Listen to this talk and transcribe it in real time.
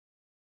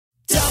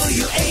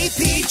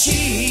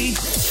APG.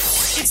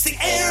 It's the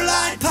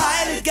Airline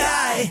Pilot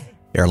Guy.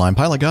 Airline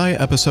Pilot Guy,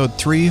 episode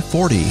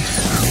 340. Yeah,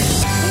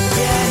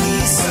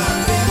 he's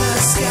up in the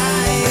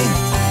sky.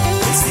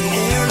 It's the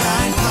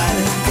Airline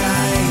Pilot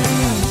Guy.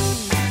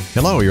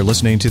 Hello, you're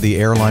listening to the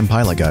Airline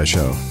Pilot Guy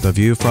Show, the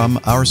view from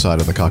our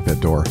side of the cockpit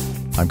door.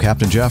 I'm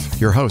Captain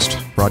Jeff, your host,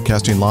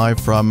 broadcasting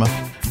live from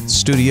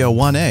Studio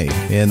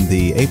 1A in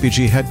the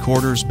APG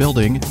headquarters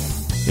building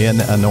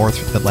in a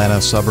North Atlanta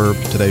suburb.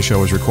 Today's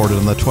show was recorded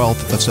on the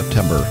 12th of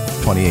September,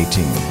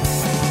 2018. Yeah,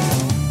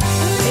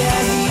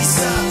 he's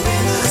up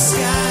in the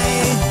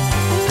sky.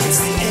 It's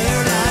the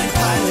Airline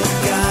Pilot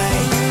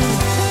Guy.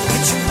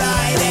 Picture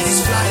light and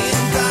he's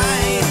flying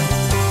by.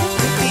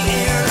 With the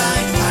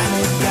Airline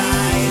Pilot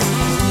Guy.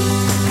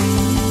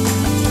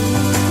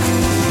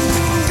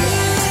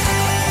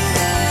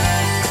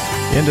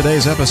 In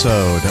today's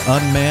episode,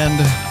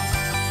 unmanned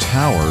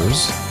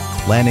towers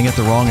landing at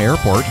the wrong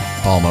airport,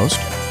 almost.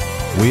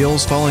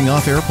 Wheels falling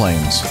off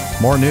airplanes.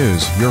 More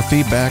news, your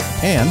feedback,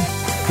 and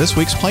this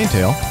week's plane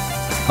tale,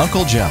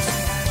 Uncle Jeff.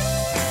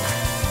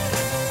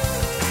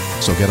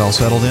 So get all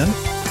settled in.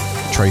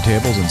 Tray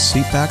tables and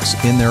seat backs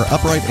in their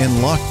upright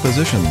and locked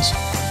positions.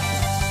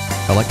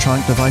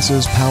 Electronic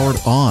devices powered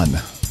on.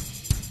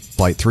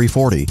 Flight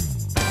 340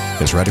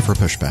 is ready for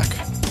pushback.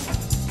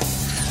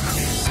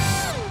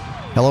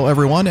 Hello,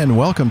 everyone, and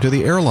welcome to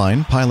the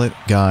Airline Pilot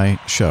Guy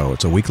Show.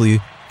 It's a weekly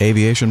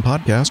aviation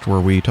podcast where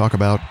we talk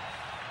about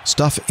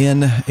stuff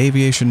in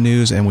aviation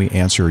news and we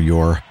answer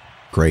your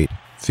great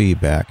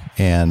feedback.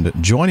 And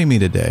joining me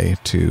today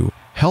to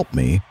help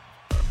me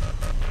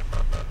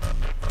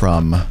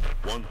from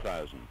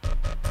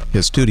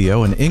his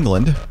studio in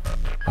England,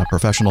 a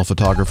professional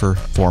photographer,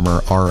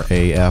 former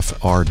RAF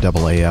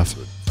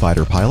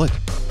fighter pilot,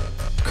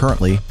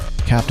 currently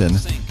captain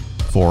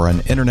for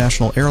an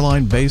international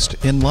airline based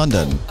in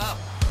London,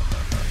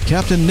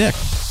 Captain Nick.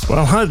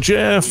 Well, hi,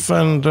 Jeff,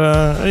 and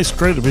it's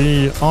great to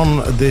be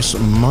on this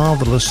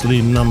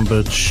marvelously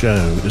numbered show.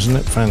 Isn't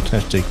it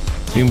fantastic?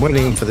 Been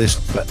waiting for this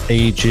for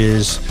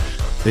ages.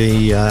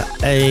 The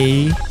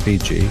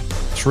APG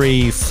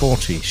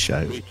 340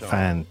 show.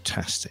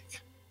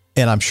 Fantastic.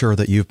 And I'm sure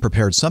that you've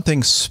prepared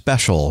something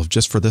special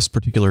just for this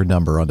particular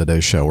number on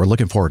today's show. We're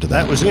looking forward to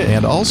that. That was it.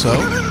 And also,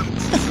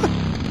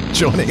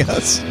 joining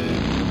us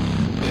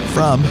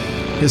from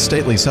his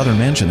stately southern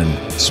mansion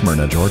in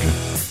Smyrna, Georgia,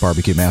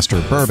 barbecue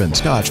master, bourbon,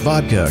 scotch,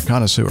 vodka,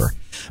 connoisseur,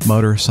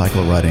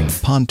 motorcycle riding,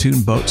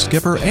 pontoon boat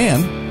skipper,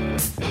 and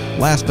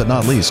last but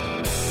not least,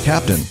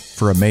 captain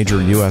for a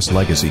major U.S.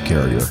 legacy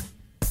carrier,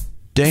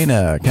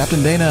 Dana.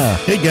 Captain Dana.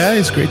 Hey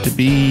guys, great to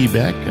be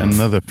back.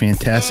 Another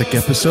fantastic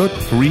episode,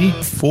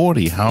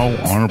 340. How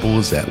honorable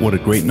is that? What a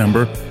great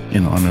number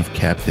in honor of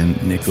Captain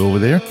Nick over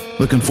there.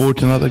 Looking forward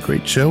to another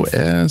great show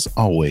as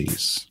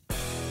always.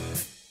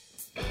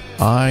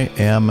 I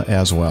am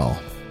as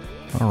well.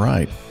 All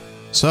right.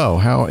 So,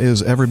 how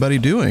is everybody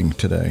doing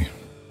today?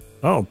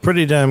 Oh,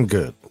 pretty damn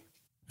good.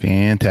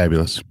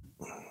 Fantabulous.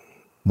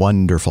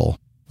 Wonderful.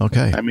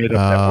 Okay. I made up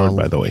that word,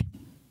 by the way.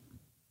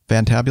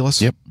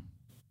 Fantabulous? Yep.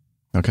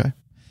 Okay.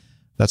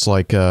 That's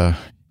like,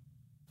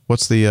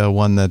 what's the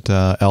one that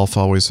Elf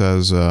always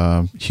says?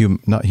 Not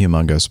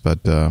humongous, but,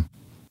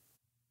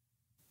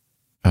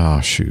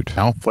 oh, shoot.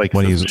 Alf, like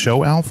when he's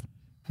show Alf?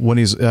 When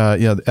he's,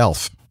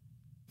 Elf.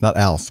 Not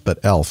Alf, but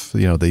Elf.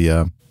 You know,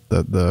 the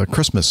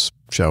Christmas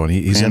show, and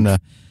he's in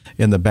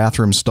the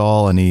bathroom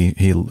stall, and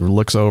he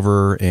looks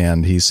over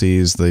and he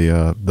sees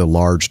the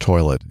large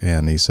toilet,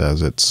 and he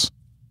says it's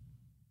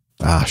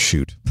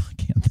shoot, I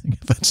can't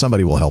think of it.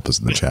 Somebody will help us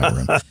in the chat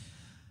room.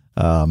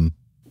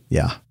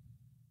 Yeah,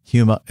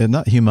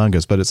 not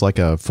humongous, but it's like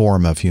a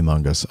form of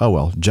humongous. Oh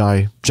well,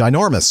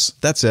 ginormous.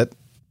 That's it.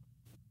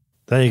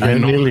 There you go.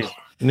 Nearly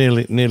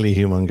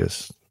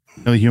humongous.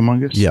 Nearly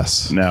humongous.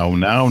 Yes. Now,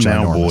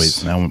 Ginormous.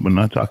 boys. Now we're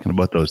not talking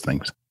about those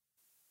things.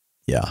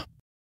 Yeah.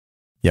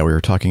 Yeah, we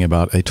were talking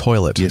about a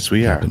toilet. Yes,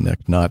 we are. Captain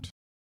Nick, not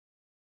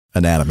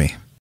anatomy.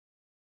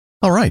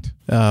 All right.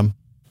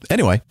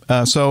 Anyway,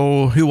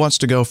 so who wants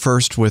to go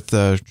first with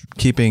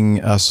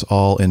keeping us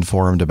all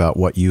informed about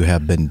what you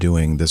have been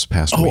doing this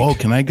past week? Oh,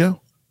 can I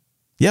go?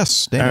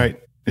 Yes. Dana. All right.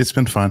 It's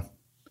been fun.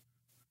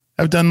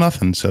 I've done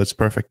nothing, so it's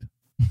perfect.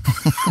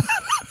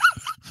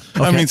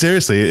 Okay. I mean,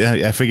 seriously,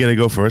 I figured I'd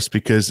go first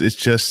because it's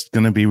just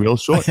going to be real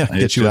short.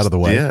 Get you out of the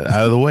way. Yeah,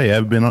 out of the way.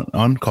 I've been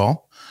on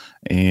call,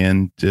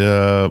 and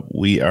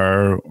we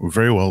are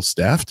very well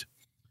staffed.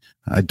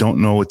 I don't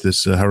know what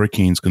this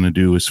hurricane's going to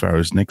do as far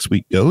as next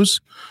week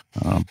goes,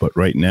 but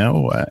right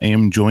now I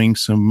am enjoying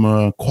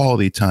some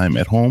quality time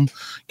at home,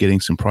 getting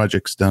some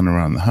projects done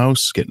around the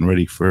house, getting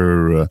ready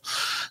for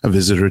a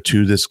visit or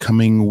two this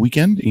coming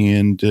weekend,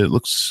 and it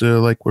looks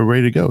like we're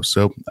ready to go.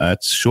 So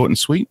it's short and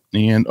sweet,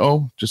 and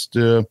just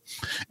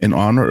in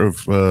honor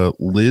of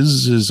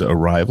Liz's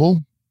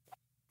arrival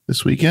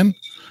this weekend,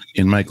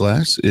 in my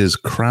glass is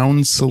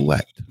Crown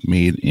Select,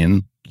 made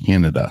in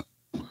Canada.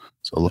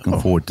 So looking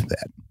forward to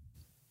that.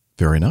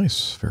 Very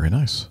nice. Very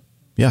nice.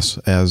 Yes,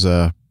 as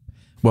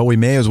Well, we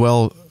may as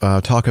well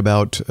talk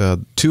about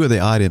two of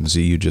the items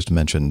that you just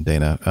mentioned,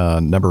 Dana.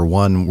 Number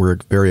one, we're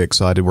very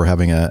excited. We're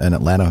having an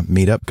Atlanta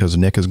meetup because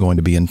Nick is going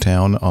to be in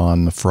town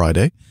on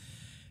Friday.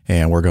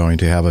 And we're going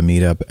to have a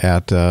meetup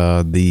at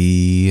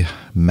the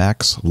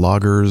Max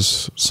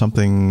Loggers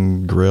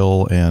something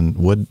grill and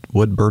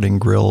wood burning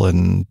grill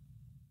and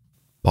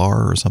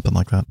bar or something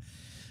like that.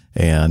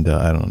 And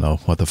I don't know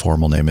what the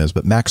formal name is,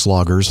 but Max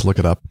Loggers, look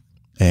it up.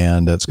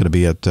 And it's going to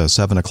be at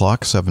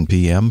 7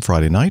 p.m.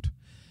 Friday night.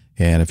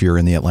 And if you're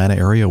in the Atlanta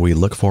area, we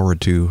look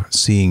forward to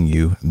seeing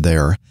you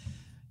there.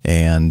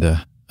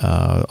 And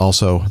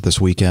also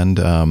this weekend,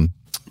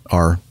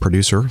 our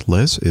producer,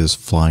 Liz, is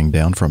flying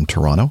down from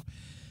Toronto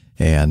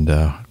and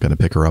going to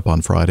pick her up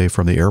on Friday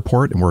from the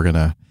airport.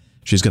 And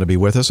she's going to be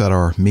with us at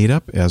our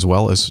meetup, as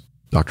well as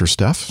Dr.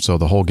 Steph. So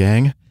the whole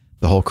gang,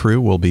 the whole crew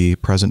will be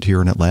present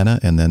here in Atlanta.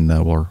 And then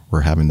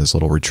we're having this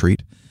little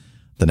retreat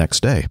the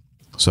next day.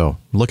 So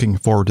looking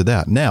forward to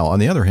that. Now, on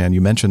the other hand,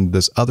 you mentioned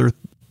this other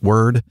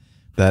word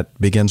that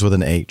begins with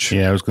an H.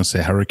 Yeah, I was going to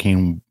say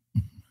Hurricane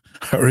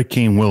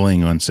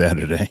Willing on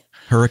Saturday.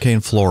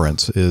 Hurricane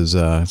Florence is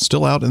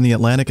still out in the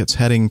Atlantic. It's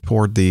heading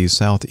toward the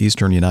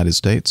southeastern United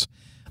States.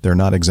 They're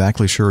not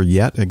exactly sure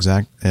yet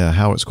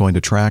how it's going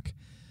to track.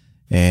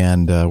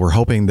 And we're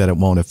hoping that it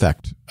won't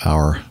affect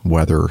our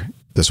weather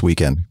this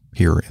weekend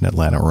here in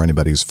Atlanta or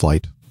anybody's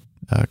flight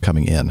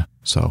coming in.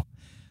 So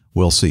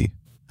we'll see.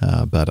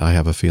 But I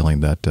have a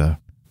feeling that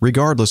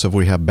regardless if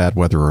we have bad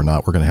weather or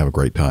not, we're going to have a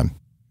great time.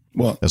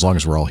 Well, as long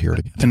as we're all here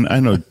together. And I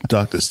know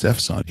Dr.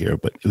 Steph's not here,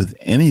 but with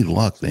any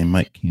luck, they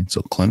might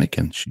cancel clinic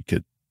and she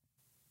could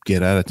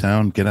get out of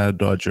town, get out of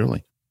Dodge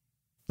early.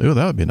 Oh,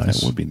 that would be nice.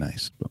 That would be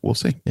nice, but we'll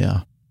see.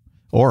 Yeah.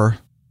 Or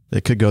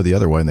it could go the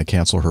other way and they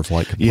cancel her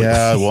flight completely.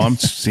 Yeah, well, I'm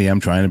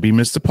trying to be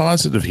Mr.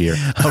 Positive here.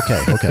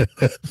 Okay.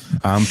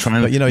 I'm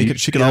trying to. But,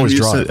 she can always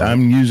draw it. Right?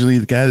 I'm usually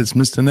the guy that's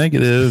Mr.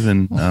 Negative,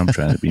 and I'm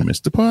trying to be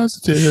Mr.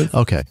 Positive.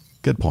 Okay,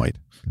 good point.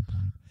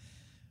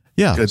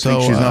 Yeah, good thing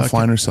she's not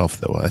flying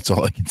herself, though. That's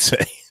all I can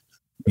say.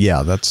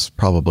 Yeah, that's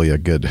probably a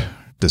good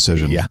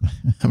decision. Yeah,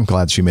 I'm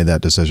glad she made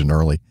that decision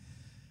early.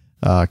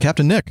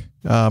 Captain Nick,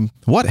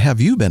 what have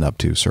you been up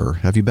to, sir?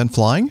 Have you been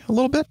flying a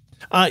little bit?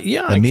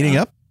 Yeah, and meeting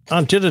up.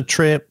 I did a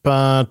trip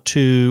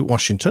to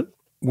Washington,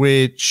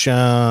 which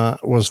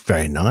was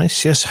very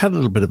nice. Yes, had a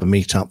little bit of a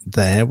meetup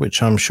there,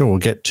 which I'm sure we'll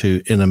get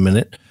to in a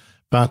minute.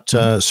 But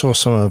saw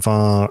some of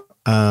our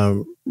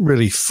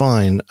really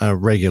fine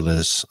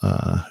regulars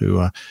who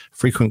are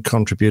frequent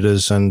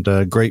contributors and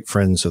great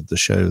friends of the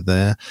show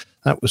there.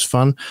 That was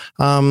fun.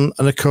 And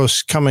of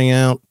course, coming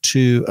out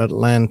to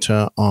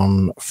Atlanta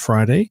on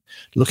Friday,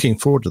 looking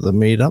forward to the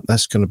meetup.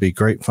 That's going to be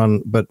great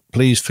fun. But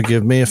please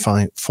forgive me if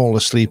I fall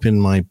asleep in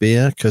my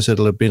beer because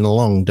it'll have been a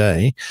long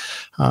day.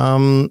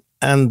 And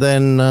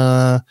then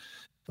a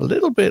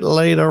little bit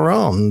later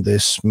on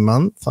this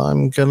month,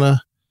 I'm going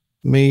to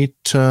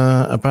meet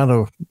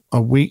about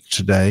a week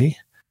today.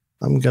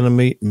 I'm going to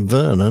meet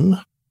Vernon,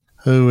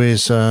 who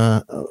is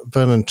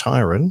Vernon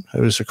Tyron,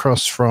 who is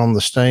across from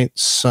the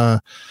States.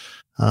 One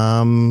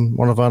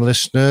of our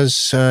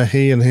listeners,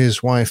 he and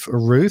his wife,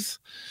 Ruth,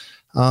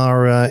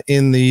 are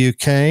in the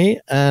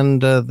UK,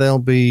 and they'll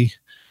be,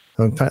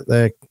 in fact,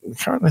 they're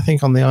currently, I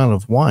think, on the Isle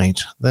of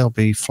Wight. They'll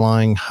be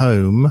flying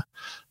home.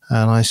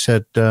 And I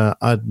said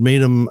I'd meet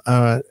them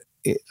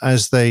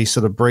as they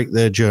sort of break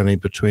their journey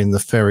between the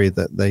ferry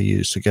that they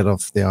use to get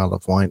off the Isle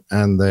of Wight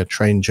and their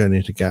train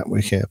journey to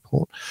Gatwick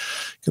Airport.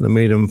 Going to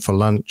meet them for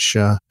lunch,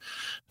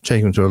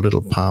 take them to a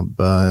little pub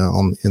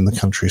in the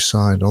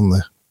countryside on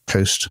the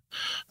coast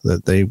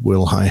that they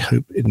will, I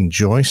hope,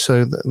 enjoy.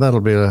 So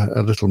that'll be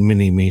a little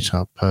mini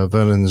meetup.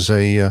 Vernon's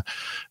a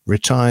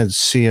retired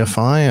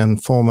CFI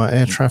and former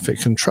air traffic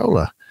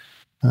controller.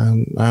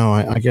 And now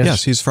I guess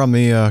yes, he's from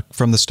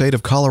the state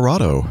of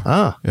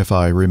Colorado, if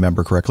I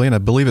remember correctly, and I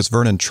believe it's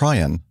Vernon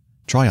Tryon.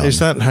 Is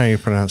that how you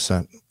pronounce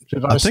that?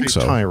 Did I think so.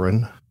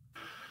 Tyron?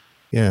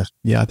 Yes.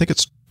 Yeah, I think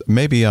it's.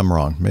 Maybe I'm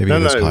wrong. Maybe no,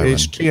 it's Tyron.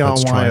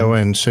 It's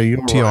Tryon. So you're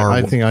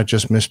right. I think I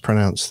just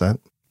mispronounced that.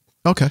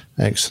 Okay,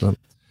 excellent.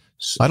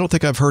 I don't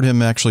think I've heard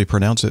him actually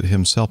pronounce it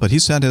himself, but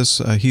he's sent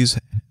us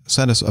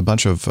a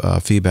bunch of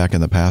feedback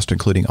in the past,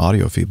 including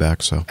audio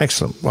feedback. So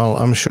excellent. Well,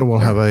 I'm sure we'll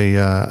have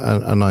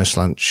a nice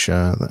lunch.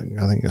 I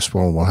think that's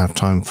what we'll have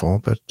time for.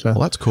 But well,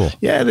 that's cool.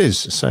 Yeah, it is.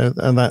 So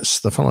and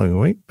that's the following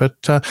week.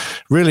 But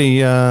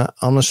really,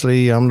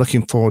 honestly, I'm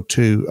looking forward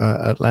to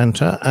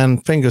Atlanta,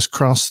 and fingers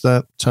crossed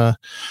that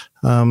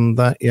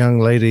that young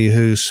lady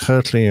who's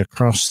hurtling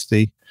across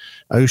the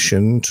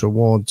ocean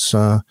towards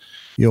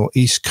your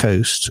East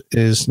Coast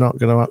is not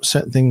going to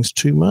upset things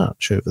too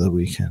much over the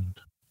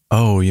weekend.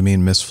 Oh, you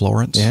mean Miss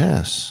Florence?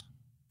 Yes.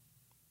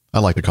 I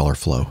like to call her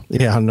Flo.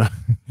 Yeah, I know.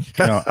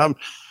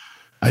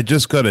 I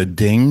just got a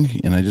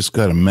ding and I just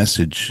got a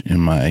message in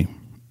my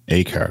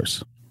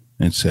ACARS.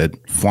 It said,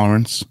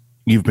 Florence,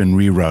 you've been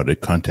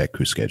rerouted. Contact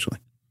crew scheduling.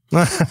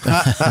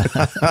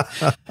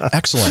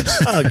 Excellent.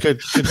 Oh, good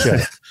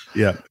job.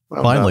 Yeah.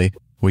 Well, finally,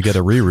 we get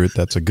a reroute.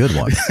 That's a good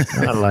one.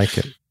 I like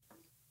it.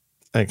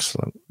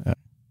 Excellent. Yeah.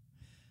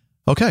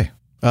 Okay.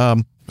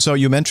 So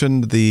you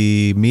mentioned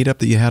the meetup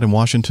that you had in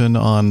Washington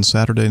on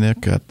Saturday,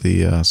 Nick, at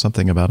the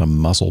something about a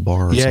muscle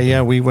bar. Or something.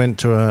 Yeah. We went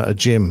to a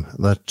gym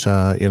that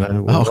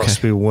lots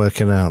of people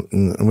working out,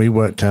 and we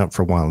worked out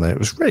for a while there. It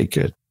was really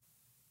good.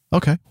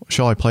 Okay.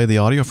 Shall I play the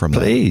audio from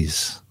that?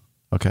 Please.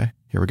 Okay.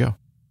 Here we go.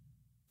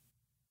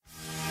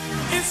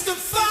 It's the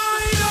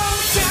final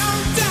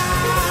countdown.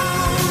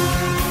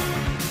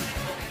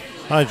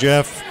 Hi,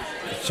 Jeff.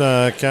 It's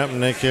Captain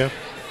Nick here.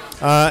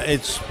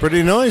 It's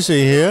pretty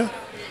noisy here.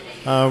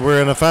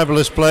 We're in a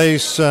fabulous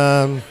place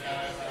in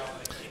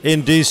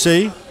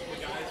DC.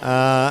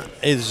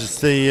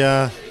 It's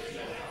the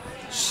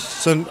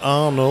St.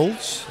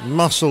 Arnold's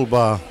Muscle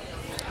Bar,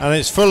 and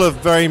it's full of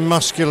very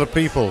muscular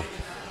people,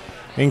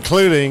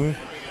 including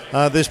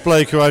this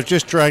bloke who I've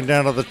just dragged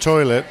out of the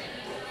toilet,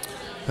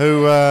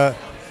 who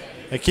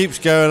it keeps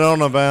going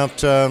on about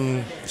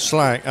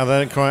Slack. I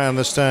don't quite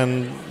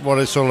understand what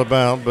it's all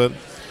about, but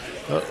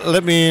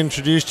let me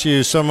introduce to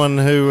you someone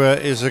who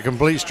is a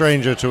complete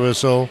stranger to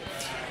us all,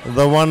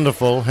 the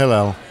wonderful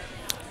Hillel.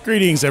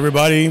 Greetings,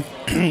 everybody.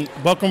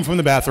 Welcome from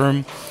the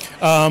bathroom.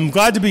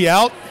 Glad to be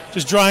out,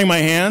 just drying my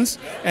hands,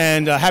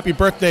 and happy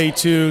birthday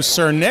to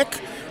Sir Nick.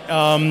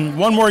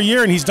 One more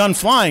year and he's done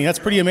flying. That's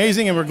pretty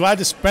amazing, and we're glad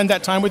to spend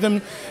that time with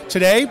him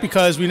today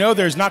because we know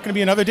there's not going to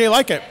be another day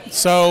like it.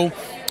 So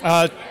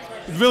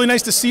really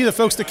nice to see the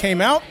folks that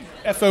came out,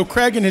 F.O.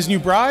 Craig and his new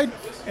bride,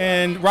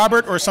 and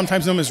Robert, or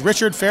sometimes known as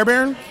Richard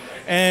Fairbairn.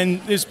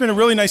 And it's been a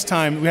really nice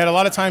time. We had a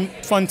lot of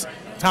fun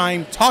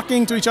time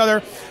talking to each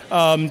other,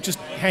 just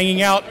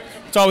hanging out.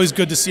 It's always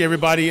good to see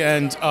everybody,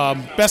 and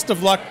best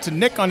of luck to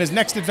Nick on his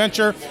next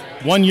adventure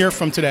 1 year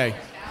from today.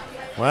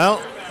 Well,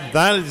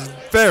 that is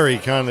very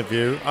kind of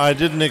you. I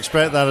didn't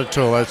expect that at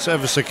all. That's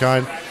ever so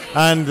kind.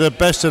 And the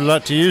best of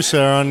luck to you,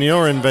 sir, on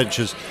your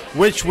adventures,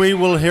 which we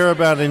will hear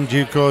about in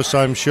due course,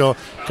 I'm sure,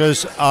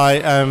 because I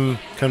am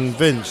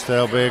convinced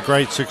they'll be a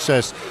great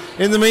success.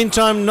 In the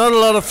meantime, not a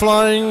lot of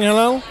flying,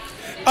 hello?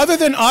 Other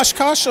than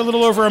Oshkosh a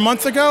little over a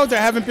month ago,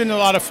 there haven't been a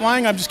lot of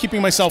flying. I'm just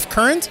keeping myself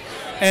current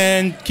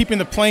and keeping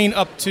the plane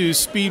up to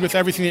speed with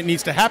everything that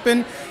needs to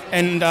happen,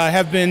 and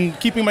have been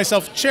keeping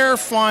myself chair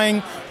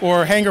flying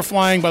or hangar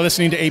flying by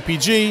listening to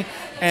APG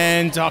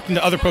and talking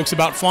to other folks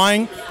about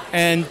flying.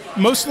 And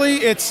mostly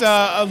it's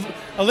a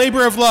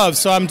labor of love,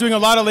 so I'm doing a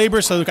lot of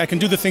labor so that I can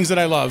do the things that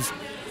I love.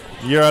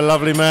 You're a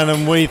lovely man,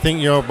 and we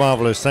think you're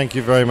marvelous. Thank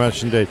you very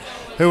much indeed.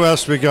 Who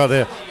else we got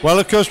here? Well,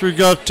 of course, we've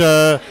got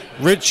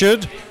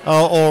Richard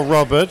or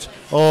Robert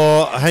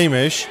or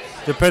Hamish,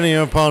 depending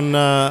upon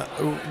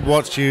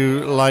what you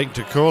like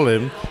to call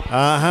him.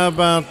 How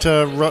about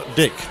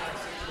Dick?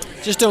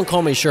 Just don't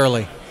call me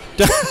Shirley.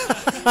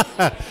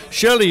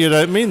 Surely you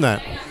don't mean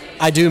that.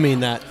 I do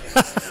mean that.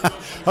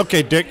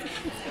 Okay, Dick.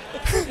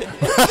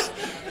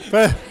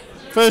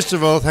 First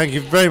of all, thank you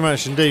very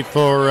much indeed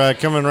for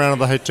coming around to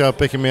the hotel,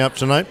 picking me up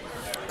tonight.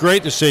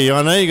 Great to see you.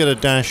 I know you're going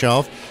to dash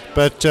off,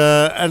 but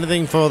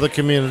anything for the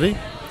community?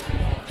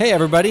 Hey,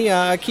 everybody,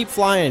 keep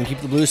flying, keep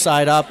the blue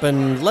side up,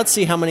 and let's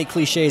see how many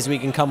cliches we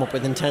can come up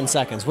with in 10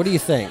 seconds. What do you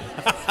think?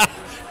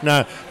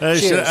 No.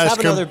 Cheers. Have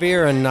another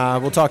beer, and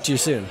we'll talk to you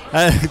soon.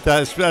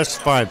 That's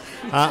fine.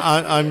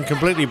 I'm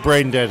completely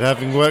brain dead,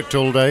 having worked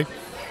all day.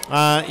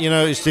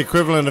 It's the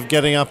equivalent of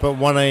getting up at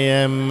 1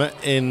 a.m.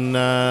 in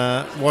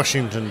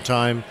Washington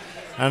time,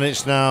 and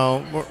it's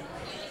now...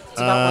 It's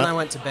about when I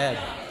went to bed.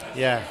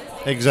 Yeah,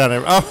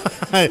 exactly.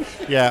 Oh,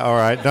 yeah, all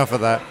right, enough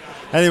of that.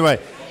 Anyway,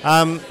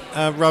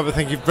 Robert,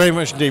 thank you very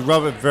much indeed.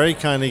 Robert very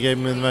kindly gave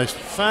me the most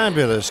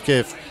fabulous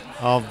gift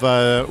of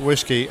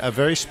whiskey, a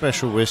very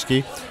special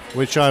whiskey,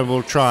 which I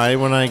will try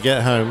when I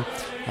get home,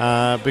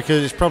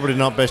 because it's probably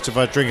not best if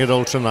I drink it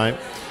all tonight,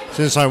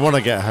 since I want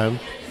to get home.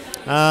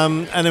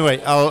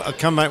 Anyway, I'll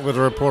come back with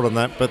a report on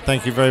that, but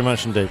thank you very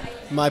much indeed.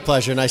 My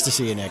pleasure. Nice to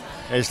see you, Nick.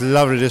 It's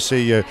lovely to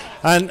see you.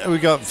 And we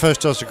got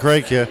First Officer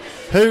Craig here,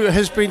 who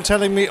has been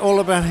telling me all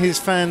about his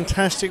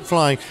fantastic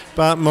flying,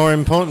 but more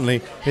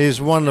importantly,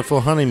 his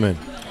wonderful honeymoon.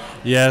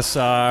 Yes,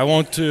 I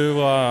won't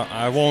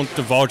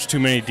divulge too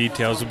many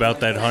details about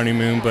that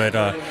honeymoon, but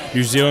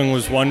New Zealand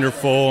was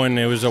wonderful, and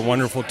it was a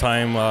wonderful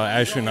time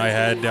Ashley and I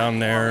had down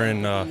there,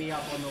 and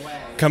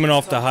coming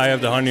off the high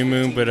of the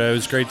honeymoon. But it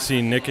was great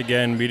seeing Nick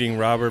again, meeting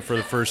Robert for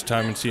the first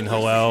time, and seeing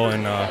Hillel,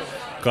 and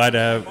glad to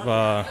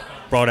have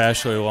brought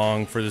Ashley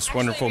along for this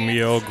wonderful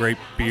meal, great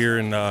beer,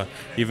 and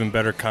even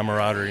better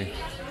camaraderie.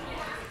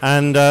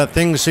 And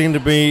things seem to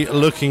be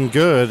looking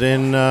good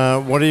in,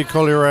 what do you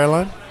call your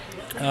airline?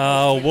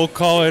 We'll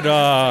call it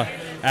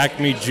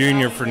Acme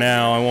Junior for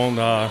now. I won't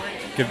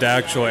give the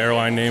actual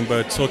airline name,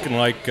 but it's looking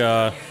like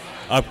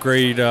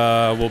upgrade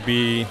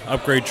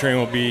train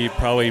will be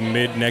probably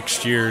mid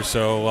next year.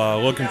 So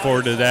looking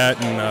forward to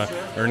that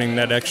and earning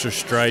that extra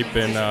stripe.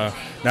 And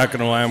not going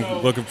to lie,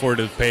 I'm looking forward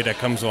to the pay that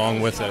comes along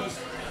with it.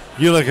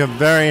 You look a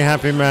very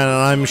happy man, and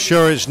I'm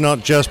sure it's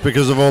not just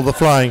because of all the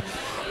flying.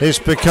 It's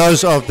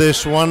because of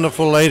this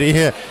wonderful lady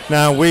here.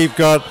 Now, we've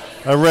got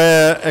a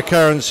rare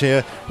occurrence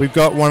here. We've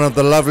got one of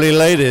the lovely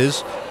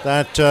ladies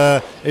that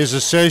is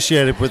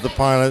associated with the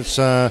pilots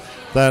that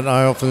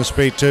I often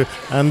speak to,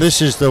 and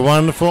this is the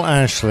wonderful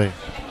Ashley.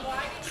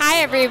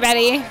 Hi,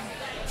 everybody.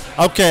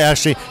 Okay,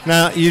 Ashley.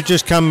 Now, you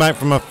just come back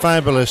from a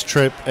fabulous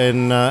trip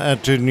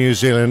to New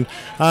Zealand.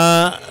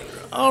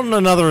 On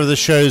another of the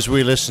shows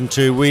we listen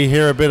to, we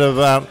hear a bit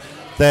about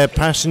their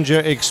passenger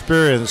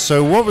experience.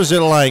 So what was it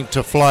like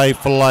to fly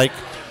for like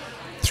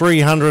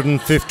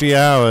 350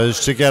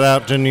 hours to get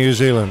out to New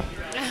Zealand?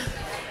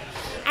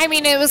 I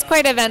mean, it was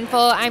quite eventful.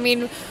 I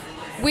mean,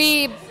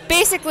 we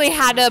basically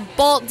had to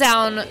bolt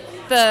down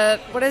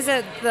what is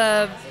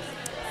that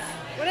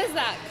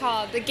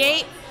called? The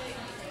gate?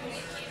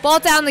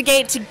 Bolt down the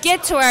gate to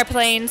get to our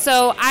plane.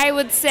 So I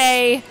would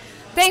say,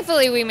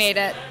 thankfully we made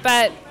it,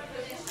 but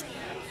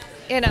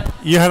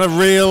you had a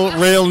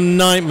real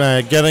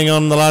nightmare getting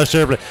on the last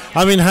airplane.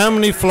 I mean, how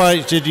many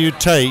flights did you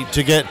take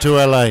to get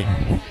to LA?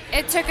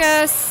 It took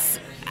us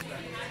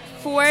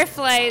 4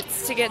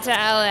 flights to get to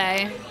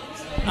LA.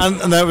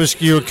 And that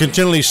was, you were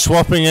continually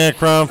swapping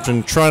aircraft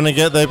and trying to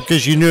get there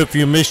because you knew if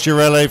you missed your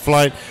LA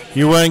flight,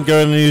 you weren't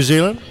going to New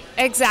Zealand?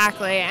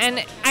 Exactly.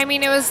 And I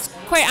mean, it was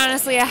quite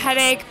honestly a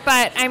headache,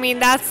 but I mean,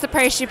 that's the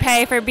price you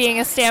pay for being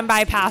a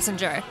standby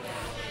passenger.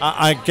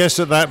 I guess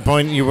at that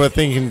point you were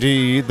thinking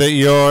that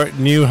your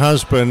new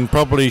husband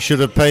probably should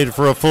have paid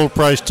for a full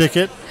price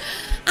ticket?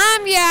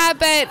 Yeah,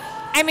 but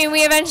I mean,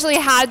 we eventually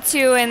had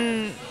to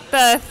in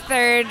the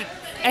third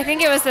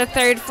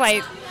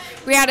flight.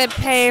 We had to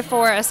pay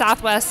for a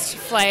Southwest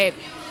flight,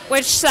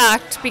 which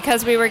sucked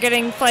because we were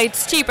getting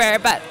flights cheaper,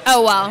 but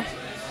oh well.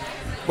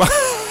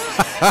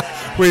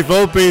 We've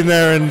all been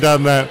there and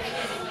done that.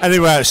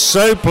 Anyway,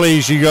 so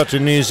pleased you got to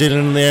New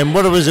Zealand in the end.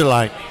 What was it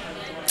like?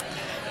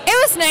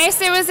 It was nice.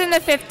 It was in the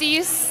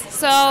 50s,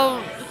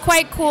 so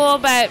quite cool,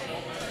 but,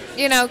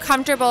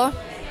 comfortable.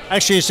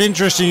 Actually, it's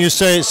interesting you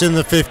say it's in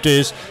the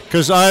 50s,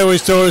 because I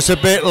always thought it was a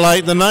bit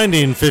like the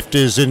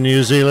 1950s in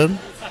New Zealand.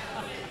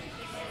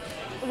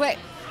 Wait,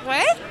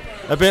 what?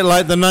 A bit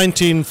like the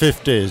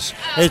 1950s.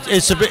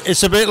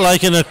 It's a bit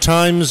like in a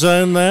time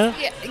zone there.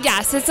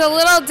 Yes, it's a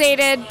little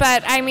dated,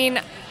 but I mean,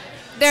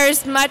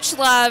 there's much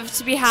love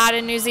to be had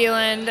in New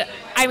Zealand.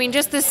 I mean,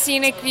 just the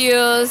scenic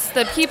views,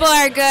 the people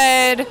are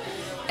good.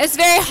 It's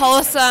very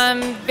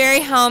wholesome,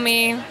 very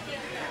homey,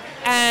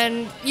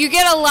 and you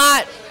get a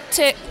lot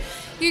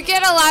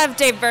of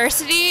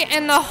diversity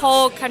in the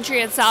whole country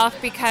itself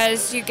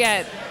because you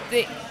get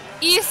the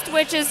east,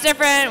 which is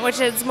different, which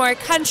is more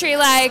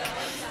country-like.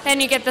 Then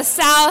you get the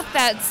south,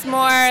 that's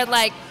more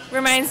like,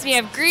 reminds me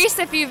of Greece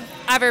if you've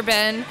ever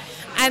been.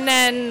 And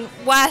then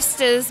west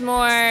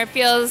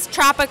feels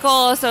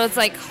tropical, so it's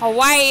like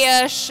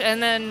Hawaii-ish,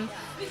 and then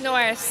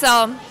north.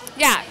 So,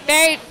 yeah,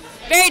 very,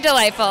 very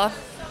delightful.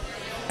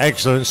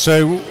 Excellent.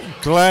 So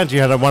glad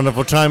you had a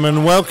wonderful time,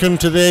 and welcome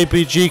to the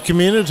APG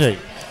community.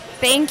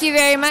 Thank you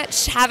very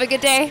much. Have a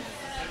good day.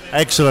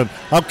 Excellent.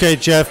 Okay,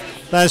 Jeff,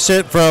 that's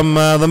it from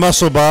the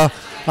Muscle Bar.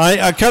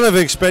 I kind of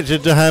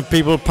expected to have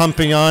people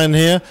pumping iron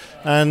here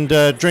and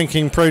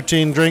drinking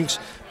protein drinks,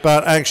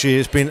 but actually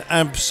it's been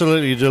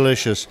absolutely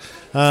delicious.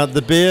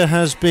 The beer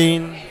has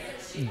been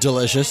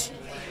delicious,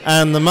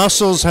 and the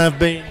mussels have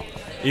been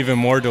even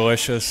more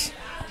delicious.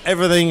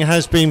 Everything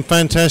has been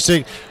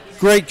fantastic.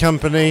 Great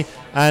company,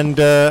 and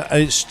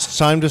it's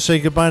time to say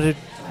goodbye to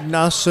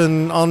us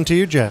and on to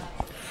you, Jeff.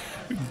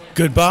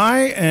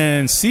 Goodbye,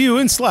 and see you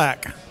in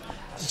Slack.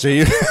 See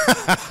you.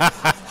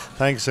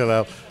 Thanks,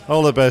 Hillel.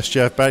 All the best,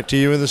 Jeff. Back to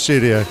you in the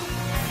studio.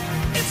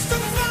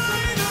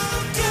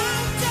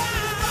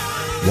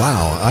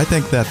 Wow, I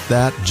think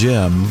that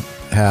gym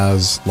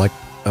has like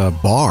a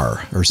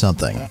bar or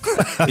something.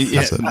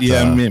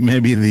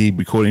 Maybe the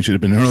recording should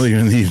have been earlier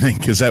in the evening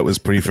because that was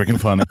pretty freaking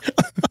funny.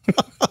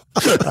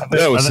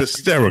 That was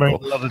hysterical.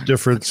 Made a lot of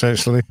difference,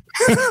 actually.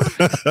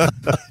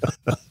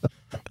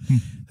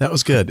 That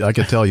was good. I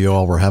could tell you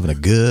all were having a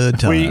good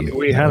time.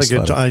 We had a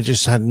good time. I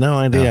just had no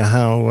idea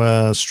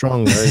how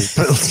strong those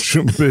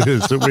Belgian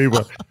beers that we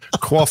were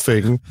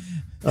quaffing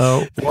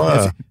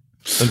were.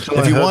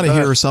 If you want to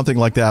hear something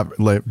like that,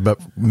 but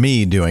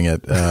me doing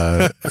it,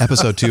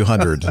 episode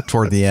 200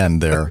 toward the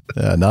end there,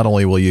 not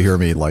only will you hear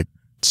me like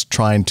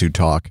trying to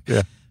talk,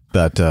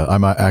 but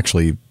I'm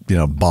actually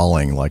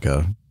bawling like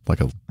a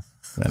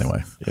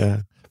anyway.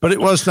 Yeah, but it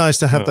was nice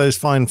to have those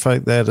fine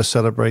folk there to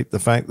celebrate the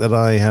fact that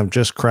I have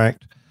just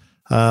cracked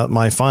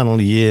my final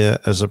year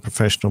as a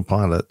professional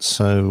pilot.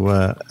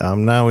 So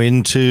I'm now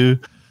into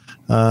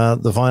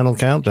the final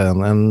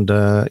countdown, and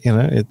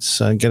it's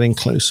getting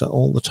closer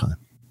all the time.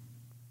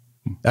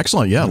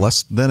 Excellent. Yeah,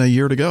 less than a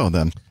year to go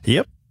then.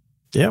 Yep.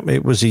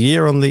 It was a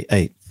year on the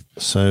 8th.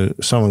 So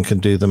someone can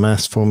do the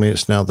maths for me.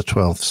 It's now the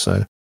 12th.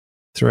 So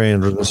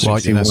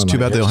 360. Well, it's too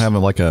bad they don't have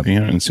like a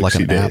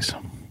 360 days.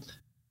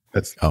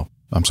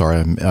 I'm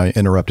sorry. I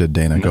interrupted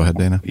Dana. Go ahead,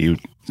 Dana.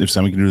 If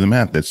someone can do the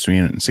math, that's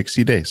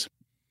 360 days.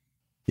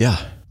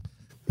 Yeah.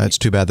 It's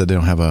too bad that they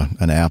don't have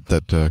an app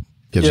that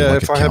gives you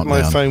like a countdown. If I had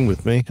my phone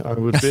with me, I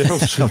would be able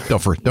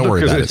to. Don't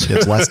worry about it.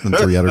 It's less than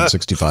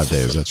 365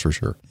 days. That's for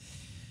sure.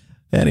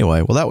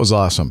 Anyway, well, that was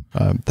awesome.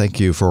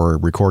 Thank you for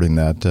recording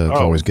that. It's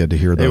always good to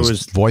hear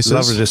those voices. It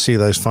was lovely to see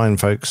those fine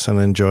folks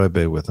and enjoy a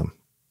beer with them.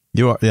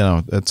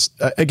 It's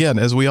again,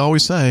 as we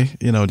always say,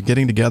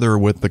 getting together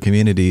with the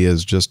community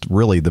is just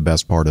really the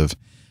best part of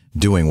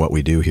doing what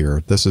we do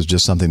here. This is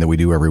just something that we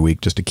do every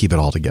week just to keep it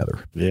all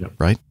together. Yeah.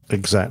 Right?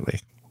 Exactly.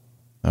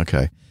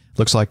 Okay.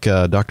 Looks like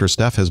Dr.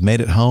 Steph has made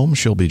it home.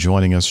 She'll be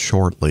joining us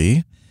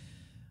shortly.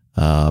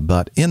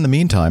 But in the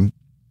meantime,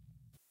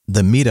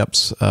 the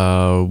meetups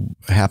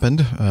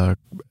happened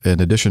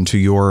in addition to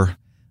your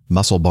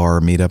Muscle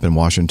Bar meetup in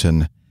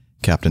Washington,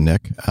 Captain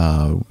Nick,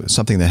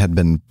 something that had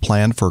been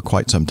planned for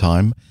quite some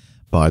time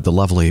by the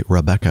lovely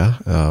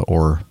Rebecca,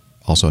 or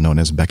also known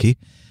as Becky,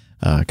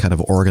 kind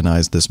of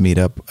organized this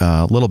meetup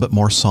a little bit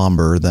more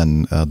somber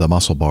than the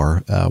Muscle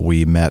Bar.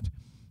 We met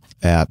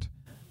at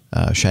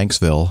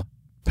Shanksville,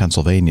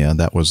 Pennsylvania.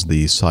 That was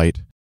the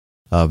site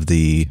of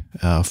the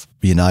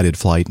United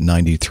Flight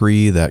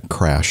 93 that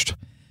crashed,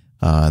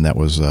 and that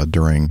was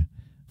during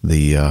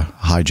the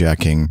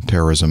hijacking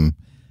terrorism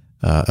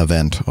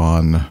event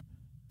on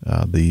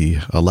the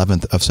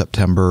 11th of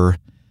September,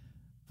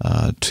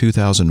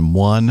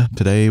 2001.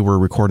 Today we're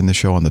recording the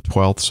show on the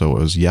 12th, so it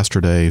was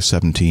yesterday,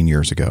 17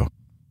 years ago.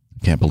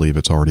 I can't believe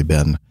it's already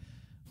been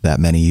that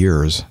many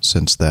years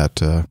since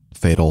that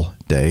fatal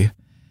day.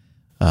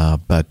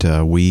 But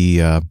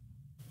I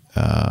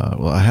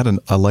had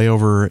a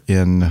layover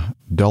in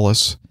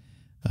Dulles,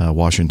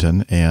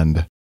 Washington,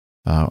 and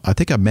I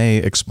think I may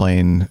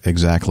explain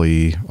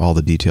exactly all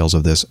the details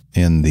of this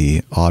in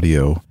the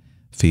audio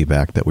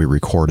feedback that we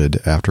recorded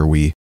after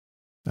we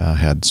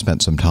had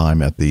spent some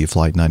time at the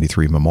Flight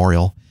 93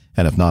 Memorial.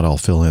 And if not, I'll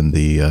fill in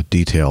the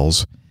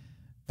details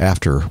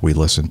after we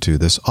listen to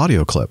this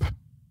audio clip.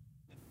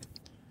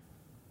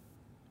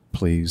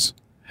 Please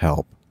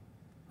help.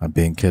 I'm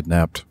being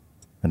kidnapped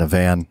in a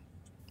van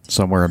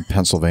somewhere in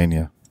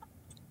Pennsylvania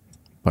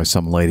by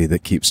some lady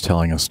that keeps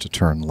telling us to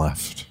turn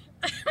left.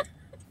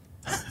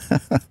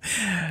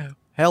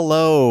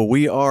 Hello,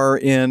 we are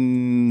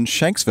in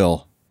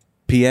Shanksville,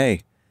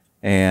 PA,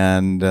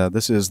 and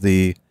this is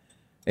the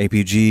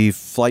APG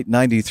Flight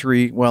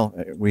 93. Well,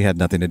 we had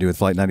nothing to do with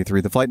Flight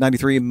 93. The Flight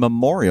 93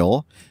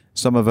 Memorial.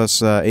 Some of us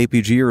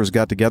APGers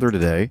got together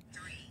today.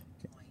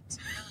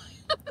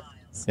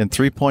 In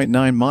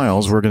 3.9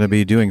 miles, we're going to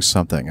be doing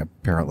something,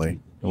 apparently.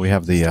 We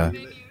have the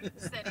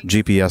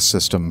GPS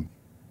system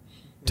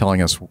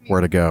telling us where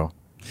to go.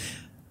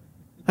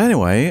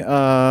 Anyway,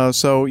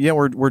 so yeah,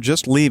 we're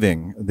just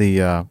leaving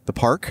the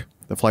park,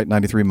 the Flight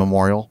 93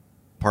 Memorial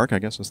Park, I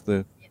guess is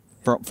the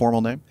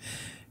formal name.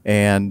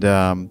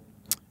 And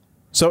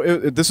so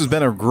this has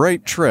been a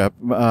great trip.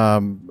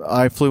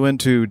 I flew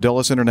into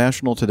Dulles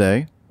International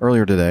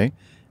earlier today,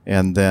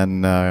 and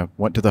then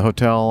went to the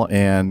hotel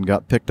and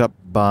got picked up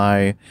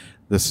by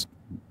this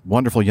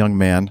wonderful young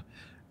man.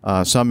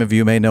 Some of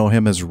you may know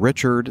him as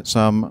Richard.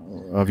 Some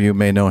of you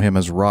may know him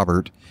as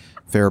Robert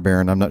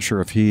Fairbairn. I'm not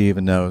sure if he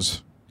even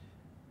knows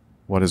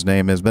what his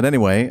name is. But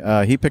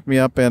anyway, he picked me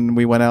up and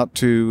we went out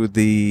to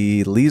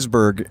the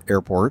Leesburg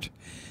airport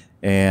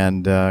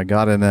and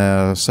got in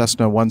a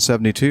Cessna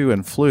 172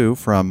 and flew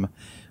from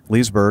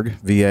Leesburg,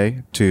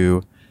 VA,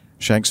 to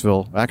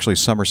Shanksville, actually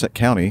Somerset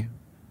County,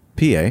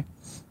 PA.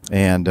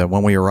 And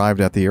when we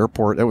arrived at the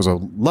airport, it was a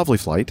lovely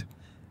flight,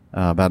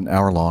 about an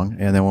hour long.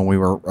 And then when we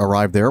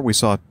arrived there, we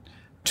saw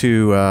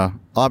two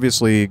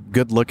obviously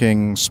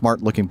good-looking,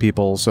 smart-looking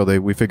people, so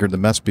we figured they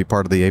must be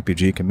part of the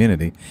APG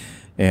community.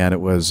 And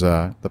it was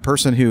the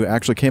person who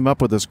actually came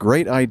up with this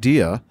great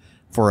idea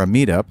for a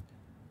meetup,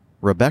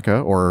 Rebecca,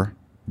 or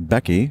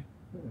Becky,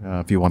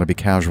 if you want to be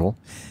casual.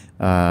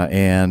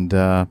 And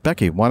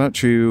Becky, why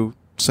don't you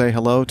say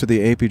hello to the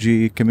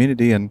APG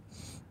community and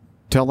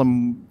tell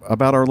them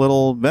about our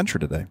little venture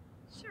today.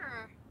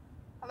 Sure.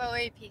 Hello,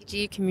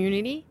 APG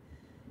community.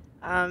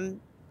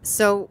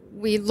 So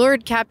we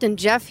lured Captain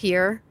Jeff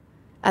here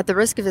at the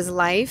risk of his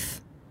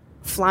life.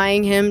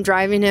 Flying him,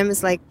 driving him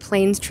is like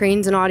planes,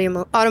 trains, and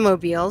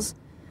automobiles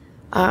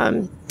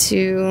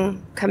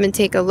to come and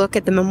take a look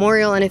at the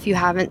memorial. And if you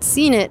haven't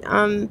seen it,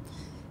 I'm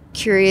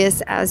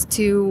curious as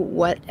to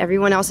what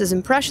everyone else's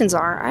impressions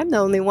are. I'm the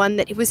only one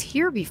that was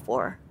here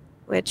before,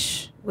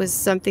 which was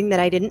something that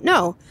I didn't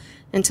know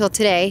until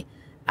today.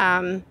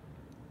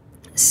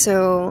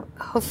 So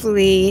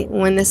hopefully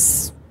when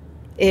this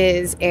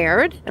is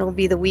aired, it'll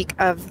be the week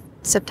of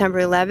September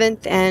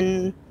 11th,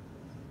 and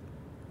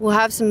we'll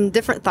have some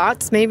different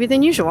thoughts maybe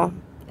than usual.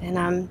 And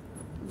I'd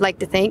like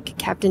to thank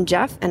Captain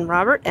Jeff and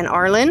Robert and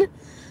Arlen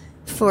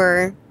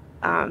for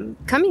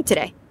coming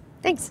today.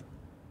 Thanks.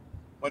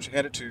 Why don't you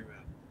hand it to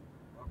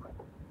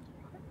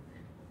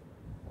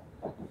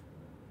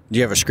Do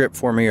you have a script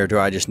for me, or do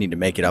I just need to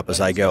make it up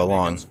as I go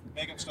along?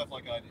 Making stuff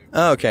like I do.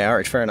 Okay, all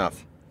right, fair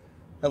enough.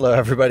 Hello,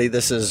 everybody.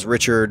 This is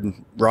Richard,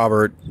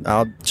 Robert.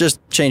 I'll just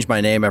change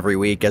my name every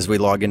week as we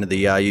log into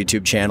the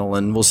YouTube channel,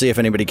 and we'll see if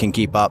anybody can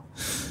keep up.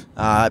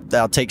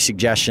 I'll take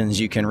suggestions.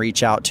 You can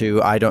reach out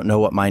to I don't know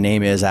what my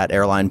name is at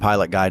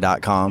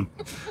airlinepilotguy.com,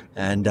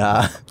 and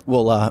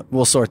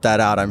we'll sort that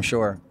out, I'm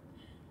sure.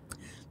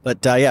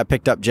 But yeah,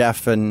 picked up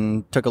Jeff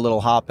and took a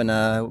little hop in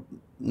a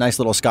nice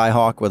little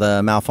Skyhawk with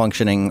a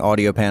malfunctioning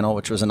audio panel,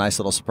 which was a nice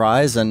little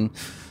surprise, and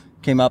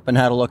came up and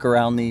had a look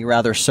around the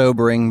rather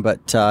sobering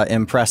but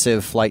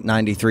impressive Flight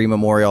 93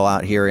 Memorial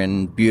out here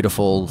in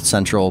beautiful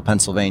central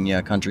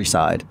Pennsylvania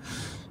countryside.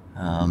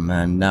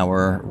 And now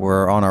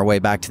we're on our way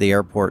back to the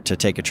airport to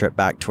take a trip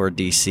back toward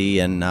DC,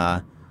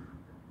 and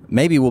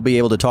maybe we'll be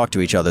able to talk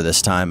to each other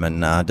this time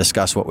and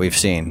discuss what we've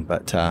seen.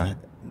 But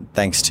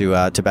thanks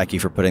to Becky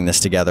for putting this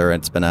together.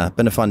 It's been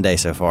a fun day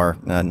so far,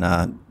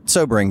 and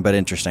sobering but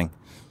interesting.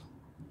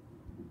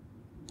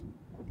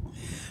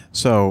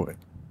 So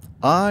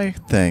I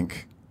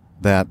think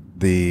that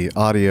the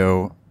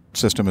audio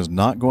system is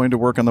not going to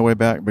work on the way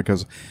back,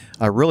 because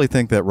I really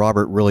think that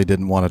Robert really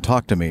didn't want to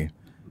talk to me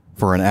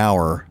for an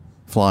hour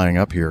flying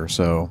up here.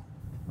 So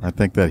I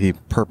think that he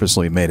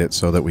purposely made it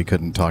so that we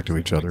couldn't talk to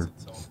each other.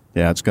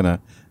 Yeah, it's going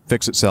to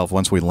fix itself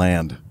once we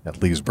land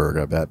at Leesburg,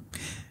 I bet.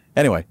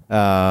 Anyway,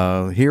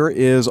 here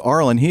is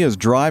Arlen. He is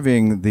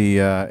driving the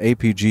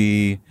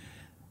APGer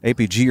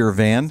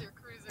van.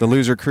 The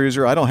Loser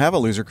Cruiser. I don't have a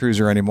Loser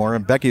Cruiser anymore,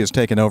 and Becky has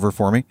taken over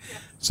for me.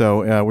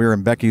 So we're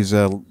in Becky's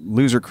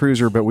Loser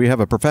Cruiser, but we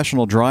have a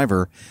professional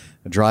driver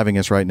driving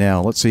us right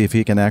now. Let's see if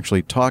he can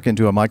actually talk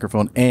into a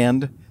microphone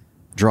and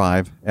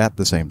drive at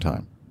the same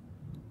time.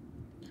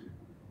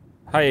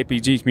 Hi,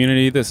 APG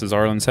community. This is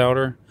Arlen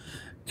Souter,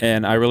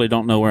 and I really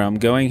don't know where I'm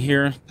going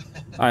here.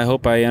 I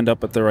hope I end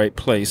up at the right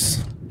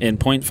place. In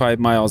 0.5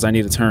 miles, I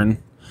need a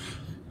turn.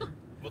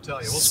 We'll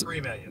tell you. We'll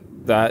scream at you.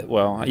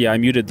 I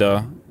muted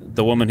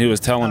the woman who was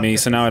telling me,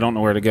 so now I don't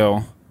know where to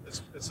go.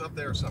 It's up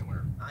there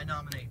somewhere. I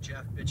nominate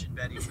Jeff, Bitch, and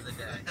Betty for the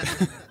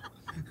day.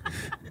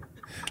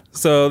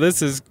 So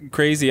this is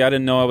crazy. I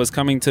didn't know I was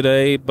coming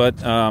today, but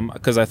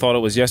because I thought it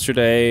was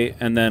yesterday,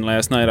 and then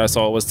last night I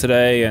saw it was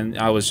today, and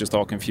I was just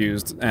all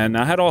confused. And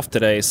I had off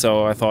today,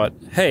 so I thought,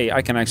 hey,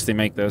 I can actually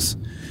make this.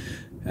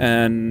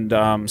 And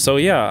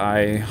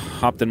I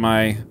hopped in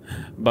my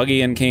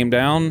buggy and came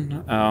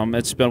down.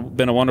 It's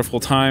been a wonderful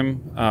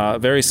time,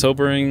 very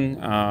sobering.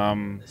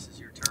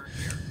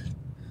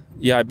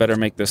 Yeah, I better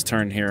make this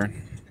turn here.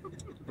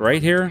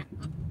 Right here?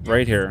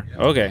 Right here.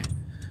 Okay.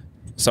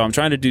 So I'm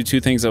trying to do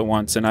two things at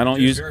once, and I don't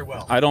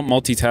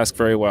multitask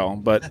very well.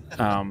 But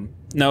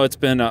no, it's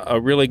been a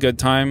really good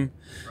time.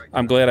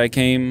 I'm glad I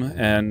came,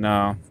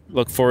 and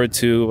look forward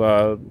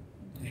to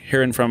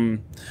hearing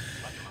from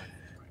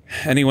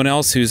anyone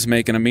else who's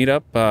making a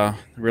meetup.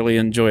 Really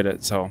enjoyed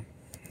it. So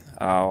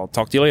I'll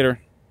talk to you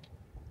later.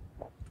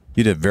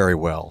 You did very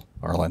well,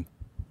 Arlen,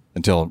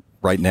 until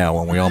right now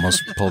when we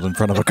almost pulled in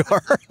front of a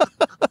car.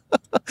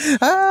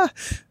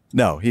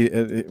 No,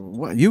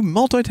 you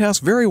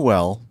multitask very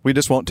well. We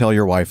just won't tell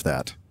your wife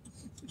that.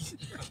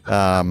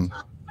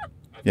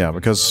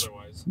 Because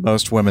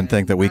most women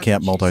think that we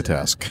can't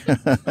multitask.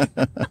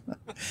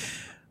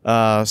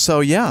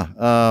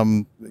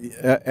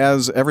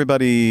 As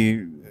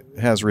everybody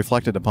has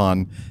reflected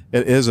upon,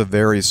 it is a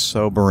very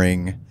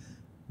sobering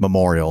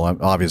memorial,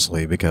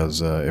 obviously,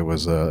 because it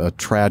was a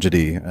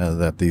tragedy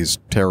that these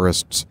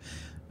terrorists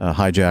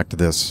hijacked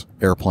this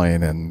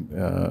airplane and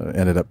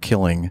ended up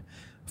killing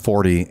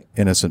 40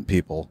 innocent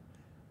people.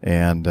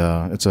 And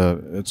it's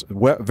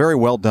very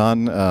well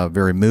done,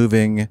 very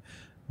moving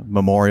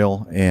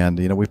memorial. And,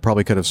 we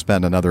probably could have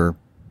spent another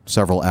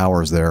several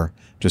hours there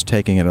just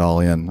taking it all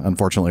in.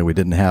 Unfortunately, we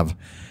didn't have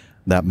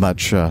that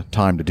much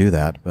time to do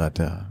that. But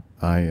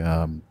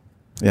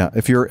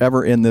if you're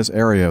ever in this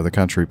area of the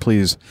country,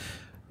 please,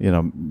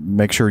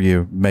 make sure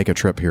you make a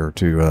trip here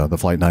to the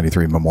Flight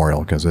 93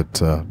 Memorial, because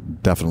it's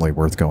definitely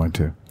worth going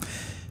to.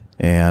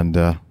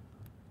 And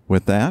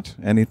with that,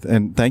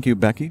 and thank you,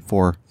 Becky,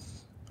 for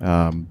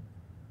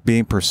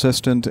being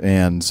persistent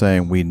and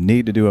saying we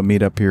need to do a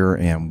meetup here,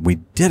 and we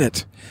did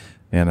it.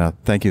 And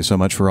thank you so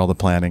much for all the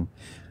planning.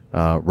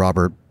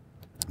 Robert,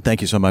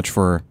 thank you so much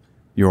for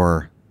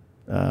your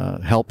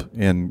help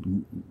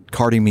in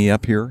carting me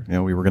up here.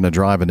 We were going to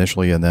drive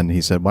initially, and then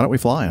he said, why don't we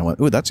fly? And I went,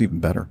 ooh, that's even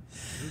better.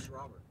 Who's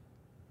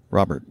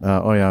Robert?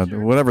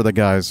 Whatever the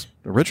guy's.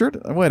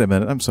 Richard? Wait a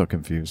minute, I'm so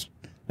confused.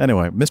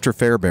 Anyway, Mr.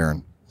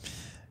 Fairbairn.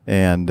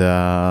 And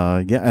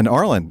and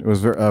Arlen, it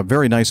was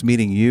very nice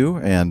meeting you,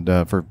 and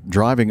for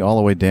driving all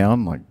the way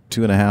down, like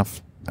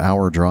 2.5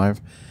 hour drive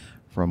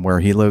from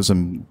where he lives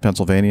in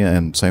Pennsylvania,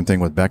 and same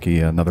thing with Becky,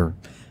 another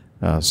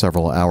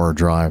several hour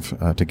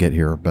drive to get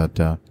here.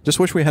 But just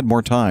wish we had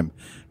more time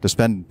to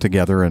spend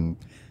together and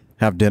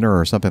have dinner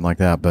or something like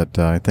that. But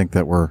I think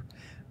that we're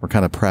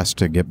kind of pressed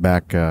to get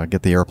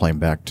the airplane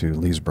back to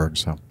Leesburg.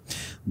 So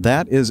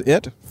that is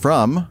it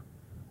from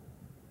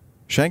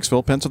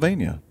Shanksville,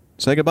 Pennsylvania.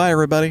 Say goodbye,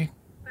 everybody.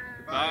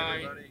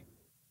 Bye.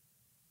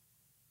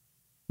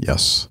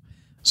 Yes.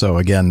 So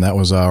again, that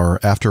was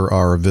after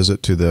our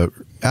visit to the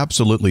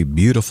absolutely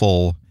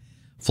beautiful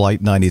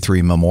Flight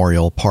 93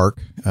 Memorial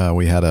Park.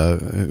 We had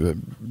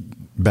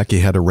Becky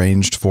had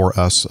arranged for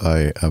us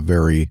a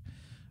very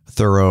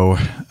thorough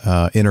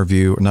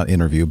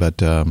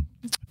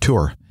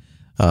tour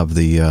of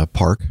the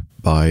park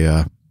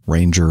by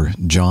Ranger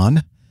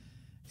John.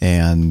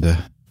 And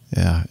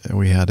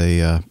we had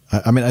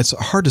it's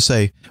hard to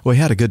say. We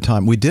had a good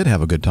time. We did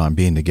have a good time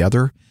being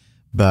together,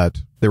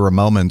 but there were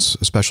moments,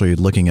 especially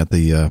looking at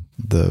the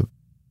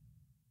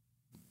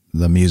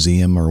the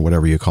museum or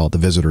whatever you call it, the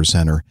visitor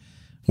center,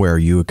 where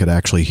you could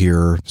actually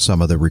hear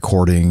some of the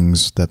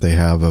recordings that they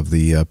have of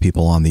the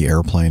people on the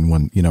airplane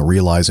when,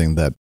 realizing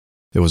that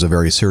it was a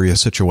very serious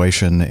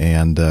situation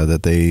and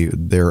that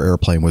their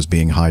airplane was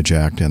being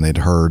hijacked, and they'd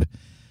heard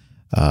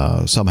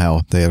somehow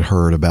they had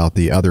heard about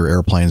the other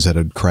airplanes that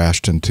had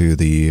crashed into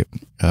the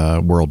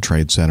World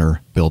Trade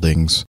Center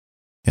buildings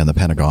and the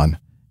Pentagon.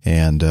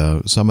 And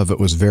some of it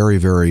was very,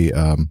 very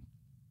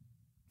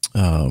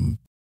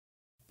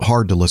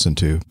hard to listen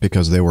to,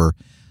 because they were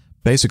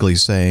basically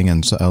saying,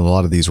 and a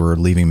lot of these were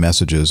leaving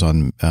messages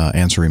on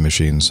answering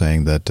machines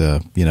saying that,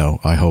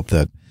 I hope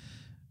that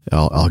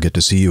I'll get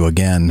to see you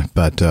again,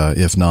 but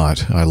if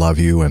not, I love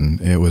you. And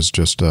it was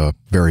just a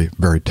very,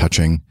 very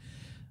touching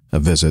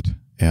visit.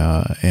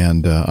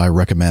 And I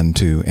recommend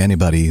to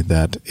anybody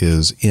that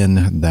is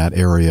in that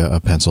area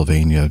of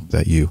Pennsylvania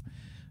that you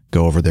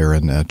go over there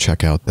and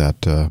check out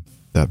that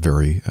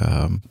very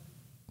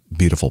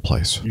beautiful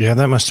place. Yeah,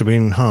 that must have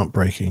been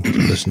heartbreaking to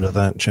listen to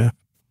that, Jeff.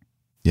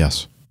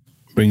 Yes.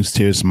 Brings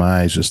tears to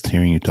my eyes just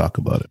hearing you talk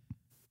about it.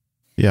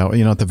 Yeah,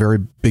 at the very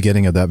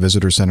beginning of that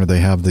visitor center, they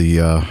have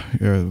the,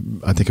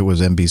 I think it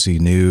was NBC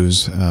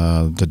News,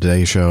 the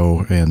Today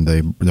Show, and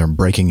they're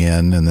breaking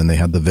in, and then they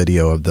had the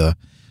video of the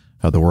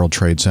World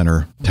Trade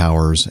Center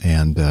towers,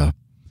 and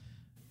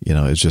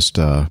it's just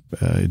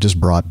it just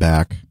brought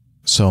back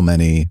so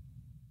many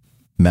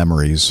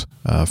memories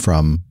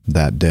from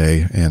that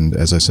day. And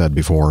as I said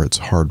before, it's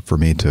hard for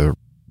me to,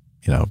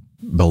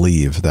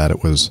 believe that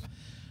it was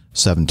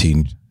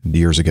 17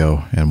 years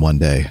ago and one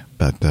day,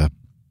 but.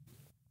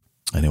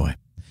 Anyway,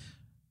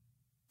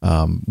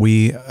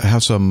 we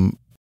have some.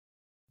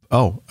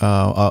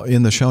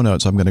 In the show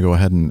notes, I'm going to go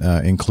ahead and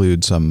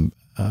include some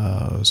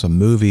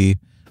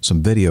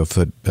video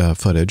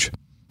footage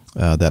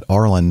that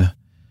Arlen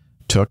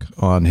took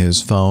on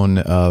his phone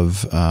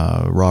of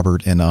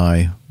Robert and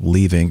I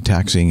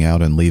taxiing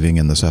out and leaving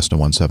in the Cessna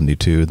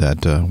 172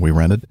 that we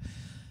rented,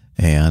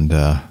 and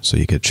so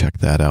you could check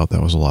that out.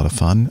 That was a lot of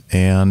fun,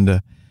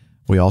 and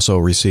we also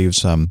received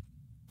some.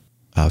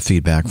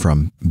 Feedback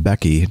from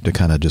Becky to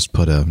kind of just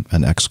put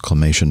an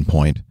exclamation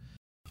point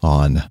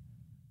on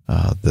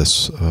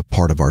this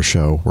part of our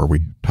show where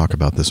we talk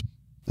about this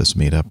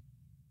meetup.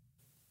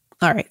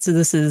 All right. So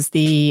this is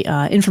the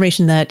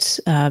information that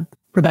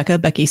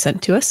Becky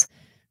sent to us.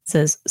 It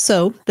says,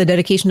 so the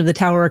dedication of the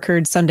tower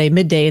occurred Sunday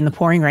midday in the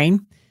pouring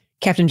rain.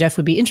 Captain Jeff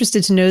would be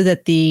interested to know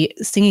that the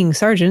singing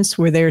sergeants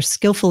were there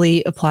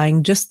skillfully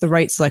applying just the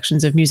right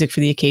selections of music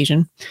for the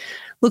occasion.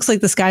 Looks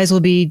like the skies will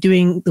be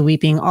doing the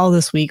weeping all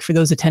this week for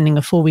those attending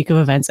a full week of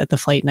events at the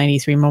Flight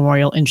 93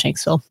 Memorial in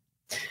Shanksville.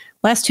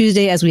 Last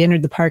Tuesday, as we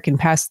entered the park and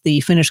passed the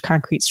finished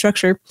concrete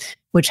structure,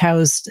 which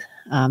housed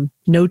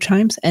no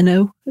chimes,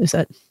 NO, is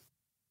that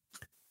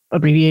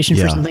abbreviation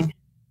for something?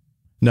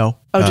 No,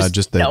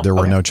 just that there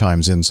were no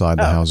chimes inside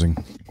the housing.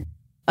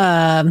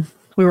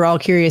 We were all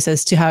curious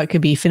as to how it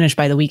could be finished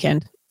by the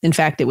weekend. In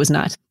fact, it was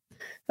not.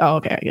 Oh,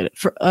 okay, I get it.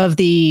 Of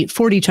the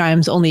 40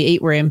 chimes, only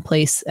 8 were in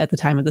place at the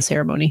time of the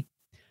ceremony.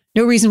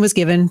 No reason was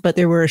given, but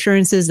there were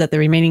assurances that the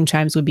remaining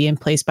chimes would be in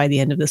place by the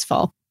end of this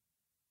fall.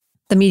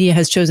 The media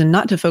has chosen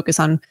not to focus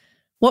on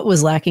what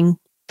was lacking,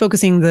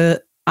 focusing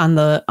on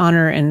the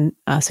honor and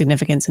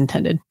significance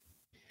intended.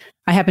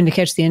 I happened to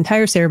catch the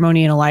entire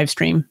ceremony in a live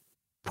stream.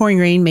 Pouring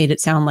rain made it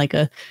sound like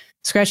a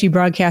scratchy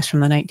broadcast from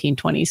the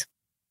 1920s.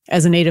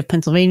 As a native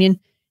Pennsylvanian,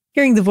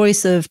 hearing the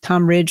voice of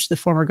Tom Ridge, the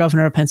former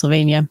governor of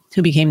Pennsylvania,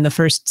 who became the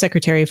first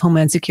Secretary of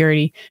Homeland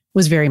Security,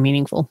 was very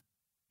meaningful.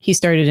 He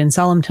started in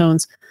solemn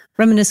tones,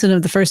 reminiscent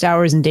of the first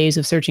hours and days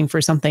of searching for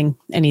something,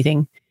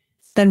 anything.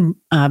 Then,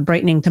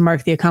 brightening to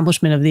mark the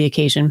accomplishment of the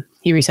occasion,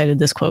 he recited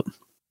this quote,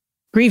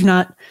 "Grieve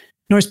not,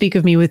 nor speak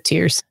of me with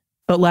tears,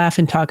 but laugh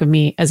and talk of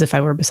me as if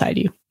I were beside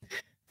you."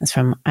 That's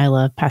from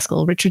Isla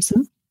Pascal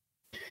Richardson.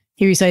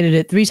 He recited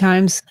it 3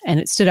 times, and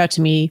it stood out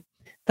to me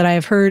that I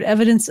have heard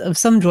evidence of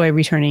some joy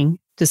returning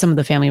to some of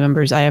the family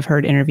members I have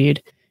heard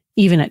interviewed,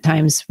 even at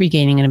times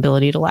regaining an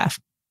ability to laugh.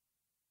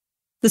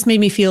 This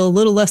made me feel a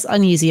little less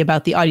uneasy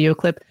about the audio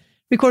clip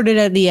recorded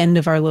at the end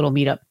of our little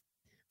meetup.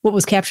 What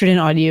was captured in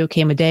audio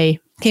came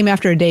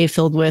after a day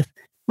filled with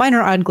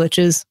minor odd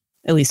glitches,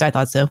 at least I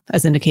thought so,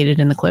 as indicated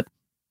in the clip.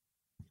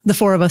 The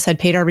 4 of us had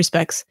paid our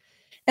respects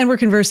and were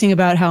conversing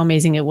about how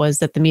amazing it was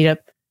that the meetup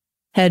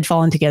had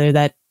fallen together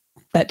that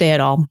day at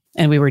all,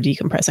 and we were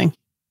decompressing.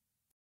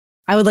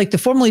 I would like to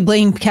formally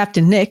blame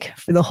Captain Nick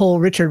for the whole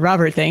Richard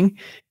Robert thing,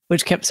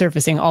 which kept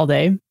surfacing all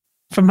day.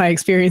 From my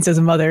experience as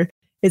a mother,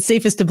 it's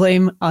safest to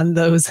blame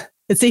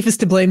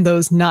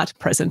those not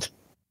present.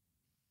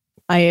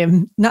 I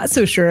am not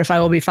so sure if I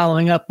will be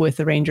following up with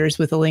the Rangers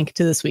with a link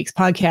to this week's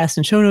podcast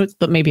and show notes,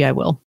 but maybe I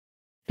will.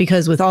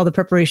 Because with all the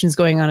preparations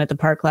going on at the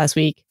park last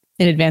week,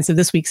 in advance of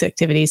this week's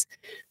activities,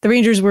 the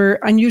Rangers were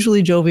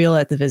unusually jovial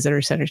at the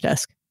visitor center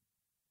desk.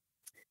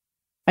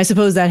 I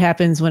suppose that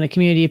happens when a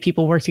community of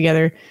people work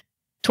together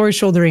towards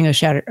shouldering a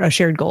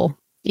shared goal.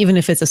 Even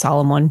if it's a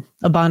solemn one,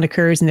 a bond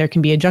occurs and there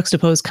can be a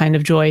juxtaposed kind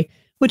of joy,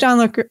 which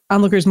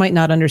onlookers might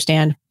not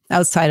understand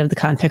outside of the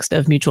context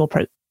of mutual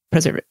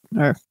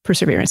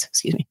perseverance.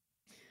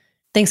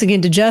 Thanks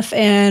again to Jeff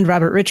and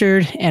Robert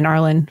Richard and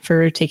Arlen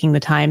for taking the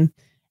time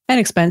and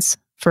expense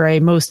for a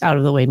most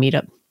out-of-the-way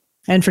meetup,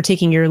 and for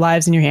taking your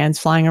lives in your hands,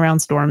 flying around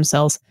storm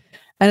cells,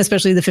 and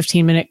especially the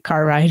 15-minute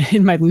car ride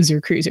in my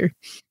loser cruiser.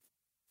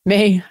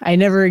 May I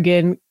never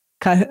again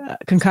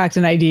concoct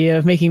an idea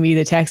of making me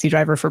the taxi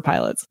driver for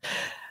pilots.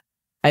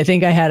 I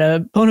think I had a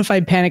bona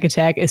fide panic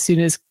attack as soon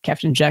as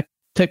Captain Jack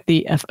took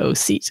the FO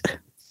seat.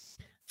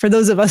 For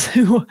those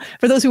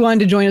who wanted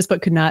to join us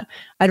but could not,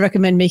 I'd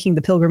recommend making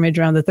the pilgrimage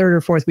around the 3rd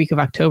or 4th week of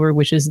October,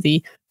 which is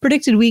the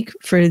predicted week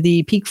for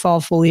the peak fall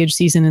foliage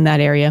season in that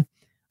area.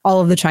 All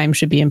of the chimes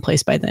should be in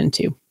place by then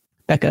too.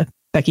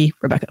 Becky,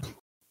 Rebecca.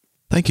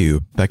 Thank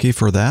you, Becky,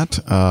 for that.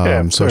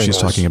 So she's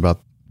nice. talking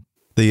about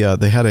they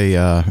had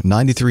a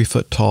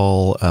 93-foot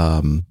tall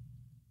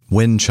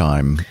wind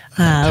chime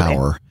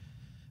tower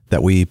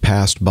that we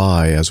passed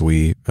by as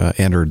we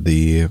entered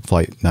the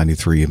Flight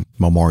 93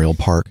 Memorial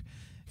Park.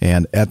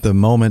 And at the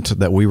moment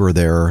that we were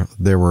there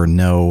were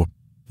no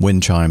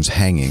wind chimes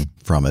hanging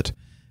from it.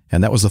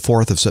 And that was the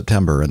 4th of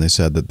September. And they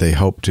said that they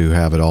hope to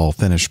have it all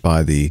finished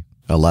by the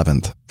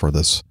 11th for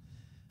this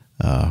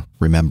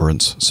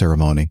remembrance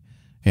ceremony.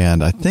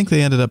 And I think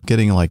they ended up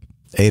getting like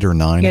 8 or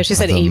 9. Yeah, she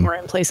said 8 were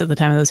in place at the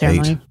time of the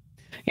ceremony. 8.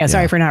 Yeah,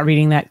 sorry for not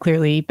reading that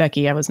clearly,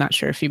 Becky. I was not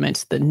sure if you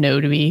meant the no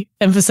to be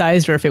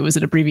emphasized or if it was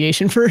an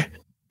abbreviation for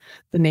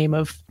the name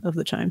of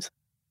the chimes.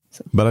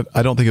 So. But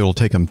I don't think it'll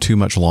take them too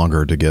much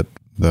longer to get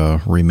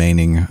the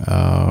remaining,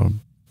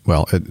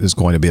 it is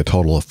going to be a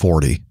total of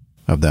 40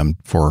 of them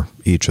for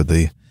each of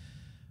the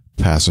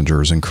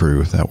passengers and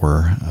crew that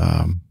were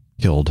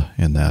killed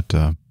in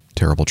that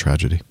terrible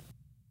tragedy.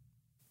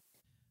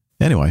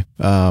 Anyway,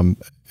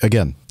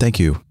 again, thank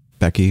you,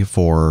 Becky,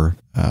 for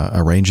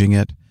arranging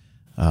it.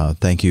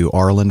 Thank you,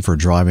 Arlen, for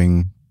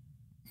driving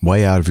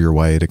way out of your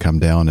way to come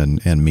down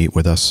and meet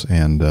with us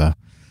and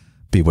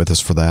be with us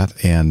for that.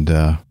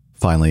 And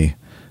finally,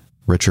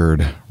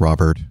 Richard,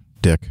 Robert,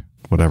 Dick,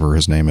 whatever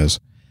his name is,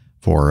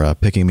 for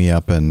picking me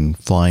up and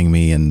flying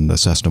me in the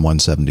Cessna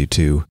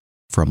 172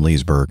 from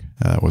Leesburg.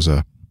 That was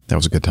a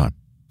good time.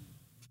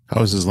 How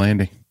was his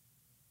landing?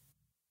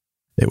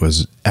 It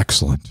was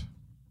excellent.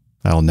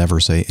 I'll never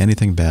say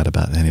anything bad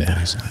about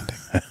anybody's landing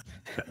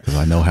because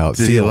I know how it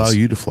feels. Did he allow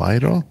you to fly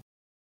at all?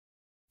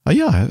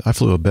 Yeah, I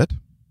flew a bit.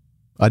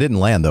 I didn't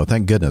land, though,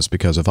 thank goodness,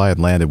 because if I had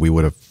landed, we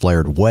would have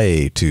flared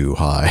way too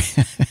high.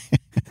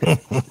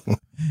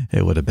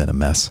 It would have been a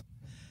mess.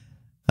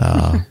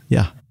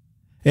 Yeah.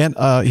 And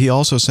he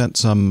also sent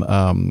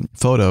some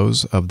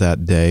photos of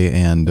that day.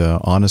 And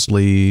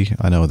honestly,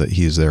 I know that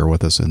he's there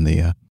with us in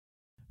the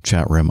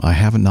chat room. I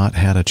have not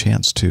had a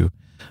chance to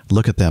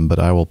look at them, but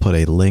I will put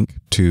a link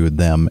to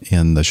them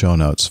in the show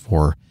notes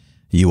for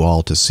you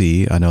all to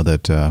see. I know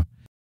that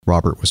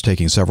Robert was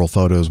taking several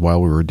photos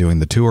while we were doing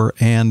the tour,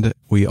 and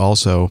we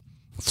also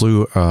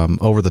flew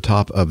over the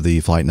top of the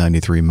Flight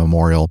 93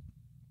 Memorial,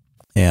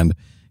 and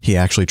he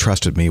actually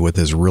trusted me with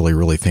his really,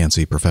 really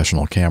fancy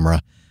professional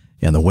camera,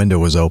 and the window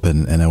was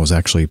open, and I was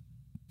actually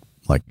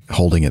like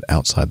holding it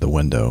outside the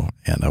window,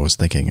 and I was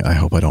thinking, I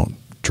hope I don't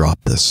drop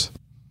this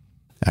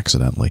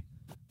accidentally,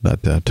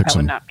 but took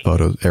some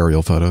photos,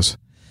 aerial photos.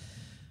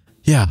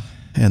 Yeah.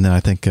 And then I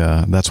think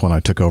that's when I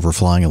took over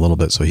flying a little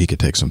bit so he could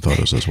take some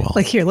photos as well.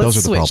 Like, here,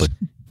 let's switch.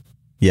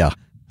 Yeah.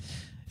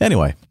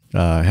 Anyway,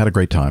 had a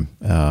great time.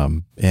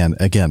 And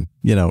again,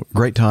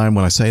 great time.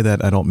 When I say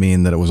that, I don't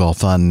mean that it was all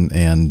fun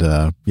and,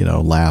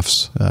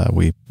 laughs.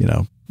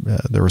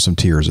 There were some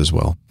tears as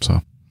well.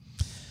 So,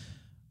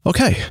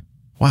 okay.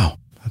 Wow.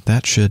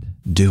 That should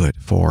do it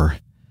for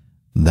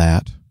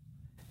that.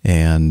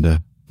 And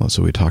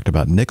so we talked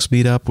about Nick's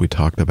meetup. We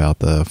talked about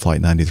the Flight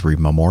 93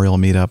 Memorial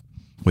meetup.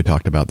 We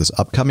talked about this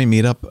upcoming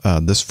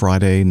meetup this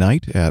Friday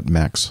night at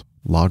Max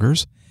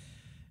Loggers.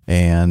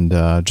 And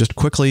just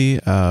quickly,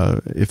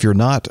 if you're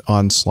not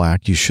on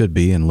Slack, you should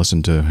be, and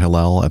listen to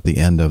Hillel at the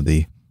end of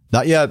the...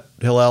 Not yet,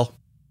 Hillel.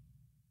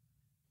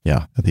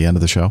 Yeah, at the end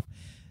of the show.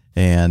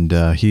 And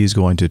he's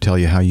going to tell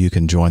you how you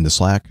can join the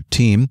Slack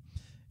team.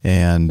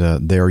 And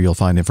there you'll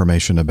find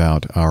information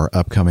about our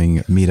upcoming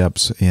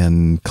meetups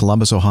in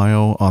Columbus,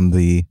 Ohio on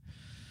the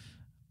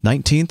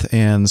 19th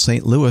and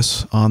St.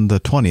 Louis on the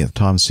 20th.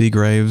 Tom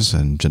Seagraves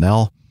and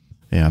Janelle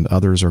and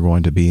others are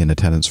going to be in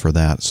attendance for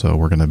that. So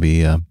we're going to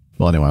be,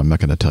 anyway, I'm not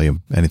going to tell you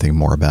anything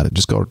more about it.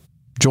 Just go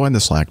join the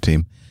Slack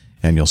team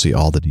and you'll see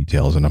all the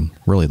details. And I'm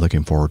really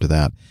looking forward to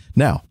that.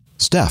 Now,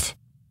 Steph.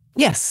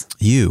 Yes.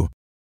 You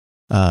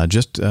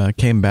just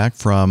came back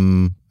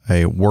from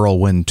a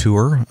whirlwind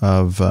tour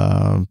of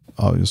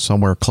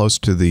somewhere close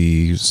to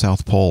the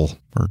South Pole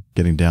or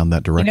getting down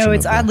that direction.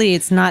 It's oddly,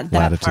 it's not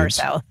that far latitudes.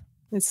 south.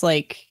 It's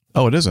like...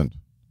 Oh, it isn't?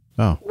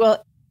 Oh.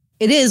 Well,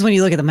 it is when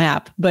you look at the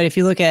map, but if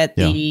you look at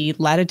the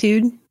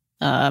latitude,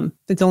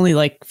 it's only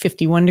like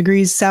 51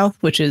 degrees south,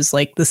 which is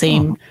like the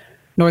same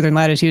northern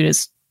latitude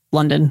as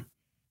London.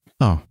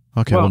 Oh,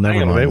 okay. Well,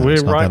 never mind.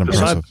 We're right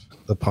beside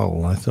the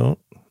pole, I thought.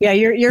 Yeah,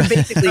 you're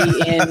basically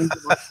in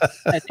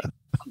I think,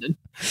 London.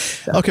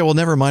 So. Okay, well,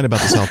 never mind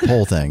about the South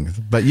Pole thing,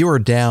 but you were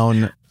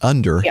down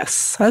under.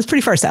 Yes, I was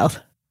pretty far south.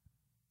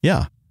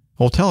 Yeah.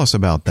 Well, tell us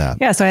about that.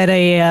 Yeah, so I had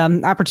a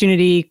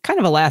opportunity, kind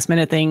of a last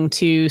minute thing,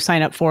 to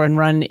sign up for and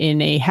run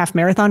in a half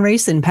marathon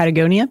race in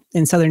Patagonia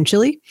in southern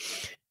Chile.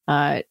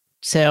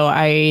 So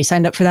I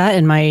signed up for that,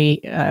 and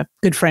my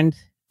good friend,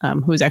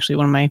 who is actually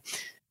one of my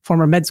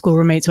former med school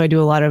roommates, who I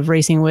do a lot of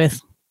racing with,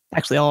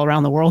 actually all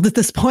around the world at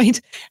this point,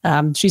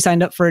 she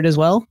signed up for it as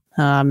well.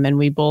 And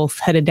we both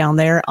headed down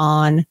there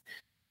on,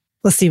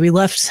 we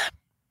left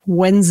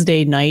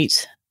Wednesday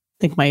night. I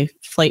think my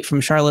flight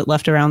from Charlotte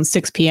left around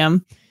 6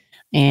 p.m.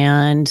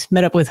 and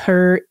met up with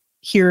her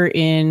here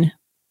in,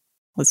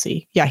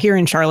 here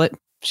in Charlotte.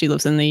 She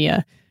lives in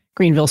the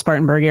Greenville,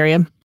 Spartanburg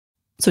area.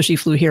 So she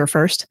flew here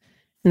first.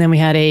 And then we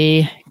had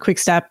a quick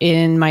stop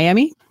in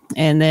Miami.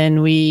 And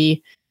then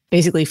we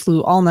basically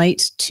flew all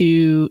night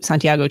to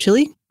Santiago,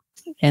 Chile.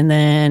 And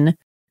then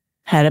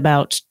had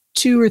about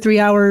 2 or 3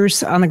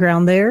 hours on the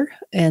ground there.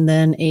 And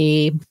then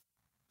I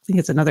think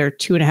it's another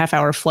 2.5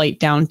 hour flight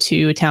down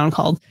to a town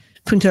called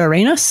Punta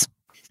Arenas,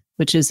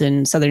 which is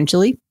in southern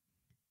Chile.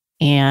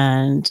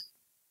 And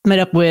met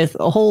up with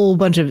a whole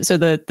bunch of, so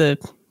the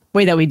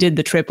way that we did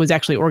the trip was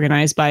actually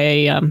organized by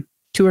a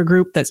tour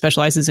group that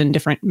specializes in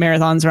different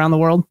marathons around the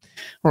world,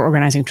 or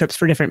organizing trips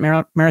for different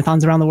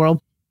marathons around the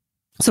world.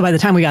 So by the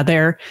time we got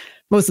there,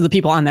 most of the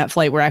people on that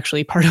flight were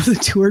actually part of the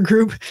tour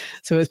group.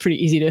 So it was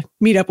pretty easy to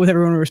meet up with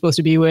everyone we were supposed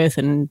to be with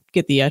and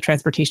get the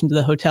transportation to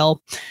the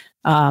hotel.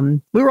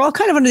 We were all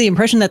kind of under the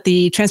impression that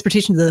the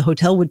transportation to the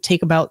hotel would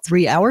take about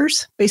 3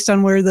 hours based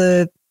on where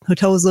the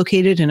hotel was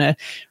located, in a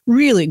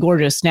really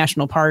gorgeous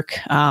national park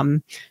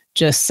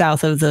just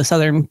south of the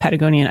southern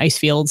Patagonian ice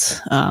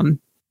fields.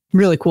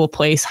 Really cool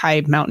place,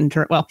 high mountain.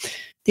 The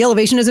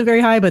elevation isn't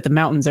very high, but the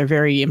mountains are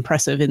very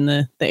impressive in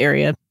the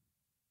area.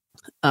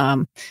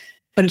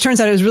 But it turns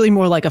out it was really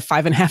more like a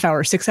 5.5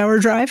 hour, 6 hour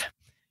drive.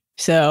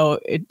 So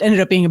it ended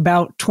up being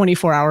about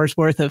 24 hours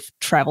worth of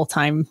travel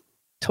time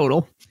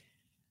total.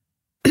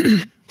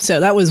 So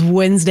that was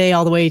Wednesday night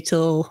all the way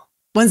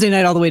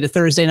to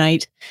Thursday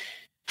night.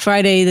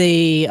 Friday,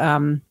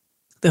 the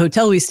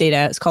hotel we stayed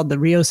at is called the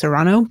Rio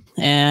Serrano,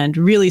 and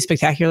really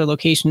spectacular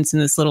locations in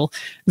this little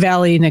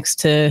valley next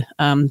to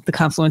the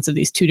confluence of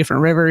these two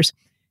different rivers.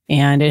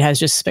 And it has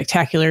just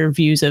spectacular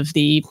views of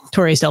the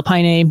Torres del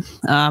Paine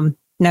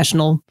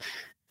National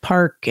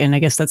Park. And I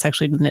guess that's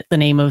actually the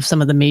name of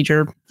some of the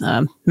major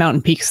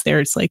mountain peaks there.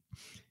 It's like,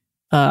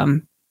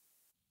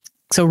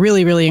 so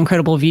really, really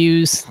incredible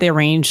views. They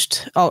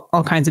arranged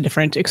all kinds of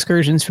different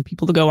excursions for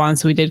people to go on.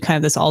 So we did kind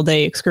of this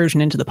all-day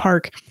excursion into the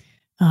park.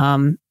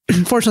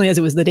 Fortunately, as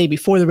it was the day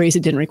before the race,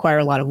 it didn't require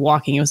a lot of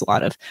walking. It was a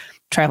lot of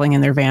traveling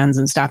in their vans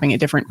and stopping at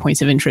different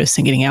points of interest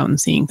and getting out and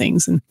seeing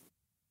things, and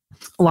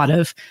a lot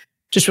of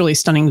just really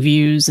stunning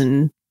views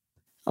and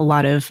a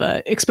lot of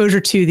exposure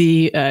to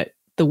the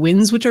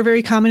winds, which are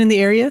very common in the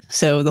area.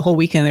 So the whole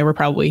weekend there were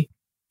probably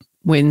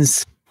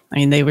winds. I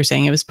mean, they were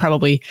saying it was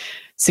probably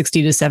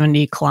 60 to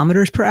 70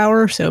 kilometers per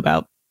hour. So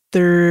about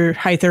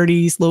high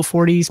 30s, low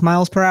 40s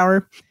miles per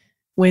hour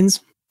winds.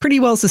 Pretty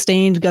well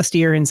sustained,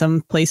 gustier in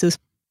some places.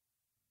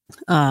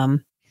 So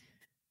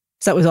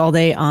that was all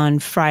day on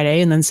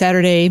Friday. And then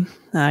Saturday,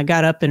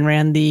 got up and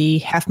ran the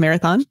half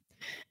marathon.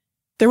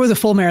 There was a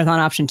full marathon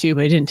option too,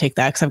 but I didn't take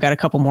that because I've got a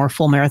couple more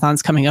full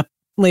marathons coming up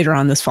later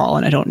on this fall,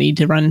 and I don't need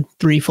to run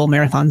 3 full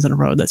marathons in a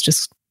row. That's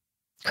just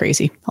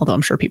crazy. Although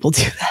I'm sure people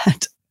do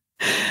that.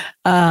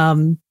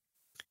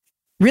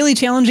 Really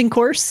challenging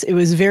course. It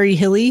was very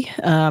hilly.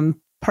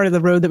 Part of the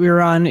road that we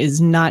were on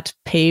is not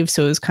paved,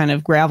 so it was kind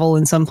of gravel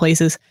in some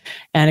places.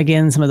 And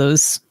again, some of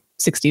those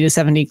 60 to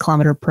 70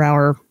 kilometer per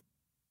hour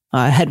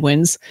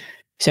headwinds.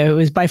 So it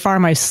was by far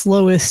my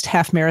slowest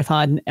half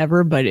marathon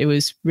ever, but it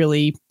was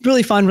really,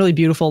 really fun, really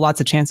beautiful. Lots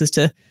of chances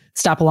to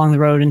stop along the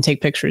road and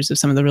take pictures of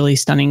some of the really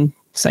stunning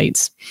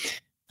sights.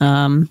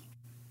 What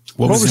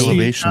was the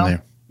elevation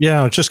there?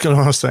 Yeah, I was just going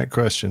to ask that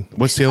question.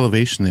 What's the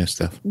elevation there,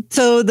 Steph?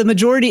 So the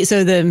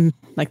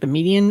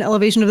median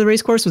elevation of the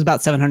race course was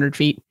about 700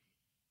 feet.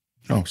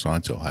 Oh, so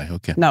not so high.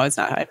 Okay. No, it's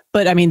not high.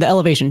 But I mean, the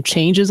elevation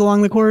changes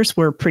along the course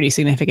were pretty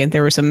significant.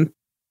 There were some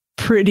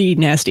pretty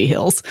nasty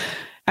hills.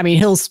 I mean,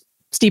 hills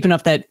steep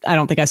enough that I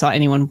don't think I saw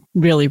anyone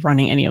really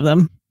running any of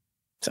them.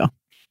 So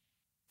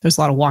there's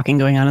a lot of walking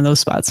going on in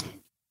those spots.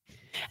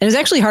 And it was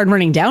actually hard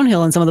running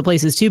downhill in some of the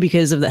places too,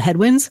 because of the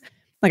headwinds.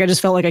 Like I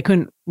just felt like I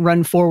couldn't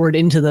run forward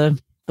into the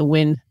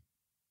wind.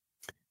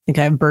 I think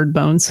I have bird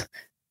bones.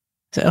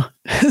 So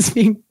I was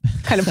being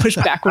kind of pushed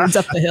backwards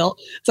up the hill.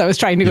 So I was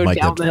trying to go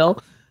down the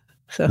hill.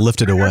 So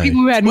lifted away.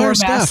 People who had more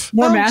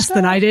mass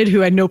than I did, who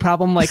had no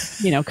problem,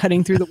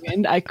 cutting through the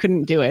wind. I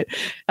couldn't do it.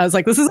 I was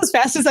like, this is as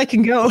fast as I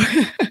can go.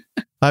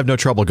 I have no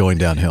trouble going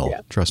downhill.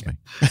 Yeah. Trust me.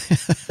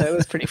 So it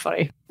was pretty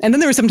funny. And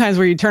then there were some times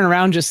where you'd turn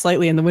around just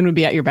slightly and the wind would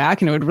be at your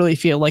back and it would really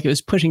feel like it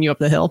was pushing you up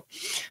the hill.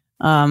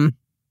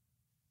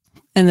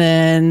 And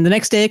then the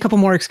next day, a couple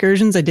more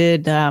excursions. I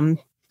did,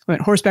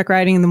 went horseback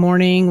riding in the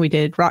morning. We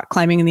did rock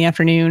climbing in the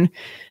afternoon.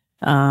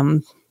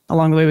 Along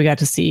the way, we got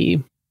to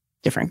see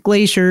different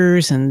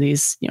glaciers and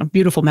these,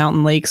 beautiful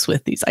mountain lakes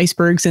with these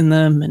icebergs in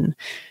them. And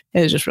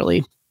it was just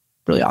really,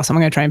 really awesome.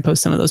 I'm going to try and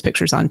post some of those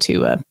pictures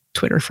onto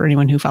Twitter for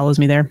anyone who follows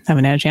me there.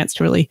 Haven't had a chance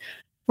to really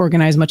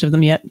organize much of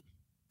them yet.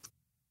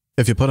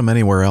 If you put them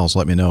anywhere else,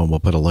 let me know and we'll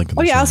put a link in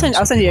the Oh yeah, show I'll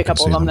notes send so you a people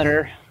couple can of them see that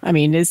are, I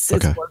mean, it's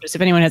Okay. gorgeous.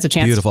 If anyone has a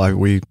chance beautiful.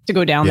 to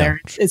go down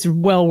there, it's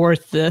well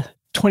worth the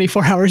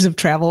 24 hours of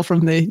travel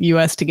from the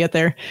US to get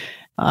there.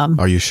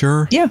 Are you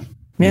sure? Yeah,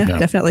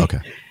 definitely. Okay.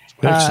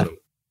 Excellent.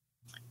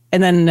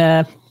 And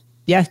then,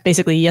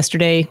 basically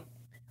yesterday,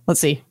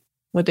 let's see,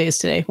 what day is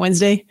today?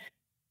 Wednesday.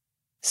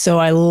 So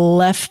I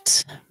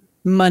left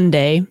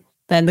Monday.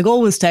 Then the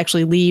goal was to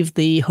actually leave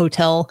the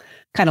hotel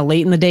kind of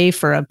late in the day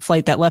for a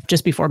flight that left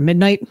just before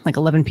midnight, like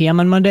 11 p.m.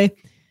 on Monday.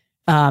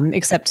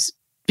 Except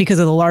because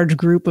of the large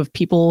group of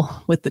people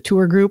with the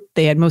tour group,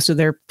 they had most of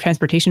their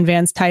transportation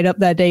vans tied up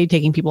that day,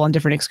 taking people on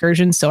different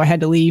excursions. So I had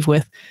to leave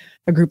with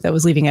a group that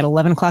was leaving at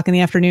 11 o'clock in the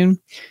afternoon,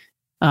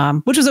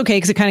 which was okay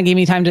because it kind of gave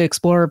me time to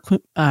explore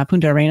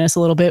Punta Arenas a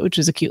little bit, which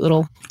is a cute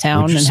little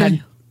town. What'd you say?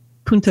 Had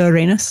Punta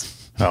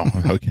Arenas. Oh,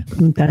 okay.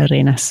 Punta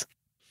Arenas.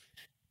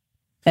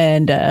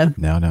 And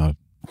Now.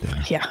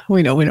 yeah,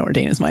 we know where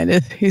Dana's mind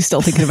is. He's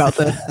still thinking about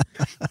the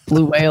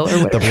blue whale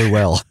or whatever. The blue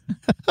whale.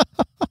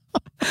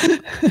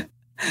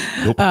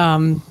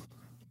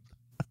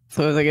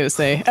 So what was I going to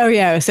say? Oh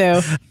yeah,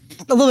 so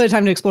a little bit of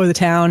time to explore the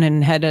town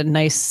and had a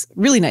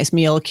really nice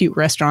meal, a cute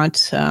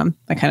restaurant.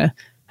 I kind of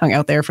hung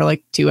out there for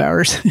like 2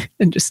 hours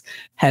and just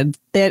had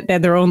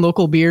their own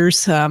local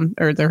beers,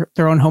 or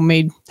their own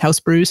homemade house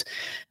brews,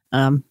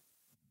 and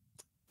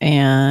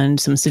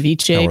some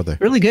ceviche. How were they?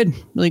 Really good.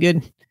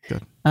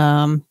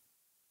 Good.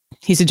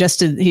 He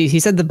suggested, he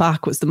said the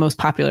Bach was the most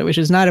popular, which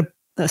is not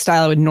a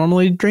style I would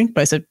normally drink, but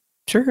I said,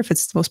 sure, if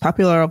it's the most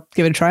popular, I'll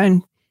give it a try.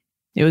 And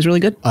it was really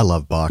good. I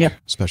love Bach, Yeah.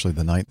 especially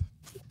the Ninth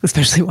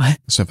Especially what?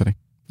 Symphony.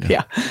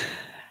 Yeah.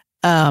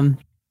 And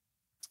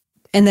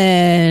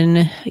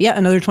then,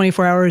 another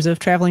 24 hours of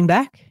traveling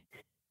back.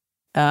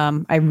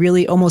 I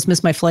really almost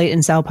missed my flight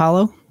in Sao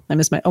Paulo.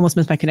 Almost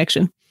missed my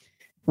connection.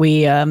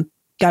 We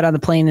got on the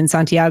plane in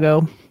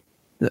Santiago.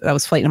 That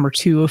was flight number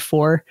 2 of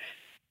 4.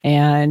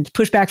 And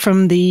pushed back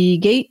from the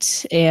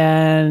gate,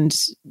 and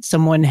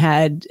someone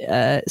had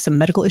some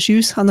medical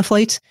issues on the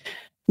flight.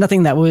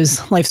 Nothing that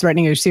was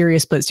life-threatening or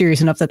serious, but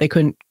serious enough that they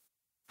couldn't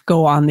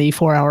go on the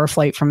 4-hour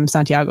flight from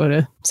Santiago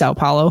to Sao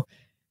Paulo.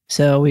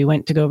 So we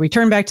went to go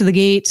return back to the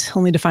gate,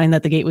 only to find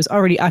that the gate was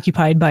already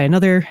occupied by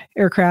another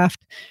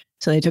aircraft.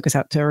 So they took us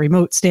out to a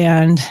remote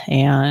stand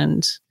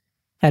and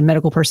had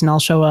medical personnel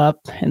show up,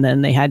 and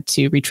then they had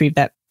to retrieve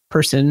that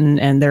person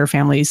and their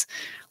family's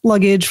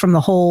luggage from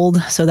the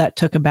hold. So that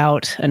took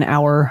about an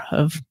hour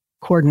of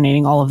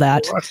coordinating all of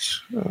that.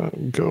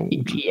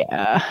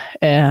 Yeah.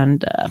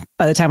 And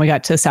by the time we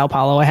got to Sao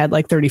Paulo, I had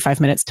like 35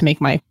 minutes to make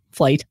my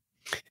flight.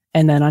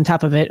 And then on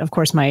top of it, of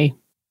course, my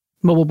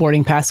mobile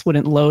boarding pass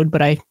wouldn't load,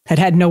 but I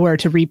had nowhere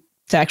to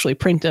actually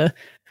print a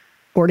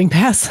boarding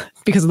pass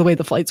because of the way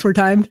the flights were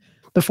timed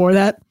before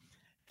that.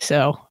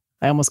 So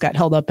I almost got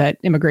held up at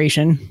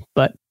immigration,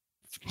 but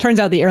turns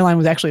out the airline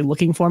was actually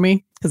looking for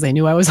me because they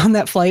knew I was on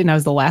that flight and I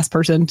was the last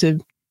person to,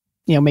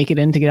 make it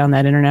in to get on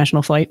that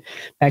international flight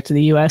back to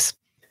the US.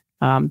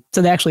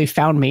 So they actually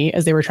found me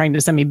as they were trying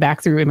to send me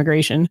back through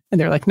immigration, and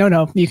they're like,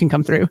 no, you can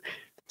come through.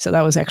 So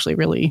that was actually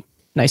really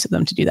nice of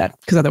them to do that,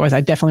 because otherwise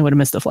I definitely would have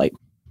missed the flight.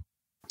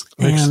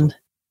 Excellent.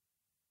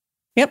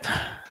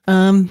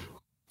 And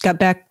got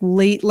back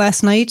late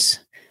last night,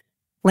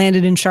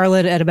 landed in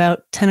Charlotte at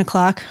about 10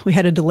 o'clock. We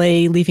had a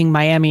delay leaving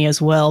Miami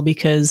as well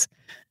because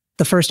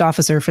the first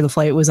officer for the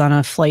flight was on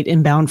a flight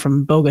inbound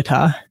from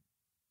Bogota,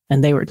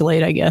 and they were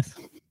delayed, I guess.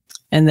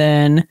 And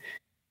then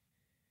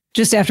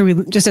just as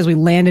we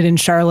landed in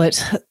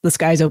Charlotte, the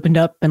skies opened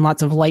up and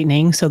lots of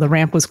lightning. So the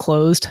ramp was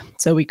closed.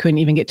 So we couldn't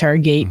even get to our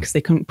gate because they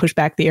couldn't push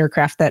back the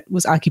aircraft that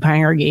was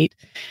occupying our gate.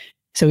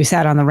 So we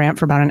sat on the ramp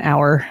for about an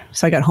hour.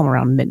 So I got home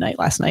around midnight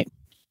last night.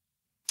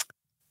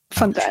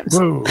 Fun times.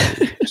 Whoa.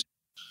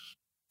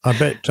 I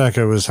bet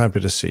Jacko was happy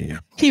to see you.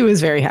 He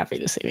was very happy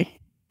to see me.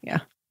 Yeah.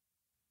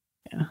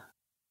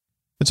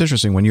 It's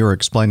interesting when you were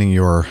explaining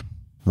your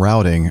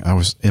routing.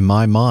 In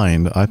my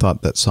mind, I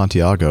thought that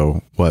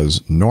Santiago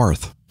was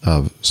north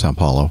of Sao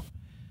Paulo,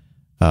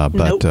 but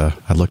Nope.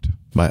 I looked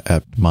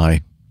at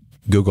my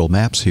Google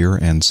Maps here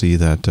and see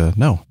that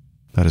no,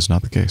 that is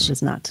not the case.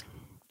 It's not.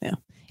 Yeah.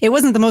 It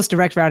wasn't the most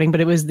direct routing, but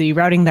it was the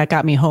routing that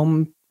got me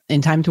home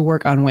in time to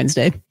work on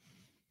Wednesday.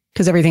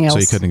 Because everything else. So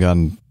you couldn't have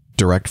gone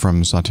direct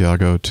from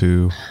Santiago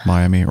to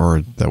Miami,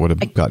 or that would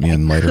have gotten you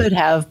in later? Could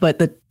have, but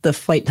the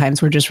flight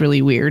times were just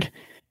really weird.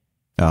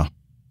 Oh.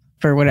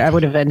 For what I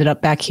would have ended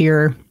up back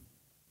here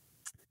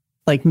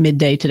like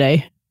midday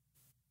today.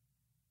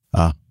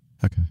 Ah,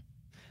 okay.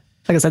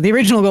 Like I said, the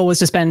original goal was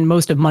to spend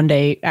most of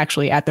Monday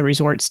actually at the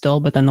resort still,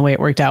 but then the way it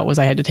worked out was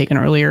I had to take an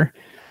earlier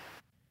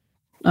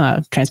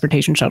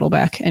transportation shuttle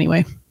back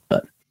anyway.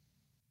 But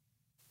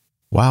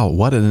wow,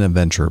 what an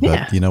adventure.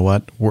 Yeah. But you know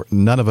what?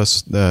 None of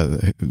us,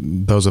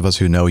 those of us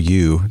who know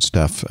you,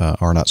 Steph,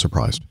 are not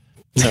surprised.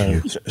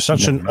 No,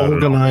 such an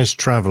organized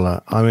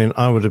traveler. I mean,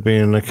 I would have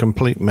been in a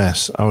complete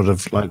mess. I would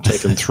have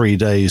taken 3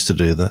 days to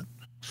do that.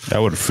 I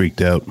would have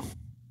freaked out.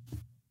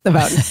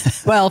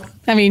 well,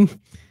 I mean,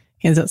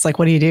 And so it's like,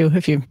 what do you do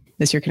if you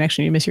miss your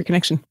connection? You miss your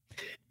connection.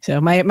 So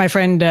my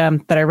friend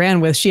that I ran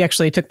with, she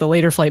actually took the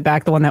later flight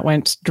back, the one that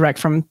went direct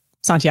from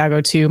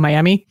Santiago to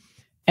Miami,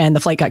 and the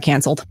flight got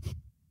canceled.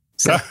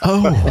 So,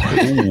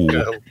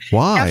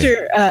 why?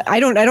 After I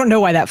don't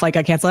know why that flight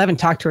got canceled. I haven't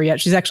talked to her yet.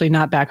 She's actually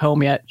not back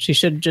home yet. She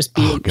should just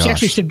be. She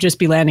actually should just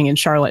be landing in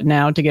Charlotte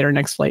now to get her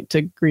next flight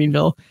to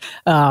Greenville.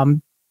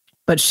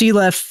 But she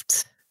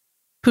left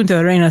Punta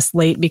Arenas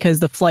late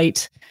because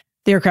the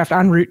aircraft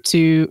en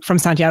route from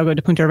Santiago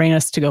to Punta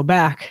Arenas to go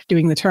back,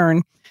 doing the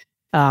turn,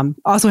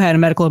 also had a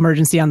medical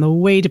emergency on the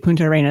way to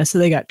Punta Arenas, so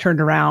they got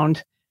turned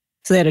around.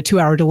 So they had a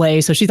 2-hour delay.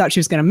 So she thought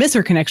she was going to miss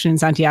her connection in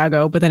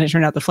Santiago, but then it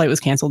turned out the flight was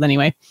canceled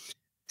anyway.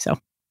 So,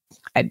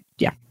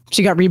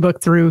 she got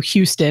rebooked through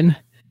Houston.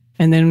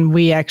 And then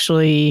we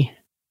actually,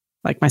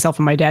 like myself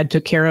and my dad,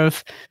 took care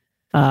of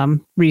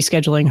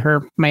rescheduling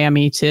her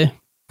Miami to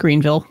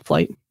Greenville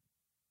flight.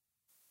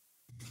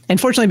 And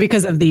fortunately,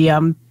 because of the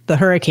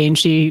hurricane,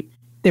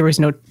 there was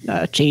no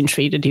change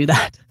fee to do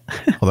that.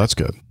 Well, that's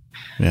good.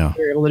 Yeah.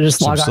 We were able to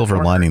just log on. Some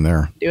silver lining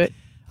there. Do it.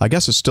 I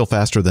guess it's still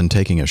faster than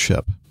taking a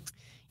ship.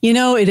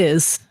 It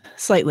is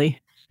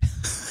slightly.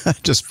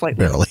 Just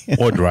slightly. Barely.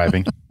 Or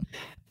driving.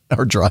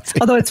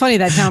 Although it's funny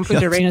that town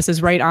Punta Arenas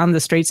is right on the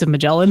Straits of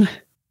Magellan,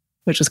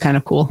 which is kind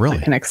of cool. Really?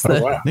 It connects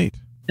the Neat.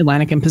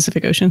 Atlantic and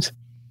Pacific Oceans.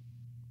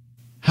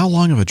 How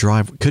long of a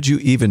drive? Could you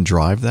even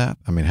drive that?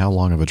 I mean, how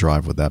long of a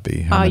drive would that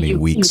be? How many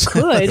weeks? You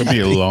could. It'd be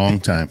a long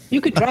time. You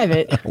could drive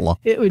it.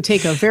 It would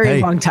take a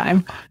very long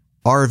time.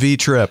 RV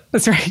trip.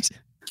 That's right.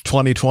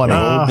 2020.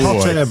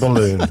 Hot air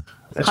balloon.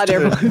 Hot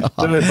air balloon.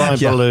 Do it by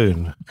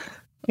balloon.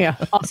 Yeah.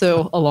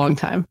 Also a long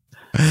time.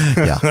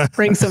 Yeah.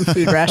 Bring some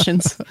food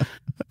rations.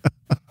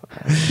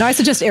 No, I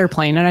suggest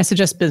airplane, and I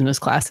suggest business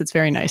class. It's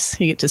very nice.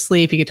 You get to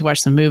sleep, you get to watch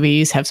some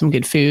movies, have some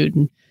good food.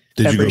 And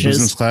Did beverages. you go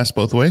business class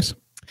both ways?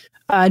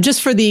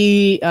 Just for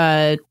the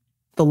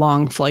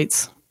long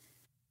flights.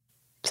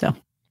 So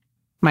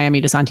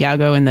Miami to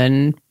Santiago, and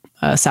then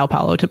Sao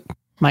Paulo to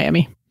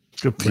Miami.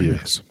 Good for you.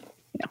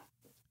 Yeah.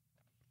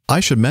 I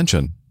should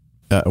mention,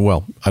 I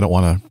don't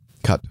want to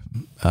cut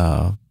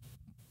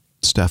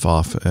Steph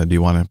off. Do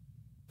you want to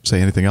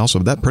say anything else? So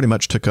that pretty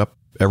much took up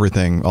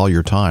everything, all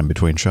your time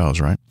between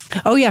shows, right?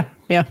 Oh, yeah.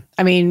 Yeah.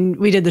 I mean,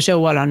 we did the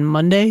show, on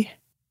Monday?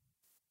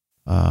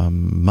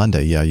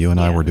 Monday. Yeah. You and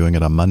I were doing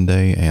it on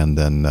Monday, and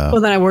then...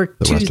 then I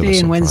worked Tuesday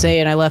and Wednesday,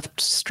 and I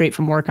left straight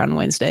from work on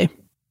Wednesday.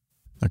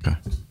 Okay.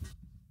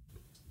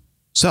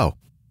 So,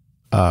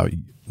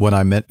 when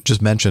I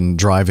just mentioned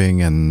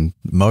driving and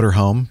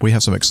motorhome, we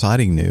have some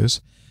exciting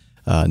news.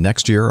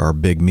 Next year, our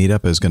big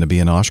meetup is going to be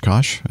in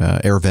Oshkosh,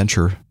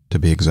 AirVenture to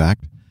be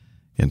exact,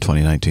 in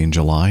 2019,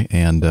 July.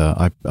 And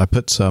I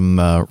put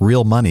some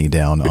real money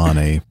down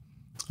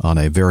on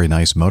a very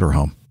nice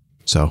motorhome.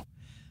 So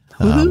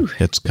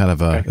it's kind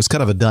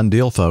of a done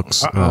deal,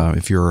 folks.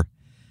 If you're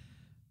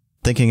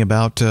thinking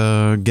about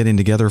getting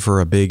together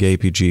for a big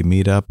APG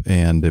meetup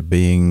and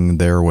being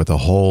there with a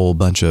whole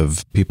bunch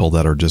of people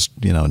that are just,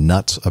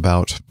 nuts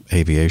about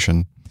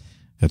aviation,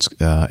 it's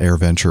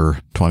AirVenture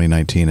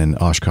 2019 in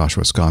Oshkosh,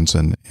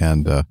 Wisconsin.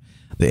 And the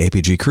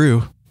APG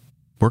crew,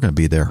 we're going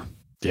to be there.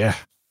 Yeah.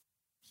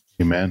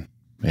 Amen.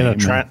 In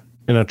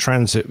a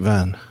transit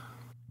van.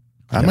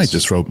 I might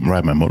just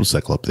ride my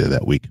motorcycle up there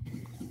that week.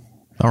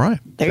 All right.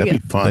 There you go. Be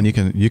fun.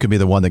 Then you can be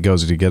the one that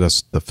goes to get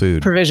us the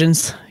food.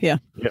 Provisions. Yeah.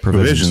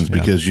 Provisions,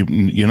 because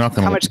you're not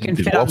going to can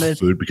fit go on off the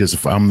food, because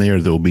if I'm there,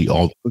 there'll be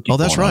all. Oh,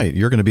 that's right.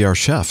 You're going to be our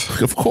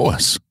chef. Of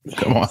course.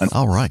 Come on.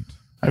 All right.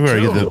 I've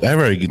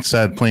already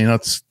started planning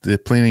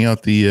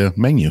out the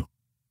menu.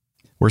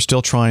 We're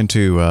still trying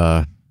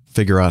to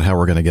figure out how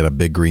we're going to get a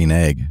big green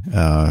egg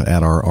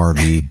at our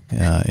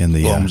RV in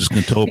the. Well, I'm just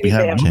going to tow it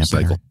behind my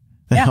motorcycle.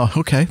 Yeah.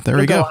 Okay. There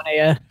we go. On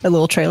a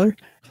little trailer.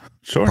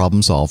 Sure.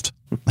 Problem solved.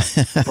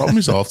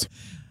 Problem solved.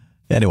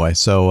 Anyway,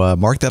 so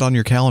mark that on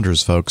your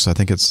calendars, folks. I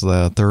think it's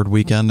the third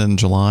weekend in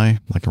July,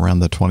 like around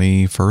the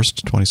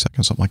 21st,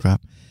 22nd, something like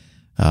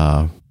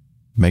that.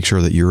 Make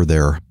sure that you're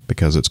there,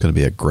 because it's going to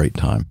be a great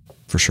time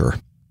for sure.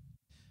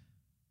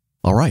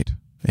 All right.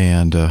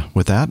 And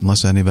with that,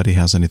 unless anybody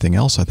has anything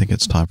else, I think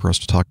it's time for us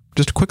to talk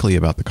just quickly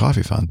about the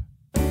Coffee Fund.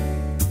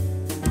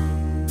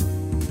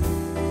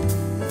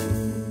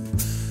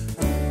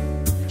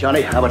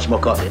 Johnny, how much more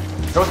coffee?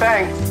 No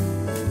thanks.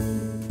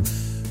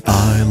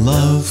 I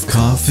love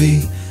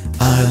coffee.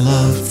 I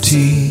love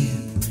tea.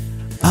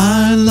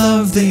 I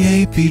love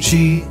the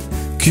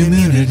APG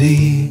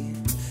community.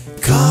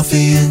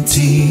 Coffee and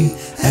tea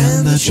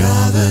and the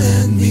Java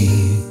and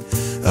me.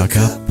 A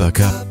cup, a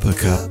cup, a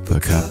cup, a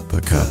cup,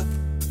 a cup.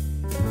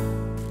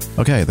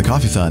 Okay, the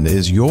Coffee Fund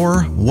is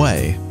your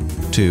way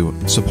to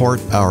support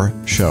our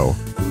show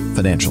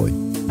financially.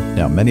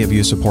 Now, many of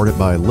you support it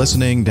by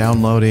listening,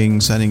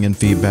 downloading, sending in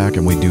feedback,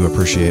 and we do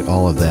appreciate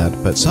all of that.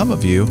 But some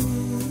of you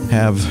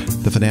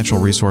have the financial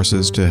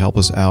resources to help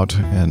us out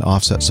and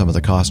offset some of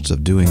the costs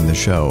of doing the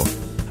show.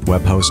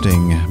 Web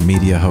hosting,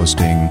 media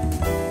hosting,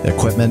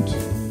 equipment,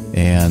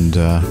 and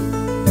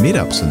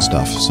meetups and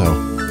stuff. So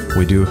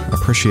we do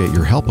appreciate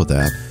your help with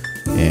that.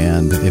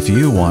 And if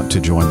you want to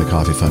join the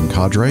Coffee Fund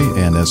cadre,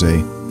 and as a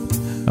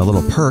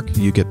little perk,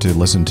 you get to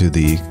listen to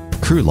the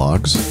crew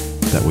logs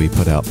that we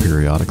put out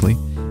periodically.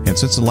 And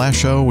since the last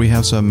show, we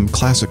have some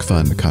Classic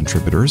Fund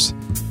contributors: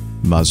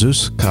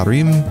 Mazus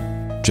Karim,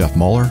 Jeff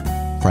Moeller,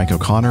 Frank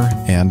O'Connor,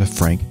 and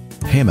Frank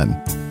Heyman.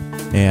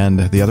 And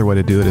the other way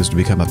to do it is to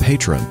become a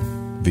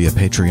patron via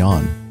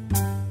Patreon.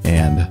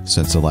 And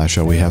since the last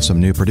show, we have some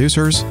new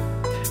producers: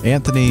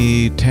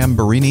 Anthony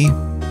Tamburini,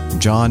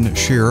 John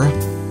Shearer,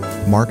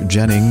 Mark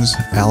Jennings,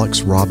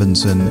 Alex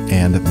Robinson,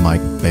 and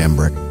Mike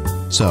Bambrick.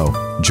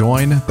 So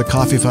join the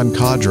Coffee Fund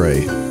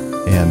cadre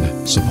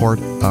and support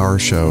our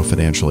show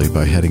financially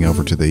by heading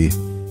over to the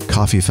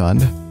Coffee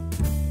Fund.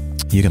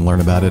 You can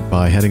learn about it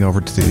by heading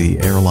over to the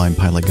Airline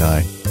Pilot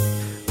Guy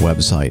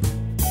website.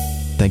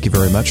 Thank you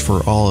very much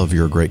for all of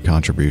your great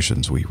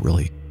contributions. We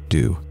really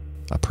do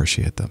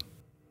appreciate them.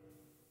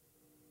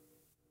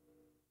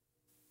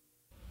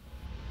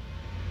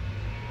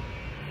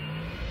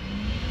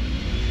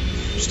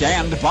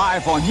 Stand by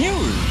for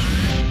news.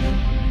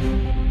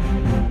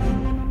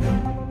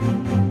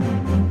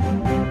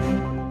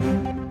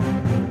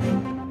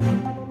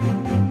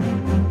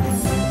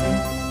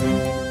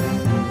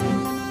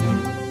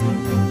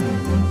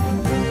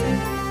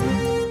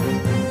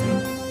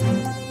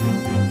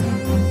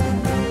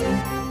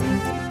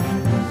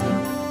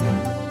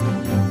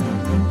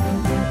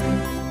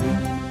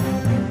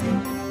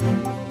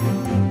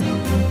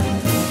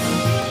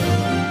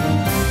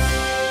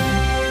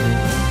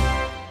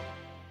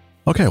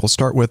 Okay, we'll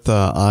start with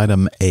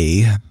item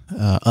A,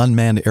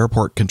 unmanned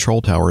airport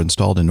control tower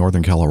installed in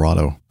northern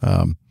Colorado.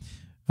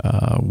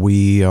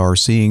 We are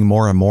seeing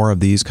more and more of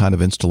these kind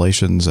of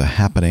installations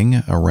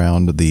happening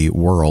around the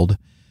world.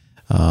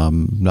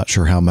 Not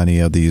sure how many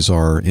of these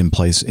are in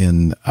place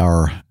in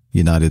our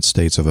United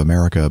States of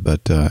America,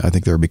 but I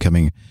think they're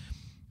becoming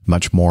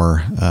much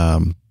more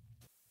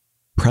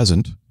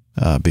present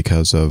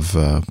because of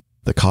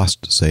the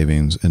cost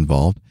savings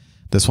involved.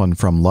 This one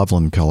from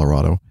Loveland,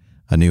 Colorado.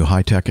 A new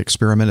high-tech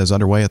experiment is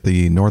underway at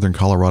the Northern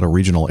Colorado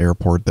Regional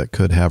Airport that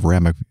could have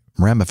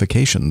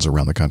ramifications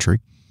around the country.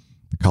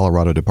 The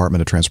Colorado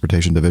Department of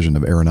Transportation Division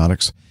of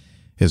Aeronautics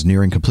is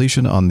nearing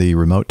completion on the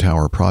remote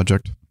tower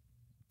project.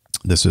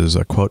 This is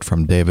a quote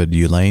from David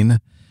Ulane,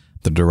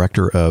 the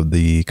director of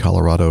the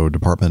Colorado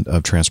Department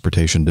of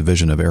Transportation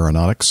Division of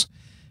Aeronautics.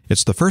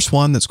 It's the first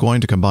one that's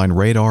going to combine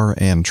radar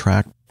and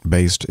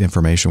track-based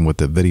information with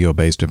the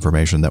video-based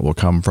information that will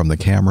come from the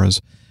cameras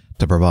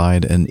to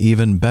provide an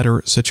even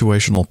better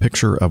situational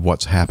picture of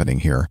what's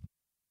happening here.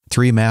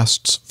 3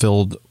 masts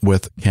filled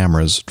with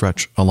cameras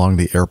stretch along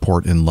the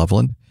airport in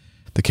Loveland.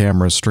 The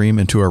cameras stream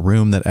into a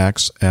room that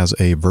acts as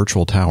a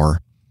virtual tower.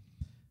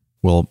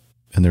 Well,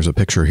 and there's a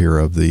picture here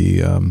of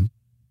the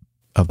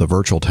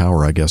virtual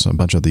tower, I guess, a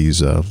bunch of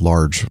these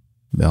large,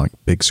 like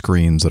big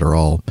screens that are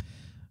all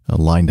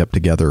lined up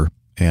together,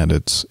 and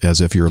it's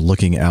as if you're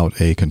looking out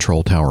a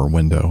control tower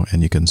window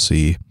and you can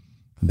see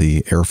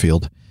the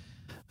airfield.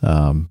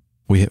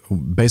 We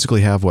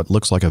basically have what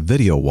looks like a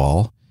video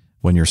wall.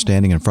 When you're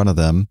standing in front of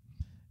them,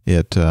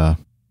 it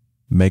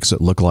makes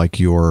it look like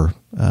you're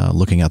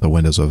looking out the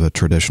windows of a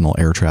traditional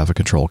air traffic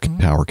control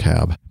tower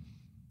cab.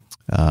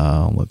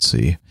 Let's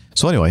see.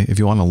 So anyway, if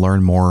you want to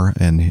learn more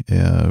and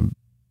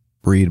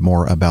read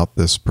more about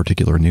this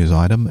particular news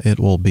item, it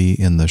will be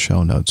in the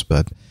show notes.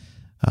 But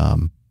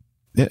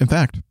in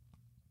fact,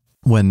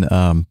 when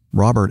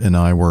Robert and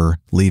I were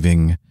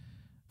leaving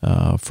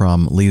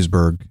from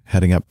Leesburg,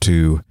 heading up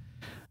to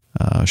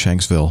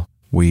Shanksville,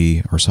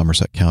 or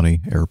Somerset County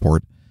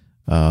Airport,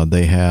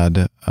 they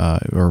had,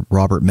 or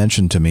Robert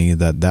mentioned to me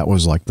that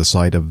was like the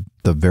site of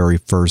the very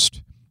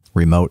first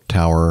remote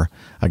tower.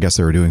 I guess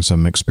they were doing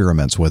some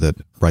experiments with it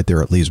right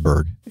there at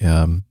Leesburg,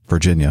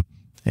 Virginia.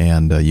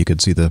 And you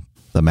could see the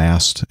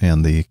mast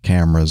and the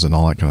cameras and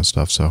all that kind of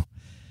stuff. So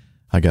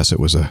I guess it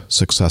was a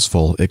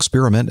successful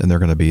experiment, and they're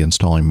going to be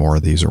installing more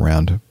of these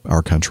around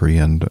our country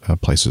and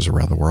places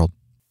around the world.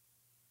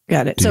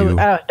 Got it. So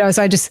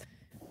I just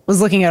was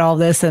looking at all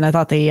this, and I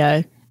thought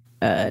the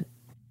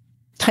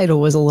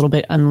title was a little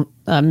bit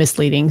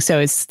misleading. So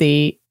it's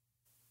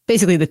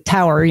basically the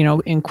tower,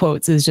 in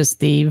quotes, is just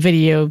the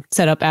video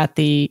set up at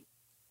the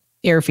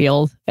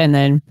airfield, and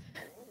then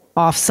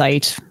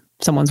off-site,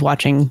 someone's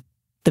watching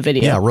the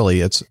video. Yeah,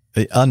 really, it's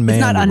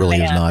unmanned. It's not really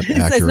unmanned. Is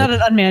not accurate. It's not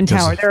an unmanned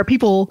tower. There are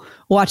people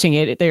watching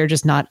it. They're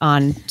just not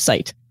on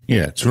site.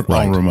 Yeah, it's all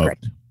remote.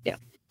 Right. Yeah.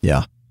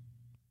 Yeah.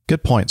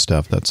 Good point,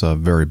 Steph. That's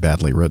very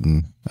badly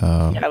written.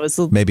 It was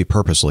maybe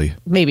purposely.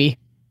 Maybe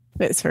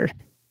it's for.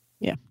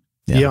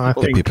 Yeah, I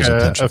think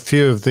a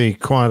few of the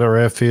quieter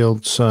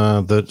airfields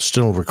that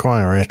still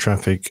require air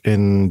traffic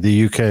in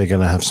the UK are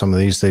going to have some of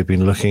these. They've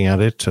been looking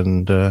at it,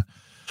 and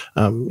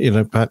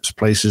perhaps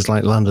places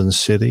like London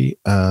City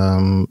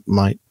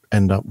might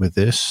end up with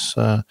this.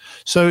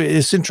 So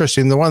it's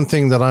interesting. The one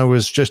thing that I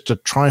was just a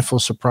trifle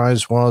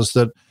surprised was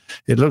that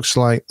it looks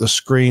like the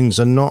screens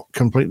are not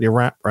completely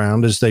wrapped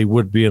around as they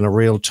would be in a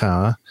real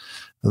tower.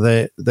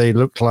 They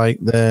look like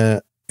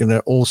they're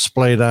all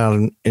splayed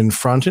out in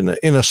front in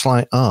a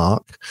slight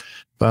arc,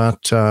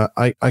 but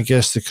I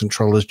guess the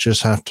controllers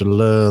just have to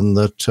learn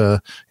that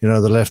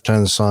the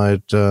left-hand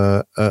side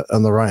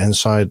and the right-hand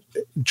side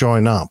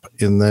join up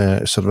in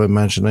their sort of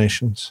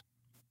imaginations.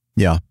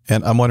 Yeah,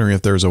 and I'm wondering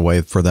if there's a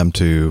way for them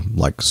to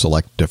like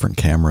select different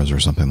cameras or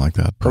something like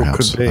that.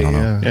 Perhaps. Could be, I don't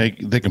know. Yeah,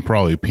 they can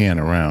probably pan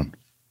around.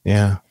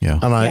 Yeah.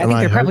 And I think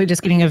they're probably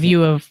just getting a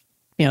view of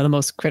the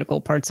most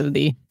critical parts of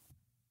the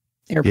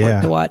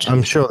airport to watch.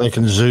 I'm sure they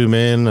can zoom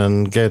in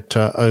and get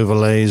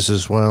overlays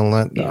as well.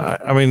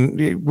 I mean,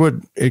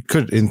 it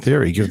could, in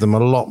theory, give them a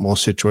lot more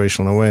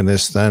situational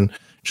awareness than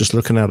just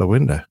looking out a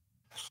window.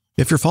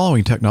 If you're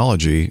following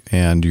technology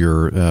and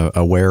you're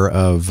aware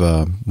of,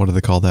 what do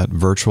they call that?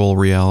 Virtual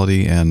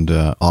reality and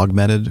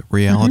augmented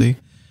reality.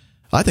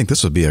 Mm-hmm. I think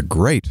this would be a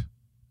great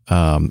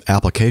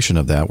application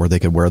of that, where they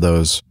could wear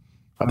those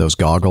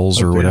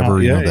goggles or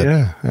whatever.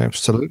 Yeah,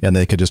 absolutely. And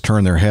they could just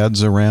turn their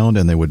heads around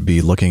and they would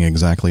be looking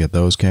exactly at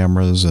those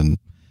cameras. And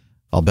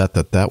I'll bet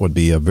that would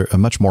be a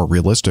much more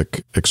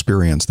realistic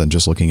experience than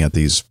just looking at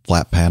these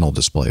flat panel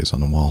displays on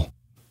the wall.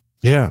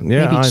 Yeah.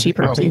 Maybe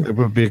cheaper I think it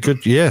would be a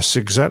good. Yes,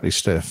 exactly,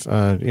 Steph.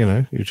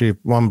 You give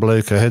one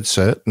bloke a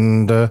headset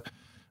and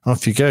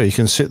off you go. You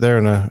can sit there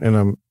in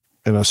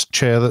a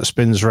chair that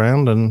spins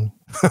round and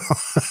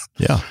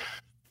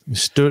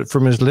just do it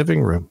from his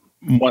living room.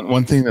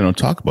 One thing they don't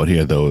talk about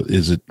here, though,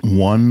 is it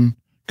one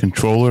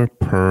controller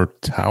per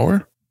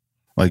tower?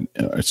 Like,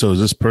 so is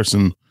this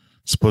person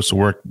supposed to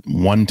work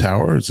one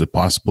tower? Is it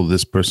possible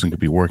this person could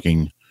be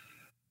working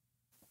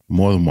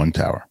more than one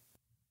tower?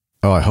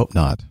 Oh, I hope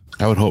not.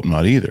 I would hope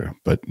not either,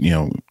 but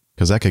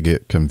because that could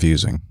get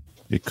confusing.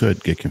 It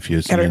could get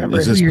confusing.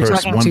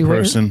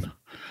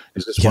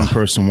 Is this one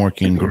person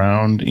working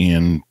ground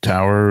and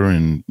tower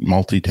and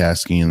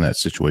multitasking in that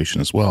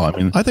situation as well? I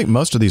mean, I think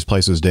most of these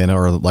places, Dana,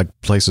 are like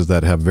places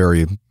that have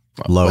very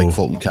low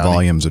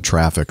volumes of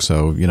traffic.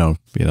 So,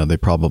 they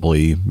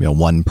probably,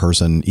 one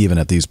person, even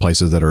at these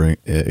places that are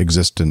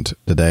existent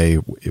today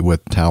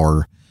with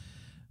tower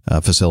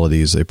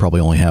facilities, they probably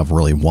only have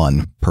really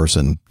one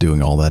person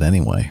doing all that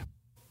anyway.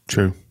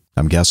 True.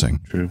 I'm guessing.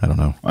 True. I don't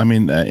know. I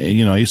mean, I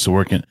used to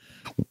work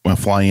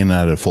fly in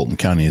out of Fulton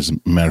County. As a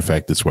matter of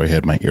fact, that's where I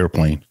had my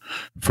airplane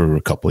for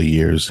a couple of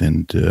years.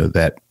 And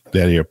that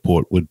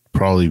airport would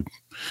probably,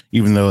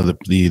 even though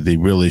the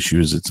real issue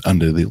is it's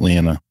under the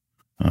Atlanta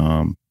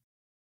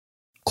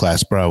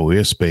Class Bravo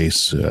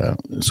airspace,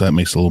 so that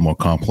makes it a little more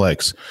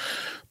complex.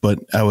 But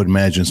I would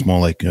imagine it's more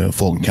like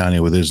Fulton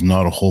County, where there's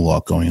not a whole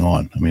lot going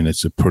on. I mean,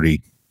 it's a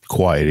pretty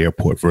quiet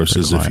airport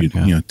versus if you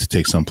to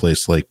take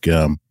someplace like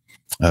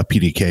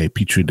PDK,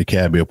 Petrie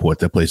DeKalb Airport.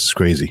 That place is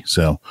crazy.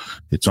 So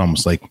it's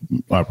almost like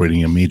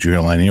operating a major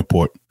airline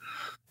airport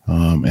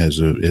as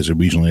a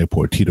regional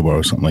airport, Teterboro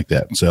or something like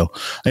that. So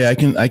I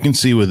can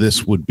see where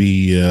this would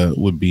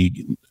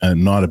be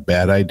not a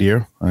bad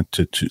idea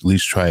to at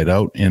least try it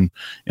out. And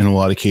in a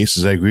lot of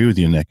cases, I agree with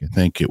you, Nick. I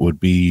think it would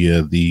be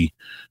the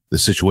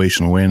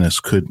situational awareness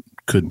could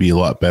be a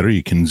lot better.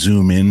 You can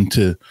zoom in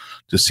to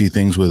see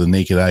things where the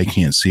naked eye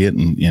can't see it,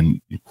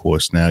 and of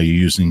course now you're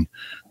using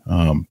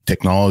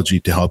technology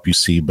to help you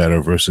see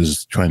better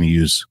versus trying to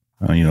use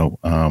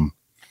oh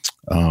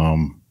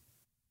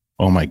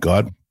my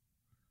God,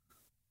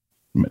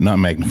 not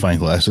magnifying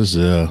glasses,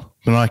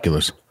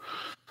 binoculars.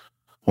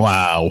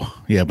 Wow.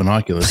 Yeah,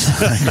 binoculars.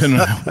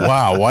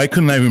 Why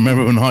couldn't I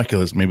remember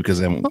binoculars? Maybe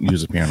because I haven't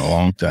used a pair in a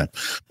long time.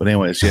 But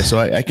anyways, yeah, so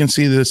I can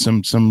see there's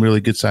some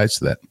really good sides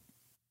to that.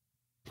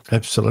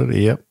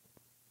 Absolutely, yep.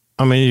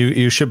 I mean,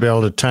 you should be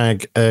able to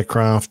tag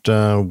aircraft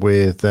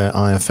with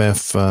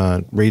IFF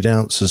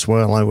readouts as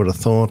well, I would have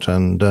thought,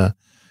 and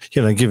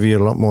give you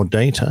a lot more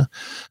data,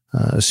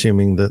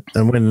 assuming that.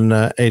 And when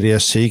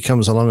ADSC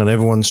comes along and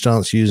everyone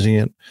starts using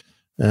it,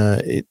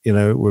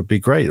 it would be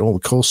great. All the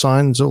call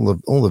signs, all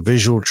the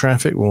visual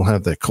traffic will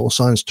have their call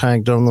signs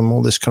tagged on them.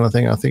 All this kind of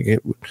thing. I think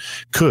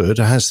it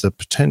has the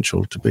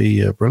potential to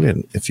be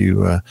brilliant if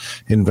you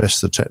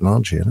invest the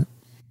technology in it.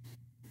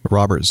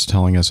 Robert's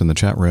telling us in the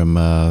chat room,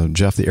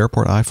 Jeff, the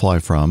airport I fly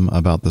from,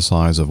 about the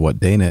size of what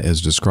Dana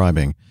is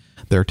describing.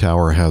 Their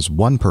tower has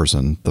one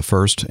person the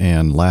first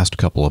and last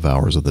couple of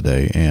hours of the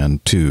day,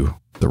 and two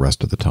the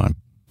rest of the time.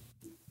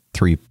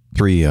 Three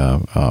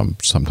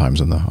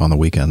sometimes on the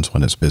weekends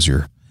when it's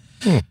busier.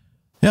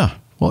 Yeah,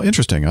 well,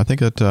 interesting. I think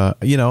that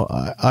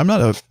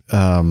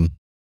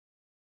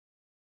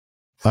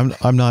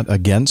I'm not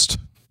against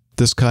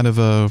this kind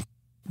of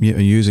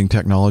using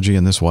technology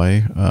in this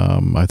way.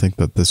 I think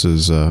that this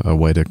is a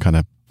way to kind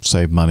of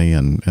save money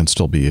and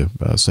still be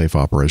a safe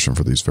operation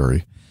for these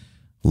very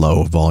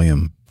low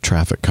volume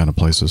traffic kind of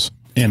places.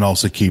 And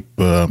also keep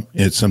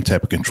some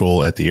type of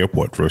control at the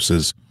airport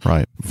versus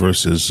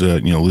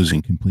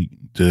losing complete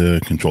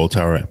control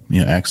tower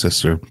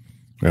access or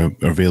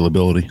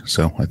availability.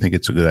 So I think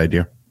it's a good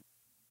idea.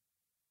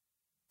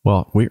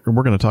 Well, we're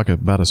going to talk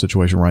about a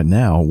situation right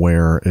now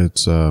where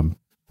it's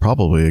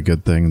probably a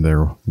good thing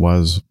there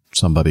was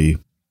somebody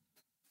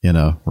in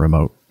a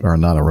remote, or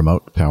not a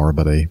remote tower,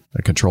 but a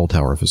control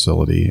tower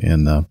facility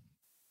in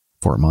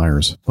Fort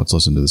Myers. Let's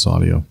listen to this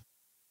audio.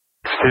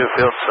 Field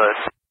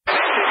side.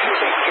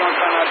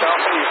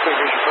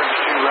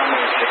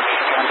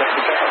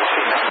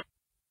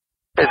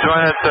 Hey,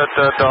 join us at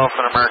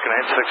Dolphin American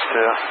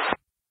 862.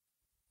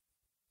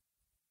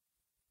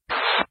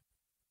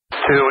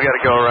 2, we got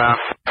to go around.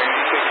 862,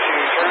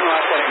 turn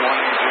left heading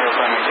 180,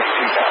 runway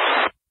 2000.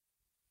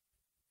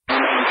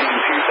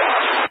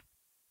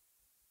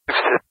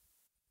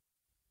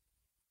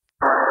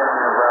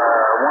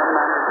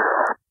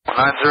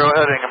 190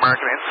 heading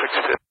American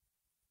 862.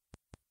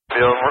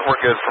 Deal,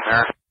 we're good from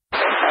here.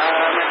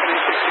 American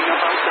 862, no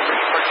problem, so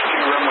approach to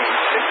runway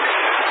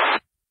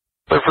 6.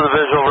 Look for the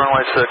visual,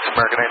 runway 6,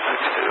 American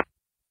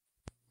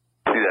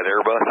 862. See that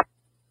Airbus?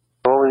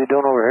 What was he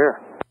doing over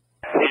here?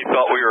 He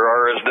thought we were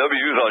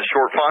RSWs on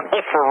short final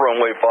for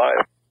runway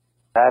 5.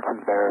 That's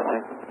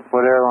embarrassing.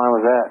 What airline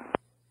was that?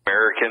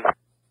 American.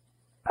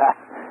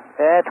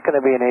 That's going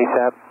to be an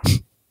ASAP.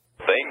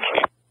 Thank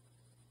you.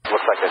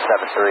 Looks like a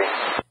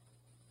 7-3.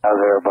 How's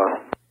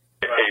Airbus?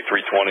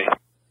 A320.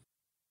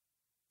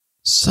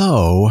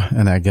 So,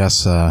 and I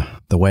guess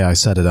the way I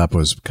set it up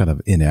was kind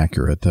of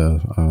inaccurate.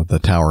 The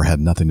tower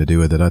had nothing to do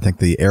with it. I think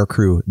the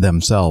aircrew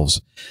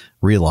themselves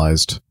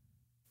realized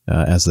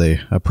as they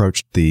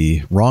approached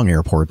the wrong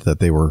airport that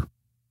they were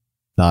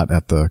not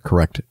at the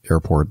correct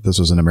airport. This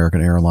was an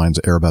American Airlines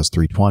Airbus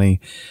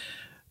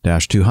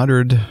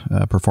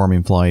 320-200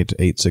 performing flight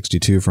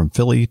 862 from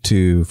Philly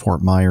to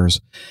Fort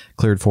Myers,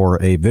 cleared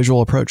for a visual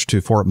approach to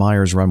Fort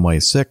Myers runway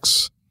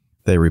 6.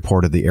 They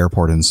reported the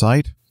airport in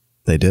sight.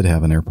 They did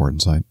have an airport in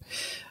sight,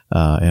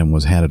 and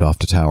was handed off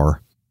to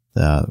tower.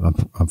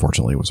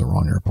 Unfortunately, it was a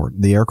wrong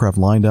airport. The aircraft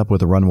lined up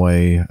with the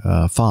runway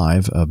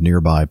 5 of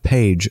nearby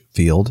Page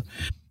Field,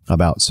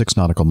 about 6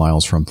 nautical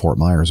miles from Fort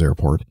Myers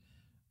Airport.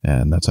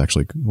 And that's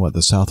actually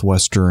the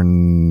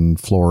Southwestern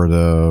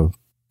Florida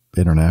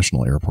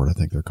International Airport, I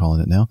think they're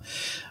calling it now.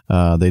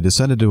 They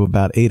descended to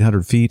about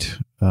 800 feet,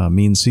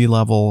 mean sea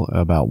level,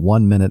 about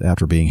 1 minute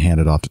after being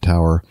handed off to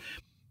tower.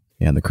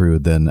 And the crew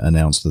then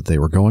announced that they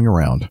were going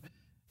around.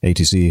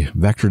 ATC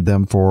vectored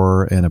them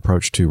for an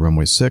approach to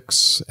runway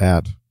 6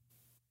 at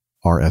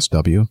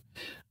RSW,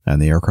 and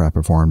the aircraft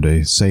performed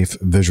a safe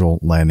visual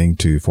landing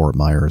to Fort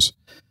Myers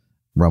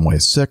runway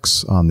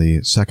 6 on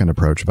the second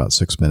approach about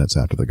 6 minutes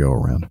after the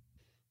go-around.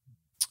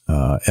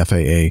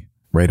 FAA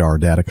radar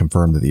data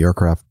confirmed that the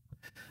aircraft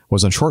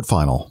was on short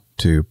final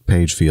to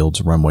Page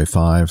Field's runway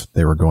 5.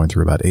 They were going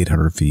through about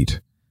 800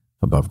 feet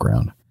above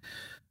ground.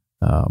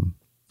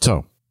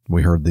 So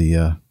we heard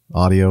the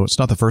audio. It's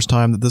not the first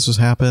time that this has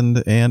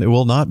happened, and it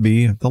will not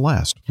be the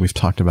last. We've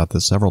talked about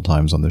this several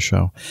times on the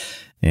show,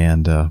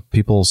 and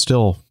people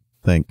still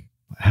think,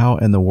 how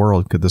in the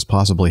world could this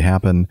possibly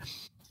happen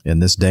in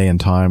this day and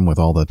time with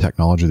all the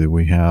technology that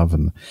we have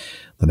and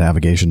the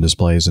navigation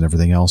displays and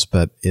everything else?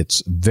 But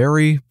it's a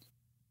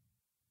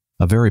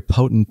very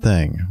potent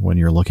thing when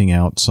you're looking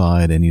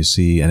outside and you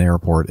see an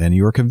airport and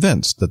you're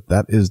convinced that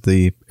that is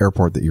the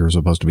airport that you're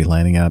supposed to be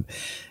landing at.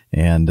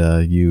 And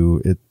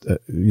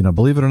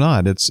believe it or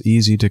not, it's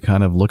easy to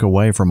kind of look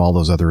away from all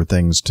those other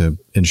things to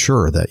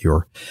ensure that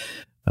you're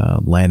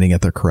landing at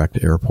the correct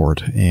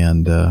airport.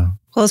 And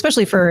well,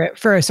 especially for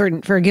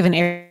a given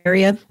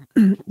area,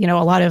 a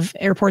lot of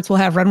airports will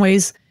have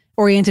runways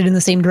oriented in the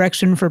same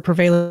direction for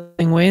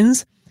prevailing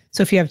winds.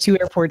 So if you have 2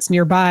 airports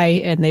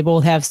nearby and they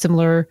both have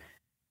similar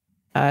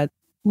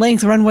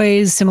length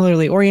runways,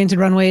 similarly oriented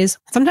runways,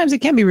 sometimes it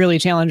can be really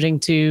challenging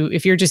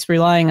if you're just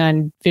relying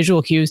on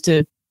visual cues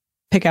to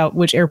pick out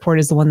which airport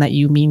is the one that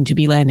you mean to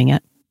be landing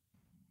at.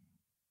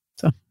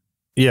 So,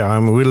 yeah,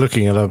 we're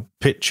looking at a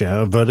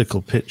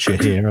vertical picture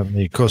here, and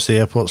of course the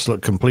airports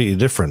look completely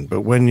different.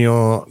 But when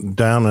you're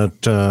down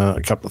at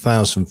a couple of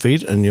thousand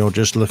feet and you're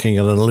just looking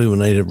at an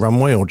illuminated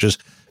runway or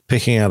just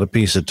picking out a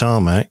piece of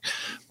tarmac,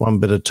 one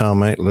bit of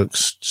tarmac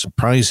looks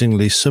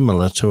surprisingly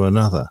similar to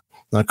another.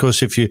 Now, of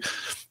course, if you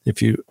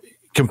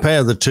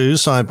compare the two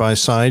side by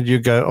side, you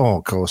go, oh,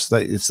 of course,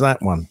 it's that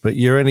one. But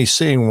you're only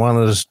seeing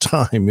one at a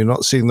time. You're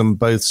not seeing them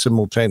both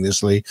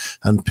simultaneously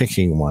and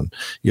picking one.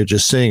 You're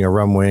just seeing a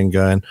runway and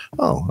going,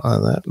 oh,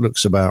 that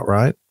looks about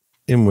right.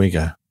 In we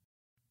go.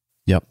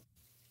 Yep.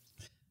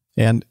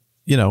 And,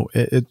 you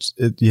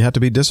have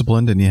to be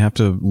disciplined, and you have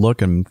to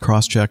look and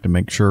cross-check to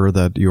make sure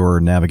that your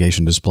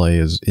navigation display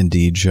is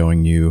indeed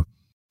showing you,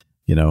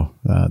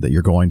 that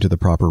you're going to the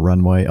proper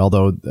runway.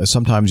 Although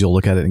sometimes you'll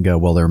look at it and go,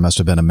 well, there must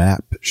have been a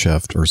map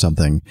shift or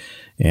something,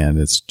 and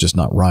it's just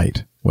not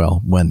right.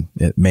 Well, when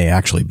it may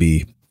actually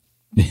be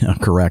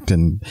correct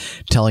and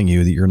telling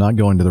you that you're not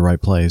going to the right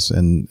place.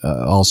 And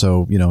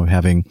also,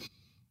 having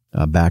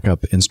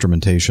backup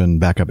instrumentation,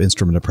 backup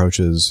instrument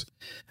approaches,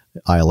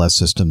 ILS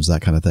systems,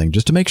 that kind of thing,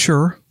 just to make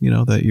sure,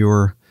 that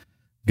you're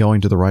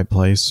going to the right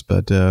place.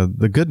 But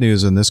the good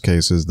news in this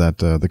case is that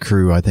the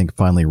crew, I think,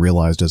 finally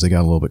realized as they got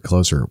a little bit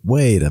closer,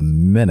 wait a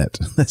minute,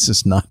 this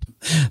is not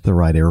the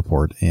right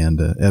airport. And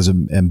as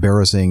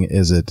embarrassing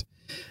as it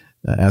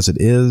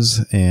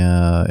is,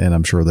 and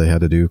I'm sure they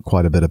had to do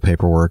quite a bit of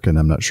paperwork, and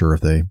I'm not sure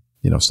if they,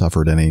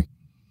 suffered any,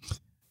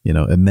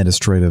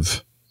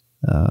 administrative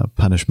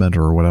punishment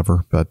or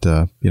whatever. But,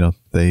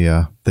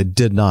 they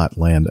did not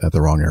land at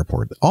the wrong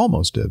airport. They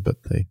almost did, but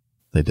they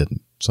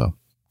didn't. So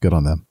good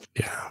on them.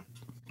 Yeah.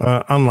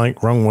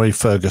 Unlike runway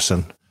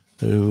Ferguson,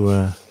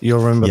 who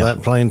you'll remember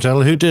that plane,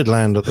 Taylor, who did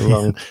land at the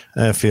wrong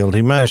airfield.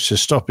 He managed to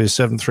stop his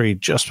 7-3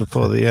 just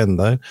before the end,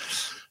 though.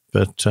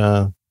 But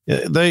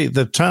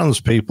the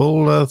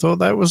townspeople thought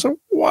that was a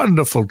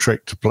wonderful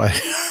trick to play.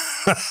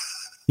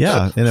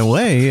 Yeah, in a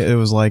way, it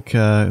was like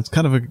it's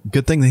kind of a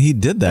good thing that he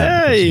did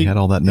that. Yeah, he had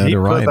all that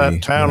notoriety. He put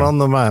that town on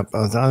the map.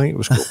 I think it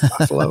was called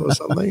Buffalo or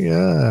something.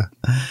 Yeah.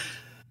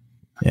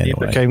 Anyway,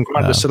 he became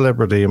quite a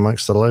celebrity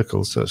amongst the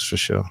locals, that's for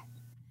sure.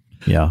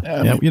 Yeah.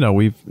 You know,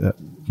 we've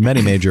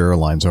many major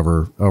airlines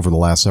over the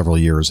last several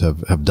years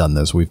have done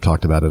this. We've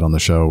talked about it on the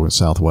show with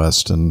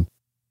Southwest and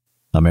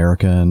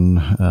American.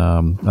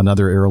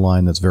 Another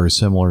airline that's very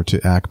similar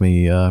to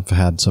Acme have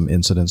had some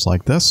incidents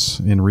like this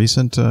in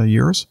recent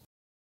years.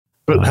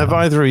 But have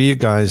either of you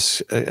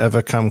guys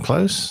ever come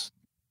close?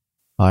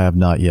 I have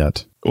not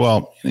yet.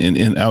 Well,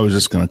 and I was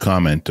just going to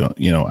comment,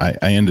 you know,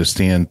 I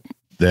understand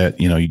that,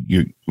 you know,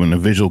 when the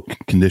visual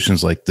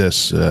conditions like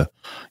this, you know,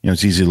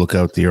 it's easy to look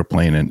out the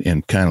airplane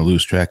and kind of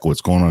lose track of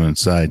what's going on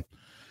inside.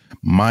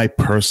 My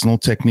personal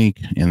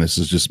technique, and this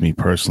is just me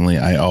personally,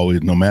 I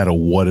always, no matter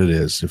what it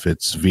is, if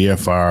it's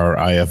VFR,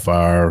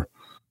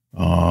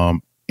 IFR,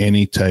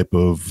 any type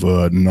of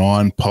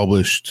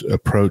non-published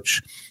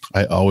approach,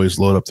 I always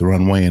load up the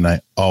runway and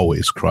I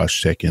always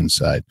cross-check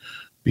inside,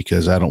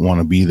 because I don't want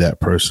to be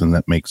that person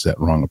that makes that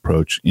wrong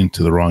approach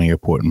into the wrong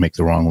airport and make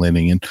the wrong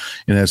landing. And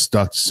as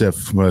Dr.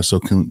 Steph so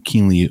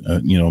keenly,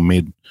 you know,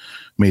 made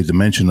the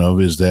mention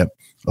of, is that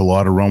a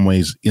lot of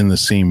runways in the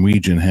same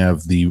region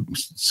have the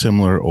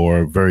similar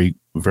or very,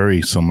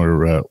 very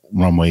similar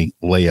runway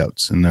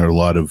layouts. And there are a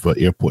lot of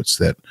airports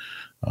that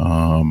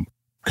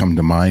come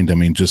to mind. I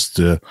mean, just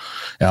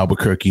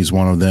Albuquerque is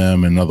one of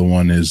them. Another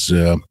one is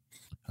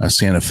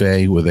Santa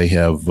Fe, where they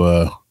have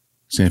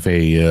Santa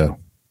Fe,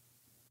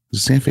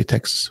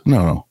 Texas?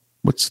 No.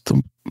 What's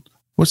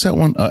that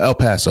one? El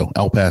Paso.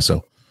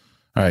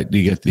 All right,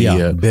 you get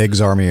the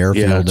Biggs Army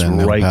Airfield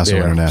and right El Paso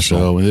there.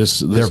 International.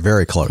 So they're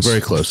very close. Very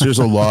close. There's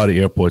a lot of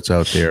airports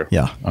out there,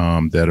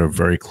 that are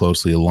very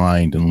closely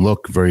aligned and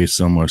look very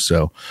similar.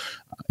 So,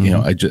 you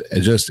know, I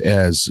just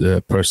as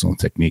a personal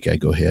technique, I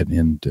go ahead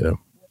and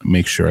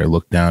make sure I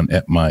look down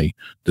at my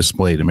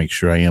display to make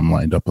sure I am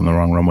lined up on the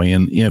wrong runway.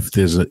 And if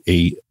there's a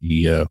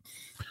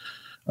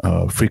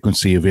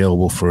frequency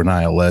available for an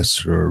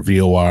ILS or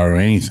VOR or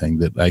anything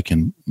that I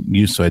can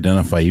use to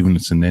identify, even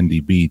if it's an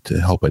NDB, to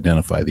help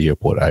identify the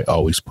airport, I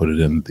always put it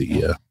in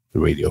the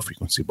radio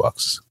frequency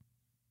boxes.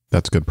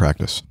 That's good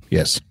practice.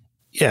 Yes.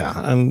 Yeah,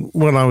 and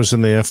when I was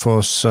in the Air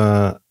Force,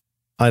 I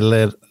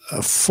led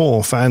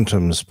 4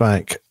 Phantoms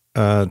back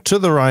to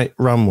the right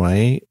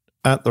runway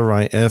at the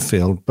right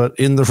airfield, but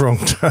in the wrong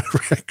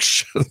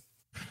direction.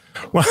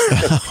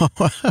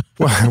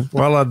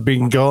 While I'd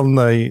been gone,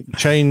 they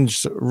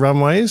changed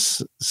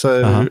runways.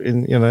 So,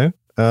 and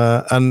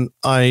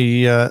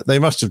they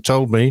must have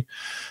told me,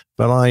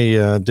 but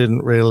I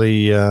didn't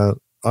really, I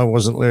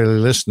wasn't really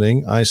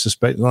listening, I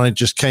suspect. And I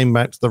just came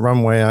back to the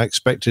runway I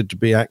expected to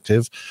be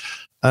active.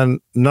 And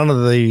none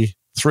of the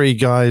 3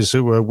 guys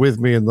who were with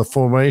me in the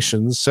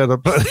formations said a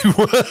bloody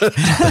word.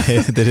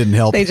 They didn't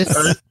help. They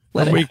just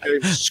we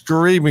came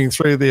screaming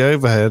through the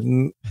overhead,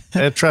 and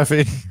air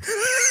traffic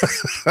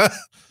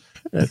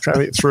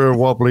threw a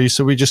wobbly,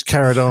 so we just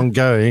carried on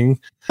going,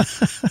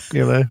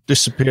 you know,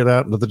 disappeared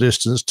out into the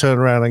distance, turned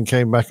around and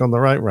came back on the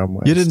right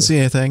runway. You didn't see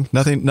anything?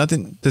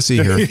 Nothing to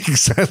see here.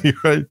 Exactly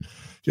right.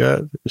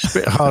 Yeah, it's a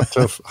bit hard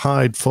to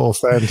hide 4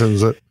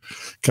 Phantoms at a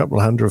couple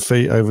of 100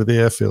 feet over the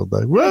airfield,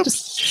 though.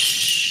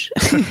 Whoops.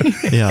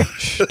 Yeah,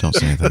 don't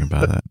say anything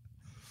about that.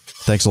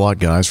 Thanks a lot,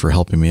 guys, for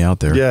helping me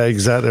out there. Yeah,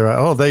 exactly right.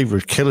 Oh, they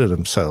were killing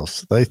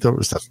themselves. They thought it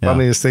was the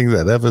funniest thing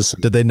they'd ever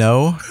seen. Did they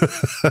know?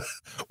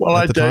 Well,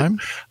 I don't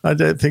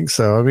think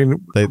so. I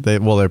mean,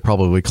 they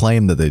probably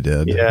claimed that they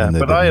did. Yeah, and they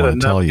but didn't I had a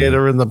want to tell you.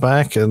 navigator in the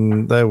back,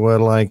 and they were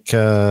like,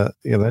 you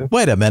know.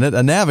 Wait a minute,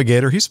 a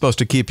navigator? He's supposed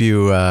to keep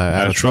you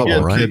out of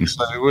trouble, right? You'd think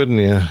so, wouldn't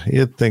you?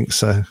 You'd think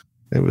so.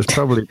 It was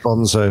probably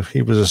Bonzo.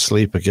 He was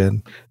asleep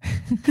again.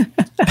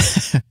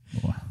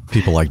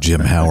 People like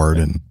Jim Howard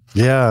and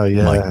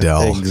Mike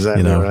Dell.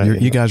 Exactly, you know,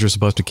 right. you guys are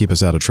supposed to keep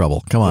us out of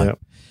trouble. Come on.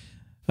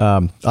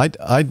 Yep.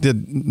 I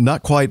did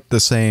not quite the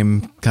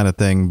same kind of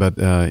thing,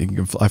 but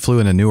I flew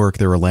into Newark.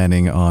 They were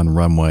landing on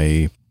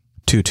runway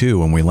 22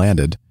 when we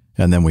landed,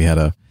 and then we had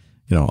to,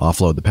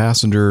 offload the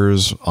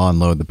passengers,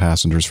 onload the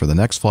passengers for the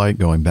next flight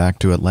going back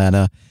to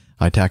Atlanta.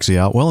 I taxi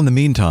out. Well, in the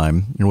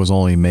meantime, it was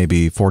only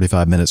maybe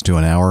 45 minutes to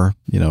an hour,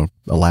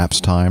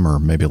 elapsed time, or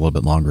maybe a little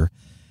bit longer.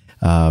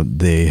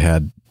 They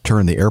had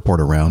turned the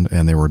airport around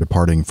and they were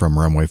departing from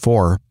runway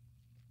 4.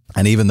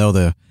 And even though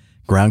the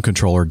ground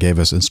controller gave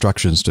us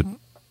instructions to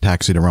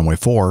taxi to runway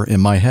 4, in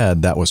my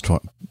head, that was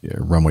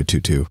runway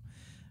 22.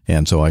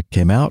 And so I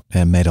came out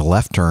and made a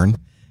left turn,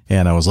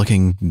 and I was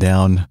looking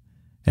down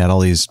at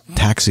all these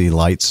taxi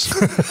lights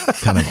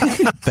kind of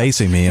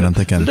facing me, and I'm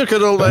thinking, look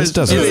at all those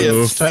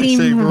idiots.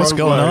 What's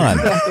going on?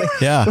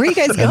 Yeah. Where are you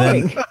guys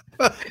going?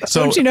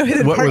 So don't you know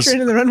the departure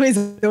into the runways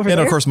over there? And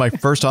of course, my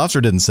first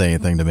officer didn't say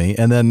anything to me.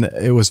 And then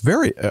it was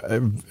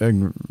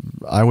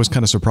I was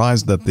kind of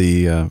surprised that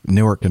the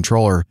Newark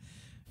controller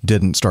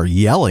didn't start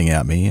yelling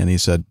at me. And he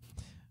said,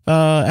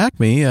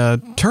 Acme,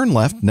 turn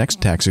left next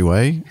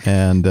taxiway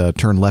and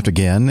turn left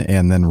again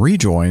and then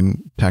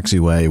rejoin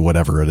taxiway,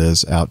 whatever it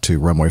is, out to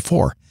runway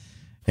 4.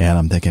 And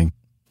I'm thinking,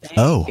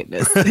 oh,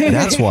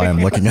 that's why I'm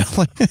looking at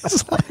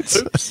his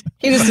lights.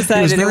 He just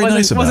decided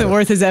it wasn't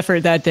worth his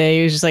effort that day.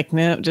 He was just like,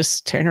 no,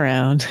 just turn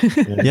around.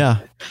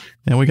 Yeah.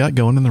 And we got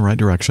going in the right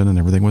direction and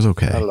everything was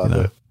okay. I love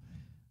it.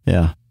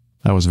 Yeah.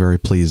 I was very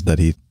pleased that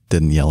he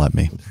didn't yell at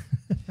me.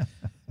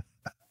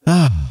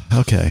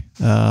 Okay.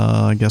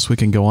 I guess we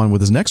can go on with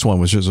his next one,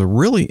 which is a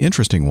really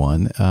interesting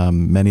one.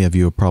 Many of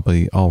you have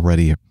probably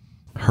already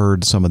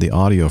heard some of the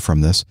audio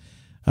from this.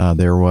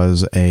 There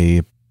was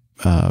a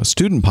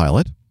student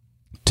pilot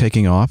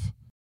taking off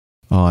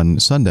on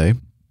Sunday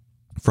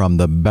from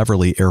the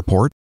Beverly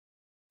Airport,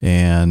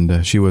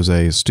 and she was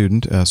a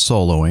student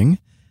soloing,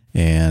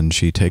 and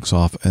she takes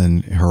off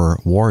in her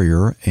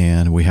Warrior,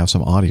 and we have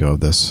some audio of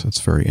this.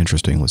 It's very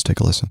interesting. Let's take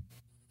a listen.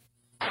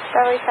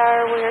 Beverly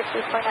Tower, Warrior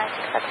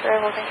 2496 X-ray,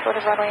 holding short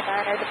of runway 9,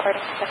 are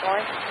departing to the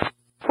north.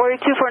 Warrior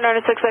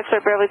 2496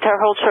 X-ray, Beverly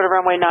Tower, hold short of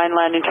runway 9,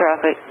 landing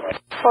traffic.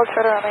 Hold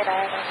short of runway 9,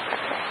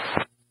 X-ray.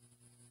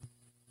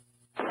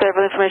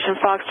 Beverly Information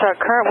Foxtrot,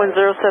 current wind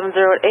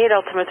 0708,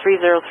 altimeter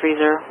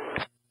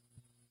 3030.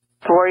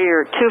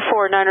 Warrior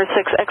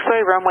 24906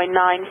 X-ray, runway 9,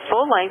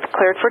 full length,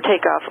 cleared for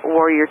takeoff.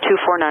 Warrior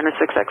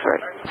 24906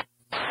 X-ray.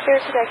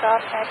 Cleared to take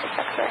off, 96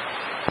 X-ray.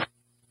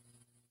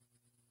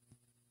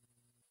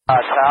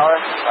 Tower,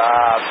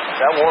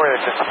 that Warrior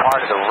just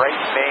departed. The right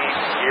main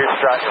gear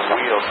strut and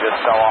wheel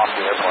just fell off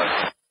the airplane.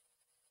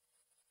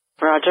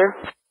 Roger.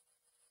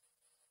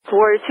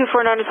 Warrior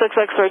 24906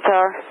 X-ray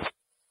Tower.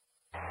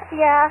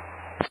 Yeah.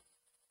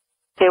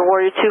 Okay,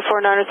 Warrior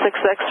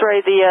 24906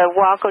 X-ray, the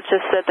WACO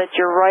just said that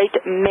your right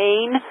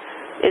main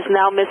is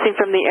now missing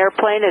from the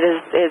airplane.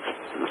 It's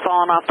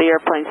fallen off the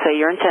airplane. Say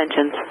your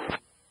intentions.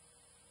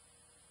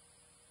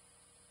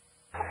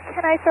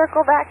 Can I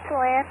circle back to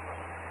land?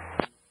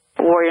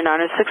 Warrior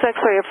 906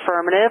 X-ray,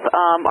 affirmative.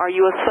 Are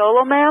you a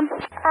solo, ma'am?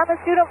 I'm a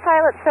student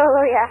pilot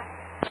solo, yeah.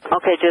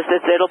 Okay,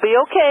 it'll be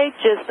okay.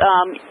 Just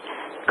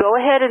go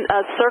ahead and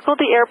circle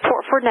the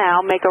airport for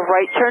now. Make a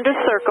right turn to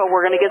circle.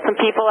 We're going to get some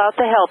people out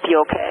to help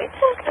you, okay?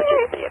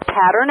 Okay.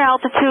 Pattern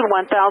altitude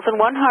 1,100,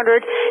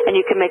 and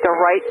you can make a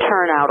right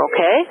turn out,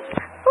 okay?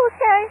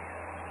 Okay.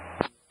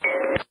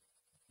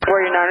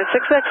 Warrior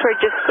 906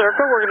 X-ray, just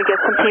circle. We're going to get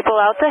some people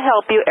out to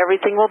help you.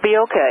 Everything will be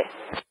okay.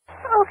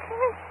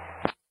 Okay.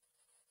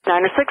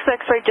 906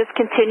 X-ray, just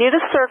continue to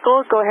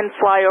circle. Go ahead and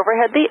fly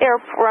overhead the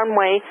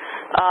runway,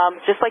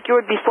 just like you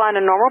would be flying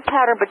a normal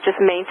pattern, but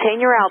just maintain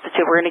your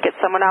altitude. We're going to get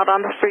someone out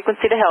on the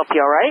frequency to help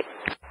you, all right?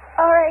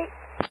 All right.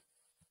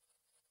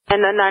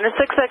 And then 906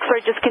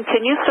 X-ray, just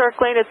continue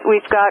circling.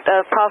 We've got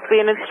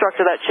possibly an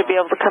instructor that should be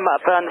able to come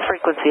up on the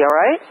frequency, all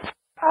right?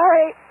 All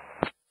right.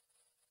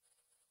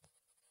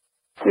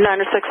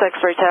 906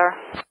 X-ray Tower.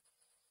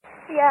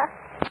 Yeah.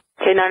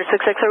 Okay,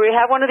 96 X-ray. We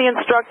have one of the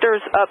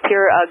instructors up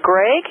here,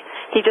 Greg.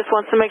 He just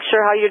wants to make sure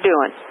how you're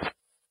doing.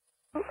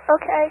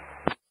 Okay.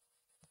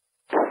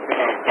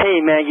 Hey,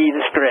 Maggie,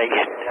 this is Greg.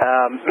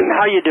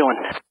 How you doing?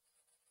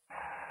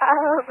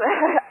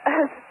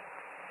 As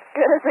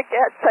good as it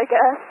gets, I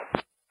guess.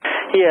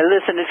 Yeah,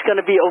 listen, it's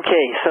going to be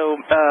okay. So,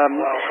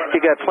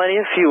 you got plenty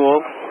of fuel.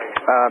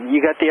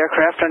 You got the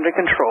aircraft under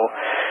control.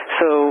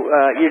 So,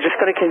 you're just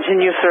going to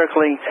continue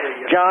circling.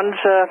 John's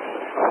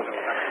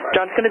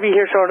going to be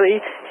here shortly,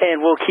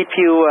 and we'll keep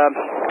you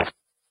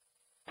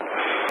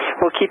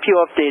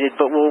updated.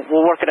 But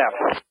we'll work it out.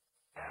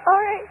 All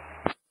right.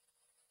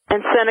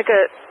 And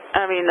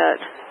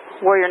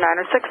Warrior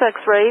 906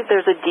 X-ray,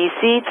 there's a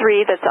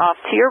DC-3 that's off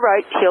to your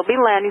right. He'll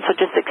be landing, so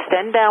just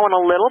extend down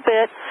a little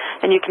bit,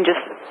 and you can just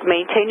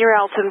maintain your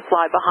altitude and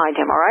fly behind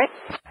him. All right?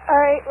 All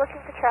right. Looking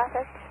for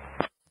traffic.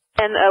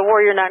 And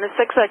Warrior 906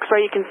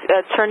 X-ray, you can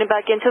turn it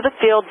back into the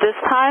field. This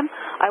time,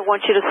 I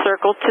want you to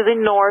circle to the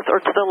north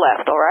or to the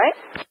left, all right?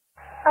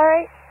 All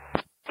right.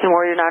 And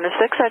Warrior 906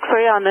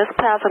 X-ray, on this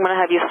pass, I'm going to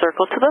have you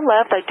circle to the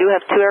left. I do have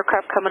 2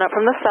 aircraft coming up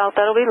from the south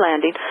that'll be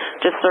landing.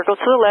 Just circle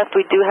to the left.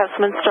 We do have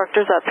some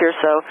instructors up here,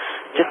 so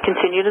just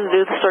continue to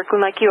do the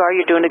circling like you are.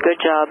 You're doing a good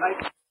job.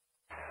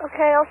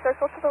 Okay, I'll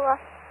circle to the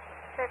left.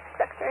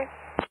 96 X-ray.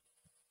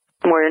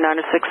 Warrior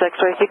 906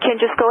 X-ray, if you can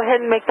just go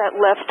ahead and make that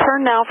left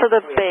turn now for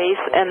the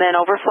base and then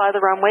overfly the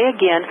runway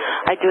again.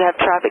 I do have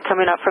traffic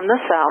coming up from the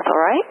south,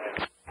 all right?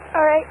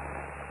 All right.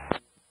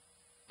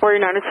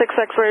 Warrior 906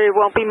 X-ray, it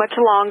won't be much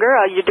longer.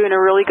 You're doing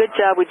a really good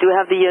job. We do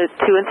have the 2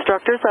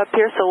 instructors up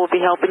here, so we'll be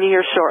helping you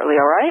here shortly,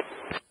 all right?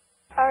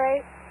 All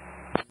right.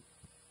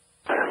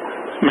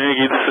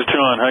 Maggie, this is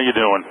John. How you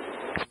doing?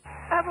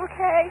 I'm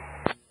okay.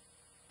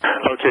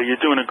 Okay,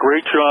 you're doing a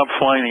great job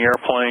flying the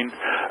airplane.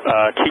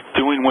 Keep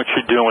doing what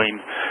you're doing.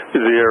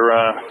 They're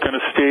going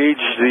to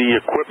stage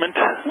the equipment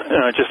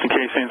just in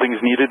case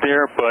anything's needed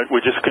there, but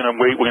we're just going to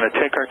wait. We're going to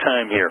take our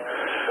time here.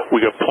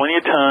 We got plenty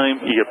of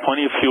time. You got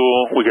plenty of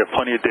fuel. We got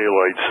plenty of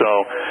daylight. So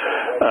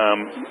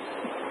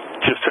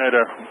just try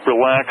to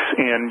relax,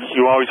 and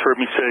you always heard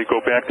me say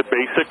go back to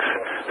basics.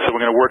 So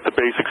we're going to work the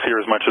basics here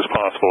as much as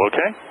possible,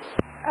 okay?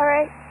 All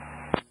right.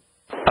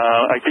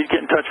 I did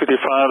get in touch with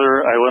your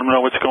father. I let him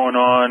know what's going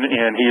on,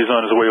 and he is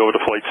on his way over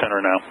to Flight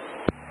Center now.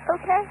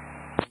 Okay.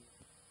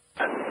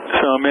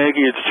 So,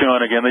 Maggie, it's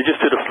John again. They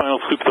just did a final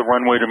sweep of the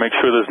runway to make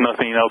sure there's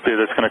nothing out there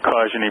that's going to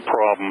cause any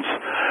problems.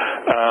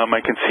 I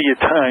can see you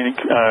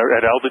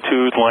at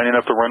altitude lining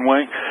up the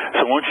runway.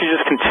 So why don't you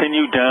just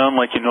continue down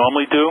like you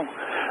normally do?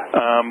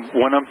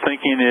 What I'm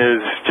thinking is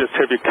just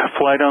have you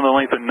fly down the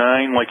length of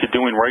 9 like you're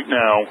doing right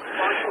now,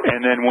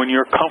 and then when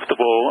you're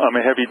comfortable, I'm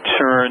going to have you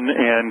turn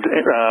and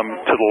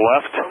to the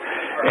left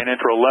and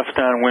enter a left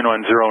downwind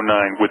on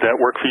 09. Would that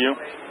work for you?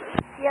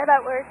 Yeah,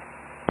 that works.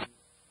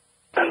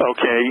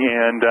 Okay,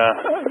 and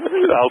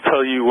I'll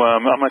tell you,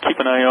 I'm going to keep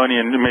an eye on you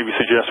and maybe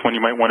suggest when you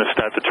might want to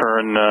start to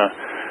turn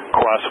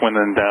crosswind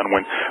and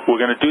downwind.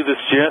 We're going to do this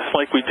just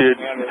like we did.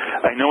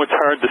 I know it's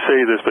hard to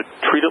say this, but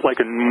treat it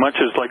like much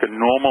as like a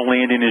normal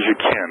landing as you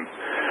can.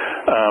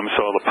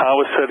 So the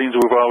power settings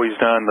we've always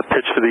done, the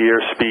pitch for the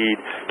airspeed,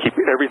 keep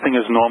everything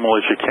as normal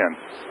as you can.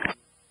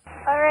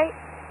 All right.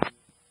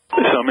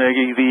 So,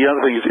 Maggie, the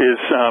other thing is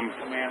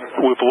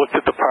we've looked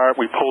at the part.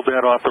 We pulled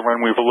that off the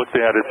runway. We've looked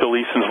at it. Bill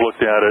Easton's looked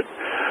at it.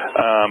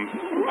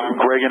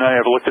 Greg and I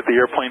have looked at the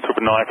airplane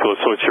through binoculars,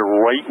 so it's your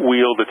right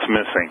wheel that's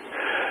missing.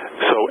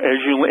 So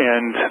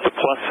and the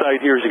plus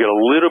side here is you get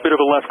a little bit of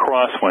a left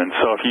crosswind.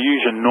 So if you use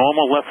your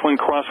normal left wing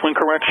crosswind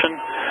correction,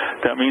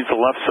 that means the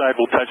left side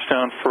will touch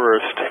down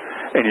first,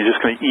 and you're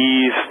just going to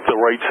ease the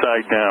right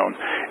side down.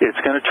 It's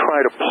going to try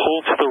to pull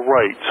to the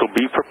right, so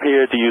be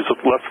prepared to use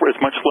as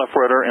much left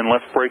rudder and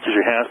left brake as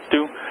you have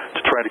to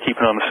try to keep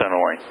it on the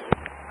center line.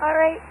 All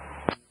right.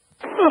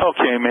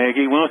 Okay,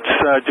 Maggie, let's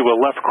do a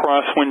left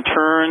crosswind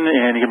turn,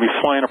 and you're going to be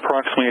flying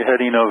approximately a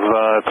heading of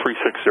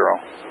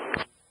 360.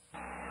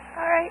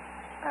 All right.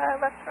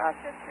 Left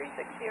crosswind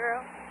 360.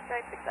 Did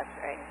I pick that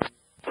right?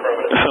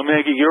 So,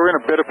 Maggie, you're in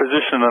a better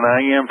position than I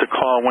am to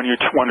call when you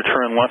want to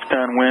turn left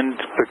downwind,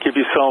 but give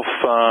yourself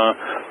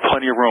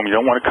plenty of room. You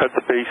don't want to cut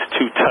the base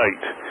too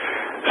tight.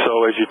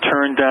 So as you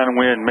turn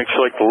downwind, make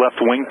sure like the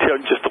left wingtip,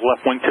 just the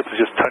left wingtip is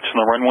just touching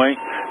the runway.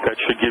 That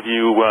should give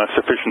you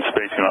sufficient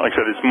spacing. Like I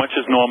said, as much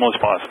as normal as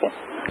possible.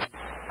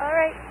 All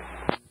right.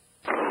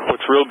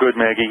 What's real good,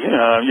 Maggie?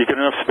 You get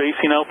enough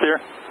spacing out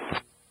there?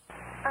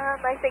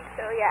 I think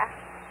so, yeah.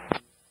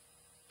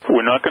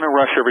 We're not going to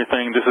rush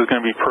everything. This is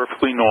going to be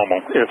perfectly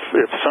normal.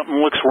 If something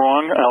looks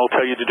wrong, I'll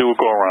tell you to do a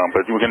go-around,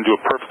 but we're going to do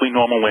a perfectly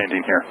normal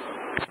landing here.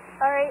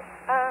 All right.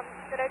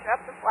 Should I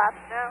drop the flaps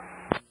now?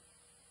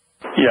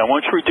 Yeah,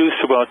 once you reduce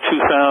to about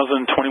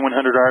 2,000, 2,100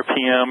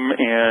 RPM,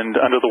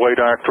 and under the white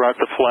arc, drop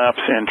the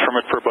flaps and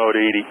trim it for about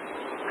 80.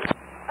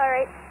 All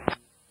right.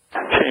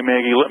 Okay,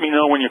 Maggie, let me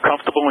know when you're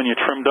comfortable and you're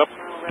trimmed up.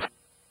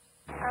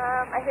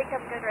 I think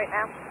I'm good right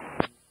now.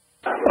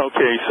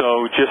 Okay,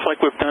 so just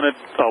like we've done it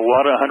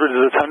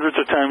hundreds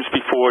of times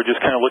before, just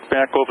kind of look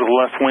back over the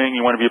left wing.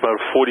 You want to be about a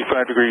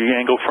 45-degree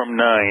angle from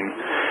 9.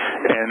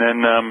 And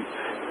then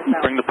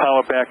bring the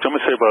power back to, I'm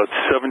going to say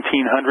about 1,700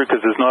 because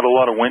there's not a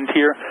lot of wind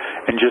here.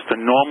 And just a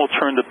normal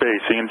turn to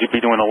base. So you're going to be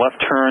doing a left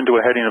turn to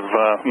a heading of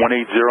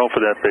 180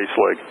 for that base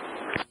leg.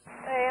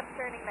 I am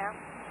turning now.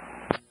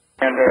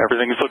 And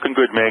everything's looking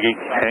good, Maggie.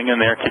 Hang in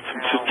there.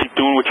 Just keep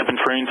doing what you've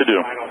been trained to do.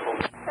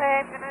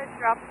 I'm going to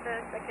drop the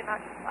second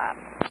notch of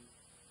flaps.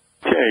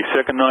 Okay,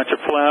 second notch of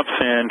flaps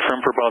and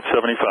trim for about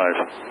 75.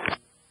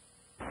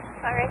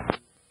 All right.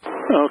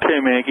 Okay,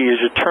 Maggie, as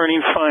you're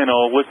turning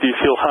final, do you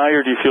feel high or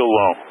do you feel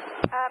low?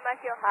 I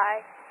feel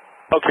high.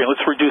 Okay,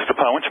 let's reduce the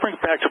power. Why don't you bring it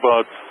back to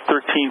about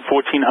 1,400? Okay,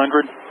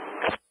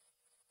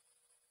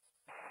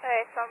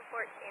 so I'm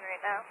 14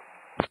 right now.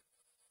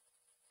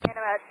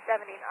 And about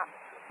 70 knots.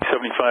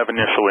 75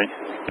 initially.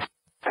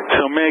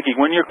 So, Maggie,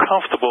 when you're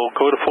comfortable,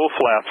 go to full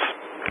flaps.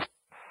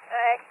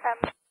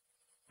 I'm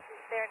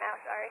there now,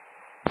 sorry.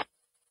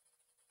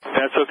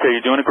 That's okay.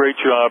 You're doing a great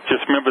job.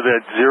 Just remember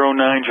that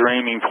 09's your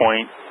aiming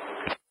point.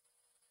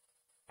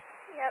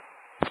 Yep.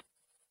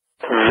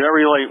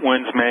 Very light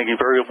winds, Maggie.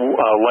 Very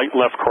light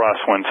left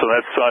crosswind. So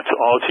that's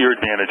all to your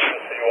advantage.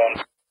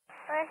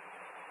 Okay.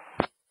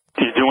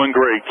 You're doing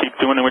great. Keep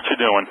doing what you're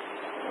doing.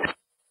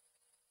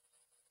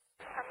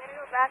 I'm going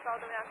to go back all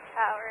the way on the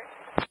tower.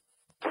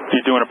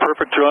 You're doing a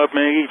perfect job,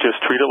 Maggie.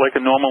 Just treat it like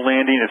a normal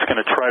landing. It's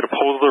going to try to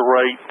pull to the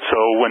right.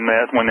 So when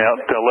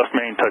the left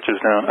main touches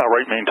down,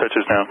 right main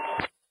touches down.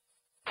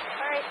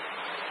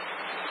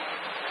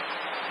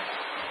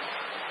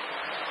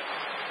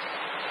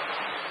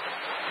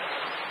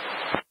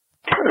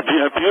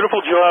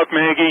 Beautiful job,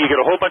 Maggie. You got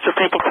a whole bunch of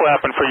people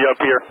clapping for you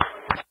up here.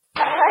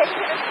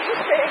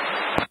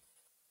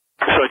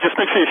 So just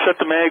make sure you shut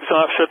the mags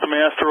off, shut the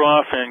master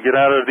off, and get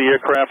out of the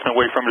aircraft and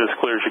away from it as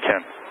clear as you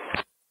can.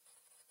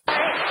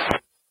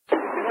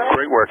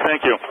 Great work.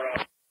 Thank you.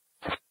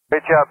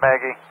 Great job,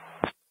 Maggie.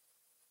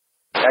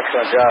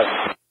 Excellent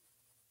job.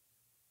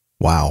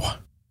 Wow.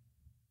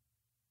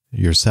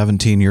 You're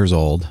 17 years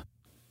old.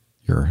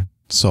 You're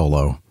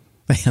solo.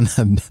 And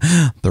then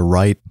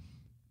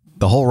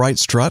the whole right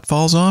strut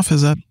falls off?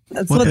 Is that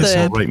That's what they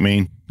said? Right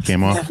main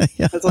came off.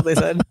 Yeah, that's what they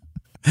said.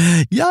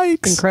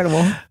 Yikes.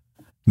 Incredible.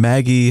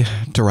 Maggie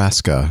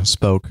Taraska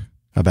spoke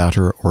about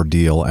her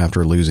ordeal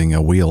after losing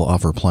a wheel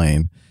off her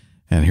plane.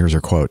 And here's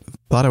her quote.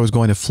 Thought I was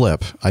going to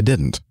flip. I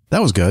didn't.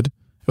 That was good.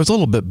 It was a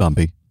little bit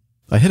bumpy.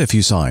 I hit a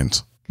few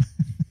signs.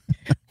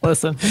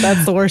 Listen,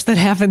 that's the worst that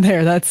happened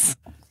there.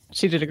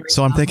 She did a great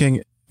So I'm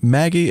thinking,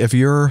 Maggie, if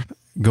you're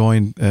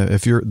going,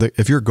 if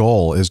your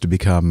goal is to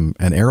become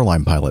an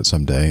airline pilot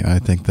someday, I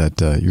think that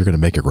you're going to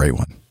make a great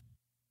one.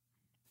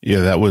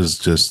 Yeah, that was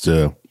just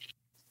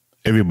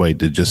everybody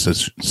did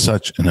just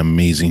such an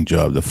amazing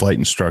job. The flight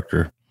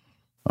instructor,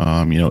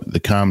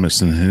 the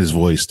calmness in his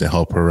voice to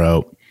help her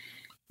out.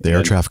 The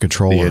air traffic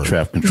controller. The air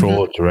traffic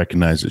controller to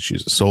recognize that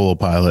she's a solo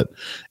pilot.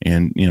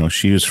 And,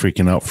 she was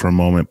freaking out for a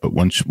moment. But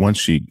once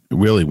she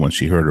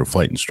heard her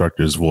flight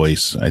instructor's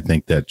voice, I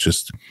think that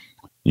just,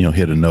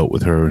 hit a note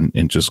with her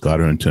and just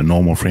got her into a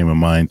normal frame of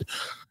mind.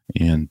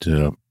 And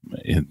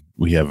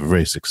we have a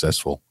very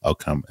successful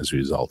outcome as a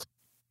result.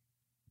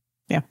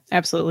 Yeah,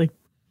 absolutely.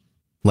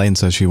 Lane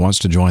says she wants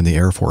to join the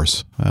Air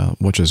Force,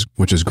 which is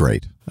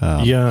great.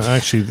 Yeah,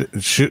 actually,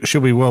 she'll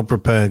be well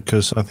prepared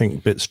because I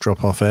think bits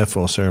drop off Air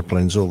Force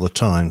airplanes all the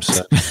time.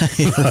 So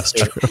that's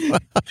true.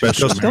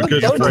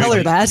 Don't tell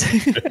her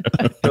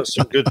that. Got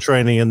some good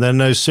training, and then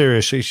no,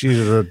 seriously, she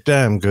did a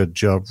damn good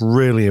job.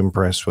 Really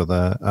impressed with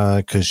her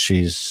because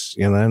she's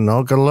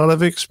not got a lot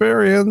of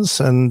experience,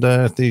 and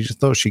they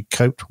thought she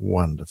coped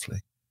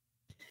wonderfully.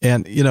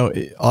 And,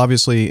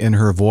 obviously in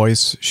her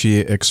voice, she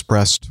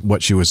expressed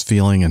what she was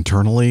feeling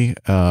internally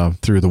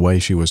through the way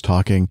she was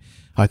talking.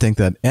 I think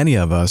that any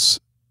of us,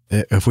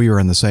 if we were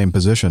in the same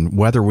position,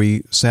 whether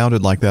we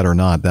sounded like that or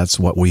not, that's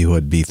what we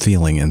would be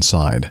feeling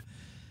inside.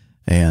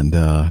 And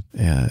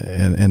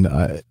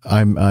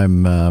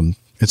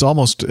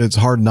it's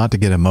hard not to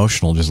get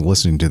emotional just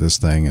listening to this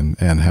thing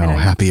and how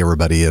happy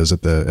everybody is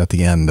at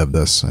the end of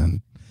this.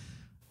 And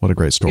what a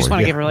great story. I just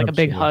want to give her a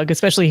big hug,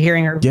 especially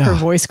hearing her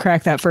voice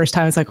crack that first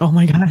time. It's like, oh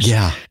my gosh.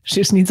 Yeah. She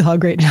just needs a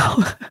hug right now.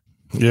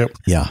 Yep.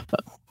 Yeah.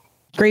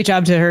 Great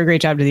job to her.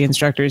 Great job to the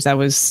instructors. That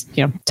was,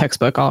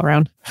 textbook all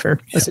around for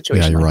a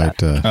situation. Yeah, you're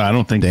like right. I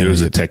don't think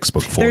there's a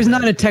textbook for There's that.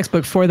 not a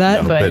textbook for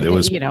that, but it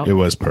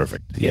was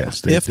perfect.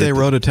 Yes. If they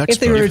wrote a textbook. If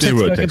they wrote a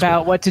textbook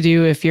about what to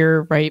do if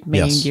your right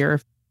main gear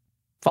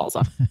falls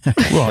off.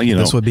 Well,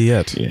 this would be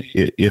it.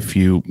 If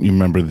you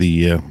remember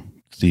the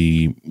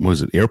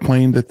was it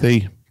airplane that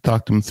they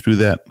talked them through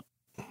that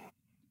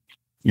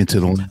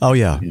into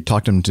the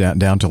talked him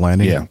down to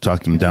landing.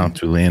 Talked him down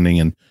to landing,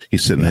 and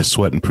he's sitting there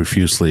sweating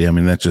profusely. I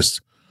mean, that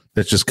just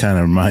kind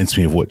of reminds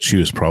me of what she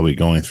was probably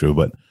going through.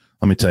 But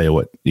let me tell you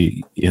what,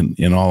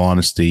 in all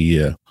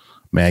honesty,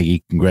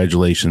 Maggie,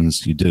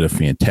 congratulations, you did a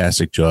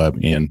fantastic job,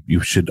 and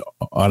you should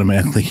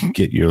automatically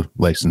get your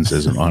license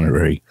as an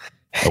honorary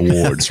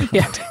award.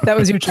 Yeah, that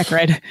was your check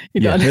ride.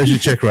 You're done. There's your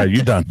check ride.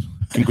 You're done.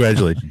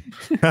 Congratulations.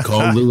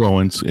 Call Lou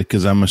Owens,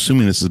 because I'm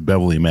assuming this is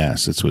Beverly,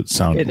 Mass. That's what it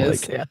sounded like. It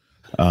is, yeah.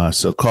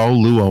 So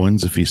call Lou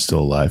Owens if he's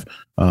still alive.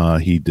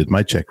 He did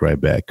my check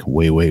ride back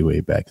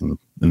way back in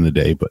the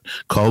day. But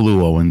call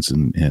Lou Owens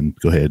and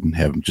go ahead and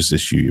have him just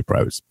issue your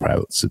private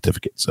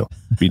certificate. So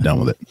be done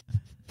with it.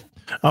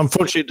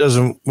 Unfortunately, it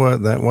doesn't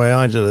work that way.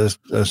 I did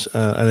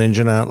an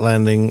engine out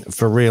landing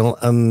for real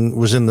and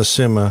was in the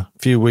sim a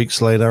few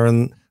weeks later,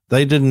 and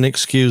they didn't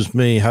excuse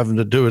me having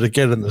to do it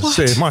again in the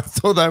sim. I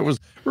thought that was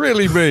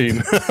really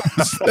mean.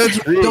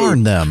 That's rude.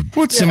 Darn them.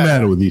 What's the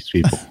matter with these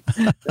people?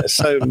 They're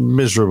so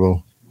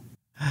miserable.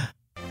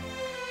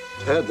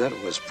 Ted, that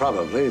was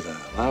probably the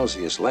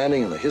lousiest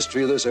landing in the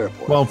history of this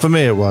airport. Well, for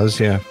me it was,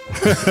 yeah.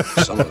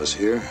 Some of us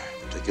here,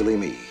 particularly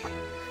me,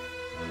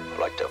 would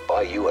like to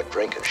buy you a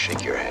drink and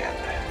shake your hand.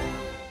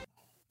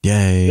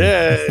 Yay.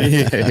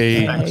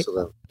 Yay.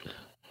 Excellent.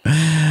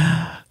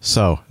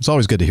 So it's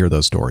always good to hear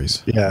those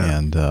stories. Yeah.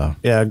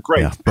 And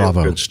great.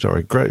 Bravo. Good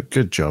story.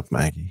 Good job,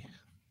 Maggie.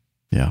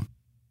 Yeah.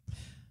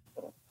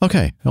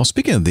 Okay. Well,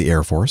 speaking of the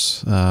Air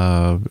Force,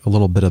 a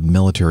little bit of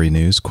military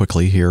news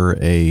quickly here.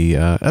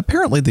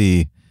 Apparently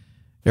the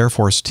Air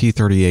Force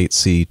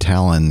T-38C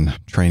Talon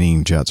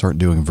training jets aren't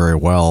doing very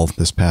well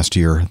this past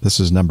year. This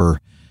is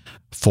number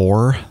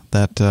 4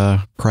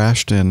 that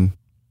crashed and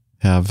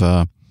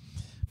have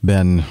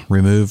been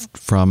removed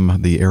from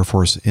the Air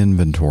Force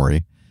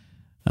inventory.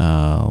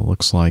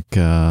 Looks like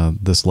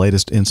this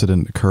latest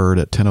incident occurred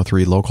at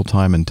 10:03 local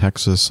time in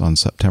Texas on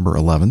September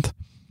 11th.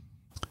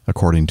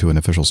 According to an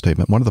official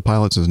statement, one of the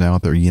pilots is now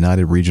at the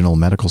United Regional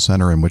Medical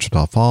Center in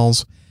Wichita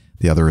Falls.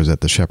 The other is at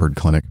the Shepherd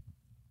Clinic.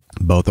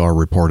 Both are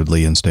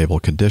reportedly in stable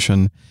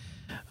condition.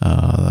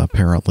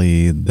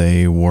 Apparently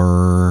they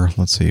were,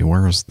 let's see,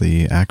 where's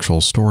the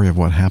actual story of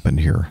what happened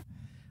here?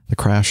 The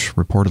crash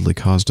reportedly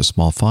caused a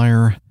small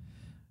fire.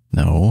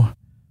 No.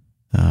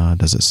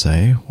 Does it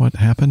say what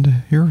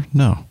happened here?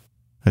 No.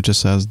 It just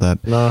says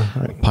that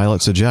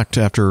pilots eject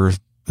after,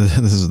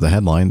 this is the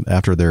headline,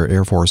 after their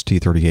Air Force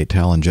T-38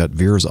 Talon jet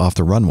veers off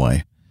the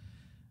runway.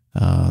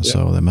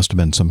 So there must have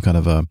been some kind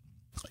of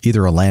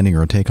either a landing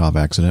or a takeoff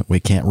accident. We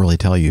can't really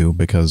tell you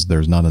because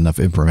there's not enough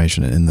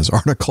information in this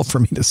article for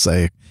me to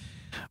say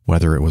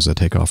whether it was a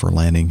takeoff or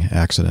landing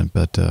accident.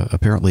 But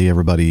apparently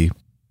everybody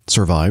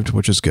survived,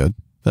 which is good.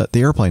 The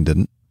airplane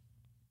didn't.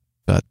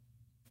 But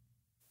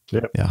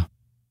Yep. Yeah.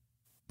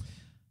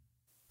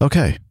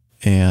 Okay.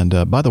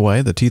 And by the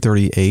way, the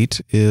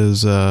T-38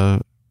 is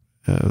the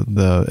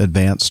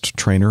advanced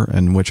trainer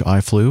in which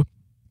I flew,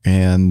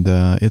 and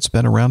it's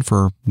been around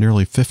for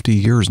nearly 50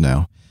 years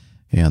now.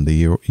 And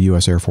the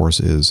U.S. Air Force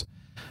is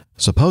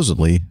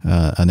supposedly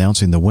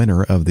announcing the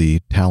winner of the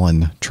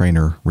Talon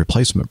Trainer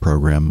Replacement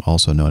Program,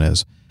 also known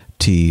as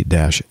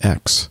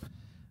T-X,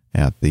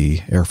 at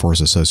the Air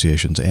Force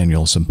Association's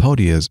annual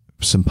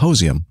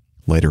symposium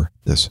later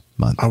this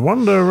month. I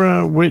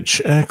wonder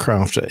which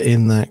aircraft are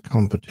in that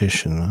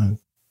competition. I'd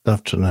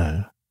love to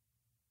know.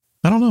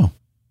 I don't know.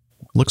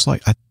 Looks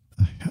like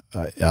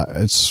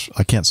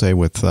I can't say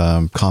with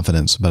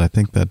confidence, but I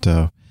think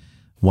that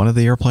one of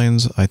the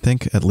airplanes, I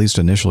think at least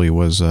initially,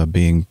 was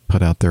being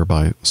put out there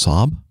by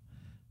Saab,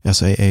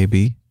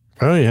 S-A-A-B.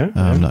 Oh yeah,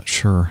 I'm not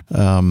sure.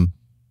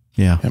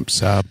 Yeah,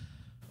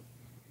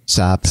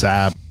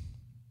 Saab.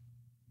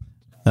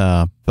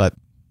 But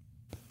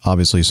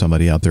obviously,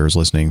 somebody out there is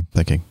listening,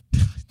 thinking,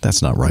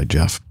 "That's not right,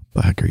 Jeff.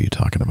 What the heck are you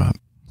talking about?"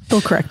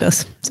 They'll correct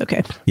us. It's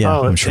okay. Yeah,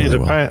 I'm sure they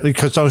will.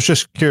 Because I was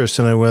just curious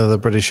to know whether the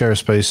British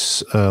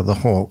Aerospace, the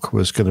Hawk,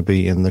 was going to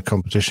be in the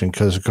competition,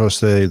 because, of course,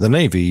 the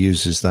Navy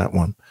uses that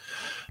one.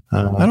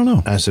 I don't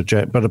know. As a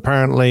jet. But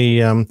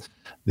apparently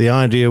the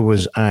idea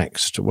was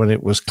axed when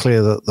it was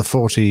clear that the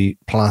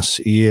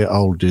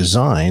 40-plus-year-old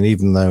design,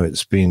 even though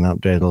it's been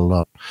updated a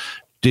lot,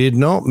 did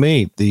not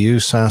meet the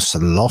USAS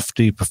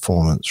lofty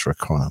performance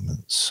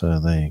requirements.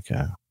 So there you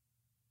go.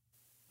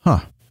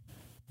 Huh.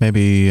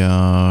 Maybe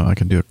I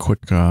can do a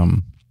quick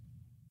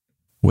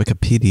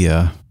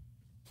Wikipedia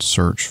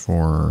search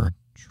for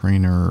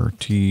trainer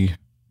T-X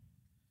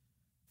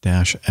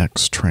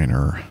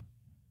trainer.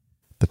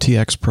 The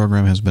TX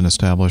program has been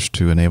established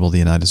to enable the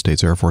United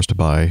States Air Force to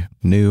buy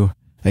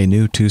a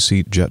new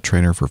two-seat jet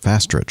trainer for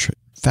fast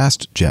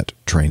jet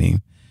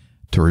training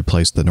to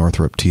replace the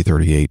Northrop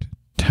T-38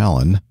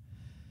 Talon.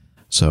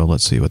 So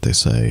let's see what they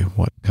say.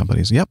 What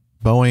companies? Yep,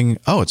 Boeing.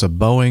 Oh, it's a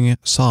Boeing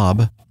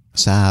Saab.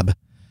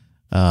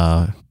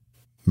 I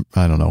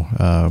don't know,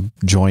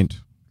 joint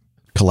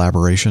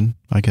collaboration,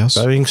 I guess.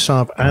 Boeing,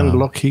 Saab, and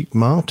Lockheed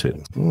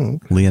Martin.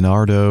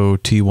 Leonardo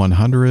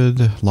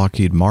T-100,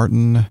 Lockheed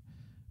Martin,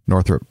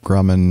 Northrop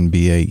Grumman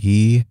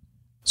BAE,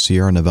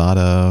 Sierra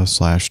Nevada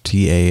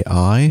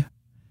 /TAI,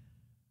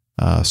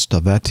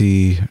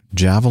 Staveti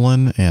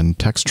Javelin, and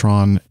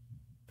Textron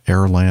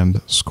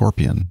Airland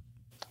Scorpion.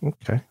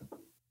 Okay.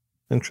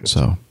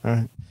 Interesting. So, all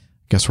right.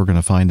 Guess we're going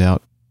to find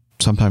out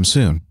sometime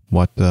soon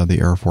what the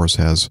Air Force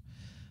has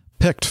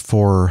picked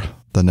for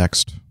the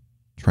next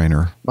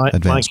trainer. My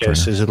advanced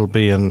guess trainer. is it'll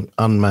be an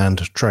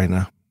unmanned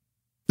trainer.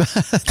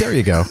 There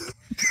you go.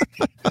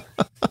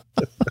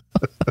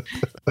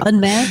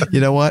 Unmanned?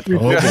 You know what? Oh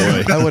boy!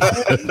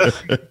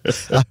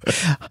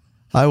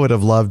 I would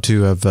have loved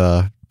to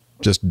have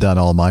just done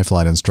all my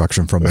flight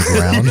instruction from the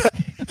ground.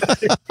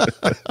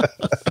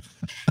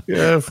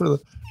 Yeah, for the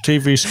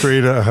TV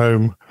screen at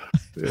home.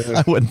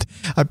 Yeah.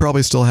 I'd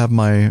probably still have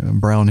my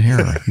brown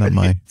hair, not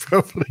my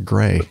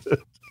gray.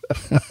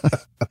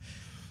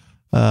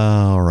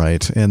 All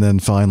right, and then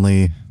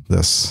finally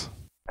this.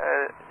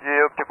 New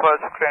York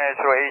departure clearance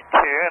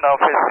 082, now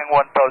facing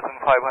 1,500,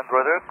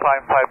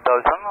 climb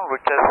 5,000,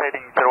 request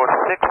heading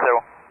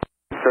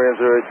 060.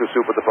 Clearance 082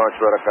 Super departure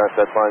radar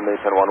contact, climb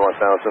maintain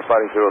 11,000,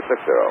 fighting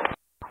 060.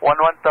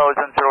 11,060,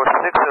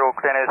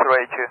 clearance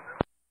 082.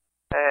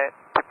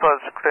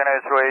 Departure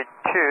clearance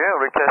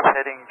 082, request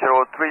heading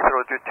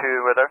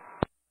 03022, weather.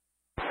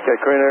 Okay,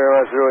 Korean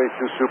Air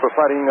 082 Super,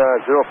 fighting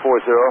 040,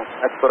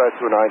 expedite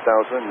to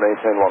 9,000,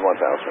 maintain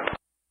 11,000.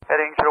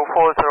 Heading 040,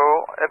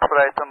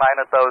 expedite to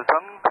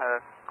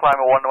 9,000, climb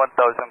 11,000,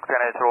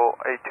 clearance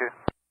 082.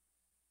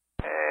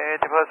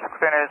 Departure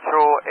clearance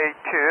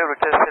 082,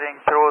 request heading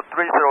 030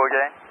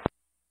 again.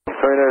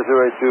 Korean Air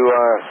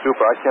 082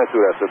 Super, I can't do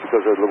that, sir,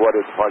 because the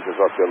LaGuardia departure is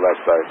off your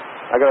left side.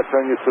 I gotta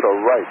turn you to the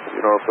right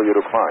in order for you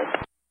to climb.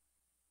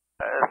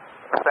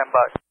 Stand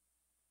by.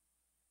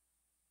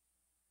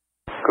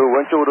 그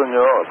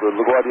왼쪽으로는요, 그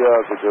LaGuardia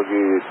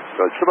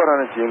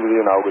출발하는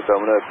지인들이 나오기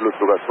때문에 별로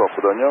들어갈 수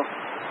없거든요.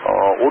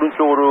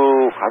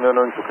 오른쪽으로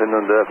가면은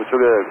좋겠는데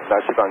그쪽에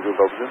날씨가 안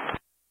좋은가 보죠?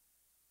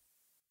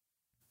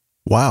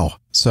 Wow.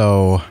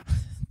 So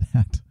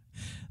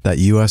that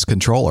U.S.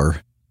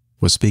 controller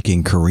was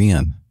speaking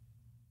Korean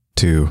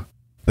to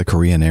the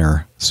Korean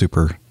Air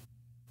Super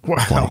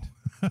flight.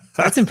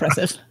 That's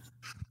impressive.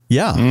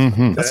 Yeah,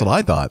 that's what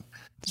I thought.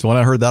 So when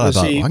I heard that, I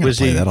thought, I'm going to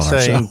play that on our show.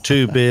 Saying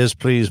 2 beers,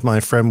 please, my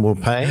friend will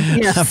pay?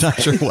 Yes. I'm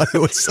not sure what it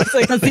was. It's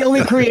like, that's the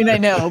only Korean I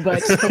know,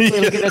 but hopefully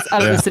it'll get us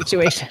out of the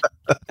situation.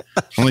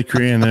 Only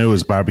Korean I know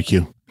is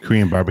barbecue.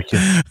 Korean barbecue.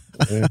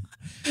 Yeah.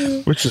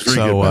 Which is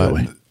pretty good, by the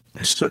way.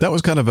 That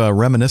was kind of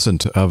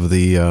reminiscent of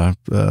the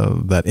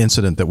that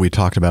incident that we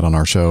talked about on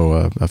our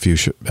show a few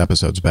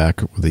episodes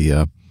back,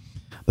 the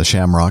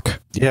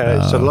Shamrock.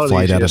 Yeah, it's a lot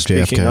flight easier out of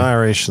speaking JFK.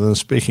 Irish than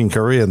speaking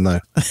Korean, though.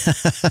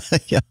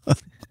 Yeah,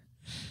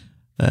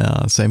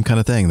 same kind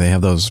of thing. They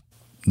have those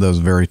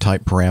very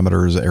tight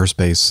parameters,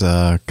 airspace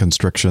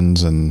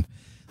constrictions and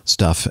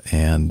stuff,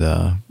 and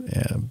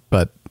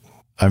but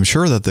I'm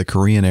sure that the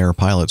Korean Air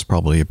pilots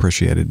probably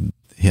appreciated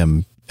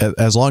him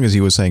as long as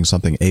he was saying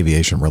something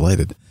aviation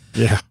related.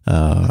 Yeah.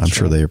 I'm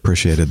sure they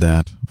appreciated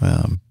that.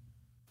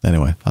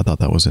 Anyway, I thought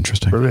that was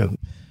interesting. Brilliant.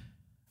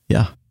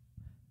 Yeah.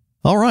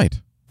 All right.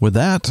 With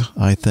that,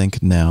 I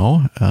think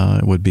now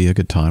it would be a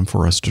good time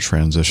for us to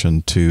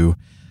transition to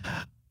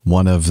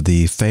one of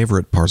the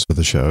favorite parts of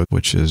the show,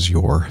 which is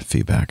your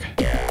feedback.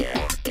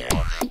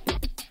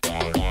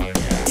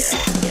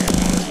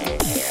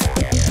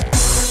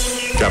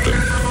 Captain,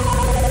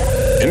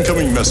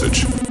 incoming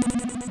message.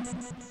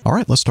 All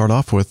right, let's start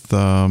off with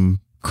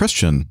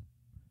Christian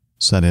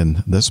sent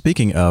in this.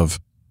 Speaking of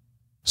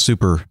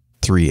Super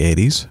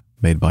 380s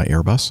made by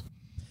Airbus,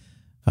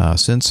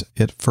 since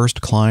it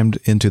first climbed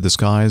into the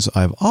skies,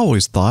 I've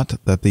always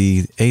thought that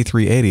the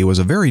A380 was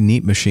a very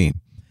neat machine.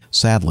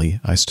 Sadly,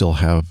 I still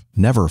have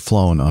never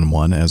flown on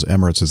one, as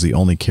Emirates is the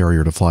only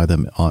carrier to fly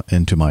them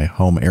into my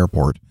home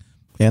airport,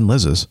 and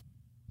Liz's.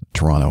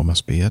 Toronto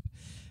must be it.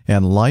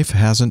 And life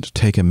hasn't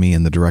taken me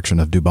in the direction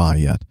of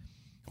Dubai yet.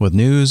 With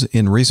news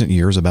in recent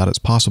years about its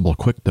possible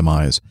quick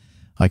demise,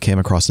 I came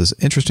across this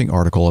interesting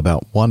article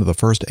about one of the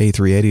first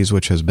A380s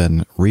which has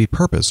been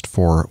repurposed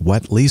for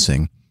wet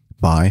leasing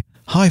by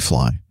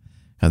Hi-Fly.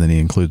 And then he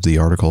includes the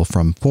article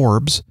from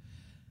Forbes.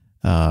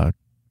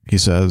 He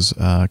says,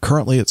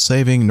 currently it's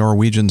saving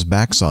Norwegian's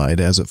backside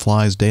as it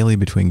flies daily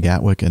between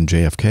Gatwick and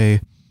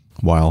JFK,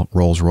 while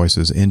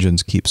Rolls-Royce's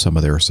engines keep some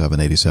of their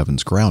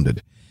 787s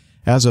grounded.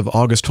 As of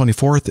August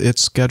 24th,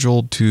 it's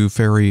scheduled to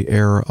ferry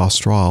Air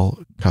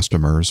Austral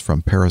customers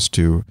from Paris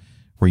to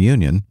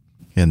Reunion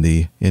in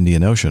the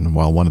Indian Ocean,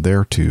 while one of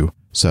their two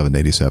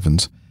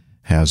 787s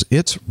has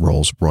its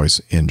Rolls-Royce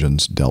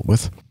engines dealt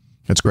with.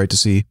 It's great to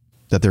see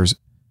that there's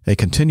a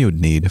continued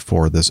need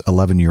for this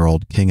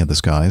 11-year-old king of the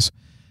skies,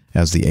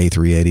 as the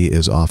A380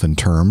 is often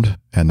termed,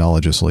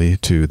 analogously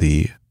to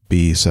the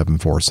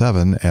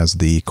B747 as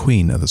the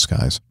queen of the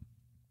skies.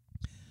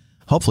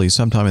 Hopefully,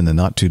 sometime in the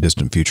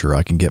not-too-distant future,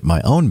 I can get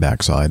my own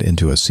backside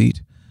into a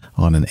seat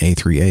on an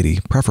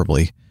A380,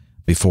 preferably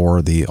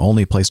before the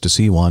only place to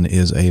see one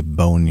is a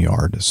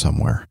boneyard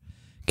somewhere.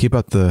 Keep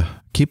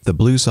the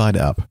blue side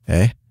up,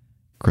 eh?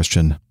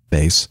 Christian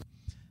Base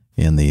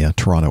in the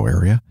Toronto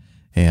area.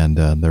 And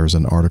there's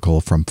an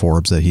article from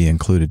Forbes that he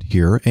included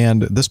here.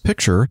 And this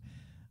picture,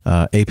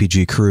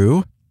 APG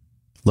crew,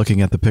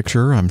 looking at the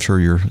picture, I'm sure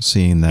you're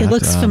seeing that. It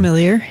looks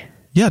familiar.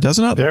 Yeah,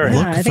 doesn't it look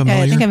familiar?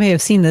 I think I may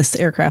have seen this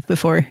aircraft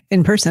before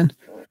in person.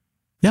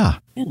 Yeah,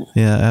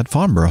 at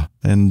Farnborough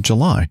in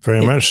July.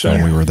 Very much so.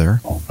 When we were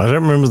there. I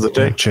don't remember the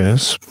deck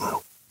chairs.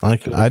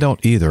 I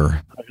don't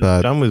either.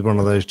 But done with one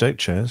of those deck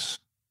chairs.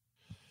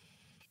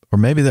 Or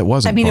maybe that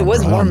wasn't. I mean, Farnborough. it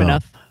was warm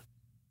enough.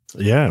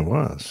 Yeah, it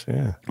was.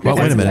 Yeah. Well,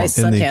 wait a minute. Nice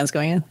suntans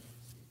going in.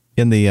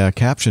 In the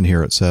caption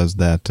here, it says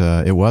that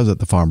it was at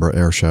the Farnborough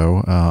Air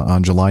Show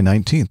on July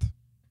 19th.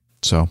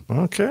 So.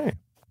 Okay.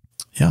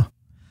 Yeah.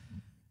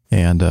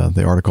 And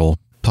the article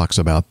talks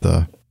about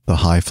the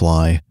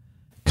Hi-Fly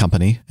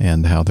company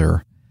and how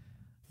they're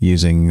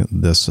using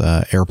this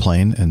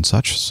airplane and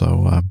such.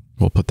 So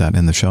we'll put that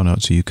in the show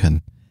notes so you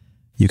can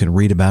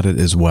read about it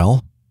as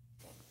well.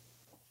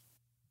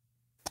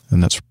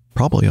 And that's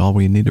probably all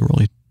we need to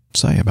really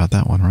say about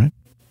that one, right?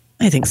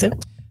 I think so.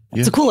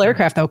 It's a cool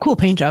aircraft, though. Cool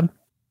paint job.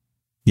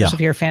 Yeah. If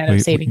you're a fan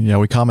of saving. Yeah,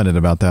 we commented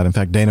about that. In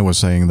fact, Dana was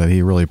saying that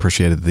he really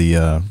appreciated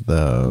the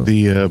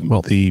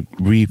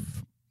reef.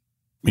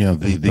 You know,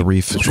 the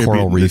reef, the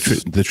coral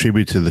reef. the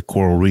tribute to the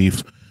coral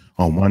reef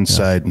on one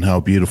side and how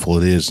beautiful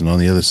it is, and on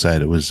the other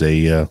side it was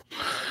a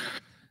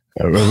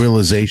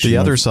realization. The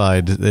other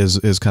side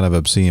is kind of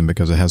obscene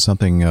because it has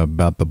something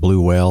about the blue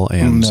whale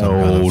and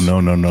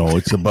no.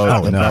 It's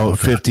about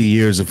 50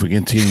 years if we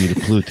continue to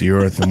pollute the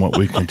earth, and what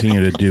we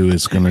continue to do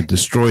is going to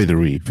destroy the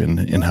reef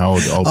and how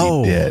it'll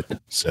all be dead.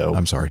 So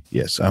I'm sorry.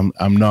 Yes, I'm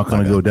not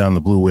going to go down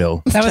the blue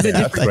whale That was a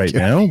path different right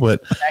now,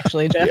 but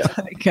actually, Jeff,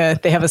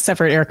 like, they have a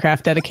separate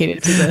aircraft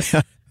dedicated to this.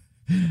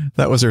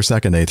 That was their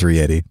second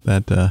A380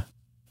 that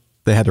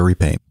they had to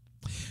repaint.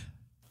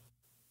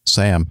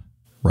 Sam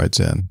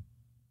writes in,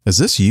 "Is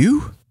this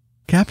you,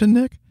 Captain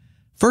Nick?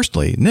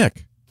 Firstly,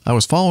 Nick, I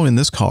was following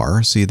this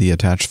car, see the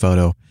attached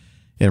photo,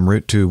 en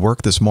route to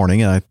work this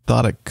morning, and I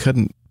thought it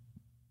couldn't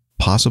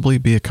possibly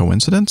be a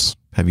coincidence.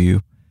 Have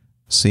you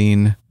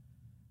seen,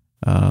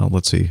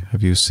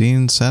 have you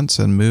seen Sense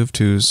and moved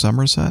to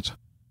Somerset?"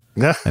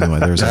 Anyway,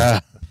 there's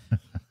a...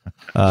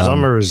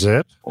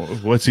 Somerset.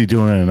 What's he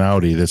doing in an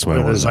Audi? That's what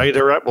I Where was. the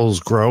Zeta apples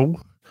grow.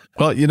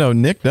 Well,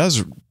 Nick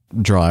does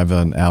drive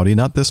an Audi,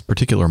 not this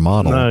particular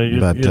model. No, you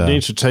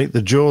need to take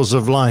the jaws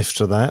of life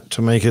to that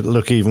to make it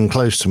look even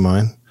close to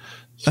mine.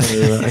 So,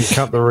 and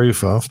cut the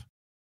roof off.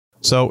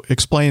 So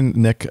explain,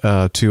 Nick,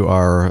 to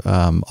our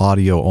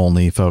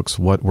audio-only folks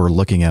what we're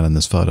looking at in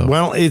this photo.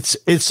 Well, it's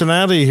an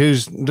Audi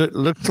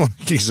looks like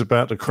he's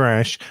about to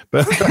crash,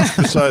 but that's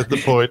beside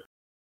the point.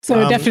 So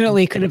it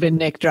definitely could have been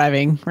Nick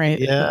driving, right?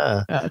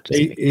 Yeah,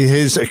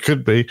 it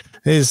could be.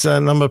 His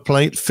number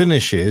plate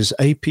finishes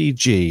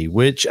APG,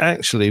 which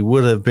actually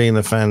would have been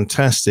a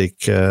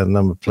fantastic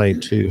number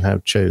plate to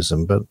have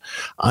chosen, but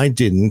I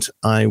didn't.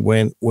 I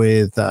went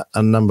with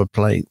a number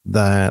plate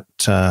that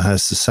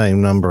has the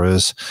same number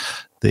as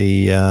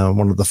the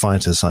one of the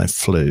fighters I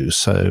flew.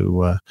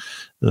 So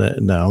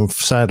no,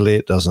 sadly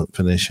it doesn't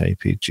finish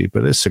APG,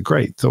 but it's a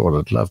great thought.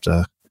 I'd love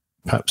to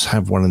perhaps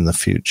have one in the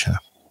future.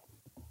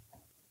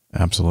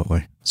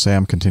 Absolutely.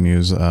 Sam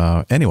continues.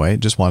 Anyway,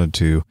 just wanted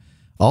to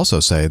also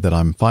say that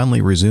I'm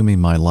finally resuming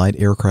my light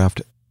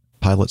aircraft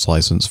pilot's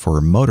license for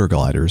motor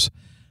gliders.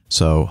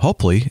 So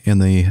hopefully in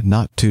the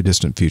not too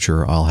distant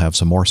future, I'll have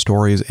some more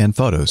stories and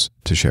photos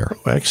to share.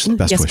 Oh, excellent.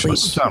 Best Yes, wishes.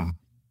 please.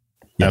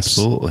 Yes.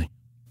 Absolutely.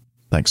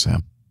 Thanks,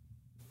 Sam.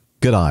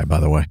 Good eye, by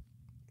the way.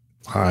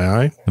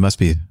 Hi. It must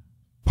be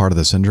part of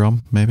the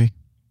syndrome, maybe.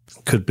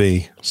 Could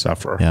be.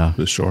 Sufferer. Yeah.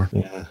 For sure.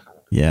 Yeah.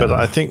 Yeah. But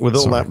I think with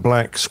all that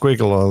black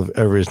squiggle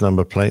over his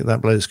number plate,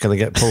 that bloke's going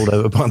to get pulled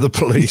over by the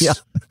police. Yeah.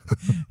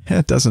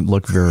 It doesn't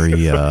look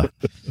very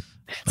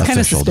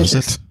official, does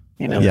it?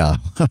 You know? Yeah.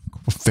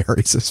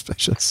 Very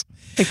suspicious.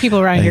 Like people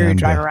around here who And,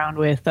 drive around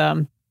with,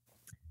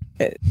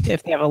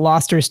 if they have a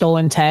lost or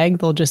stolen tag,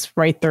 they'll just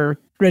write their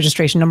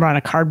registration number on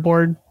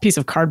a piece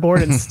of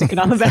cardboard and stick it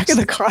on the back of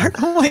the car.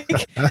 I'm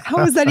like,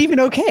 how is that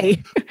even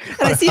okay? And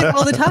I see it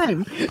all the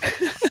time.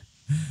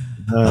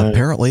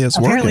 Apparently it's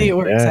working. Apparently it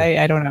works.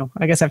 Yeah. I don't know.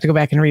 I guess I have to go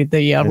back and read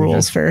the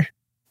rules for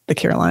the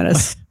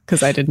Carolinas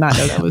because I did not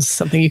know that was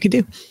something you could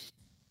do.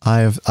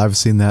 I've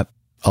seen that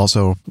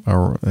also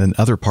in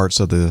other parts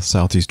of the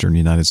southeastern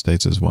United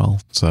States as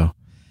well. So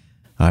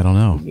I don't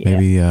know.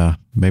 Yeah.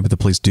 Maybe the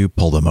police do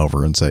pull them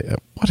over and say,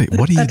 "What are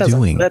you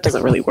doing? That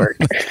doesn't really work."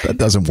 That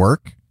doesn't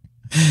work.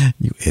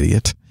 You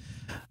idiot.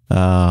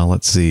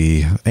 Let's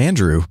see.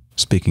 Andrew,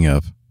 speaking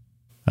of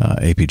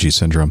APG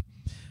syndrome.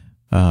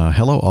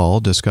 Hello all,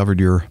 discovered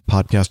your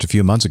podcast a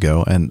few months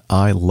ago and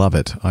I love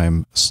it.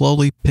 I'm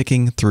slowly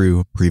picking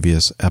through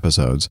previous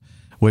episodes,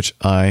 which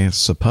I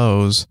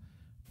suppose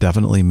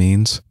definitely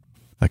means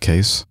a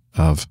case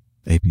of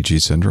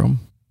APG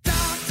syndrome.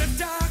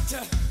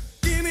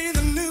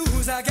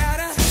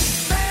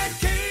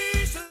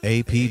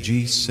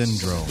 APG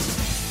syndrome.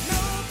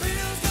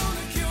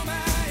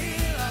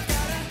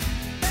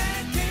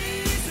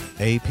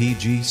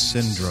 APG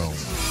syndrome.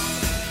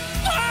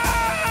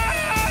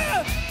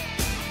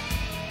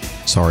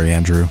 Sorry,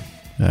 Andrew.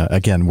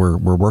 Again, we're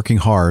working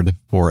hard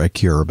for a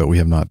cure, but we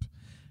have not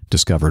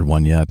discovered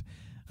one yet.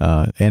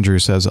 Andrew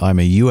says, I'm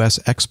a U.S.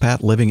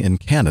 expat living in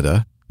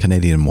Canada,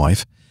 Canadian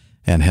wife,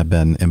 and have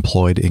been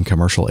employed in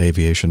commercial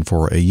aviation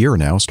for a year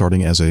now,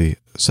 starting as a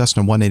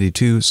Cessna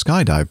 182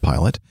 skydive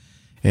pilot,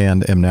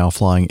 and am now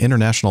flying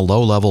international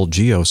low-level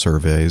geo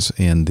surveys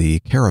in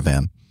the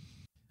Caravan.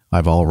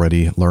 I've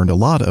already learned a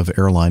lot of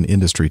airline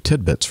industry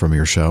tidbits from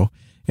your show,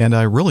 and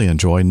I really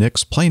enjoy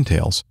Nick's Plane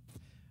Tales.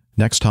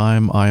 Next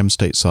time I am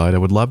stateside, I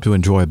would love to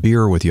enjoy a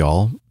beer with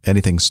y'all.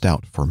 Anything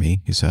stout for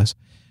me, he says.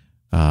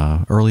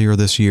 Earlier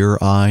this year,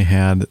 I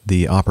had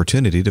the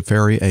opportunity to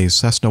ferry a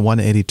Cessna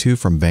 182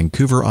 from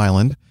Vancouver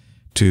Island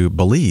to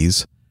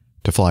Belize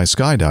to fly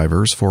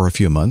skydivers for a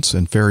few months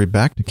and ferry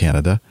back to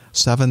Canada,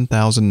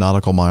 7,000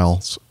 nautical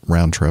miles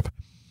round trip.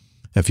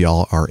 If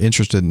y'all are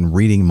interested in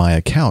reading my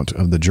account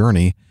of the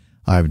journey,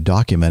 I've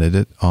documented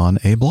it on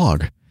a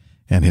blog,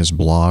 and his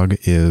blog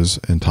is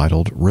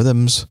entitled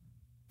Rhythms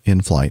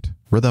in Flight.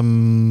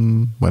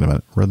 Rhythmos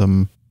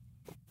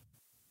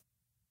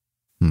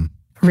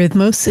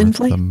in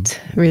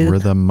Flight?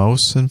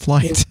 Rhythmos in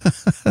Flight?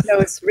 No,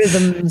 it's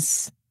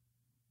Rhythms.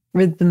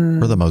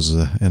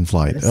 Rhythmos in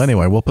Flight. Yes.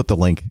 Anyway, we'll put the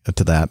link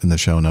to that in the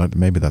show note.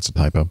 Maybe that's a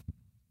typo.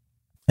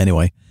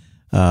 Anyway,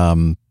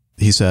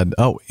 he sent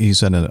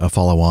a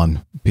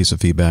follow-on piece of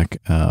feedback.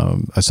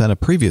 I sent a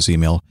previous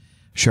email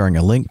sharing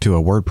a link to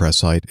a WordPress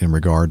site in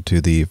regard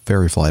to the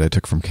ferry flight I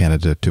took from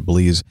Canada to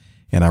Belize,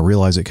 and I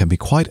realize it can be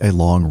quite a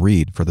long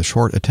read for the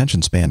short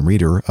attention span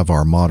reader of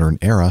our modern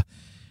era.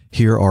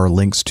 Here are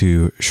links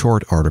to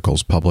short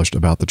articles published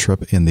about the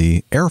trip in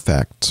the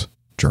Airfacts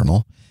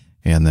Journal,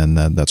 and then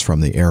that's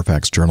from the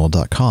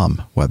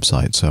airfactsjournal.com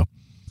website. So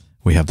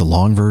we have the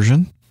long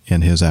version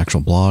in his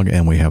actual blog,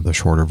 and we have the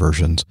shorter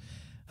versions.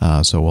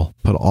 So we'll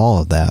put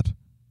all of that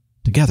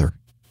together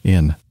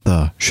in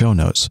the show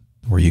notes,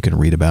 where you can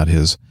read about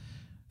his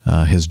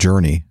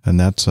journey, and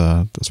that's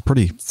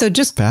pretty fascinating.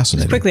 Just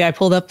quickly, I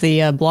pulled up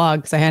the blog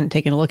because I hadn't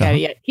taken a look at it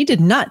yet. He did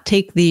not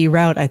take the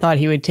route I thought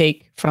he would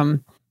take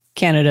from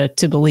Canada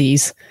to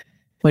Belize,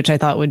 which I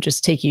thought would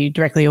just take you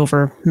directly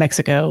over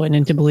Mexico and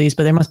into Belize,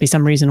 but there must be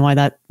some reason why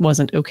that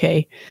wasn't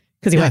okay.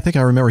 Because I think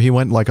I remember he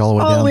went like all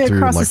the way down through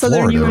across like the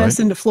southern Florida, U.S.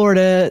 right? into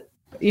Florida,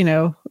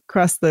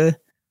 across the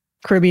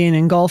Caribbean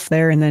and Gulf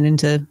there, and then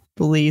into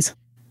Belize.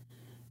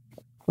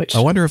 Which I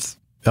wonder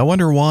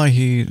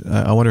why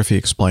I wonder if he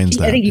explains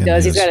that. I think he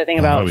does. He's got a thing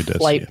about does,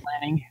 flight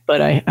planning, but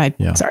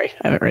sorry,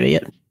 I haven't read it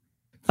yet.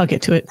 I'll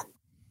get to it,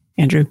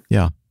 Andrew.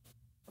 Yeah.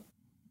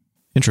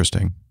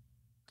 Interesting.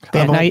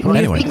 Yeah, now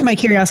you piqued my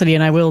curiosity,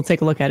 and I will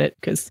take a look at it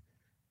because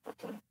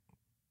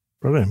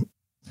Brilliant.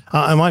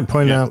 I might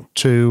point out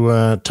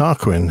to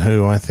Tarquin,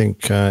 who I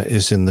think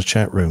is in the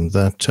chat room,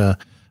 that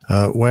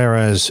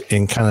whereas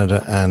in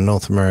Canada and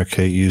North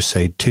America you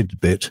say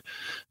tidbit,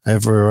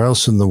 everywhere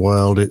else in the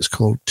world it's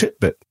called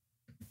titbit.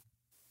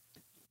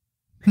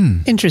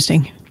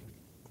 Interesting.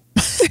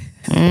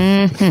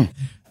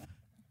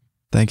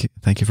 Thank you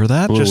for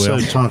that. Just so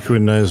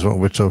Tarquin knows what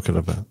we're talking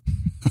about.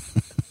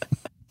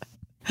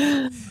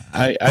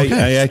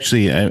 I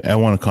actually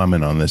want to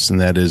comment on this,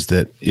 and that is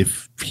that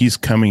if he's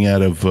coming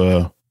out of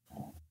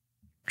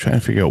trying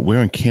to figure out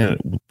where in Canada,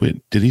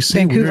 did he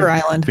say Vancouver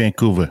Island?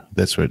 Vancouver.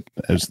 That's right.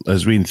 I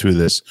was reading through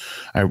this.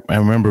 I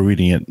remember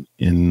reading it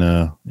in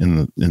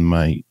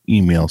my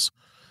emails.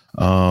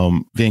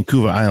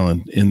 Vancouver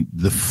Island, and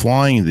the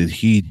flying that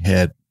he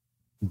had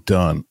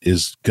done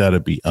is got to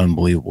be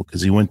unbelievable,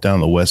 because he went down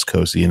the west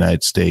coast of the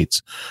United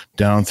States,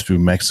 down through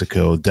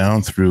Mexico,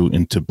 down through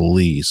into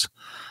Belize.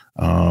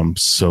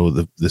 So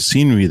the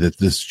scenery that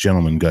this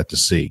gentleman got to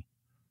see,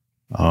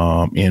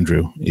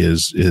 Andrew,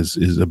 is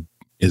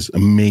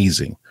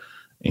amazing.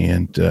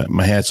 And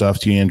my hat's off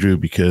to you, Andrew,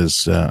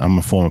 because I'm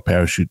a former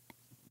parachute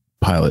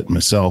pilot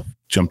myself.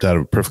 Jumped out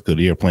of a perfectly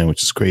good airplane,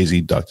 which is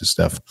crazy, Dr.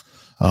 Steph.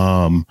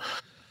 I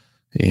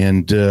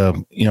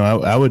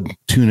would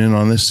tune in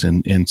on this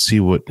and see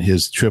what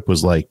his trip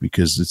was like,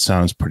 because it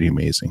sounds pretty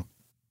amazing.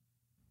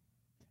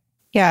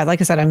 Yeah, like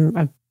I said,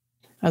 I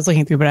was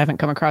looking through, but I haven't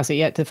come across it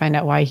yet to find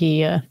out why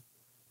he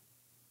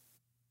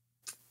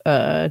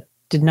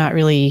did not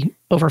really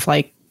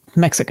overfly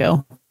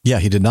Mexico. Yeah,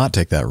 he did not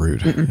take that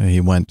route. He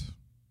went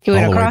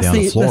across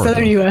the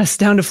southern U.S.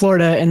 down to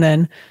Florida, and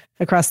then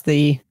across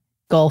the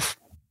Gulf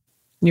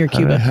near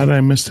Cuba. How did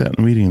I miss that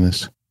in reading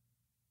this?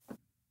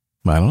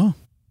 I don't know.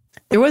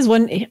 There was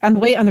one on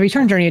the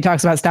return journey. It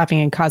talks about stopping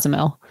in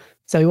Cozumel,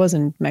 so he was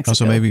in Mexico.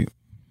 So maybe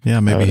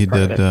he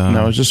did.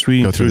 No, I was just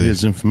reading through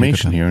his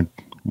information here.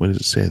 What does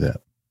it say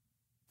that?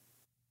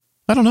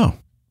 I don't know.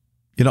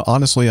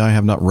 Honestly, I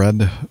have not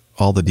read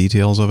all the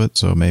details of it,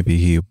 so maybe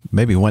he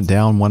went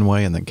down one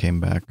way and then came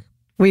back.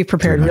 We've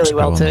prepared really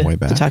well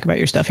to talk about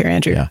your stuff here,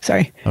 Andrew. Yeah.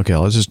 Sorry. Okay,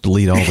 let's just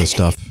delete all this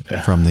stuff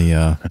from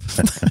the.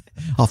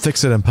 I'll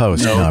fix it in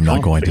post. No, I'm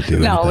not going to do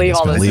it. No, leave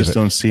all this. I just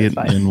don't see it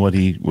in what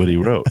he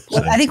wrote.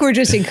 Well, I think we're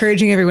just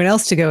encouraging everyone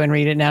else to go and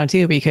read it now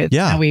too, because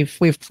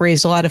we've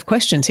raised a lot of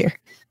questions here.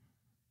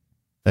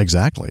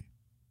 Exactly.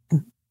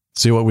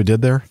 See what we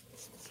did there?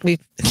 Of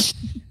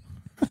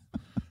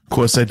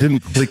course, I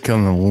didn't click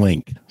on the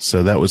link,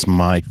 so that was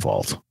my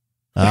fault.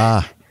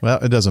 Well,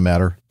 it doesn't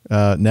matter.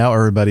 Now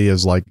everybody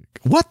is like,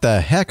 what the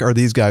heck are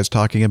these guys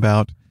talking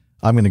about?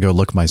 I'm going to go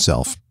look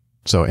myself.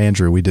 So,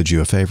 Andrew, we did you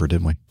a favor,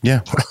 didn't we?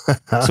 Yeah.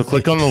 So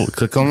click on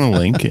the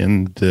link,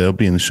 and it'll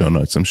be in the show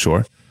notes, I'm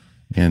sure,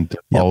 and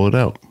follow it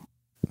out.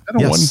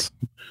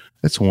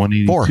 That's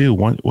 182.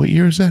 What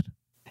year is that?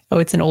 Oh,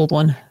 it's an old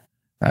one.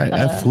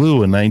 I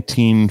flew in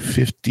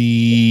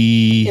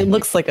 1950. It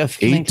looks like a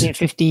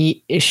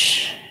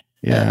 1950-ish.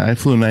 Yeah, I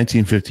flew in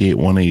 1958,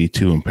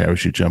 182 in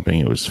parachute jumping.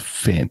 It was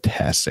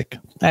fantastic.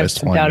 I've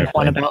jumped out of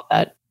one about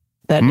that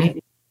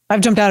age. I've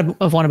jumped out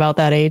of one about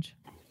that age.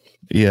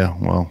 Yeah,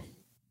 well,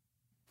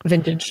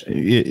 vintage.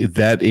 At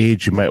that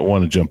age, you might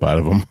want to jump out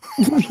of them.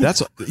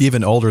 That's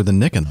even older than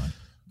Nick and I.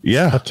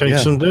 Yeah, that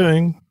takes some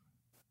doing.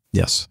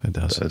 Yes, it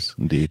does. It does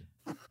indeed.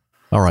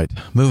 All right,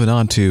 moving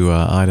on to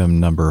item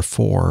number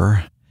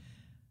 4.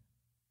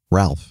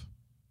 Ralph.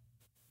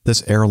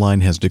 This airline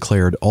has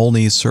declared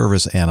only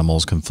service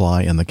animals can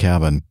fly in the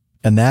cabin,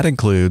 and that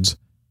includes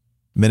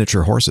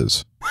miniature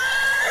horses.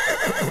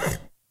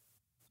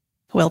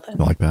 Well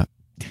then. I like that.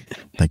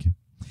 Thank you.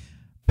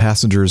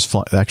 Passengers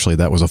fly. Actually,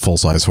 that was a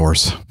full-size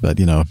horse, but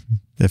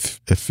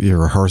if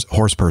you're a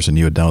horse person,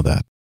 you would know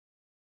that.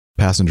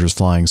 Passengers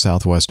flying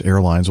Southwest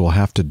Airlines will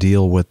have to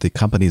deal with the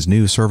company's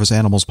new service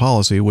animals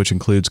policy, which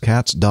includes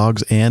cats,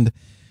 dogs, and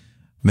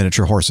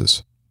miniature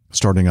horses.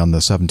 Starting on the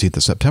 17th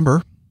of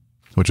September,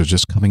 which is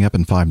just coming up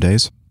in 5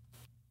 days,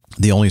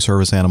 the only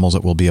service animals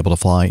that will be able to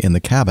fly in the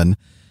cabin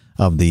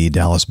of the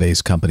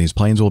Dallas-based company's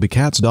planes will be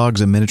cats, dogs,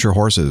 and miniature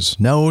horses.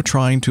 No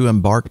trying to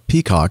embark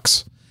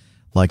peacocks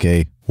like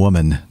a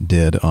woman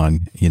did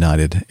on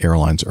United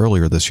Airlines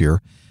earlier this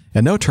year,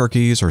 and no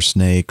turkeys or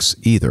snakes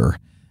either.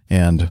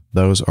 And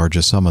those are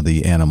just some of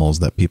the animals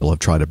that people have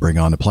tried to bring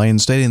onto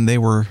planes, stating they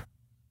were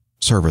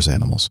service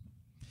animals.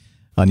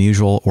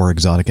 Unusual or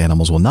exotic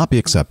animals will not be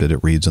accepted,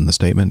 it reads in the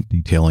statement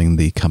detailing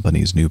the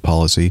company's new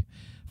policy.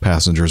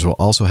 Passengers will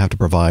also have to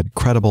provide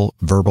credible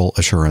verbal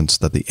assurance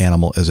that the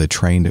animal is a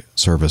trained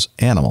service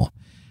animal,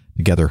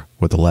 together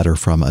with a letter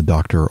from a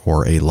doctor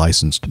or a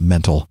licensed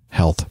mental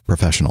health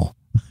professional,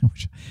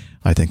 which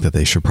I think that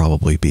they should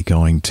probably be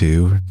going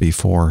to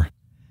before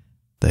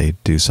they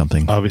do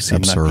something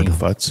absurd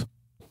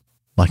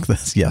like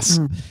this. Yes.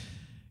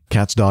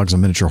 Cats, dogs,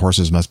 and miniature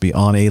horses must be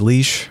on a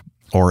leash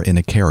or in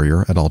a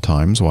carrier at all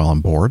times while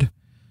on board,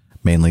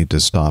 mainly to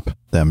stop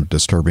them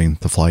disturbing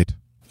the flight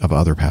of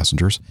other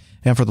passengers.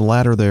 And for the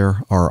latter,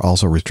 there are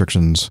also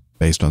restrictions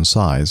based on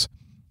size.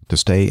 To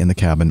stay in the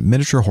cabin,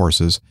 miniature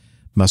horses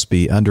must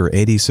be under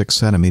 86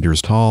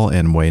 centimeters tall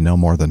and weigh no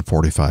more than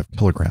 45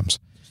 kilograms.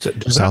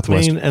 Does that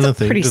mean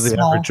anything to the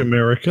average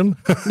American?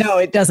 No,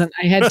 it doesn't.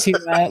 I had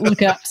to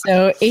look up.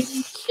 So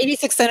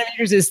 86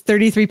 centimeters is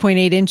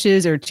 33.8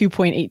 inches or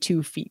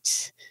 2.82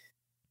 feet.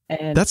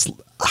 And that's,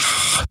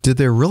 did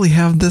they really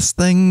have this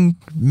thing,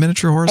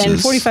 miniature horses?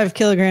 And 45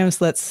 kilograms,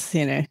 let's,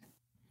 you know.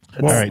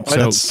 Well, all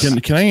right. So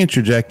can I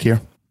interject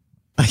here?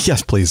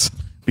 Yes, please.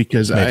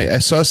 Because I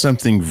saw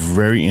something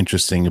very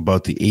interesting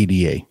about the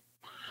ADA.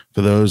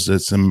 For those,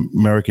 that's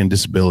American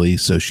Disability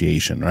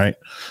Association, right?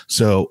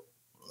 So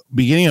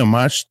beginning on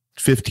March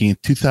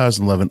 15th,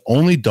 2011,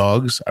 only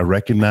dogs are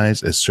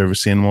recognized as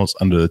service animals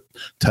under the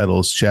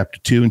titles Chapter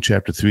 2 and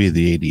Chapter 3 of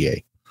the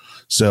ADA.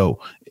 So,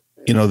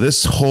 you know,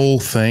 this whole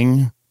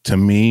thing to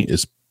me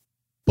is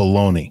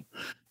baloney.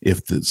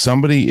 If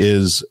somebody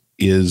is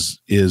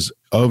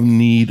of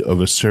need of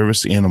a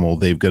service animal,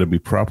 they've got to be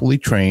properly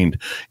trained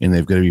and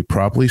they've got to be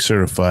properly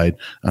certified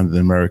under the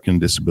American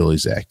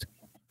Disabilities Act.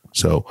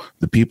 So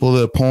the people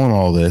that are pulling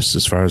all this,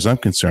 as far as I'm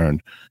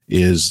concerned,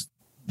 is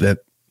that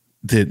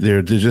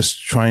they're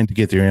just trying to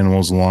get their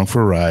animals along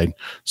for a ride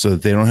so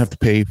that they don't have to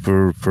pay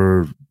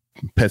for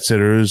pet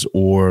sitters,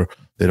 or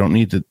they don't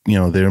need to, you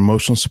know, their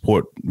emotional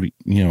support, you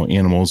know,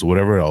 animals or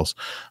whatever else.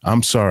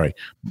 I'm sorry.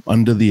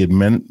 Under the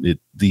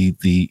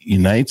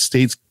United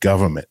States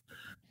government,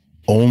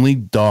 only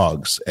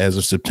dogs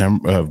as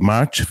of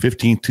March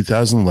 15,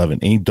 2011,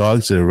 any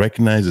dogs that are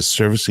recognized as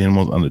service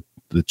animals under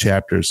the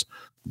chapters,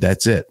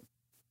 that's it.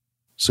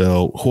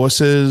 So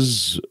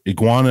horses,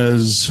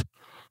 iguanas,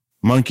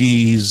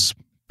 monkeys,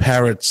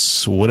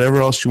 parrots, whatever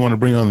else you want to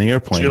bring on the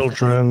airplane.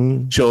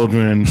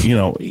 Children, you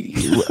know,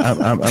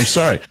 I'm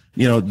sorry.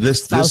 You know,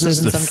 this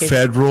is the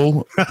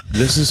federal,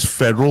 this is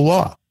federal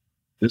law.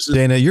 This is,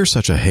 Dana, you're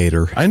such a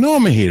hater. I know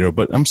I'm a hater,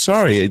 but I'm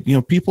sorry. You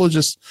know, people are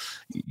just,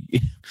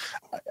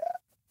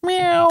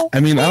 meow. I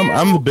mean,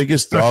 I'm the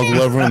biggest dog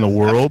lover in the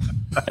world,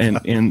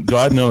 and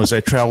God knows I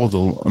traveled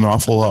an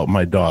awful lot with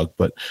my dog.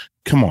 But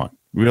come on,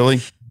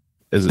 really,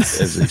 as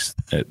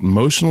an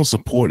emotional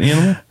support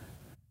animal?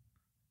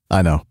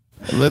 I know.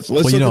 Let's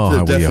look at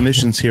the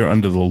definitions here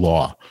under the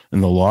law,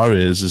 and the law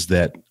is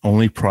that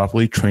only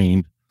properly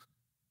trained,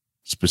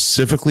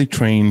 specifically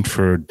trained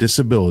for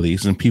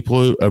disabilities, and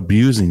people are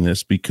abusing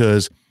this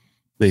because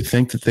they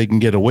think that they can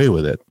get away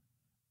with it.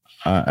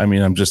 I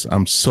mean,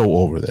 I'm so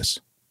over this.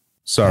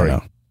 Sorry.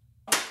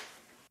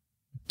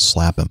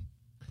 Slap him.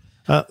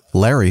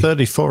 Larry.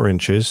 34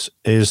 inches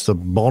is the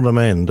bottom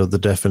end of the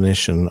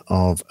definition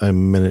of a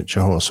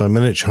miniature horse. So a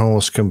miniature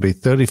horse can be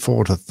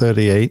 34 to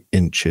 38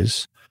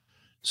 inches.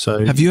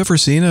 So have you ever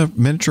seen a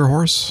miniature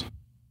horse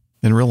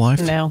in real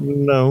life?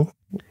 No.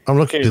 I'm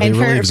looking at and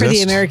for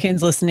the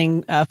Americans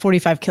listening,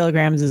 45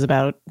 kilograms is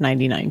about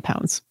 99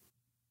 pounds.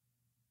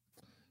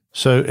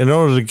 So in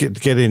order to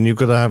get in, you've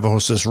got to have a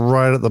horse that's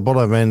right at the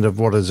bottom end of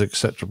what is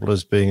acceptable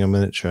as being a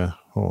miniature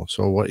horse,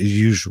 or what is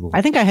usual.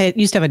 I think I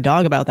used to have a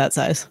dog about that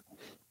size.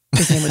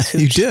 His name was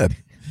Hooch. You did?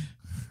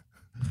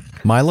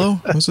 Milo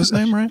was his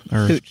name, right?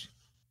 Or Hooch.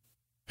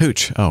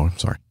 Hooch. Oh, I'm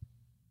sorry.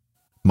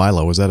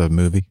 Milo, was that a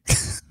movie?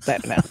 I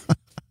don't know.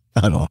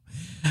 I don't know.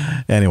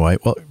 Anyway,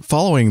 well,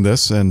 following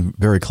this and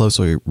very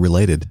closely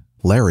related,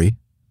 Larry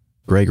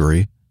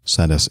Gregory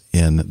sent us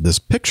in this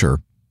picture.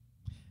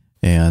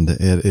 And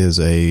it is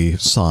a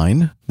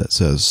sign that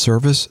says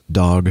service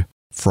dog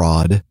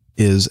fraud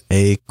is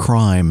a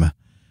crime.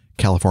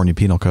 California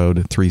Penal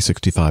Code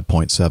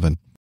 365.7.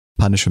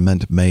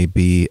 Punishment may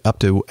be up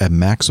to a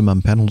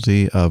maximum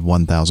penalty of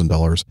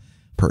 $1,000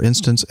 per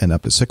instance and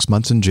up to 6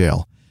 months in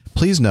jail.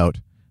 Please note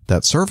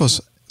that service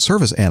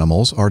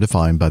animals are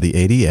defined by the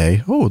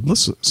ADA. Oh,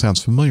 this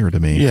sounds familiar to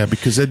me. Yeah,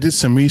 because I did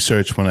some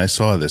research when I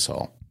saw this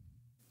all.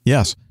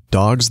 Yes.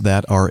 Dogs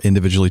that are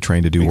individually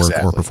trained to do work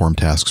or perform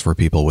tasks for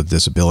people with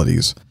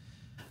disabilities.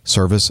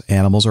 Service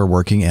animals are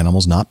working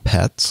animals, not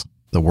pets.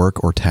 The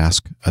work or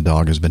task a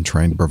dog has been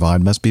trained to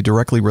provide must be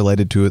directly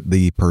related to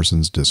the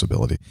person's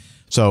disability.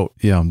 So,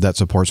 you know, that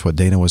supports what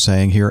Dana was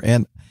saying here.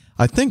 And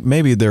I think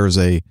maybe there's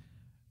a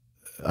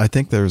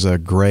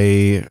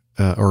gray,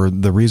 or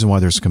the reason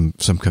why there's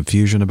some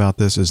confusion about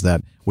this is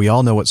that we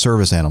all know what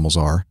service animals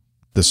are.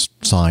 This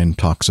sign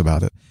talks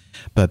about it.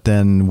 But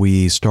then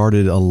we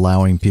started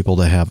allowing people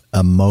to have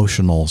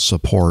emotional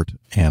support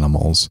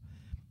animals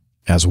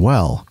as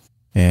well.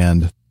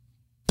 And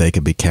they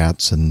could be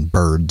cats and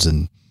birds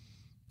and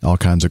all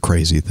kinds of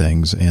crazy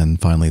things. And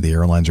finally, the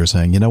airlines are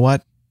saying, you know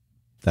what?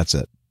 That's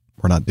it.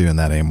 We're not doing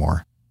that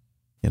anymore.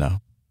 You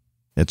know,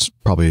 it's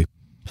probably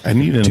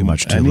too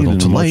much too little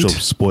too late.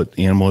 Support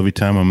animal every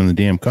time I'm in the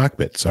damn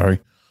cockpit. Sorry.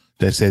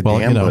 That's that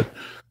damn, but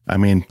I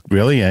mean,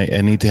 really,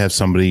 I need to have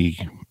somebody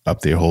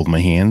up there hold my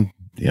hand.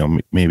 You know,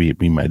 maybe it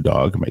be my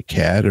dog, my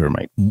cat, or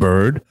my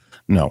bird.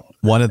 No,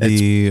 one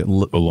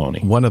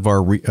of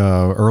our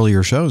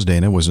earlier shows,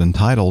 Dana, was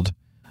entitled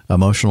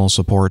 "Emotional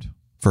Support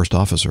First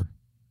Officer."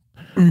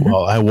 Mm-hmm.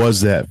 Well, I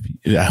was that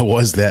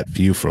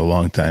view for a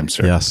long time,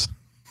 sir. Yes,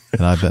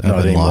 and I've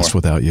been lost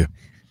without you.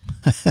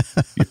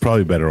 You're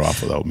probably better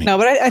off without me. No,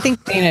 but I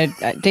think Dana,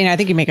 I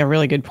think you make a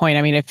really good point.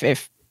 I mean,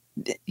 if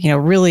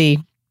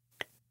really,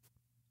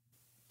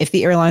 if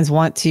the airlines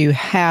want to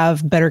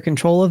have better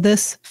control of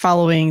this,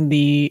 following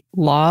the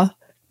law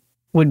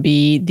would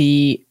be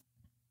the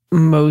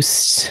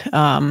most,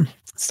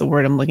 what's the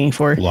word I'm looking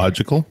for?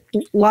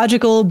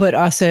 Logical, but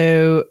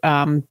also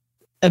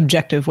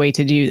objective way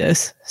to do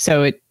this.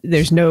 So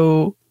there's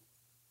no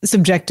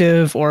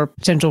subjective or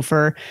potential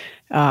for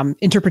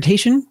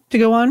interpretation to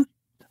go on.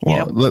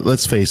 Well,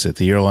 let's face it,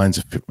 the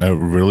airlines are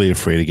really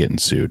afraid of getting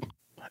sued.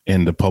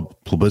 And the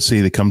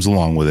publicity that comes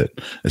along with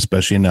it,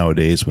 especially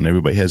nowadays when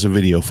everybody has a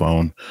video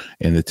phone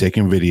and they're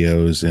taking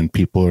videos, and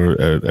people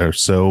are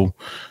so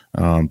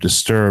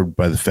disturbed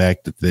by the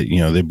fact that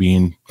they're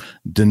being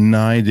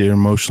denied their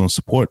emotional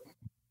support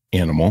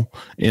animal.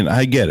 And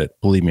I get it.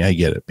 Believe me, I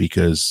get it,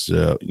 because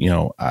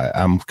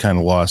I'm kind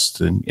of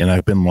lost, and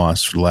I've been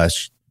lost for the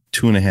last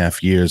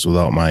 2.5 years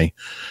without my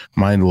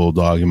little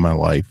dog in my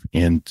life,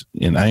 and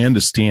I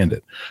understand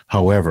it.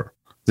 However,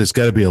 there's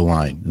got to be a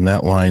line, and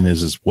that line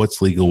is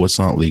what's legal, what's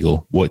not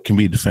legal, what can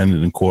be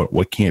defended in court,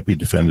 what can't be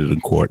defended in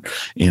court.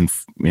 And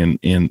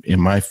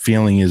my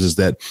feeling is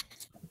that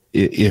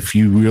if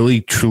you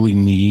really truly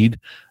need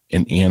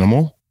an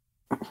animal,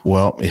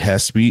 well, it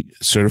has to be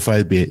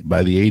certified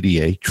by the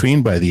ADA,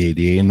 trained by the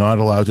ADA, and not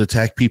allowed to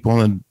attack people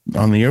on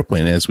the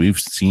airplane, as we've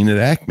seen at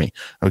Acme.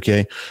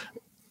 Okay.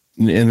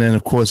 And then,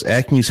 of course,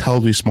 Acme is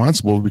held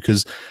responsible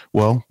because,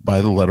 well,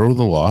 by the letter of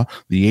the law,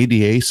 the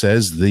ADA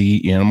says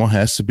the animal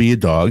has to be a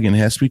dog and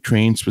has to be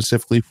trained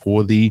specifically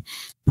for the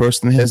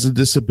person that has a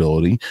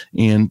disability.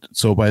 And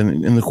so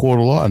in the court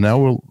of law, now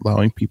we're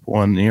allowing people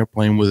on an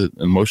airplane with an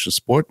emotional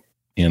support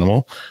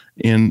animal,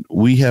 and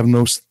we have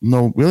no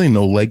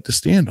leg to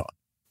stand on.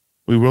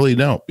 We really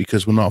don't,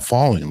 because we're not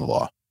following the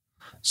law.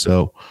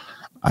 So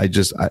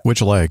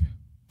which leg?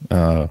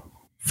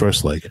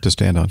 First leg to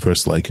stand on.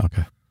 First leg.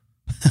 Okay.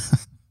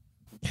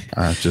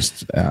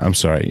 I'm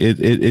sorry.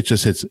 It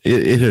just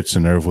hits a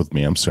nerve with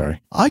me. I'm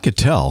sorry. I could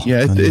tell.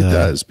 Yeah, it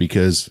does,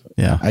 because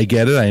I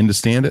get it. I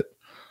understand it.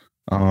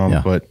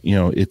 But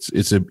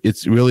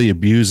it's really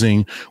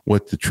abusing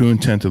what the true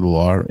intent of the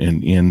law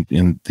and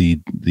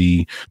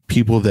the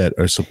people that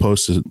are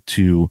supposed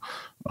to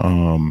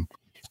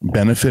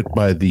benefit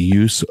by the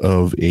use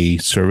of a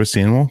service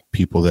animal,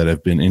 people that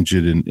have been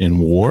injured in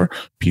war,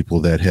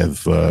 people that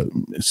have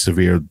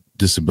severe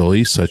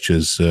disabilities such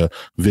as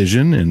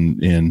vision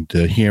and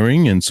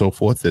hearing and so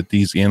forth, that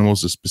these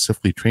animals are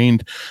specifically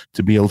trained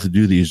to be able to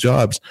do these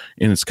jobs.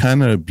 And it's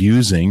kind of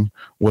abusing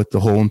what the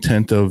whole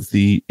intent of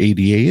the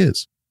ADA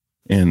is.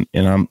 And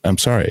I'm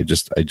sorry.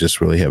 I just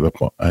really have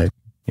I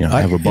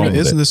have a bone.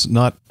 Isn't this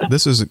not?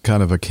 This is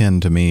kind of akin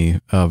to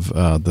me of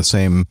the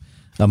same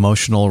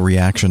emotional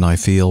reaction I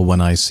feel when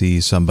I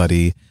see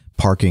somebody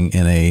parking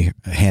in a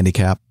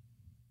handicap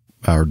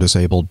or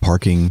disabled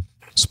parking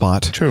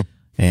spot. True.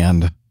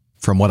 And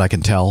from what I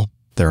can tell,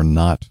 they're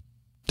not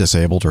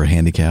disabled or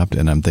handicapped,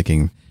 and I'm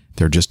thinking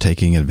they're just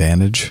taking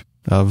advantage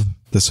of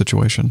the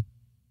situation.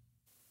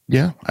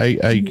 Yeah,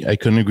 I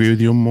couldn't agree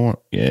with you more.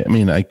 Yeah, I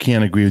mean, I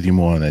can't agree with you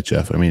more on that,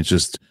 Jeff. I mean, it's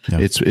just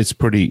it's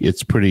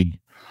pretty.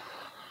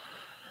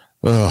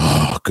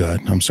 Oh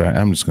God, I'm sorry.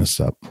 I'm just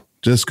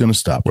gonna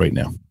stop right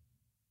now.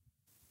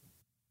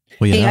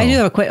 Well, I do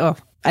have a quick. Oh,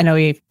 I know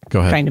you're Go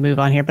ahead. trying to move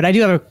on here, but I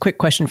do have a quick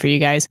question for you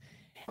guys.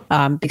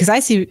 Because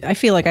I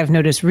feel like I've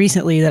noticed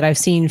recently that I've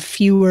seen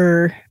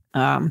fewer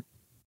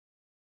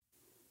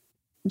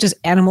just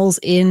animals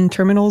in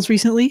terminals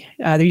recently.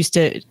 There used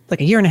to,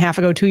 like a year and a half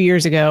ago, 2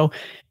 years ago,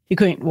 you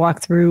couldn't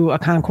walk through a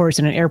concourse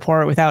in an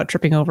airport without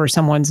tripping over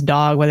someone's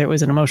dog, whether it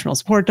was an emotional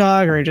support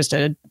dog or just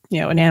an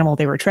animal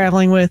they were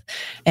traveling with.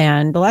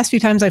 And the last few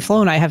times I've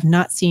flown, I have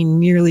not seen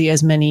nearly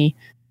as many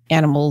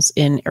animals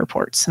in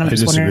airports. And I'm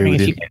just wondering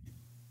if you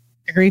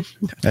agree.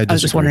 I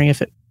was just wondering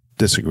if it.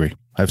 Disagree.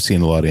 I've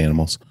seen a lot of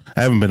animals.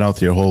 I haven't been out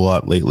there a whole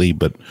lot lately,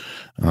 but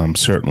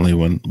certainly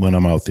when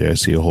I'm out there, I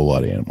see a whole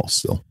lot of animals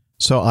still.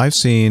 So I've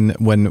seen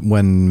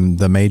when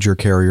the major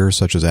carriers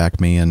such as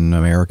Acme and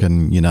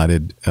American,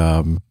 United,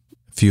 a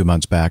few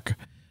months back,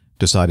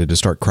 decided to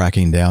start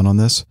cracking down on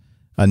this.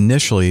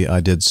 Initially, I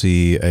did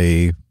see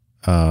a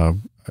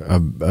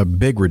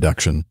big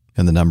reduction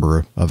in the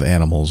number of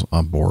animals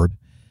on board,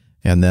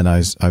 and then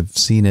I've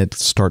seen it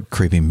start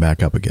creeping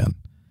back up again.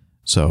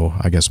 So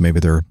I guess maybe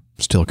they're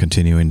still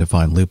continuing to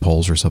find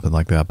loopholes or something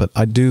like that. But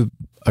I do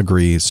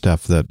agree,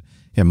 Steph, that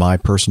in my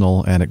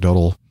personal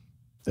anecdotal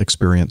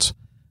experience,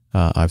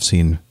 I've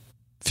seen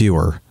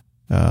fewer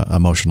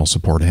emotional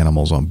support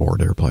animals on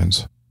board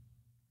airplanes.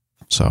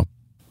 So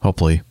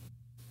hopefully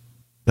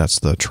that's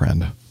the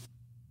trend.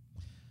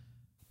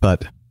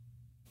 But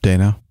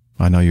Dana,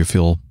 I know you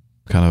feel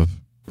kind of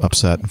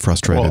upset and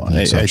frustrated. Well,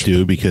 I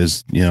do,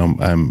 because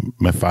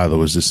my father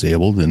was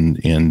disabled, and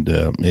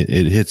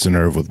it hits a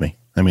nerve with me.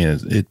 I mean,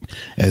 it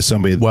as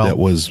somebody that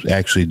was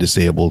actually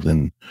disabled,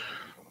 and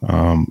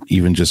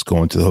even just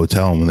going to the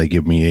hotel, and when they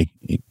give me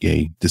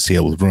a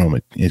disabled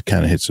room, it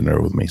kind of hits a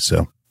nerve with me.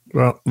 So,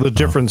 well, the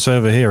difference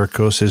over here, of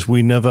course, is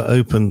we never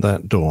opened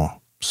that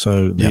door.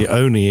 So the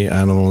only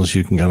animals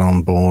you can get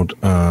on board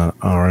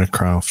our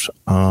aircraft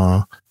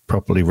are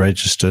properly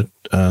registered.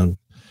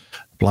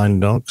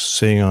 Blind dogs,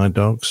 seeing eye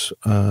dogs,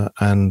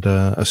 and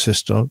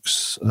assist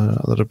dogs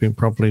that have been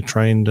properly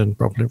trained and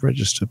properly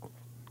registered.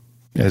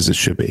 As it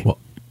should be. Well,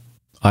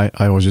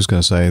 I was just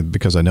going to say,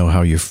 because I know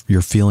how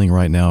you're feeling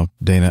right now,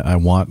 Dana, I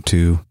want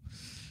to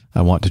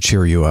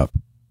cheer you up.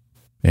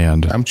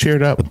 And I'm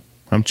cheered up.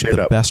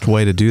 The best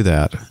way to do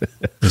that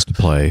is to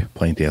play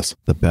Plain Tales,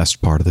 the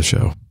best part of the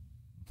show,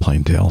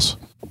 Plain Tales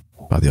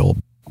by the old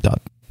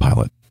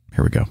Pilot.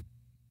 Here we go.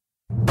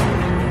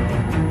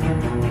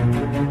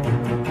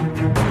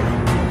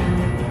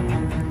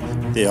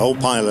 The Old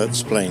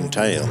Pilot's Plain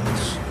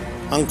Tales.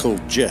 Uncle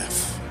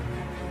Jeff.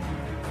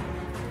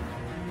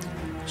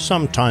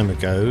 Some time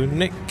ago,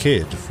 Nick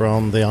Kidd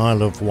from the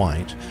Isle of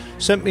Wight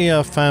sent me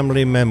a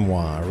family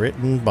memoir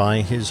written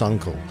by his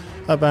uncle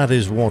about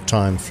his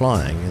wartime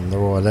flying in the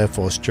Royal Air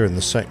Force during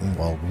the Second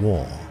World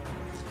War.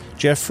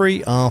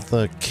 Geoffrey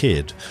Arthur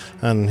Kidd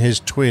and his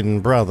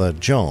twin brother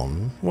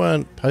John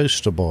weren't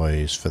poster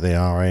boys for the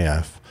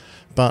RAF,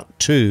 but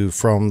two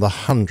from the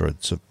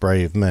hundreds of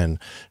brave men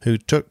who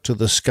took to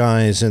the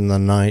skies in the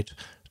night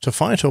to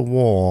fight a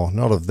war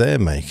not of their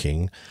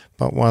making,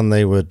 but one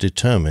they were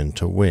determined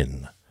to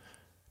win.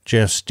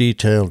 Jeff's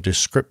detailed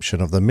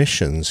description of the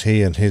missions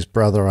he and his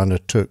brother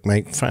undertook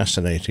make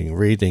fascinating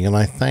reading, and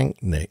I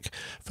thank Nick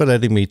for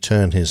letting me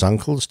turn his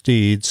uncle's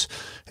deeds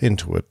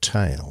into a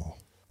tale.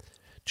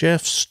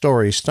 Jeff's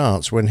story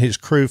starts when his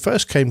crew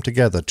first came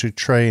together to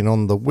train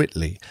on the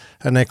Whitley,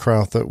 an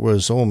aircraft that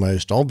was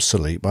almost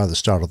obsolete by the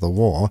start of the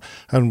war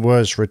and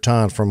was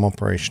retired from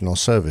operational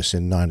service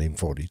in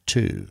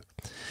 1942.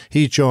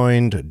 He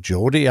joined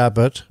Geordie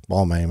Abbott,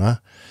 bomb aimer,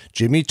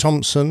 Jimmy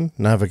Thompson,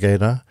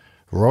 navigator,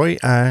 Roy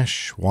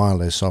Ash,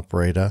 wireless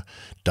operator,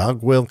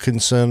 Doug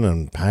Wilkinson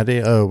and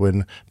Paddy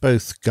Irwin,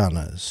 both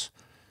gunners.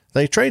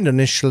 They trained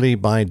initially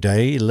by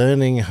day,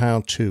 learning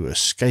how to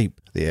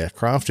escape the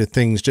aircraft if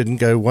things didn't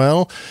go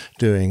well,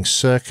 doing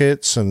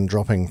circuits and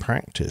dropping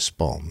practice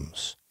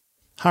bombs.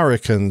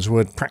 Hurricanes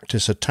would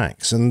practice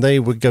attacks, and they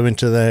would go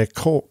into their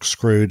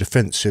corkscrew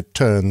defensive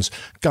turns,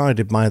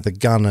 guided by the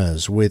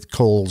gunners with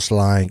calls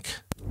like,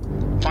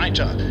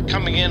 "Fighter,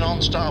 coming in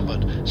on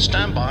starboard.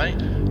 Stand by.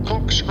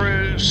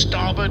 Corkscrew,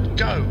 starboard,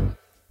 go."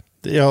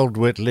 The old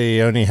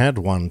Whitley only had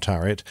one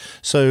turret,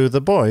 so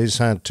the boys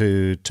had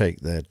to take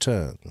their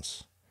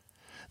turns.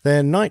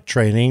 Their night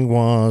training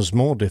was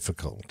more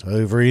difficult,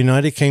 over a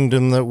United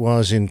Kingdom that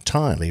was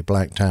entirely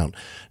blacked out.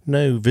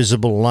 No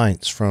visible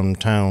lights from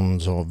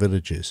towns or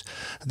villages.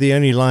 The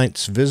only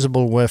lights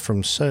visible were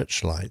from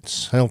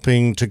searchlights,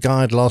 helping to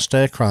guide lost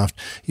aircraft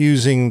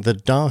using the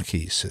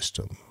Darky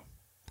system.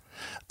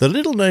 The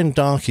little-known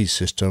Darky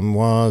system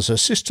was a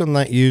system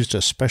that used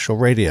a special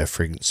radio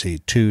frequency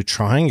to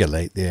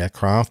triangulate the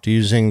aircraft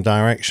using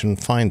direction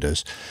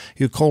finders.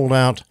 You called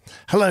out,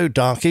 "Hello,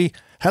 Darky!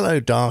 Hello,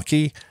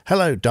 Darky!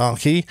 Hello,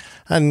 Darky!"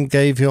 and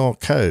gave your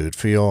code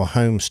for your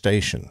home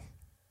station.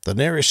 The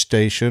nearest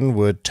station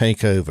would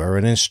take over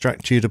and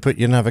instruct you to put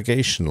your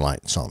navigation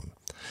lights on.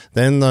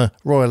 Then the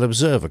Royal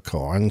Observer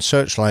Corps and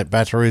searchlight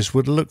batteries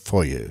would look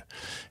for you.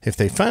 If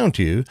they found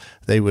you,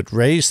 they would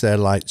raise their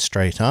lights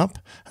straight up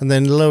and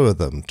then lower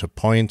them to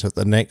point at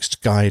the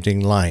next guiding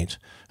light,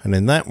 and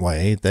in that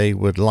way they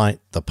would light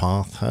the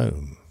path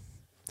home.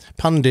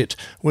 Pundit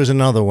was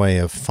another way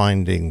of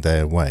finding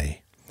their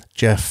way.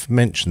 Jeff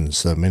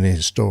mentions them in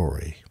his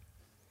story.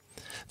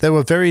 There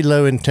were very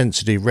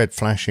low-intensity red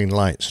flashing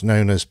lights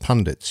known as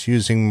pundits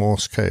using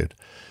Morse code.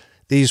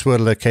 These were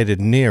located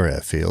near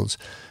airfields,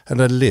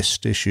 and a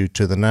list issued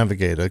to the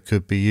navigator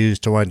could be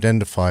used to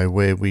identify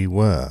where we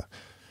were.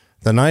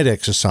 The night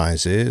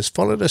exercises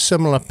followed a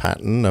similar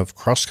pattern of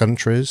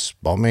cross-countries,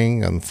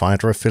 bombing and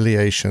fighter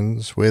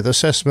affiliations, with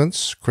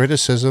assessments,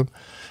 criticism,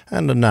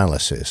 and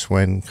analysis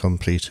when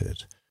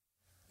completed.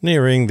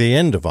 Nearing the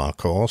end of our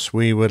course,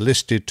 we were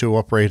listed to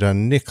operate a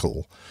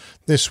Nickel.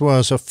 This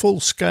was a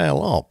full-scale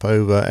op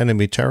over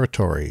enemy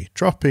territory,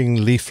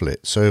 dropping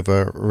leaflets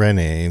over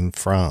Rennes in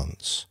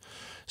France.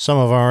 Some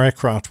of our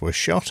aircraft were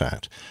shot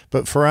at,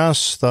 but for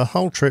us the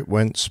whole trip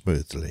went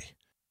smoothly.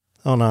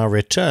 On our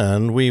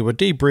return, we were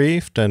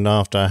debriefed, and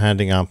after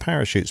handing our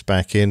parachutes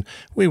back in,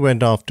 we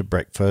went off to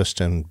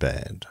breakfast and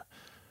bed.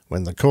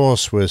 When the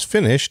course was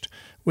finished,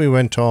 we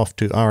went off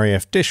to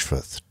RAF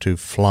Dishforth to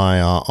fly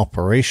our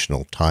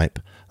operational type,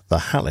 the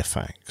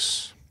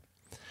Halifax.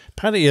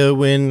 Paddy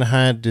Irwin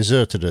had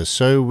deserted us,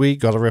 so we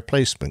got a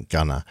replacement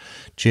gunner,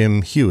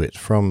 Jim Hewitt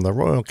from the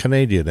Royal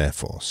Canadian Air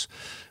Force.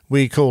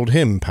 We called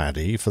him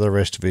Paddy for the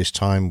rest of his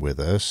time with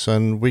us,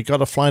 and we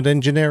got a flight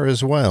engineer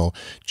as well,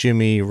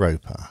 Jimmy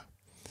Roper.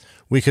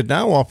 We could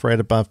now operate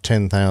above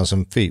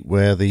 10,000 feet,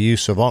 where the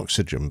use of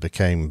oxygen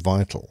became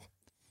vital.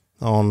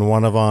 On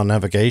one of our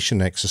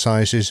navigation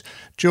exercises,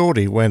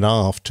 Geordie went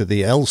aft to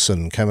the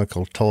Elson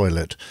chemical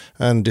toilet,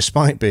 and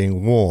despite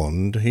being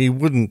warned, he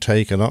wouldn't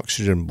take an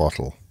oxygen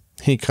bottle.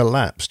 He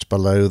collapsed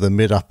below the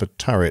mid-upper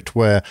turret,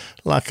 where,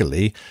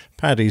 luckily,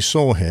 Paddy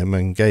saw him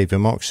and gave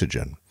him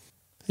oxygen.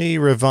 He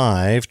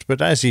revived,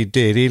 but as he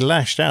did, he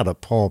lashed out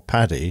at poor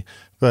Paddy,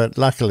 but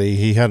luckily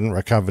he hadn't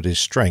recovered his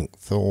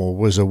strength or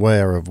was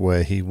aware of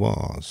where he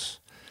was.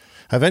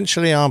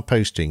 Eventually our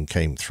posting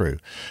came through,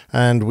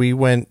 and we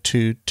went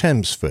to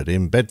Thamesford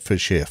in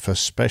Bedfordshire for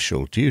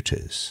special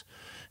duties.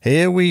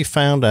 Here we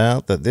found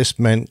out that this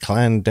meant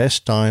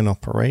clandestine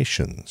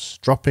operations,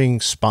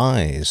 dropping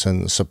spies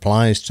and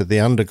supplies to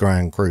the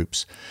underground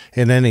groups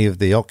in any of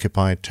the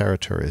occupied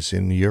territories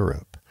in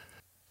Europe.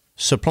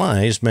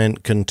 Supplies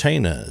meant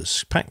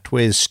containers packed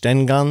with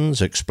Sten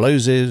guns,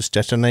 explosives,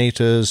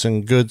 detonators,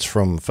 and goods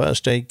from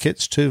first aid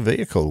kits to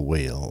vehicle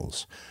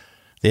wheels.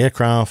 The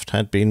aircraft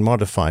had been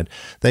modified.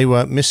 They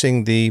were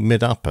missing the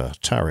mid-upper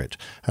turret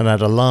and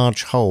had a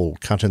large hole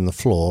cut in the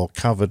floor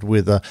covered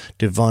with a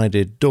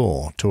divided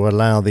door to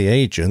allow the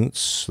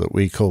agents, that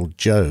we called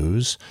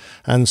Joes,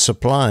 and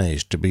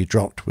supplies to be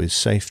dropped with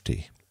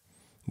safety.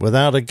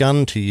 Without a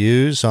gun to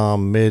use, our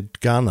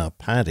mid-gunner,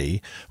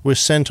 Paddy, was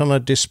sent on a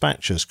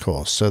dispatcher's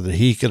course so that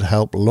he could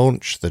help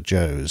launch the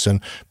Joes and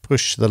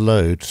push the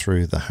load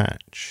through the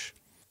hatch.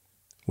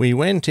 We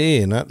went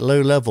in at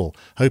low level,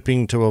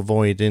 hoping to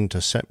avoid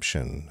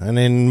interception, and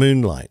in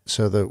moonlight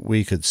so that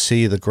we could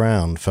see the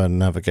ground for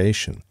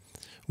navigation.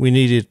 We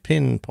needed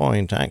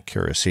pinpoint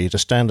accuracy to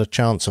stand a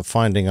chance of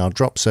finding our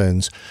drop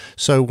zones,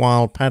 so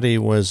while Paddy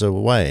was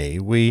away,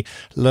 we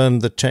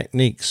learned the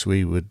techniques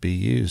we would be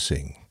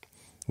using.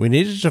 We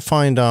needed to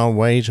find our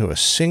way to a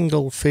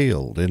single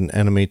field in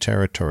enemy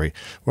territory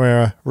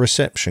where a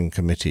reception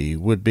committee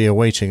would be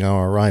awaiting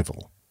our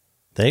arrival.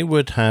 They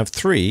would have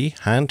 3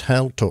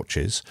 handheld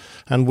torches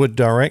and would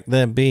direct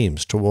their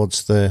beams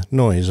towards the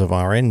noise of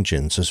our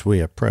engines as we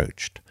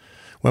approached.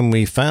 When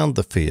we found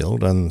the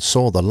field and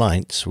saw the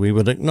lights, we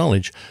would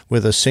acknowledge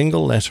with a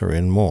single letter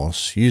in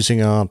Morse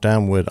using our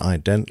downward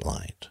ident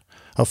light.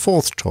 A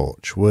 4th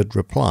torch would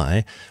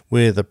reply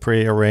with a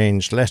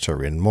pre-arranged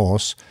letter in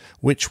Morse,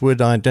 which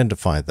would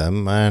identify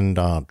them, and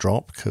our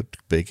drop could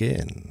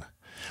begin.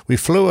 We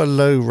flew a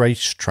low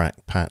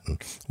racetrack pattern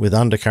with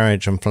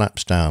undercarriage and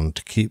flaps down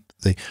to keep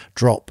the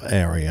drop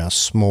area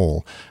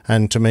small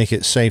and to make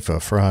it safer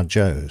for our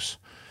Joes.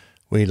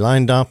 We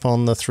lined up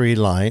on the 3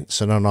 lights,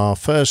 and on our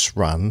first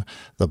run,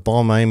 the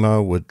bomb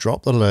aimer would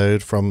drop the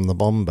load from the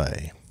bomb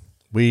bay.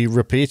 We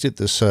repeated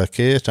the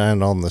circuit,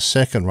 and on the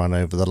second run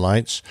over the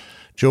lights,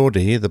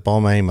 Geordie, the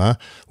bomb aimer,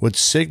 would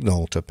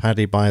signal to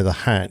Paddy by the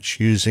hatch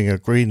using a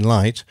green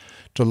light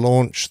to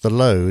launch the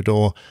load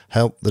or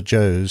help the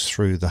Joes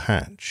through the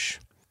hatch.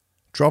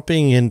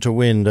 Dropping into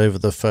wind over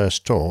the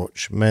first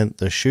torch meant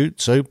the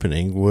chute's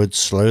opening would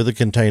slow the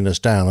containers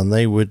down and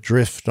they would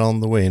drift on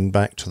the wind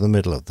back to the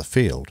middle of the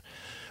field.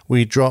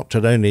 We dropped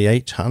at only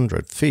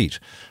 800 feet,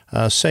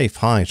 a safe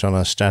height on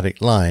a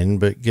static line,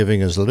 but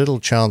giving as little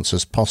chance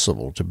as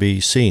possible to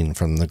be seen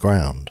from the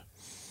ground.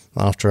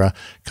 After a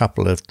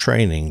couple of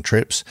training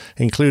trips,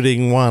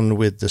 including one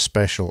with the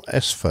special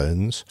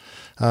S-phones,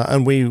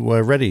 and we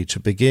were ready to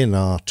begin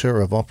our tour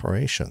of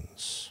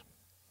operations.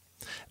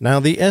 Now,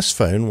 the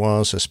S-phone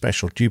was a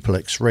special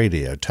duplex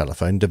radio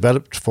telephone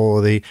developed for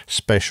the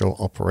Special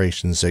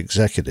Operations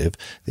Executive,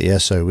 the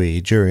SOE,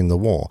 during the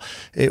war.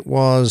 It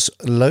was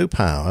low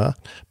power,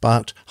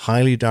 but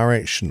highly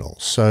directional,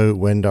 so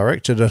when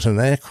directed at an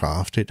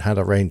aircraft, it had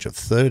a range of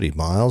 30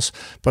 miles,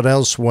 but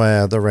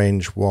elsewhere the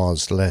range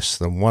was less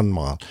than 1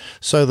 mile,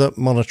 so that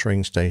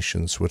monitoring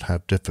stations would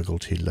have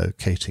difficulty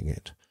locating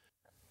it.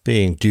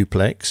 Being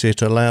duplex,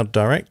 it allowed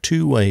direct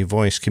two-way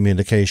voice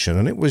communication,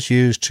 and it was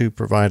used to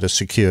provide a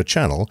secure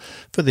channel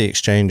for the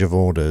exchange of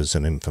orders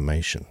and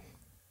information.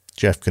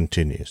 Jeff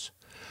continues.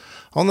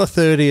 On the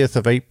 30th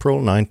of April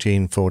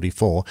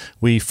 1944,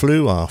 we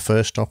flew our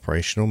first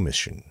operational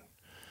mission.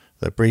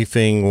 The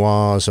briefing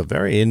was a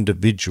very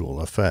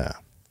individual affair.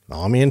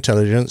 Army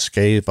intelligence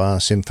gave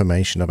us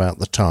information about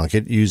the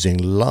target using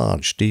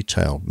large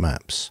detailed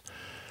maps.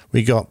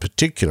 We got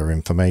particular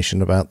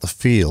information about the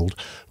field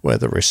where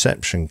the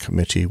reception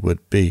committee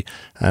would be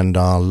and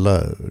our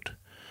load.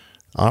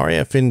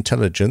 RAF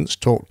intelligence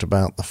talked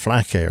about the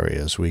flak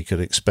areas we could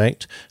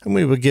expect, and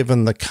we were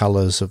given the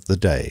colours of the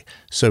day,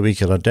 so we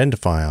could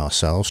identify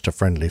ourselves to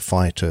friendly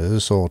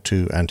fighters or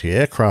to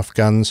anti-aircraft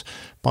guns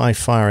by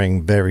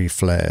firing berry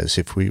flares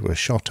if we were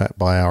shot at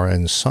by our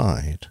own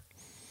side.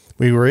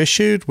 We were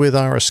issued with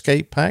our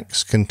escape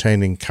packs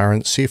containing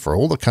currency for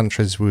all the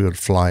countries we would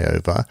fly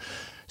over,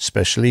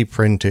 specially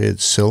printed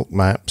silk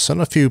maps, and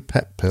a few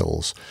pep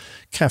pills,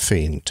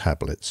 caffeine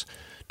tablets,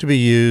 to be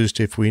used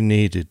if we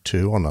needed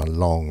to on a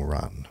long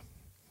run.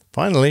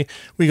 Finally,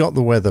 we got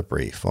the weather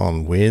brief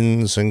on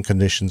winds and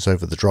conditions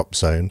over the drop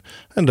zone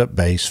and at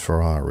base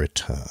for our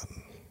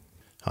return.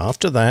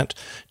 After that,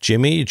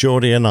 Jimmy,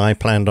 Geordie and I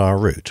planned our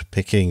route,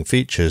 picking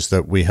features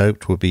that we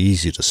hoped would be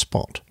easy to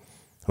spot.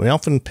 We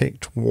often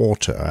picked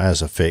water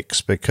as a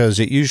fix because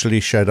it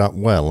usually showed up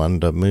well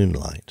under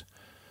moonlight.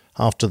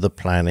 After the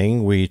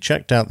planning, we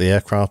checked out the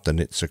aircraft and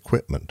its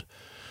equipment.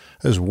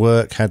 As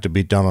work had to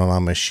be done on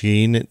our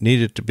machine, it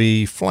needed to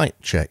be flight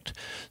checked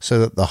so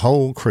that the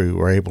whole crew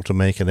were able to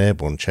make an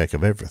airborne check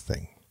of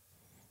everything.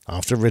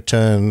 After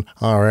return,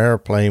 our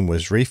airplane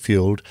was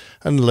refueled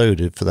and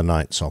loaded for the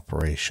night's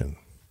operation.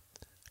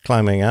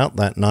 Climbing out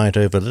that night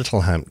over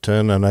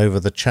Littlehampton and over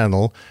the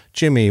Channel,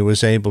 Jimmy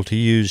was able to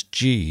use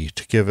G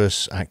to give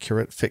us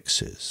accurate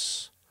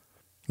fixes.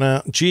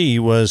 Now, G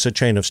was a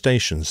chain of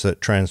stations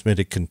that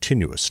transmitted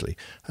continuously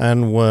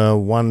and were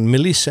 1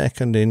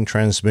 millisecond in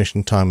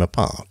transmission time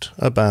apart,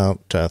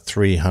 about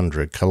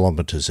 300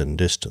 kilometers in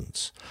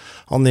distance.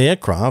 On the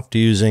aircraft,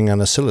 using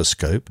an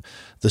oscilloscope,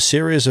 the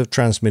series of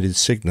transmitted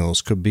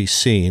signals could be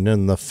seen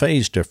and the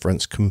phase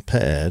difference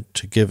compared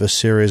to give a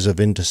series of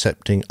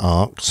intercepting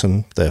arcs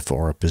and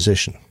therefore a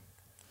position.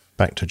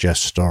 Back to Jeff's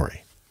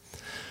story.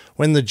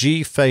 When the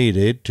G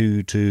faded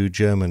due to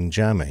German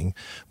jamming,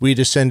 we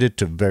descended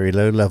to very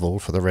low level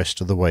for the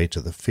rest of the way to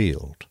the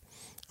field.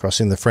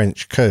 Crossing the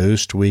French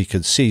coast, we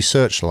could see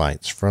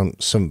searchlights from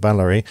St.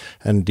 Valery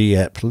and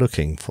Dieppe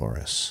looking for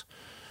us.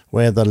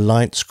 Where the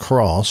lights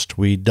crossed,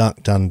 we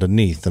ducked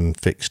underneath and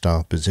fixed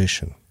our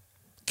position.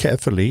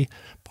 Carefully,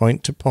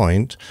 point to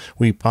point,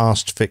 we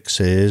passed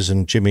fixes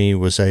and Jimmy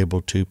was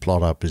able to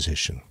plot our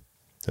position.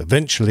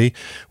 Eventually,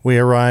 we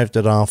arrived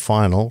at our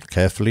final,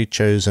 carefully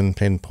chosen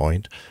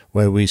pinpoint,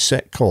 where we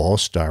set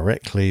course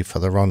directly for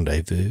the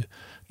rendezvous,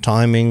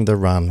 timing the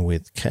run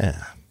with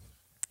care.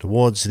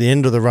 Towards the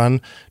end of the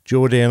run,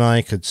 Geordie and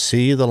I could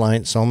see the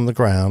lights on the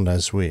ground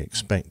as we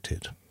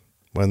expected.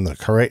 When the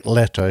correct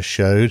letter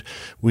showed,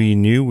 we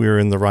knew we were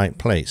in the right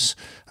place,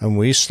 and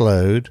we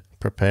slowed,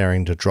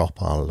 preparing to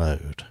drop our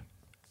load.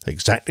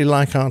 Exactly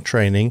like our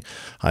training,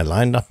 I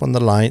lined up on the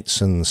lights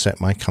and set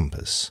my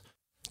compass.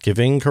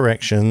 Giving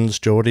corrections,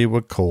 Geordie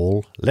would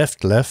call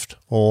left, left,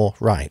 or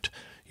right,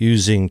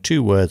 using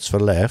 2 words for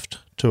left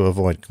to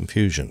avoid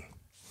confusion.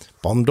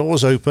 Bomb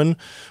doors open.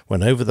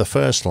 When over the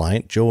first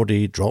light,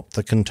 Geordie dropped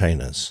the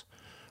containers.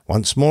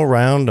 Once more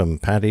round, and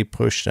Paddy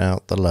pushed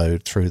out the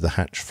load through the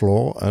hatch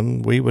floor,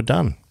 and we were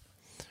done.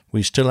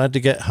 We still had to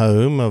get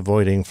home,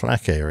 avoiding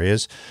flak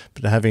areas,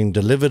 but having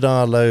delivered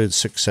our load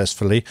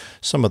successfully,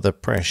 some of the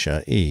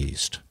pressure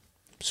eased.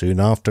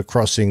 Soon after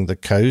crossing the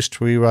coast,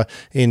 we were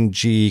in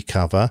G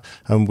cover,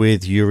 and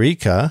with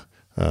Eureka,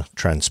 a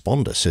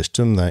transponder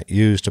system that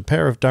used a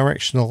pair of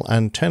directional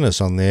antennas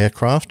on the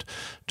aircraft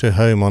to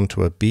home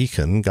onto a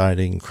beacon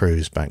guiding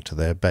crews back to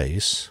their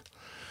base.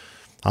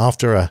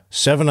 After a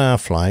 7-hour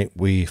flight,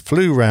 we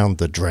flew round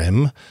the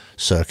DREM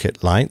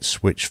circuit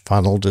lights, which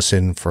funneled us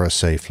in for a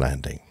safe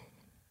landing.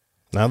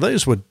 Now,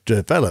 those were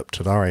developed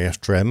at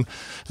RAF DREM.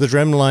 The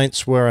DREM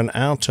lights were an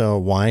outer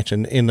white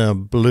and inner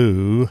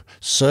blue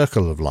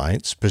circle of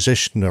lights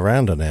positioned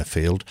around an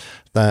airfield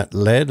that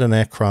led an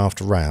aircraft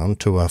round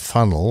to a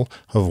funnel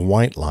of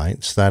white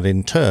lights that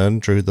in turn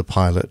drew the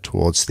pilot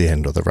towards the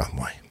end of the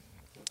runway.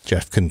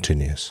 Jeff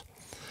continues.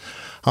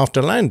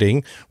 After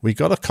landing, we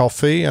got a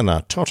coffee and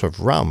a tot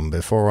of rum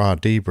before our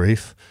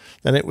debrief.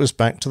 Then it was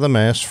back to the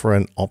mess for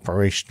an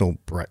operational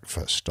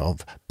breakfast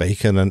of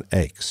bacon and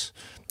eggs.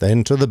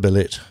 Then to the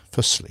billet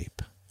for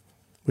sleep.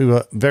 We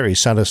were very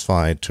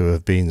satisfied to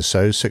have been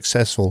so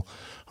successful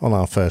on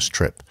our first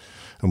trip,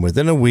 and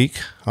within a week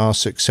our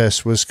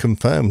success was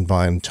confirmed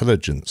by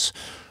intelligence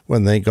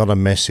when they got a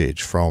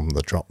message from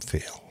the drop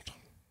field.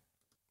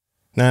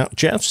 Now,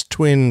 Jeff's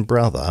twin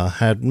brother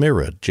had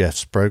mirrored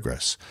Jeff's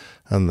progress,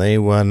 and they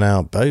were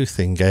now both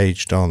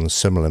engaged on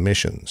similar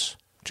missions.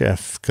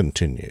 Jeff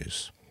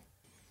continues.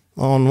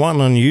 On one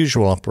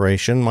unusual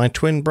operation, my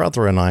twin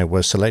brother and I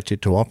were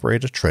selected to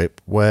operate a trip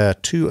where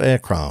 2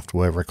 aircraft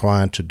were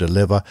required to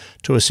deliver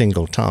to a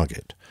single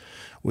target.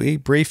 We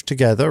briefed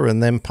together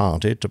and then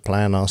parted to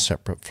plan our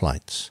separate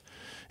flights.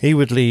 He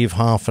would leave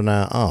half an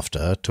hour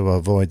after to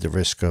avoid the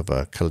risk of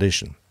a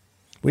collision.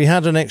 We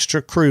had an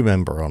extra crew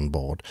member on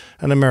board,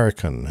 an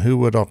American, who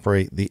would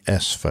operate the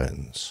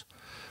S-phones.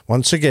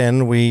 Once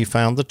again, we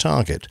found the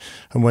target,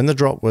 and when the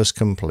drop was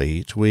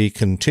complete, we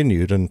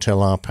continued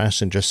until our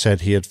passenger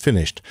said he had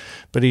finished,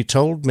 but he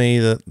told me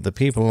that the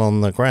people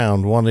on the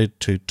ground wanted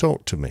to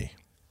talk to me.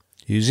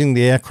 Using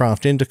the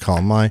aircraft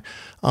intercom, I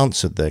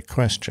answered their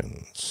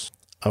questions.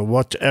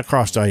 What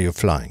aircraft are you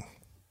flying?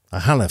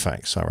 A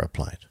Halifax, I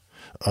replied.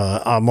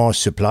 Are more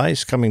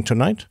supplies coming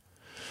tonight?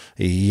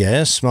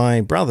 Yes,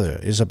 my brother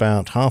is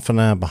about half an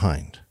hour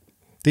behind.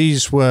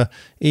 These were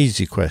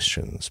easy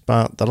questions,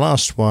 but the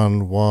last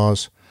one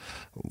was,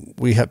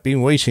 we have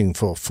been waiting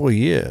for 4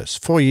 years,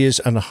 4.5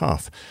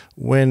 years.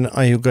 When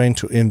are you going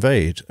to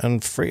invade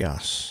and free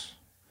us?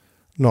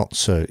 Not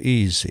so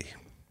easy.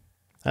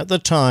 At the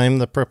time,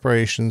 the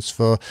preparations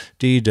for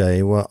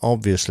D-Day were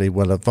obviously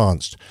well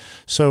advanced,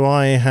 so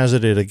I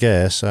hazarded a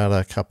guess at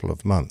a couple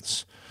of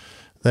months.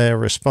 Their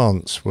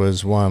response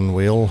was one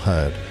we all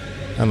heard,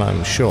 and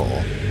I'm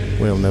sure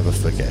we'll never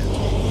forget.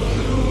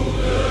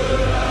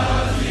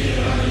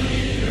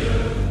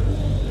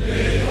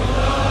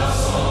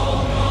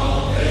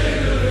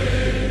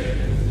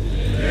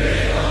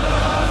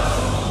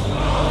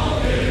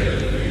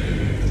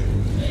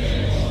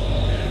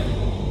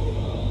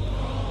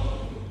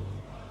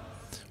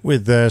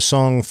 With their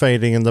song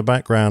fading in the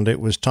background, it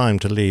was time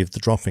to leave the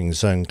dropping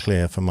zone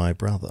clear for my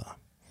brother.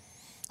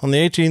 On the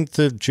 18th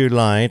of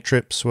July,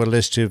 trips were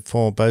listed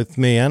for both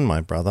me and my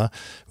brother.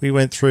 We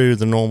went through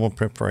the normal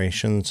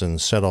preparations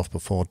and set off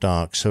before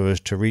dark so as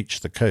to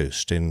reach the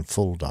coast in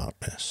full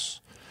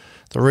darkness.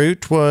 The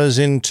route was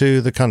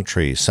into the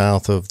country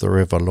south of the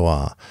River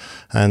Loire,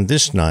 and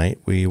this night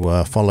we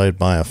were followed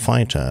by a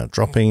fighter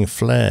dropping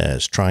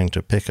flares trying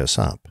to pick us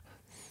up.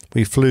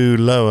 We flew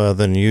lower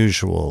than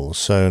usual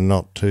so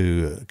not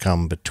to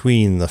come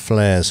between the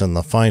flares and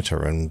the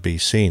fighter and be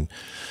seen.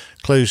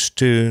 Close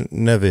to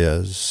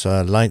Neviers,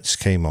 lights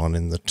came on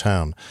in the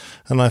town,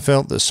 and I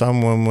felt that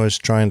someone was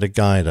trying to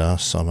guide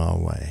us on our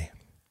way.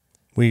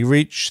 We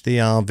reached the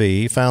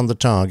RV, found the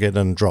target,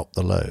 and dropped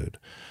the load.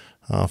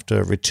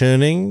 After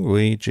returning,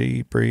 we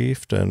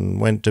debriefed and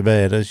went to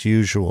bed as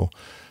usual,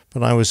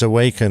 but I was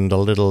awakened a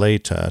little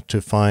later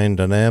to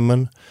find an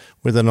airman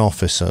with an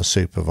officer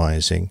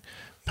supervising,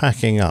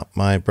 packing up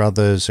my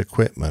brother's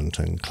equipment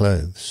and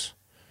clothes.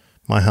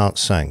 My heart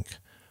sank.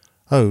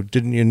 "Oh,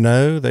 didn't you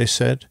know?" they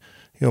said.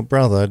 "Your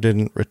brother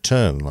didn't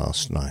return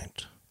last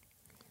night."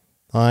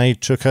 I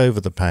took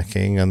over the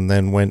packing and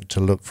then went to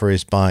look for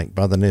his bike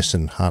by the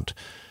Nissen hut.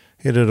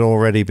 It had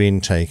already been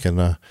taken,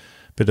 a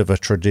bit of a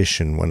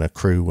tradition when a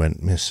crew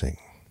went missing.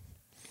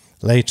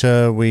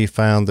 Later, we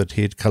found that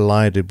he had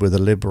collided with a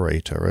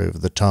Liberator over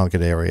the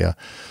target area,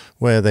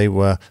 where they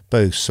were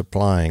both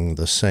supplying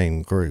the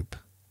same group.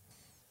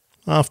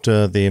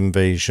 After the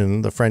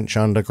invasion, the French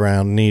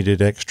underground needed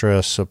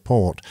extra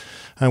support,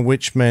 and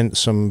which meant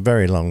some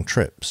very long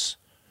trips.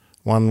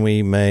 One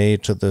we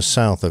made to the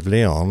south of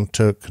Lyon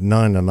took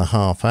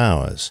 9.5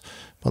 hours.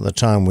 By the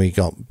time we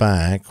got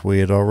back, we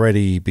had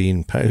already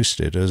been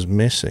posted as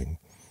missing.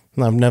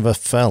 I've never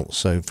felt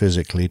so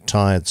physically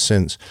tired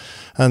since,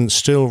 and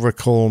still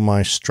recall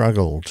my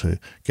struggle to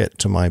get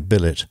to my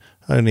billet,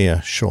 only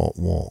a short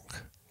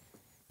walk.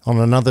 On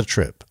another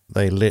trip,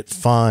 they lit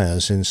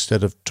fires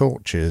instead of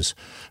torches,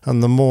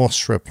 and the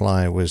Morse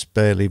reply was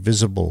barely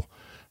visible.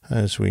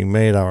 As we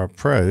made our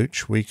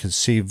approach, we could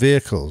see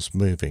vehicles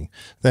moving.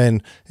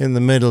 Then, in the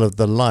middle of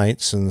the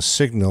lights and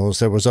signals,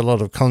 there was a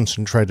lot of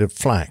concentrated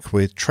flak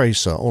with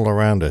tracer all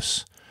around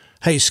us.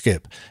 "Hey,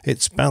 Skip,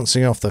 it's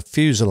bouncing off the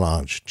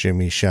fuselage,"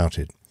 Jimmy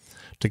shouted.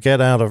 To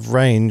get out of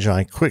range,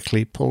 I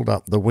quickly pulled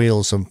up the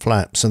wheels and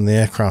flaps, and the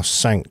aircraft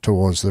sank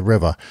towards the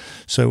river,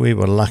 so we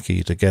were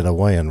lucky to get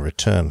away and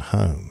return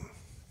home.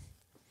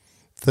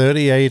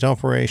 38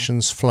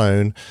 operations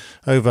flown,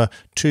 over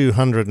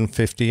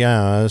 250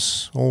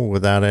 hours, all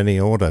without any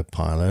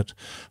autopilot,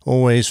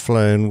 always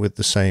flown with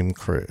the same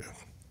crew.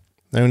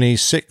 Only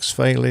 6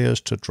 failures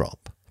to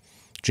drop.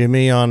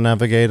 Jimmy, our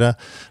navigator,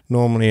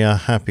 normally a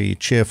happy,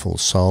 cheerful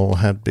soul,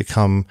 had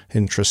become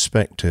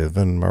introspective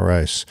and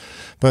morose,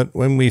 but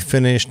when we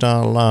finished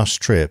our last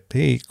trip,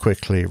 he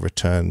quickly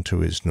returned to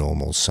his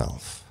normal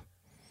self.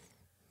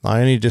 I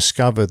only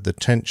discovered the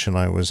tension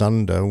I was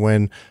under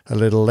when, a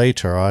little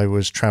later, I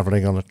was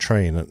travelling on a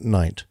train at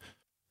night.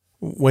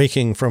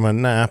 Waking from a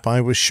nap, I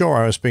was sure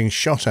I was being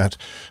shot at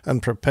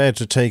and prepared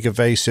to take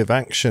evasive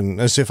action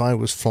as if I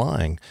was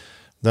flying.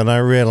 Then I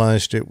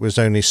realized it was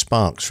only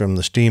sparks from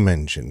the steam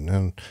engine,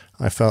 and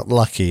I felt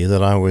lucky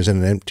that I was in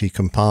an empty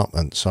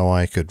compartment so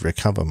I could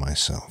recover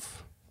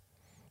myself.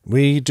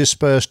 We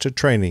dispersed to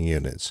training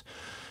units,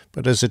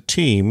 but as a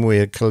team we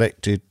had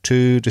collected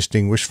 2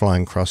 Distinguished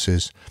Flying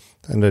Crosses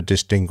and a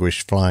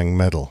Distinguished Flying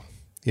Medal.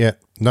 Yet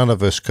none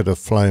of us could have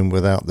flown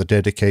without the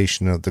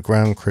dedication of the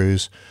ground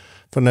crews,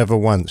 for never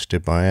once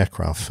did my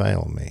aircraft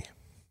fail me.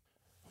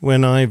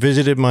 When I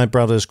visited my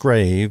brother's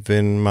grave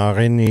in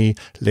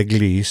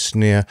Marigny-l'Église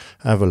near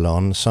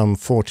Avallon some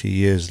 40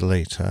 years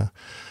later,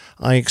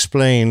 I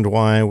explained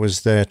why I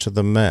was there to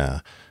the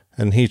mayor,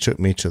 and he took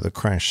me to the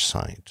crash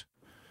site.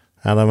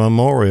 At a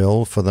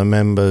memorial for the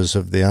members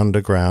of the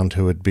underground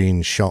who had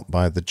been shot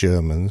by the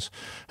Germans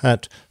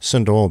at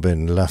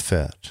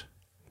Saint-Aubin-la-Fête.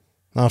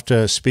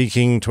 After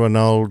speaking to an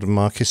old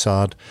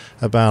marquisade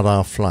about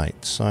our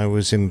flights, I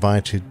was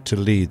invited to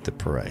lead the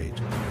parade.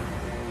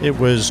 It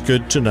was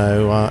good to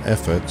know our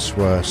efforts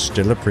were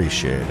still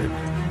appreciated.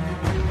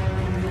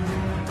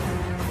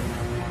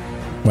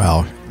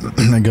 Well,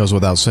 it goes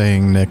without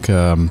saying, Nick,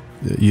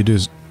 you do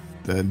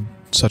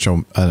such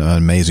an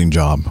amazing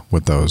job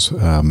with those.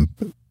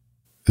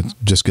 It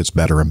just gets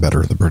better and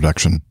better, the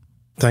production.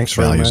 Thanks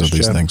very values much, of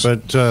these Jeff. things.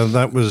 But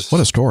that was...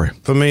 What a story.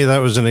 For me, that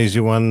was an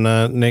easy one.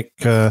 Nick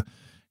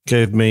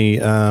gave me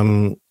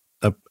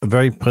a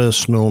very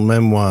personal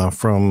memoir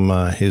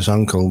from his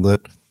uncle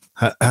that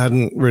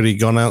hadn't really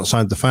gone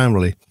outside the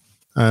family.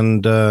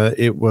 And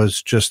it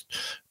was just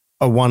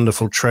a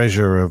wonderful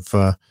treasure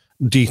of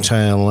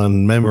detail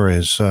and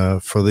memories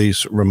for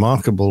these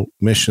remarkable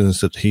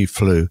missions that he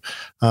flew.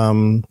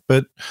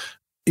 But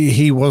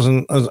he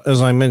wasn't,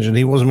 as I mentioned,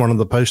 he wasn't one of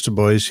the poster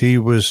boys. He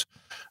was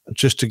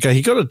just a guy.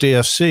 He got a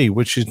DFC,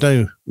 which is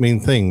no mean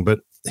thing, but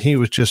he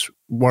was just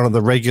one of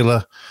the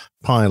regular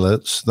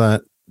pilots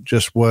that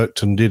just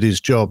worked and did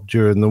his job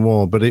during the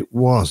war. But it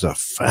was a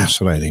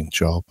fascinating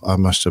job, I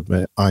must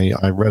admit. I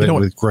read it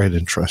with great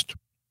interest.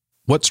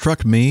 What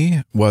struck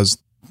me was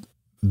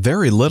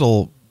very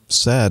little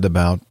said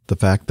about the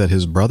fact that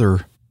his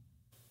brother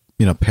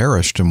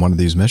perished in one of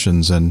these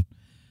missions, and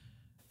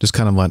just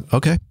kind of went,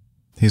 okay,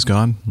 he's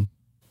gone.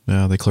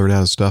 Yeah, they cleared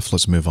out his stuff.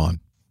 Let's move on.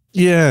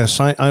 Yes,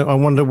 I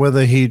wonder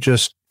whether he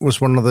just was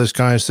one of those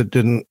guys that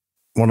didn't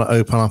want to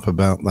open up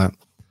about that.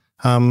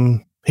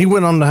 He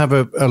went on to have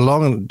a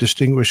long and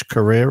distinguished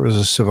career as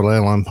a civil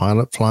airline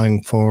pilot,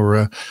 flying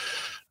for,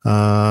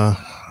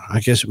 I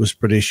guess it was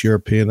British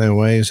European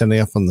Airways, ending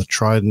up on the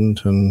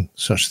Trident and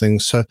such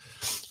things. So,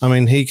 I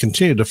mean, he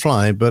continued to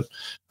fly, but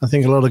I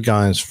think a lot of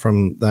guys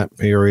from that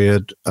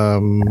period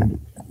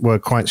were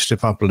quite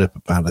stiff upper lip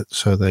about it.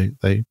 So they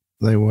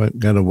weren't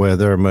going to wear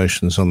their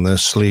emotions on their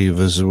sleeve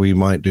as we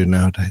might do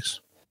nowadays.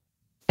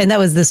 And that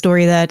was the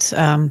story that,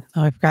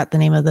 I forgot the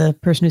name of the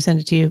person who sent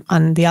it to you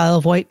on the Isle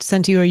of Wight,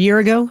 sent to you a year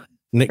ago.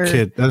 Nick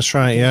Kidd, that's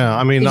right. Yeah.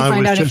 I mean, did you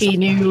find out just, if he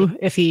knew,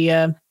 if he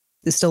is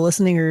still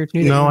listening or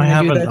knew? No, I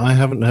haven't. I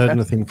haven't heard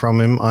anything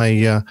from him.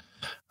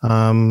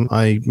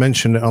 I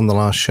mentioned it on the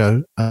last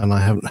show, and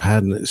I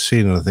hadn't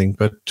seen anything.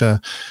 But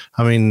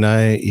I mean,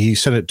 he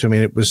sent it to me.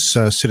 It was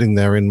sitting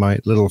there in my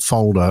little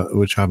folder,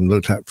 which I haven't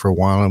looked at for a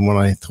while. And when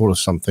I thought of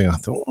something, I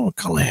thought, "Oh,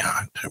 golly,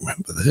 I don't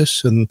remember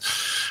this." And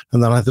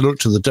then I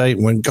looked at the date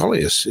and went, "Golly,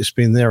 it's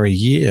been there a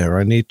year.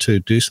 I need to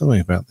do something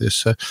about this."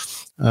 So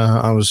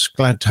I was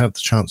glad to have the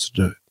chance to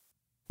do it.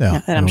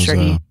 Yeah, and I'm sure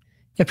he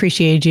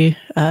appreciated you,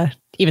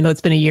 even though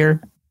it's been a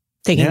year,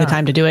 taking the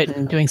time to do it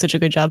and doing such a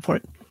good job for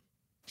it.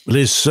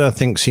 Liz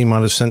thinks he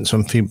might have sent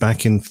some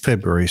feedback in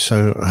February,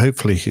 so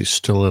hopefully he's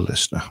still a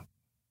listener.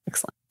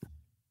 Excellent.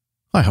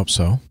 I hope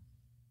so.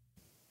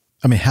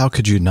 I mean, how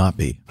could you not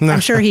be? I'm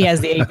sure he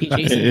has the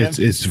APG.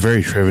 It's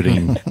very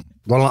riveting.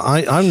 Well,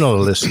 I'm not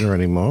a listener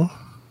anymore.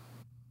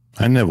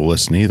 I never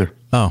listen either.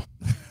 Oh.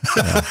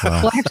 Yeah,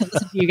 well, I have to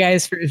listen to you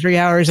guys for 3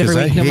 hours every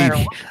week, no matter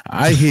what.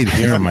 I hate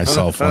hearing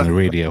myself on the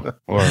radio.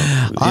 Or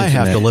I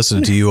have to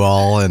listen to you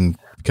all, and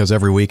because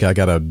every week I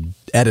got to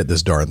edit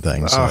this darn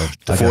thing. So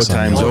 4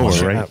 times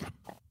over, right?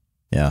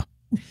 Yeah.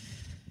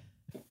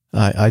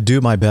 I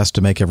do my best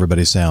to make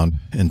everybody sound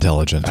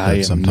intelligent. I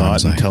am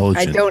sometimes not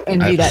intelligent. I don't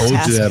envy that told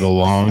task. you that a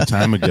long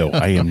time ago.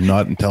 I am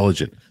not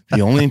intelligent. The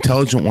only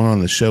intelligent one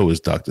on the show is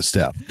Dr.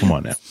 Steph. Come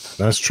on now.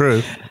 That's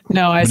true.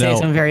 No, I say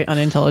some very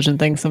unintelligent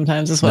things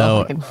sometimes as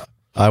well. No,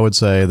 I would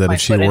say that if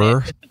she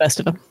were the best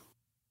of them.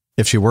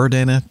 If she were,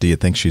 Dana, do you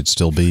think she'd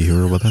still be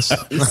here with us?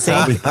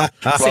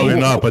 Probably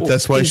not, but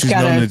that's why she's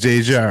known as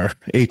HR.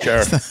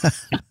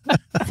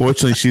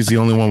 Fortunately, she's the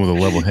only one with a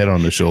level head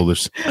on the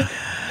shoulders.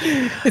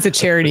 It's a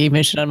charity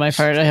mission on my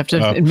part, I have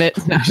to admit.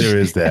 No. There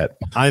is that.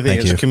 I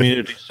think it's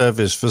community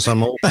service for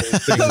some old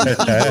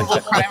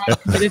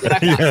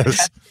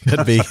Yes,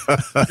 could be.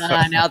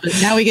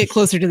 Now we get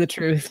closer to the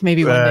truth.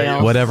 Maybe one day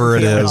I'll whatever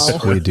it is,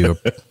 we do.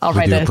 I'll we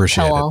write do a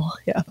appreciate tell-all.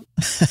 it.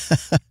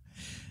 Yeah.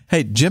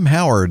 Hey, Jim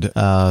Howard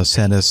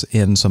sent us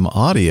in some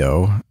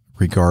audio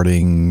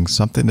regarding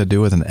something to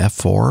do with an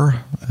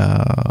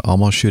F4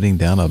 almost shooting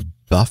down a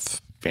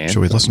Buff. Should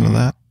we listen to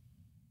that?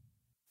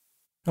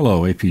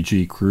 Hello,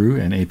 APG crew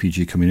and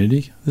APG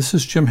community. This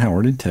is Jim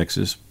Howard in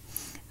Texas,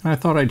 and I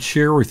thought I'd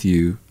share with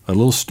you a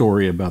little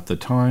story about the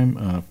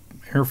time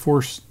Air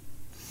Force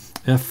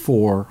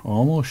F4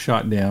 almost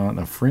shot down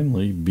a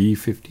friendly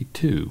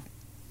B-52.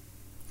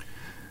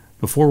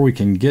 Before we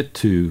can get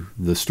to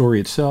the story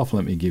itself,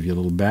 let me give you a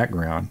little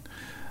background.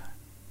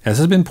 As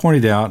has been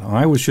pointed out,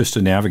 I was just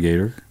a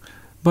navigator,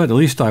 but at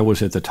least I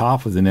was at the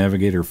top of the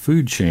navigator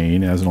food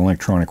chain as an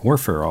electronic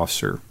warfare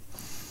officer.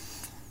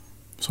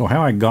 So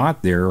how I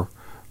got there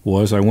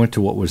was I went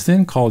to what was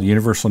then called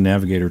Universal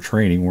Navigator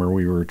Training, where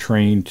we were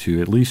trained to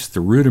at least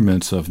the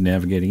rudiments of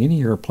navigating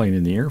any airplane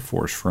in the Air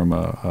Force, from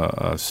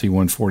a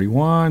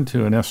C-141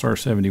 to an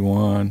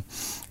SR-71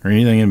 or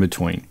anything in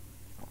between.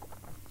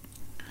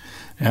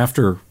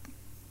 After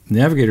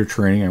navigator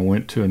training, I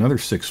went to another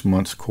 6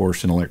 months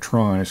course in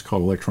electronics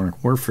called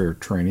Electronic Warfare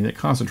Training that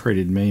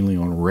concentrated mainly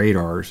on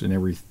radars and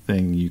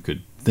everything you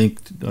could think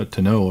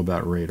to know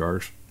about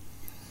radars.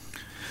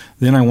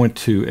 Then I went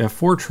to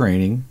F4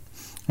 training.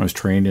 I was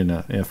trained in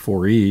a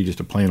F4E, just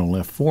a plain old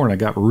F4, and I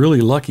got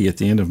really lucky at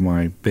the end of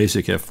my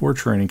basic F4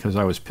 training because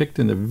I was picked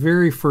in the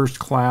very first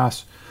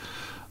class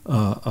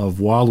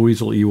of Wild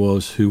Weasel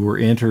EWOs who were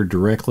entered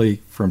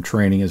directly from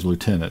training as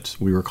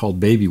lieutenants. We were called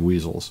baby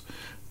weasels.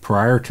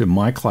 Prior to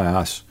my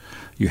class,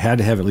 you had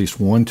to have at least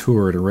one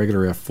tour at a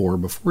regular F4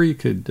 before you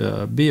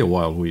could be a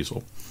Wild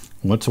Weasel.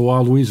 What's a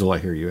Wild Weasel, I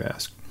hear you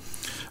ask?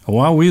 A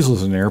Wild Weasel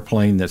is an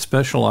airplane that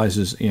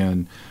specializes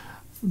in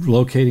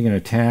locating and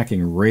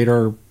attacking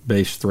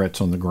radar-based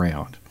threats on the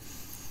ground.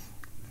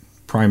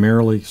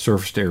 Primarily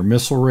surface-to-air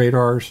missile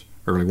radars,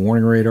 early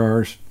warning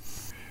radars,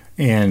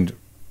 and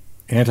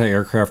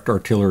anti-aircraft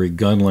artillery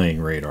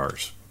gun-laying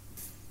radars.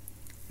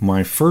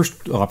 My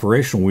first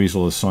operational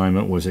Weasel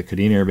assignment was at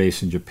Kadena Air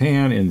Base in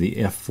Japan in the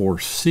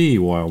F-4C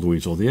Wild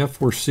Weasel. The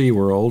F-4C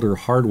were older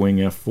hard-wing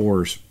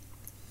F-4s.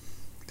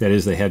 That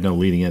is, they had no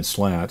leading-edge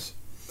slats.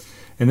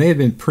 And they had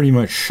been pretty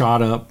much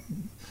shot up,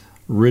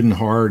 ridden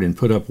hard, and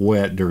put up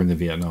wet during the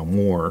Vietnam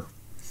War.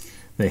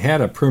 They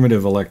had a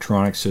primitive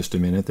electronic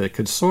system in it that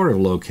could sort of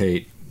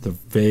locate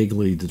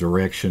vaguely the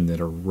direction that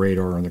a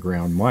radar on the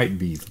ground might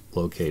be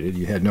located.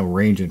 You had no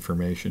range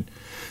information.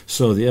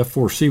 So the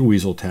F-4C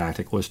Weasel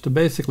tactic was to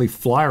basically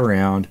fly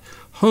around,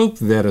 hope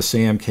that a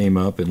SAM came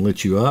up and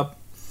lit you up,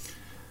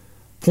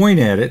 point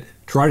at it,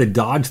 try to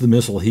dodge the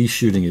missile he's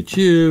shooting at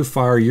you,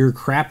 fire your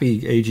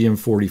crappy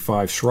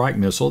AGM-45 Shrike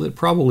missile that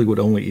probably would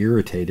only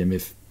irritate him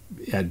if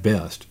at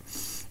best,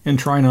 and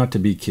try not to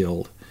be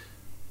killed.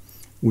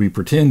 We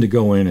pretend to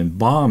go in and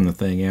bomb the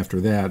thing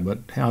after that, but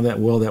how that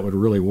would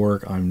really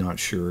work, I'm not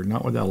sure.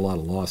 Not without a lot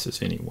of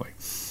losses anyway.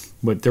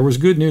 But there was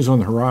good news on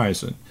the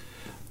horizon.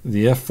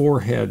 The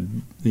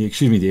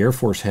Air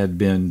Force had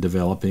been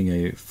developing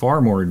a far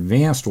more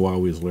advanced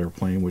wild weasel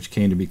airplane, which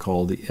came to be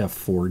called the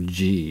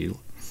F-4G.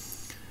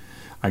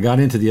 I got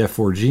into the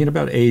F-4G in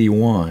about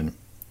 81.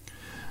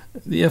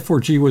 The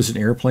F-4G was an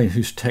airplane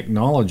whose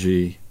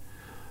technology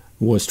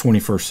was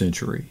 21st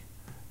century.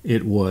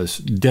 It was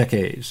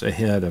decades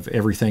ahead of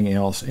everything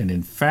else, and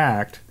in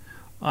fact,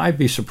 I'd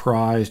be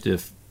surprised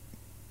if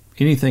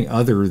anything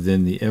other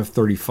than the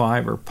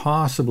F-35 or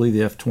possibly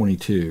the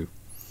F-22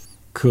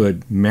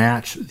 could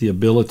match the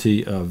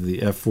ability of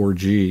the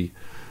F-4G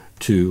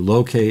to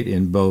locate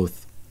in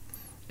both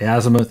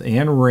azimuth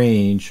and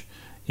range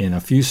in a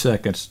few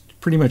seconds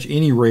pretty much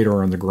any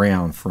radar on the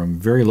ground, from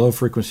very low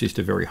frequencies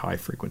to very high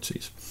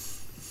frequencies.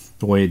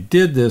 The way it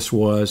did this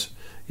was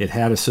it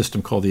had a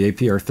system called the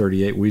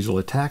APR-38 Weasel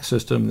Attack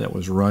System that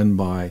was run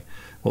by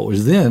what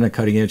was then a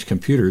cutting-edge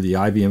computer, the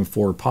IBM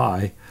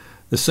 4Pi,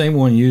 the same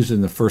one used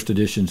in the first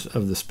editions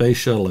of the Space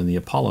Shuttle and the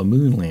Apollo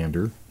Moon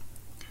Lander.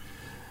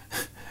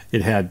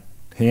 It had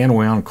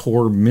hand-wound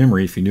core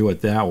memory, if you knew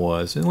what that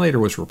was, and later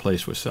was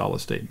replaced with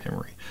solid-state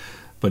memory.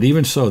 But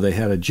even so, they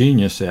had a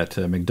genius at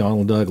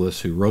McDonnell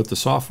Douglas who wrote the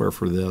software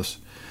for this,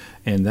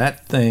 and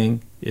that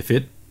thing, if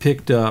it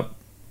picked up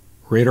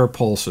radar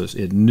pulses,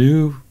 it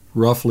knew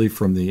roughly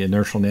from the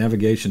inertial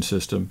navigation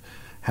system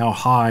how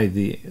high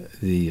the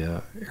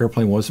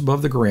airplane was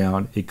above the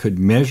ground. It could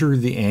measure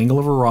the angle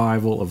of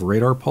arrival of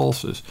radar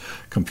pulses,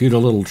 compute a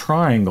little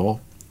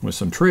triangle with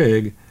some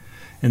trig,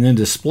 and then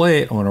display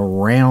it on a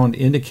round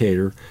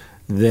indicator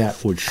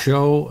that would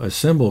show a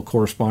symbol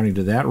corresponding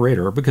to that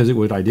radar, because it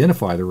would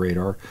identify the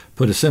radar,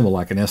 put a symbol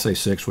like an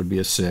SA6 would be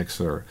a 6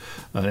 or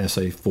an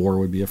SA4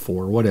 would be a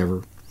 4,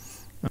 whatever.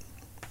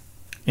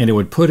 And it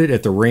would put it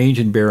at the range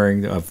and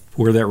bearing of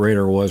where that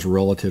radar was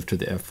relative to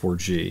the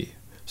F-4G.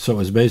 So it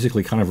was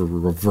basically kind of a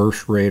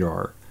reverse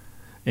radar,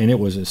 and it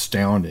was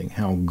astounding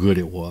how good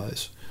it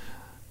was.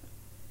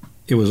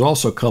 It was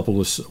also coupled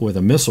with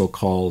a missile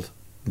called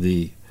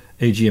the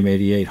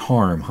AGM-88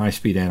 HARM,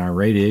 High-Speed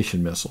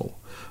Anti-Radiation Missile,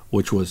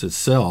 which was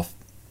itself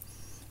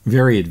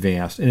very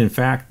advanced. And in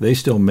fact, they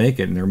still make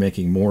it, and they're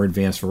making more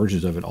advanced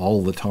versions of it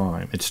all the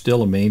time. It's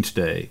still a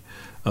mainstay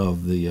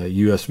of the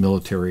U.S.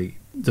 military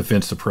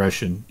defense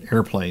suppression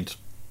airplanes.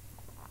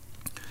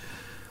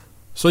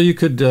 So you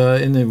could,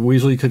 in the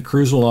Weasel, you could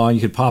cruise along,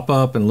 you could pop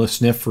up and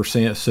sniff for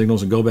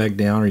signals and go back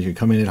down, or you could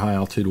come in at high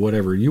altitude,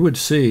 whatever. You would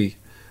see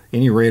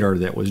any radar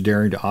that was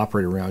daring to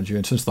operate around you.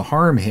 And since the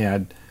HARM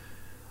had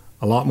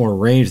a lot more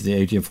range than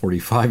the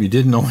AGM-45, you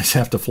didn't always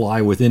have to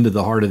fly within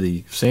the heart of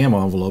the SAM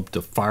envelope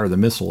to fire the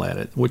missile at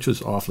it, which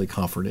was awfully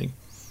comforting.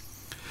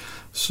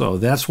 So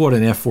that's what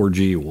an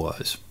F-4G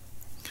was.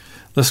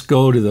 Let's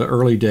go to the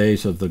early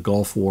days of the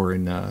Gulf War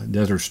in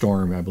Desert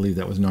Storm. I believe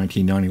that was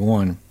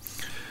 1991.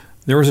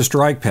 There was a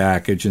strike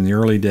package in the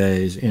early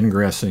days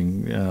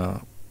ingressing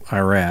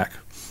Iraq.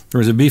 There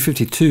was a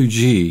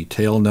B-52G,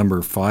 tail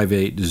number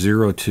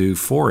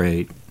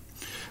 580248,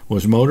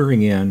 was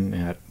motoring in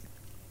at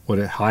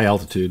high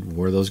altitude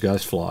where those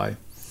guys fly,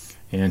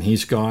 and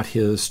he's got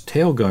his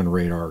tail gun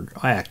radar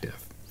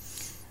active.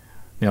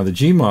 Now the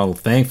G model,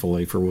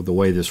 thankfully for the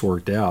way this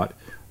worked out,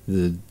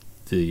 the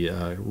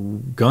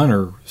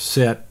gunner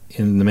set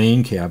in the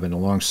main cabin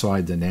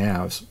alongside the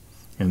navs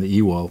and the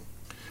EWO,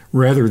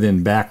 rather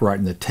than back right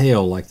in the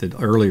tail like the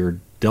earlier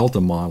Delta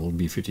model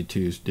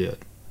B-52s did.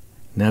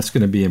 And that's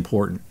going to be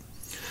important.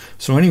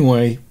 So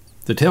anyway,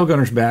 the tail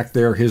gunner's back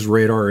there. His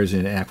radar is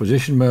in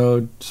acquisition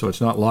mode, so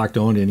it's not locked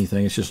on to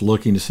anything. It's just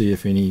looking to see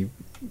if any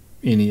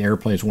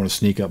airplanes want to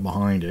sneak up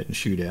behind it and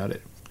shoot at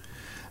it.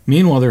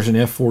 Meanwhile, there's an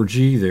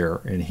F-4G there,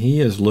 and he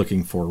is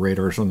looking for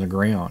radars on the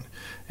ground.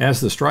 As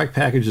the strike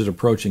package is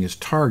approaching its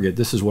target,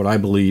 this is what I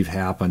believe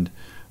happened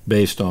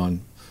based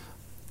on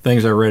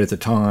things I read at the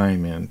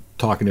time and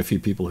talking to a few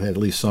people who had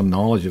at least some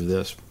knowledge of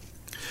this.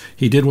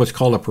 He did what's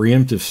called a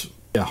preemptive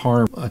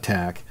HARM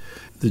attack.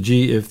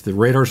 If the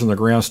radars on the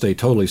ground stay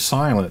totally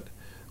silent,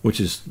 which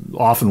is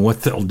often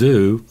what they'll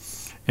do,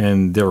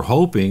 and they're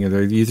hoping, and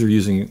they're either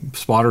using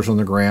spotters on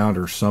the ground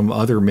or some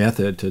other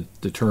method to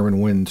determine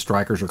when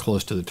strikers are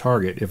close to the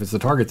target. If it's the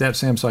target that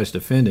SAM site's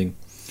defending,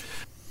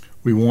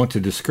 we want to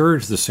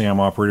discourage the SAM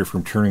operator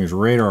from turning his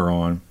radar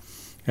on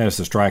as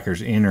the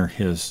strikers enter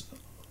his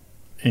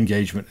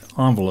engagement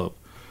envelope.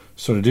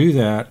 So to do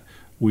that,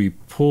 we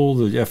pull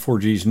the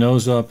F-4G's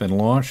nose up and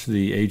launch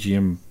the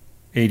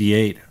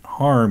AGM-88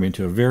 HARM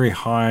into a very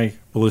high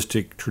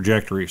ballistic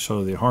trajectory.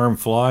 So the HARM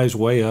flies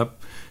way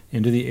up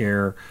into the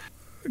air,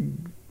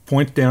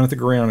 points down at the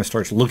ground and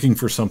starts looking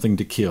for something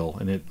to kill,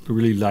 and it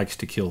really likes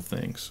to kill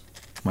things.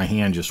 My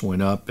hand just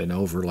went up and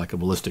over like a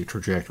ballistic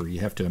trajectory. You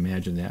have to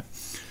imagine that.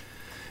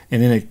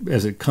 And then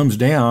as it comes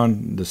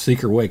down, the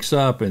seeker wakes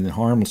up, and the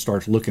harm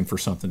starts looking for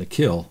something to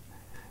kill.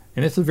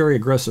 And it's a very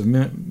aggressive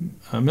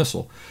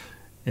missile.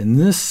 In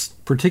this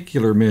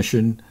particular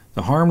mission,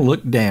 the harm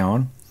looked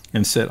down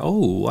and said,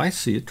 oh, I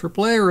see a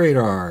AAA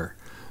radar.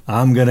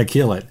 I'm going to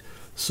kill it.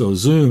 So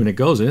zoom, and it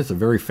goes, and it's a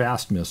very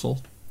fast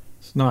missile.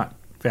 It's not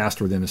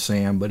faster than a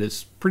SAM, but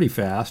it's pretty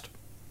fast.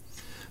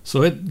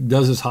 So it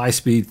does this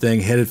high-speed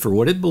thing, headed for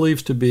what it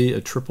believes to be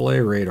a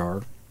AAA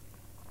radar,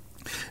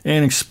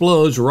 and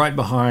explodes right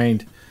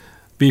behind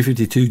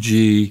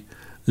B-52G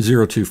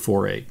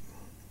 0248.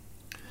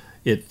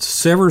 It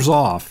severs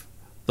off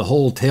the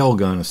whole tail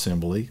gun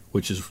assembly,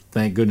 which is,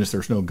 thank goodness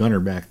there's no gunner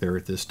back there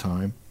at this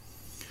time,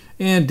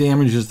 and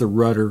damages the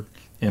rudder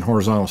and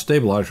horizontal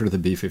stabilizer of the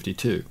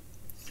B-52.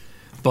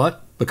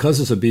 But because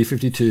it's a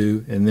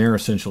B-52 and they're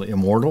essentially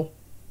immortal,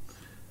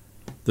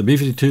 the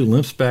B-52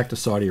 limps back to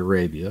Saudi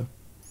Arabia.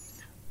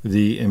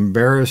 The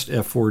embarrassed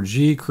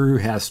F-4G crew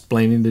has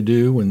explaining to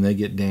do when they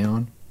get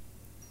down.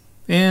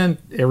 And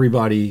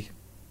everybody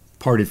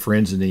parted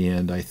friends in the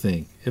end, I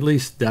think. At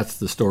least that's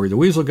the story the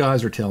Weasel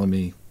guys are telling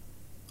me.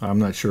 I'm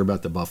not sure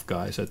about the Buff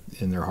guys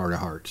in their heart of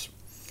hearts.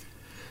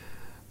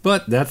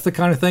 But that's the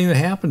kind of thing that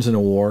happens in a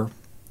war.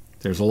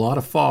 There's a lot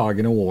of fog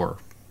in a war.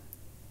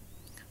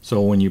 So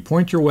when you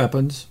point your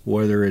weapons,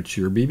 whether it's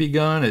your BB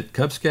gun at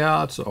Cub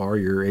Scouts or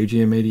your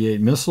AGM-88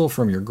 missile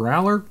from your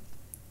Growler,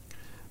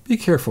 be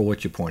careful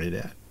what you point it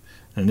at.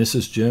 And this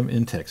is Jim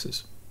in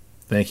Texas.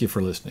 Thank you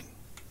for listening.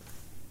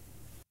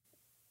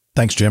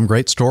 Thanks, Jim.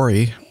 Great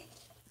story,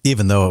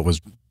 even though it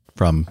was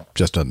from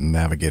just a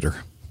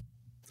navigator.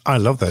 I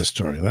love that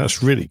story.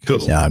 That's really cool.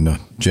 Yeah, I know,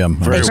 Jim.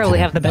 They probably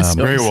have the best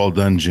Very stories. well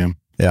done, Jim.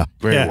 Yeah.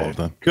 Very well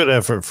done. Good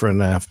effort for a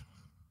nav.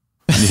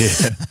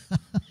 Yeah.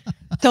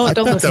 Don't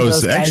listen to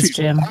those guys, actually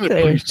Jim.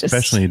 They're just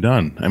professionally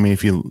done. I mean,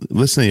 if you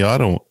listen to the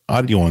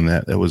audio on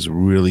that, that was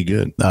really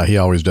good. He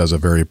always does a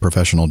very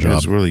professional It job.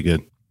 was really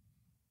good.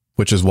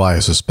 Which is why I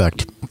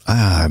suspect,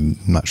 I'm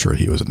not sure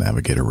he was a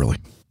navigator, really.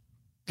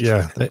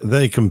 Yeah,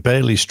 they can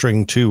barely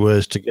string two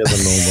words together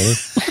normally.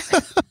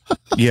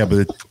 Yeah,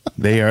 but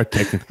they are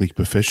technically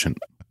proficient.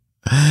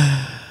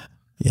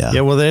 Yeah.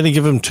 Yeah, well, they only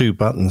give him two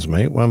buttons,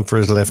 mate. One for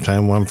his left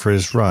hand, one for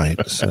his right.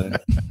 So.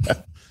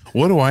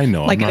 What do I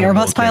know? Like I'm an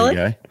not Airbus a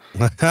military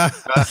pilot? guy.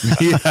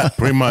 Yeah,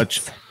 pretty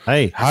much.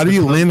 Hey, how do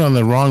you land on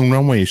the wrong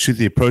runway and shoot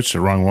the approach to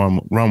the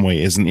wrong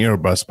runway as an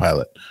Airbus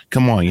pilot?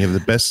 Come on, you have the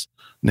best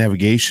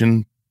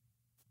navigation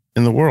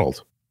in the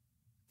world.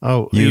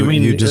 Oh, you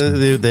mean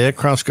the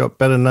aircraft's got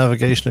better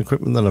navigation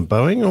equipment than a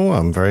Boeing? Oh,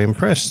 I'm very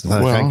impressed.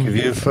 Thank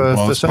you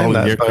for saying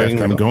that.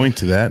 Boeing, I'm going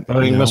to that.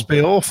 Boeing must be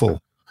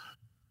awful.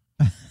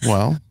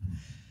 Well,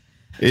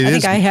 I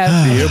think I have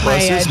the my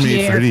Airbus is made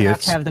GA for aircraft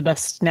idiots. have the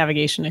best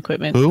navigation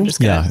equipment. Who? I'm just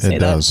gonna say it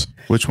that. does.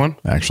 Which one?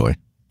 Actually.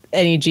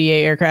 Any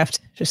GA aircraft,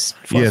 just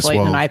flight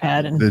and an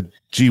iPad. And the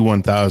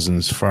G1000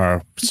 is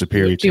far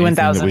superior to anything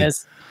that G1000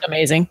 is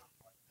amazing.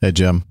 Hey,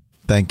 Jim.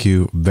 Thank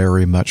you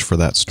very much for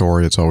that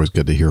story. It's always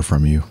good to hear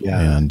from you.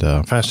 Yeah, and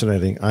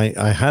fascinating.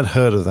 I had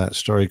heard of that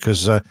story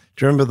because do you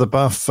remember the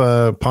Buff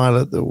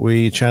pilot that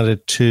we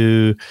chatted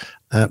to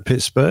at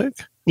Pittsburgh?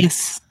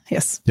 Yes.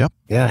 Yep.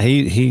 Yeah,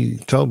 he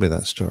told me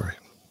that story.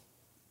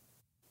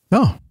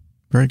 Oh,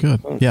 very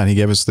good. Yeah, and he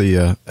gave us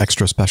the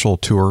extra special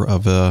tour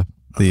of the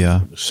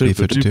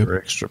Super B-52. duper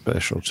extra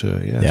special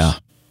tour. Yes. Yeah.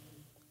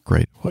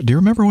 Great. Do you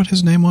remember what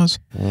his name was?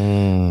 I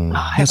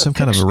He had some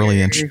kind of a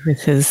really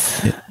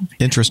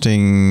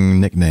interesting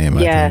nickname.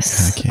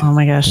 Yes. I can't Oh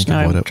my gosh. think of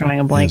Now what I'm it drawing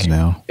a blank. is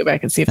now. Go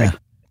back and see if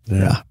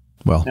Yeah.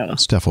 Well,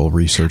 Steph will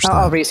research that.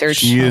 I'll research.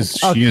 She is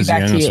I'll the get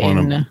back to youngest you one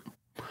in, of.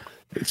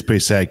 It's pretty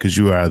sad because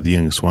you are the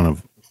youngest one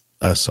of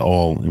us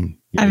all.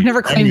 I've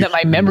never claimed that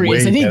my memory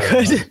is any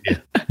good.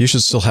 You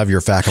should still have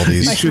your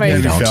faculties. You should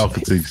have your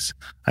faculties.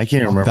 I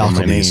can't remember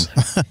Faculties.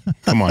 my name.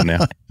 Come on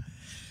now.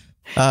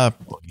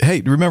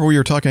 Hey, remember we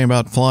were talking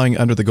about flying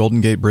under the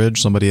Golden Gate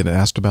Bridge? Somebody had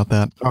asked about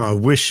that. Oh,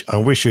 I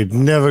wish you'd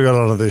never got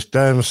onto this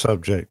damn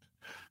subject.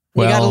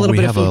 We got a little we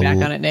bit of have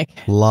feedback on it, Nick.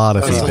 A lot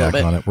of Just a little feedback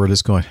bit. on it. We're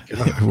just going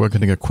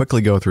to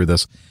quickly go through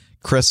this.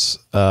 Chris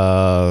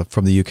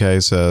from the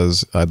UK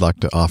says, I'd like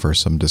to offer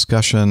some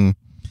discussion.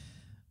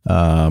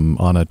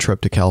 On a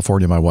trip to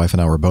California, my wife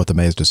and I were both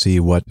amazed to see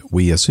what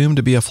we assumed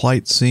to be a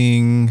flight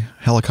seeing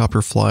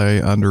helicopter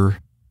fly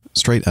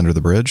straight under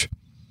the bridge.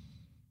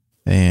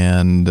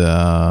 And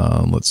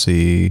let's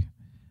see.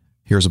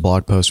 Here's a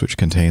blog post which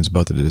contains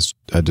both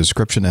a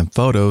description and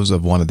photos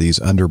of one of these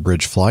under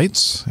bridge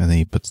flights. And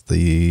he puts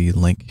the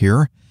link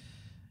here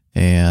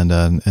and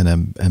an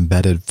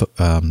embedded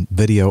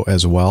video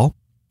as well.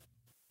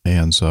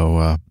 And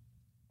so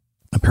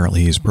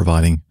apparently he's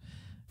providing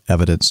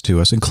evidence to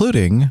us,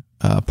 including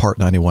Part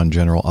 91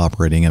 General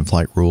Operating and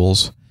Flight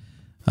Rules,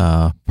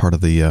 part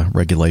of the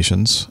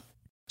regulations.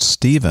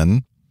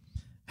 Stephen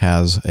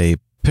has a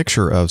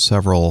picture of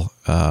several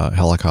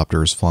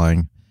helicopters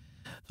flying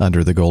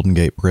under the Golden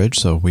Gate Bridge.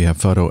 So we have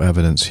photo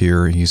evidence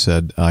here. He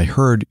said, I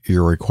heard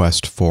your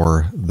request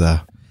for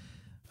the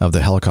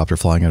helicopter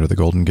flying under the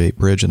Golden Gate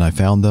Bridge, and I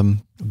found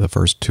them. The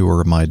first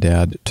tour my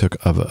dad took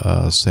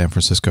of San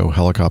Francisco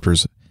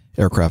helicopters,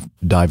 aircraft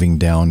diving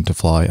down to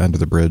fly under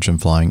the bridge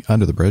and flying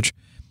under the bridge.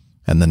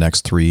 And the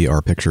next 3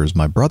 are pictures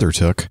my brother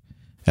took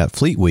at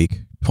Fleet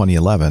Week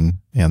 2011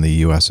 and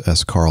the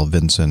USS Carl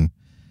Vinson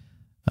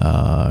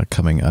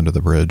coming under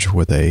the bridge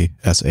with a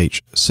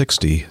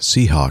SH-60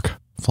 Seahawk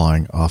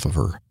flying off of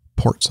her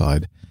port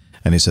side.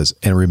 And he says,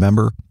 and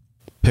remember,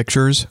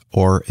 pictures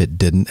or it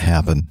didn't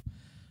happen.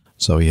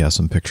 So he has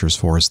some pictures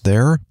for us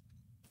there.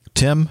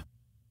 Tim,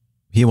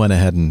 he went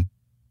ahead and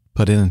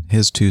put in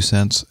his 2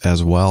 cents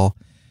as well.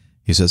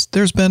 He says,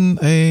 there's been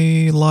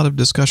a lot of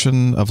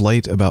discussion of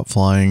late about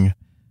flying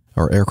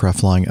or aircraft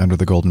flying under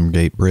the Golden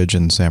Gate Bridge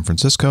in San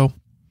Francisco.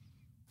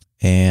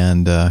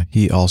 And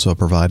he also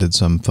provided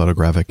some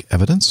photographic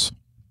evidence.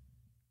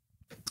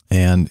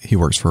 And he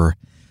works for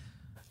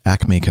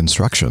Acme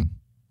Construction.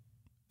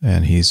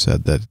 And he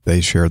said that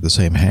they shared the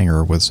same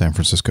hangar with San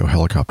Francisco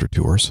Helicopter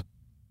Tours.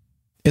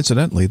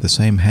 Incidentally, the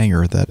same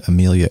hangar that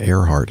Amelia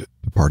Earhart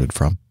departed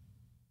from.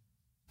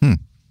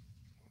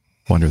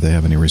 Wonder if they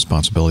have any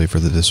responsibility for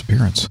the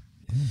disappearance.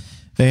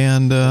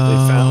 And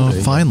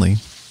finally,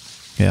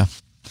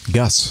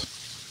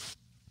 Gus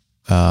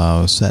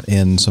sent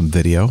in some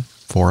video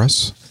for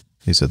us.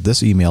 He said,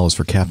 this email is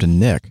for Captain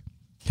Nick,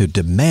 who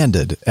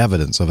demanded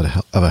evidence of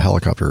a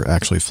helicopter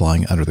actually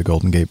flying under the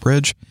Golden Gate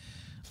Bridge.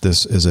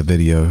 This is a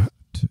video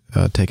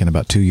taken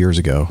about 2 years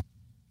ago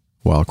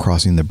while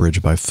crossing the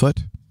bridge by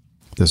foot.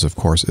 This, of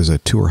course, is a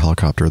tour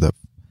helicopter that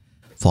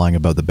flying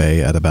above the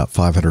bay at about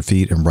 500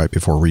 feet, and right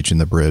before reaching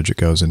the bridge, it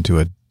goes into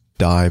a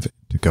dive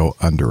to go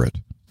under it.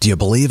 Do you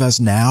believe us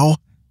now?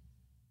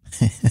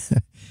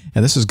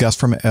 And this is Gus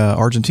from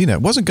Argentina.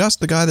 Wasn't Gus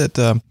the guy that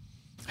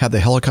had the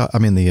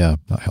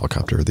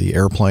the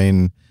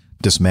airplane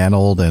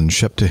dismantled and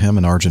shipped to him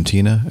in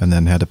Argentina and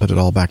then had to put it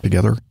all back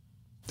together?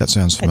 That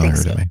sounds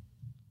familiar to me.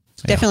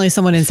 Definitely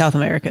someone in South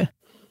America.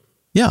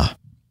 Yeah.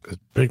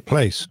 Big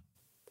place.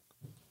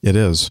 It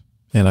is.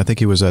 And I think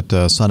he was at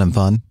Sun and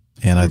Fun.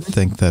 And I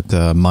think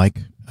that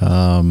Mike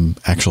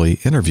actually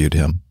interviewed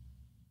him.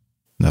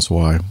 And that's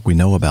why we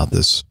know about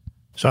this.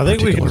 So I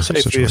think we can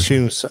particular safely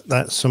situation. assume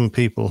that some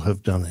people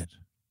have done it.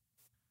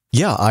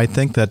 Yeah, I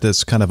think that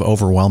it's kind of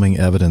overwhelming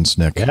evidence,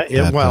 Nick. Yeah,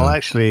 that, well,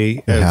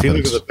 actually, if you look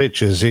happens. at the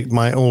pictures, it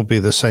might all be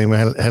the same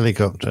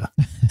helicopter.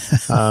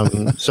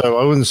 So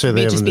I wouldn't say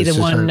May the just be evidence the is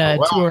one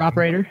overwhelming. tour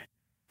operator.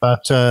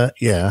 But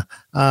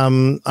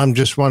I'm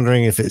just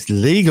wondering if it's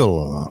legal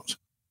or not.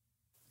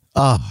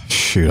 Oh,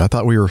 shoot. I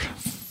thought we were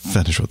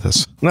finished with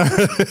this.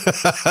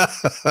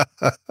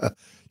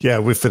 Yeah,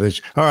 we're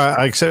finished. All right,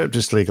 I accept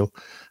it's legal.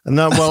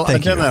 No, well, I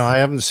don't know. I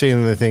haven't seen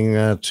anything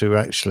to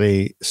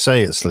actually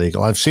say it's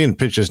legal. I've seen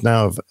pictures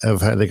now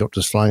of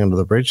helicopters flying under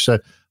the bridge, so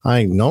I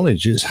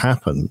acknowledge it's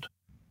happened.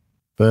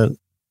 But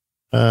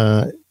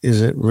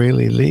is it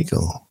really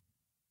legal?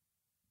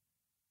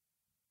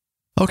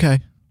 Okay.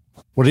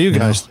 What do you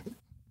guys think?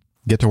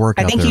 Get to work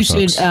I out think there, you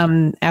folks.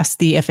 should ask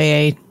the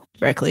FAA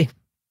directly.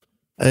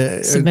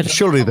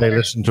 Surely they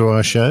listen to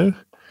our show.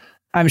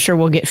 I'm sure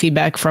we'll get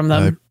feedback from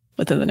them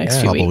within the next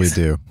few Probably weeks.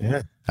 do.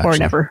 Yeah. Or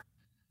never.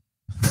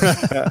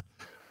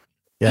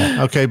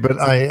 Yeah. Okay. But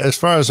as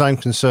far as I'm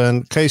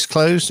concerned, case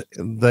closed.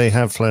 They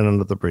have flown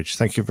under the bridge.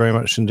 Thank you very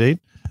much indeed.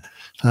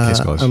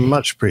 Case closed.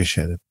 Much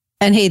appreciated.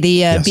 And hey,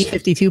 the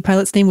B-52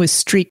 pilot's name was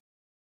Streak.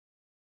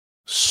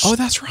 Oh,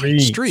 that's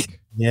right. Streak.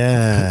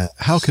 Yeah.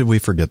 How could we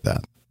forget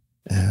that?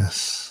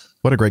 Yes.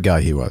 What a great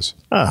guy he was.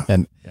 Ah,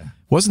 and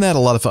wasn't that a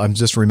lot of fun? I'm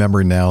just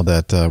remembering now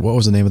that, what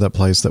was the name of that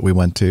place that we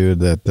went to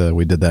that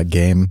we did that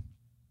game?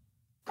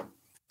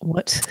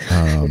 What?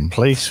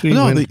 Place we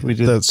went? We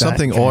did that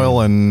something game.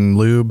 oil and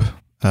lube.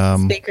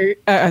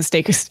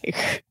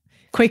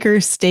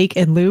 Quaker Steak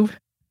and Lube.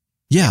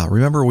 Yeah,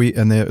 remember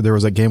there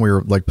was a game we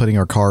were like putting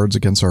our cards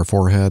against our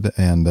forehead,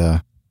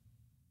 and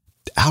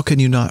how can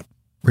you not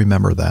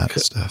remember that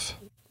stuff?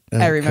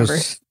 I remember.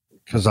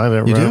 Because I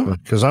don't You do? remember.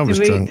 Because I was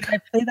drunk. Did I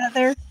play that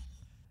there?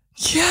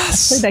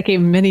 Yes. I played that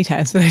game many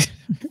times. But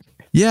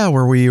Yeah,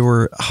 where we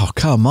were. Oh,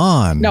 come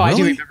on! no, I do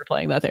Really? remember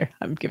playing that there.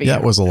 I'm giving Yeah,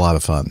 you. it was a lot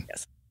of fun.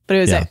 Yes. But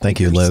it was at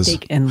thank you, Quaker Liz.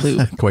 Steak and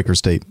Lube. Quaker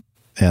Steak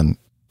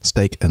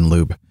and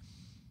Lube.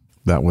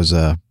 That was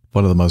one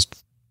of the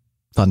most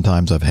fun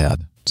times I've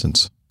had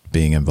since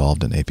being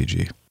involved in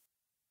APG.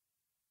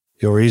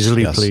 You're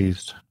easily Yes.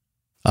 pleased.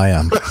 I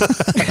am.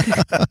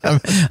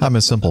 I'm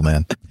a simple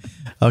man.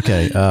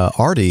 Okay,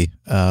 Artie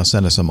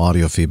sent us some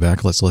audio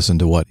feedback. Let's listen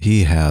to what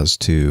he has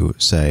to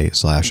say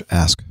 /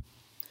 ask.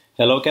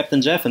 Hello,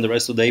 Captain Jeff and the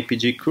rest of the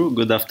APG crew.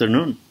 Good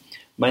afternoon.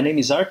 My name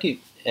is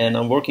Artie, and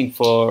I'm working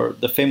for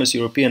the famous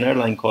European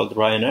airline called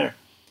Ryanair.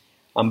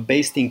 I'm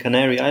based in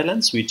Canary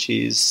Islands, which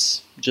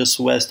is just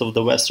west of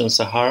the Western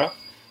Sahara,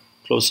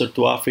 closer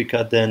to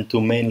Africa than to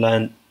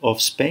mainland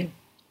of Spain.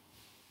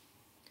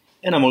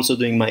 And I'm also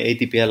doing my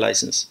ATPL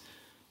license.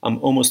 I'm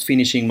almost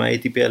finishing my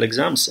ATPL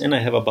exams, and I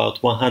have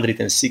about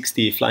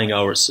 160 flying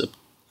hours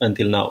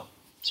until now.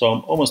 So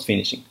I'm almost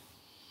finishing.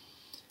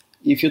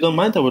 If you don't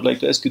mind, I would like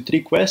to ask you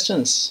 3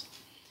 questions.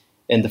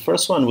 And the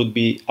first one would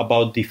be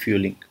about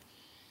defueling.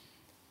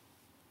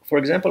 For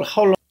example,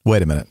 how long...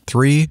 Wait a minute.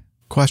 3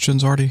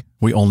 questions, Artie?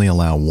 We only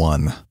allow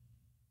 1.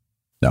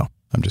 No,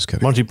 I'm just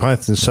kidding. Monty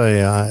Python say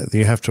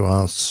you have to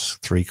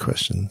ask 3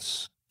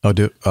 questions. Oh,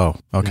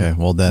 okay. Yeah.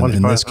 Well, then Monty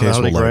in Python, this case,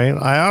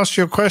 I asked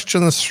you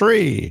questions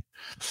 3.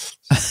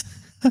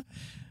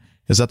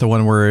 Is that the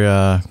one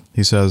where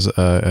he says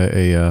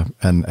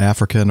an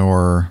African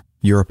or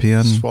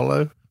European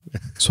swallow?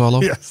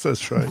 Yes,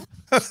 that's right.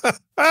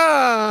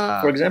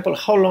 For example,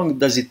 how long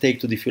does it take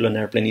to defuel an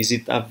airplane? Is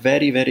it a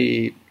very,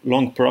 very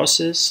long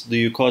process? Do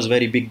you cause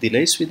very big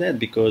delays with that?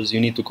 Because you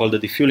need to call the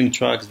defueling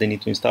trucks, they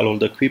need to install all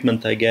the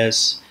equipment, I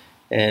guess,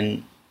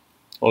 and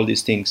all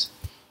these things.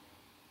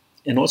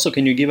 And also,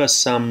 can you give us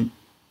some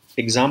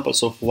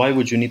examples of why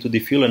would you need to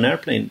defuel an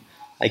airplane?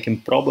 I can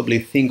probably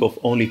think of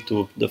only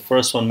 2. The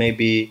first one may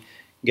be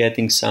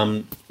getting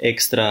some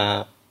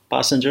extra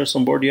passengers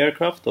on board the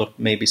aircraft, or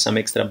maybe some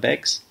extra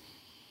bags.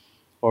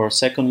 Or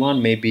second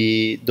one,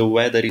 maybe the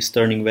weather is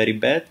turning very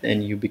bad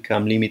and you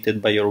become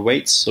limited by your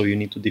weights, so you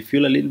need to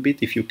defuel a little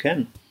bit if you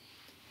can.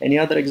 Any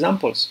other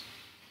examples?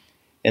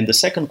 And the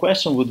second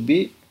question would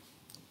be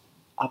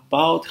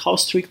about how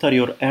strict are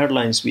your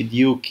airlines with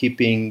you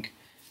keeping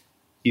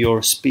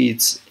your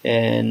speeds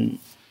and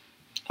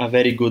a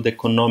very good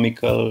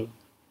economical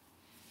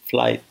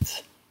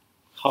flight?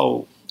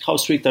 How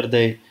strict are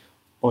they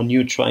on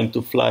you trying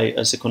to fly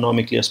as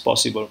economically as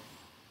possible?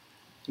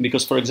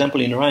 Because, for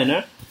example, in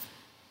Ryanair,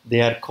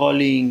 they are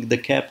calling the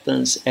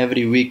captains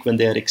every week when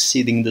they are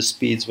exceeding the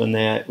speeds, when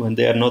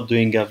they are not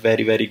doing a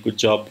very, very good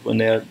job, when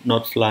they are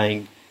not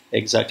flying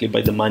exactly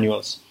by the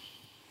manuals.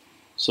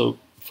 So,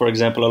 for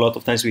example, a lot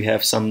of times we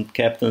have some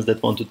captains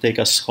that want to take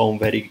us home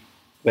very,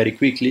 very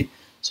quickly,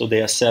 so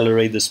they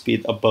accelerate the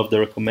speed above the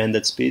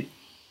recommended speed.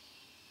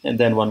 And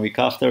then 1 week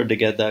after, they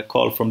get a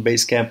call from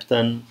base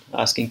captain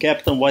asking,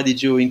 "Captain, why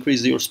did you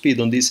increase your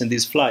speed on this and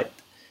this flight?"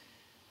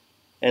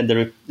 And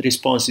the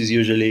response is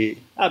usually,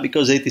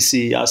 because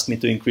ATC asked me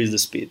to increase the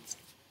speed.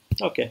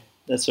 Okay,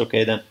 that's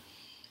okay then.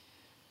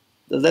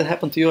 Does that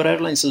happen to your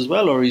airlines as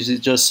well, or is it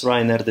just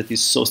Ryanair that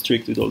is so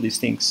strict with all these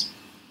things?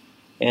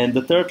 And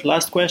the third,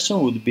 last question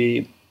would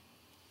be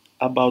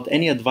about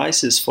any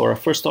advices for a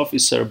first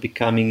officer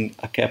becoming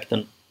a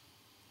captain.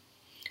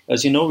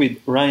 As you know,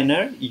 with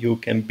Ryanair, you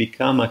can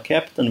become a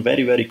captain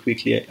very, very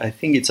quickly. I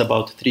think it's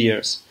about 3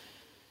 years.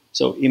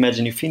 So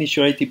imagine you finish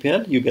your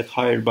ATPL, you get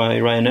hired by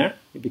Ryanair,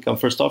 you become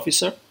first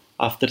officer.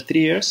 After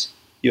 3 years,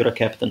 you're a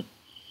captain.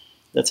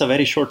 That's a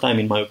very short time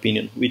in my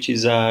opinion, which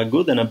is a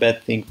good and a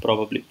bad thing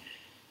probably.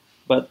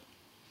 But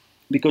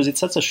because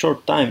it's such a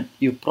short time,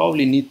 you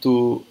probably need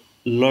to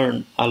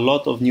learn a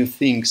lot of new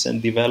things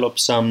and develop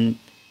some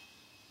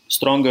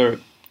stronger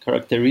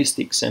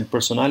characteristics and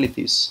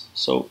personalities.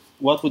 So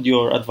what would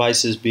your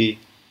advices be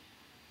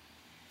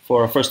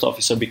for a first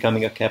officer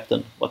becoming a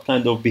captain? What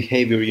kind of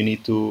behavior you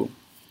need to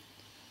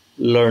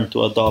learn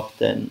to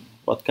adopt, and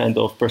what kind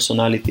of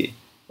personality,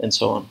 and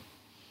so on?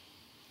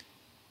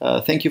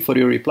 Thank you for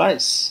your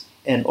replies.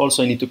 And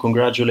also I need to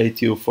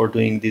congratulate you for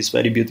doing this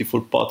very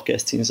beautiful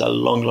podcast since a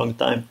long, long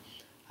time.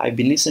 I've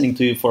been listening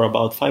to you for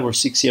about 5 or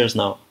 6 years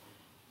now.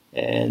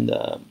 And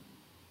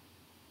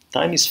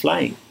time is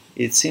flying.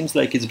 It seems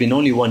like it's been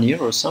only 1 year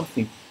or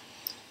something.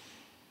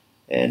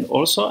 And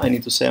also I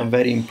need to say I'm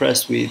very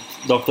impressed with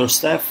Dr.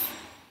 Steph.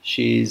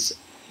 She's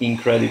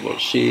incredible.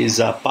 She is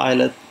a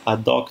pilot, a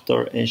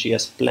doctor, and she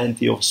has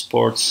plenty of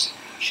sports.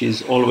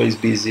 She's always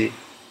busy,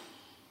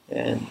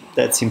 and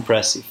that's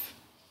impressive.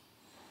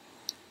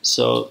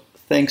 So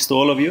thanks to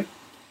all of you.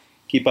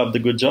 Keep up the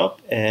good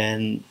job,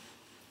 and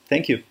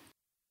thank you.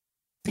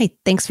 Hey,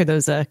 thanks for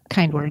those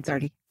kind words,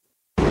 Artie.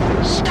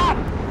 Stop!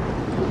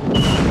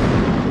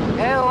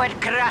 Who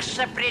would cross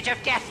the bridge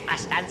of death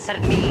must answer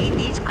me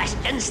these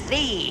questions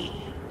 3.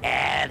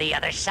 The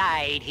other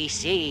side he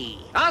see.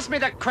 Ask me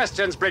the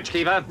questions,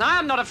 Bridgekeeper. I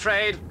am not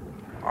afraid.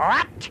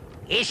 What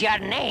is your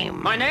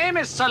name? My name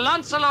is Sir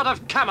Lancelot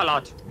of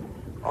Camelot.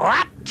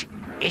 What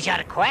is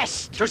your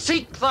quest? To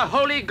seek the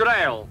Holy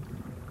Grail.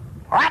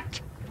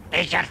 What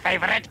is your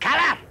favorite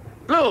color?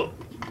 Blue.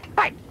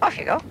 Right, off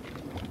you go.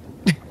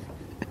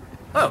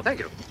 Oh, thank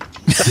you.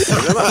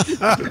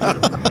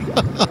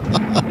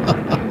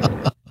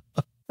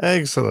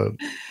 Excellent.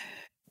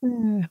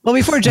 Well,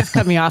 before Jeff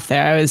cut me off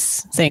there, I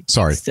was saying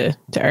sorry to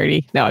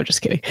Artie. No, I'm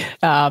just kidding.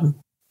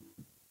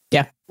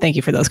 Yeah, thank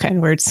you for those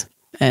kind words,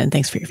 and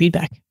thanks for your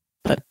feedback.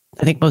 But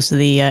I think most of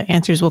the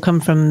answers will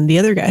come from the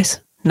other guys,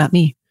 not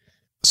me.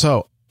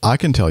 So I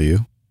can tell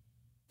you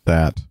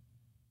that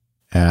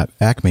at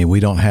Acme, we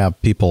don't have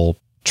people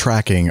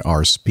tracking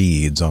our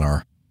speeds on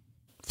our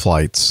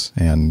flights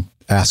and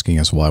asking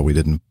us why we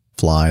didn't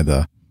fly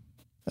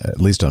at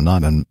least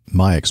not in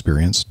my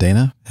experience.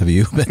 Dana, have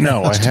you been?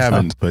 No, I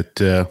haven't. But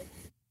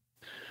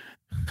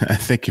I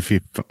think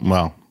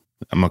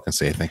I'm not going to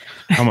say anything.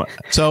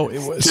 So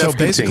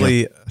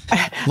basically,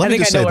 let me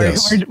just say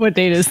this. What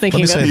Data is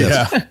thinking Let me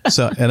say this.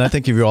 So, and I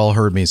think you've all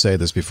heard me say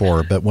this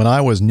before, but when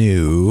I was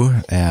new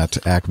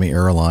at Acme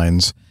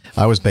Airlines,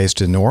 I was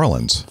based in New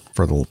Orleans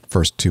for the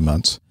first 2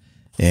 months.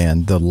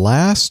 And the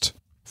last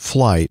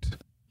flight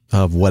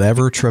of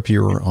whatever trip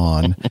you were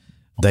on,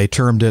 they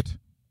termed it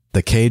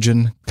the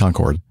Cajun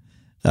Concorde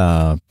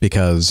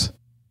because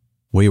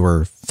we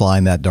were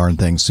flying that darn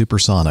thing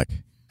supersonic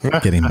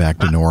getting back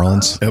to New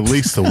Orleans. At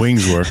least the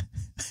wings were.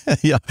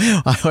 Yeah,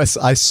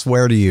 I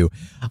swear to you,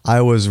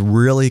 I was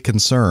really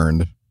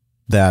concerned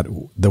that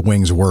the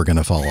wings were going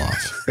to fall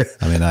off.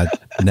 I mean, I'd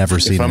never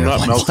seen. If I'm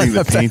not melting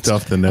the paint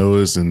off the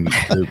nose and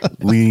the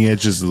leading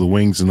edges of the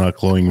wings are not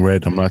glowing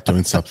red, I'm not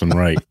doing something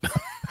right.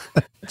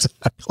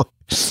 Exactly.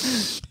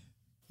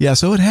 Yeah,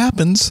 so it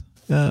happens.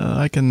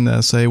 I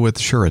can say with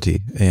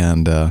surety,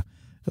 and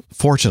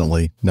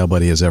fortunately,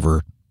 nobody has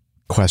ever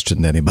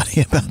questioned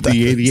anybody about that.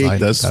 The 88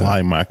 does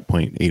fly Mach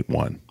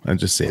 0.81. I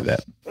just say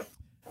that.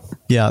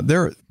 Yeah,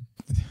 there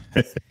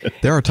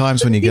are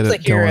times when you get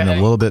it going a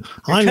little bit.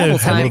 I know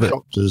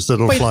helicopters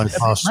that'll fly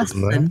faster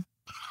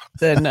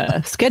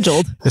than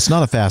scheduled. It's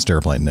not a fast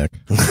airplane, Nick.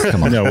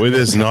 Come on. No, it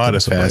is not a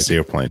fast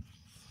airplane.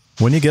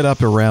 When you get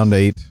up around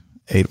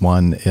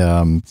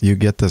 8.1, you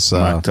get this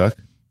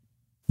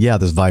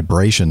this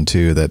vibration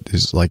too that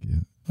is like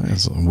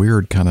it's a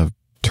weird kind of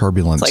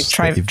turbulence. It's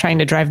like trying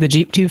to drive the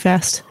Jeep too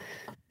fast.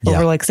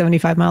 Over like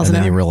 75 miles an hour.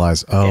 And then you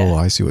realize,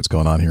 I see what's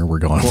going on here. We're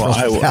going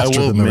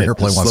faster than the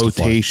airplane wants to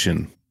fly.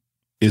 Flotation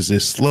is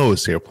the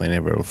slowest airplane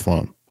I've ever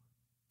flown.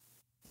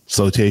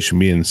 Flotation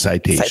being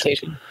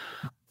citation.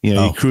 You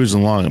know, you're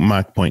cruising along at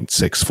Mach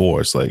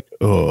 0.64. It's like,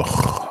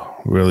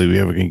 really? We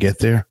ever going to get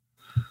there?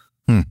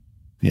 Yeah,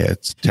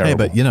 it's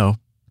terrible. Hey,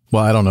 but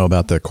I don't know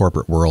about the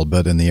corporate world,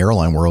 but in the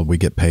airline world, we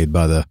get paid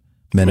by the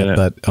minute.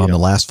 But on the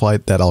last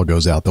flight, that all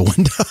goes out the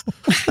window.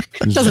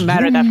 It doesn't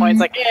matter at that point.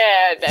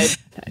 It's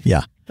like,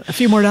 yeah. A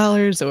few more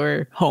dollars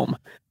or home.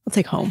 I'll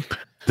take home.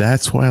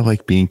 That's why I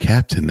like being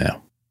captain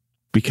now,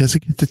 because I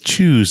get to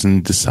choose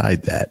and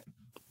decide that.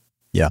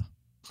 Yeah.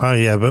 Oh,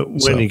 yeah. But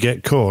when you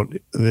get caught,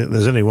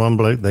 there's only one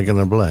bloke they're going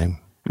to blame.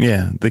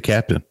 Yeah, the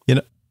captain.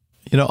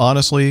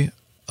 Honestly,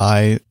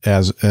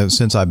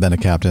 since I've been a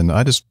captain,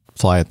 I just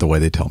fly it the way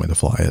they tell me to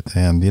fly it.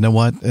 And you know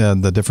what?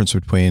 The difference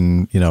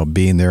between,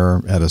 being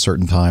there at a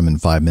certain time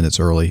and 5 minutes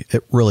early,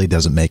 it really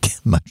doesn't make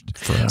much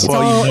difference.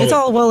 It's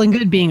all well and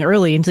good being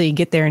early until you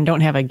get there and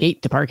don't have a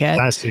gate to park at.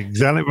 That's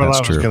exactly what I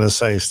was going to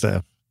say,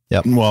 Steph.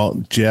 Yep.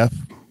 Well, Jeff,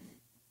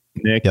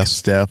 Nick,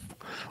 Steph,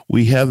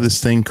 we have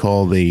this thing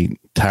called a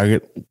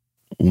target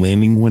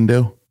landing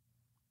window.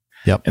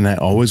 Yep. And I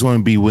always want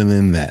to be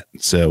within that.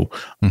 So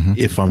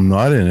if I'm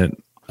not in it,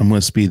 I'm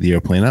going to speed the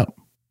airplane up.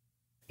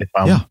 If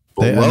I'm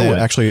they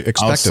actually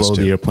expect I'll us slow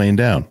to the airplane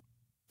down.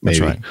 Maybe.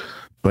 That's right.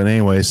 But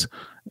anyways,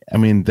 I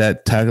mean,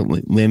 that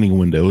target landing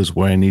window is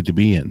where I need to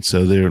be in.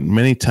 So there are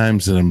many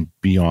times that I'm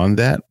beyond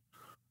that.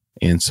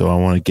 And so I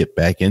want to get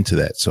back into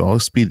that. So I'll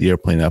speed the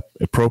airplane up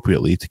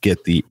appropriately to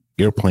get the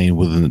airplane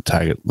within the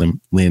target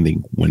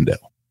landing window.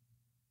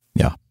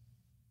 Yeah.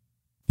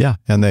 Yeah.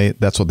 And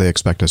that's what they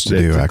expect us to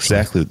do, actually.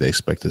 Exactly what they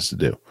expect us to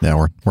do.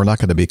 Yeah. We're not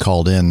going to be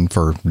called in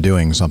for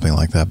doing something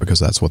like that because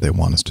that's what they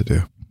want us to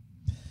do.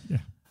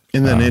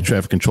 And then air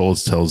traffic control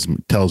tells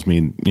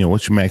me,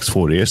 what's your max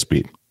forward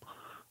airspeed?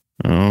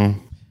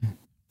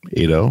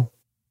 80,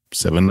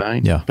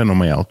 79. Yeah. Depending on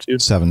my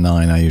altitude.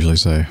 79, I usually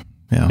say.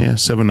 Yeah. Yeah.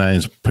 79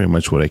 is pretty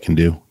much what I can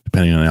do,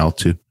 depending on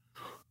altitude.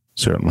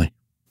 Certainly.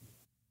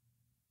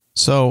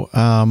 So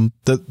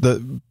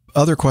the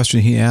other question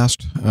he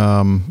asked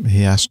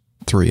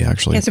three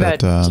actually. It's about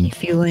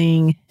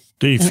defueling.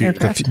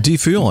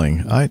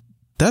 Defueling.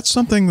 That's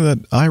something that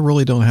I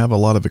really don't have a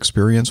lot of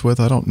experience with.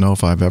 I don't know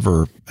if I've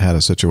ever had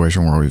a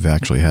situation where we've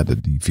actually had to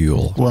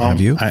defuel. Well,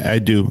 have you? I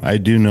do. I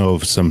do know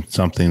of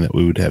something that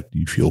we would have to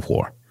defuel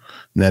for.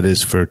 And that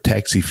is for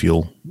taxi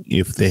fuel.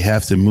 If they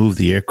have to move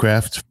the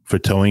aircraft for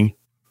towing,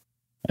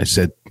 I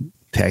said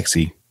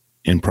taxi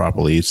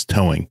improperly. It's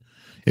towing.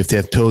 If they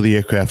have to tow the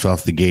aircraft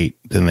off the gate,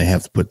 then they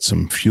have to put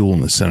some fuel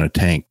in the center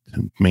tank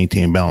to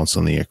maintain balance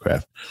on the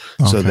aircraft.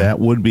 Okay. So that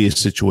would be a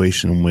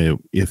situation where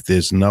if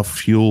there's enough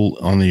fuel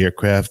on the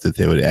aircraft that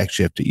they would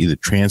actually have to either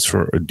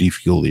transfer or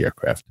defuel the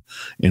aircraft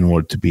in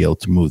order to be able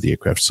to move the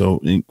aircraft.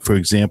 So, for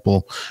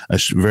example, a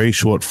very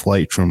short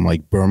flight from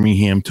like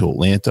Birmingham to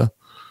Atlanta,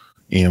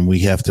 and we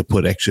have to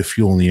put extra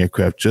fuel in the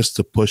aircraft just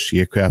to push the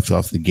aircraft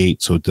off the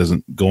gate so it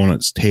doesn't go on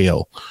its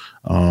tail.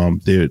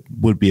 There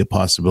would be a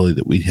possibility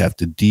that we'd have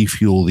to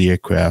defuel the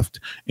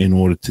aircraft in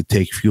order to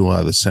take fuel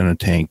out of the center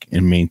tank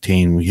and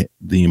maintain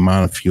the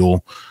amount of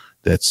fuel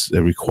that's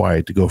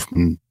required to go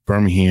from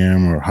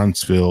Birmingham or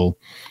Huntsville,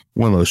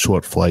 one of those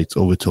short flights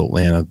over to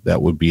Atlanta.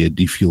 That would be a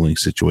defueling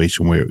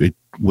situation where it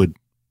would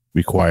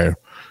require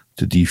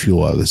to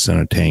defuel out of the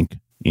center tank.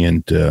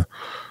 And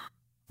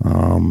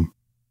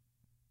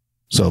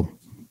so,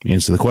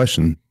 answer the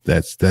question,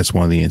 that's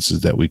one of the answers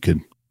that we could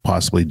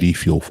possibly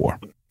defuel for,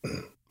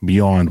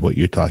 beyond what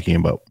you're talking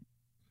about.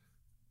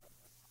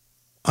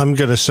 I'm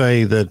going to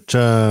say that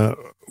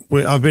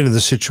I've been in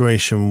the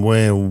situation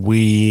where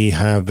we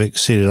have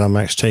exceeded our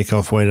max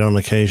takeoff weight on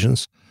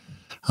occasions.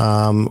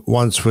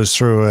 Once was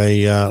through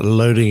a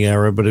loading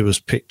error, but it was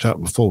picked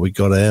up before we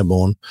got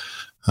airborne.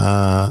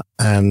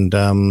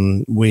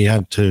 And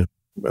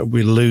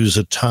we lose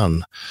a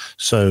ton.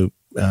 So,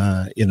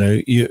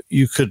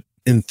 you could,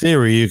 in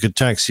theory, you could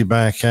taxi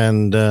back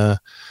and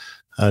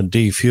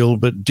defuel,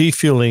 but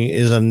defueling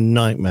is a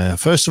nightmare.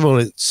 First of all,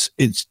 it's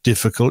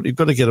difficult. You've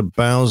got to get a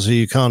Bowser.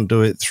 You can't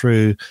do it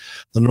through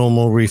the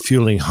normal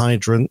refueling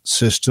hydrant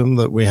system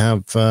that we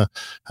have at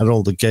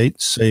all the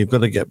gates. So you've got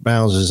to get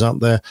Bowsers up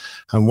there.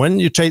 And when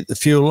you take the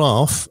fuel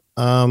off,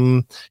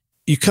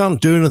 you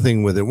can't do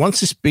anything with it.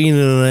 Once it's been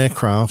in an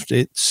aircraft,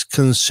 it's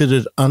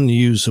considered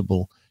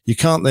unusable. You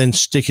can't then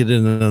stick it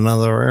in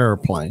another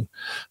airplane.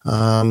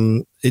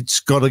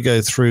 It's got to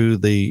go through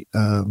the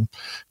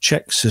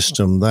check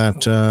system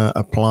that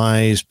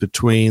applies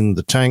between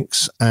the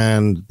tanks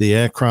and the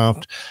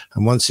aircraft.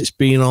 And once it's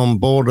been on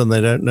board and they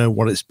don't know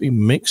what it's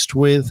been mixed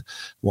with,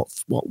 what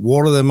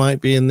water there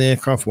might be in the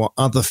aircraft, what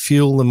other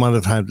fuel they might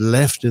have had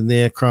left in the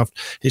aircraft,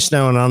 it's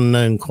now an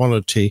unknown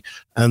quantity,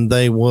 and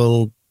they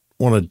will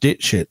want to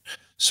ditch it.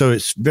 So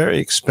it's very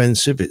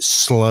expensive. It's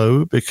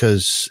slow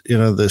because,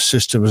 the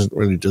system isn't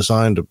really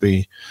designed to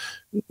be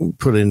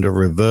put into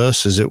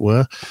reverse, as it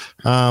were.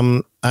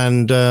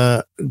 And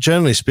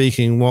generally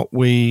speaking, what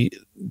we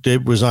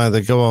did was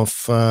either go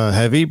off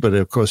heavy, but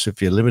of course,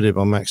 if you're limited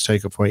on max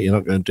takeoff weight, you're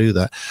not going to do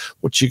that.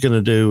 What you're going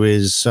to do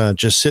is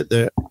just sit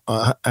there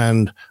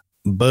and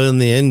burn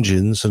the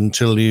engines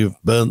until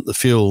you've burnt the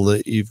fuel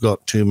that you've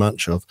got too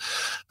much of.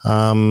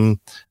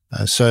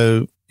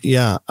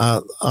 Yeah,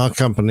 our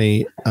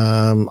company,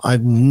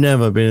 I've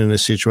never been in a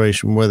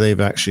situation where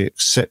they've actually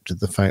accepted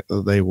the fact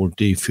that they will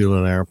defuel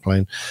an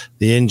airplane.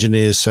 The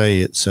engineers say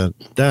it's a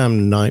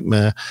damn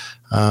nightmare.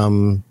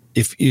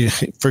 If you,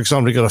 for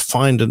example, you've got to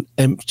find an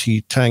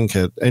empty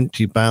tanker,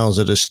 empty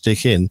Bowser to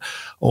stick in,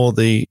 or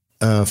the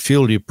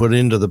fuel you put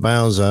into the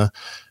Bowser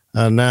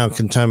now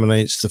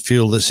contaminates the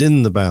fuel that's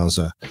in the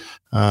Bowser.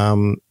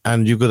 And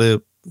you've got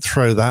to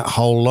throw that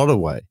whole lot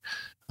away.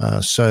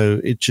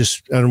 So it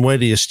just, and where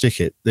do you stick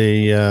it?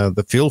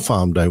 The fuel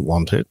farm don't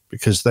want it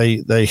because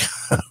they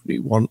only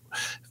want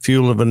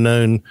fuel of a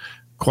known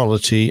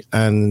quality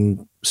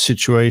and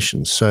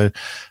situation. So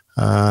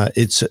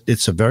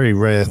it's a very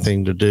rare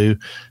thing to do,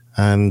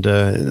 and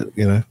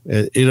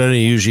it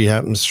only usually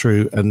happens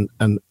through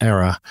an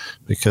error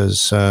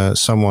because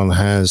someone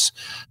has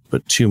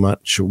put too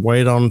much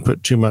weight on,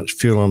 put too much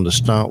fuel on to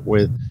start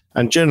with.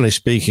 And generally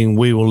speaking,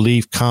 we will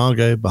leave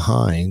cargo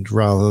behind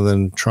rather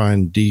than try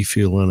and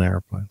defuel an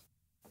airplane.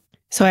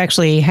 So I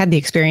actually had the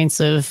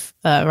experience of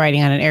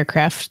riding on an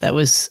aircraft that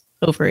was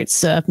over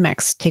its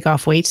max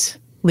takeoff weight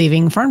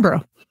leaving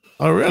Farnborough.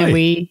 Oh,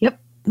 really? And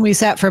we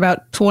sat for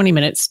about 20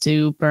 minutes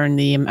to burn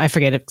I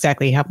forget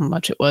exactly how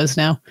much it was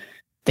now.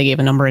 They gave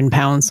a number in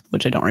pounds,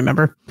 which I don't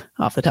remember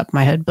off the top of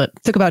my head, but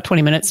it took about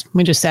 20 minutes.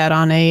 We just sat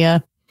on a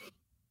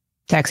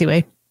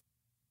taxiway.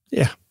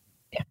 Yeah.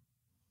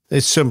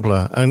 It's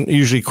simpler and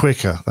usually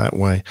quicker that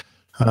way.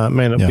 It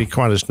may not be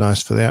quite as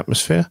nice for the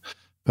atmosphere,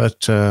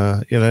 but,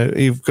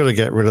 you've got to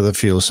get rid of the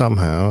fuel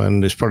somehow,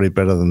 and it's probably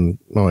better than,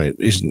 it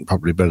isn't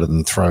probably better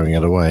than throwing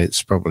it away.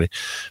 It's probably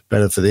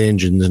better for the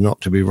engines not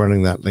to be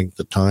running that length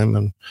of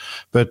time.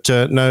 It's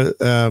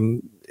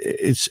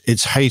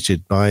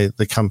hated by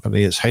the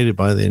company. It's hated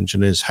by the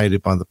engineers,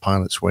 hated by the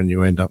pilots when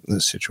you end up in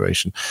this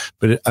situation.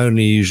 But it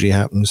only usually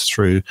happens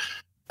through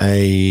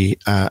a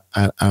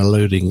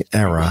loading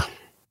error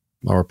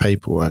or a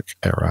paperwork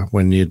error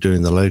when you're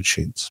doing the load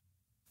sheets.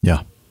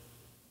 Yeah.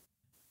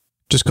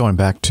 Just going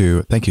back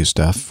to, thank you,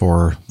 Steph,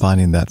 for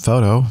finding that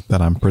photo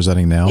that I'm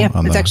presenting now. Yeah,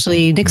 it's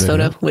actually Nick's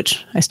photo,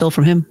 which I stole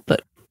from him.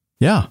 But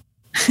yeah.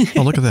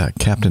 Oh, look at that.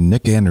 Captain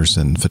Nick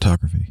Anderson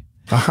photography.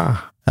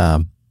 Aha.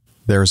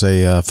 There's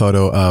a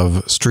photo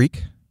of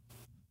Streak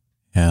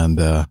and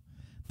the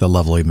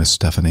lovely Miss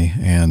Stephanie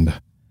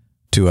and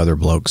two other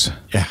blokes.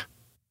 Yeah.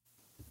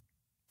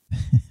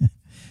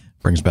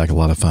 Brings back a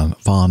lot of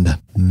fond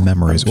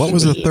memories. What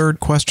was the third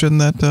question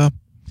that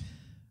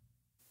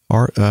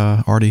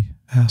Artie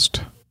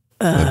asked?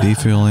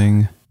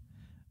 Defueling.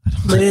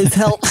 Liz,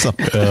 help.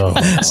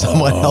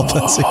 Someone help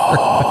us here.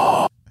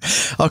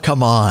 Oh,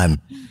 come on.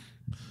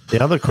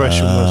 The other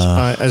question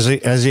was,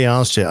 as he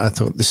asked it, I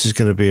thought this is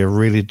going to be a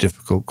really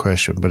difficult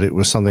question, but it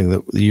was something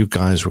that you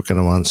guys were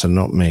going to answer,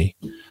 not me.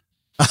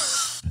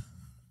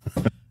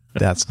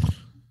 That's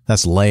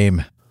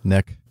lame,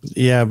 Nick.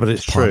 Yeah, but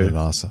it's true.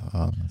 I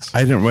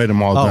didn't write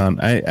them all down.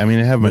 I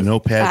have my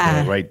notepad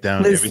that I write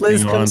down everything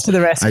Liz comes to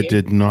the rescue. I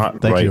did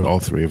not write all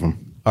three of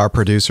them. Our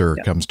producer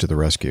comes to the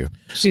rescue.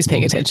 She's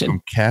paying attention.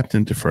 From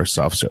captain to first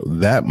officer.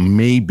 That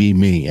may be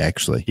me,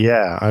 actually.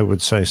 Yeah, I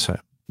would say so.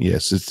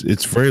 Yes,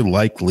 it's very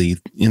likely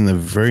in the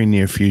very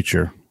near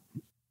future,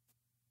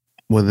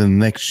 within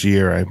the next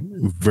year, I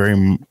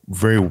very,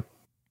 very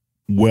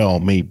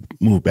well may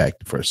move back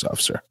to first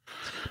officer.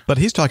 But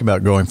he's talking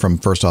about going from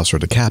first officer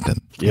to captain.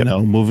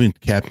 Moving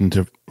captain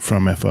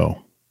from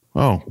FO.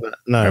 Oh,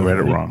 no, I read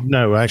it wrong.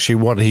 No, actually,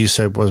 what he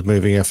said was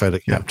moving FA to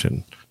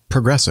captain.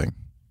 Progressing,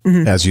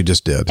 Mhm. as you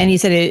just did. And he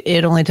said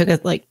it only took us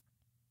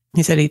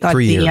he said he thought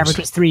 3 the years. average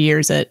was 3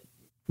 years at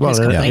Well, his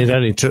it company.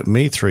 only took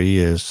me 3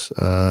 years,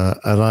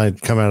 and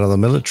I'd come out of the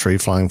military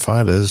flying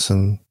fighters,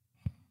 and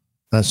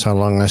that's how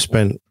long I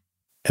spent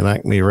in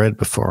Acme Red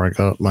before I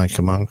got my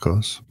command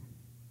course.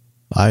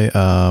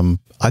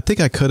 I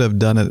think I could have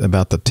done it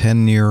about the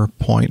 10-year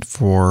point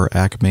for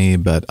Acme,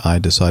 but I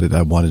decided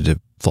I wanted to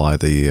fly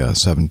the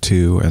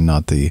 7.2 and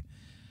not the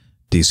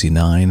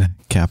DC-9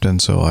 captain,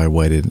 so I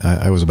waited.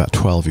 I was about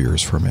 12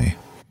 years for me.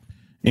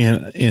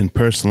 And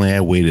personally,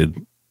 I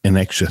waited an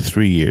extra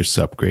 3 years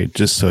to upgrade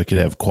just so I could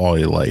have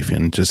quality of life.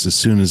 And just as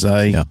soon as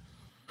I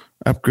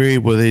upgrade,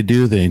 what they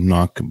do, they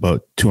knock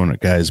about 200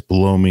 guys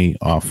below me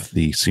off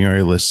the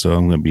seniority list, so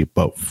I'm going to be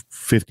about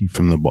 50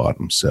 from the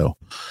bottom. So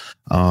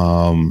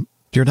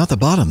you're not the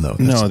bottom, though.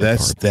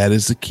 That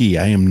is the key.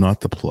 I am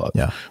not the plug.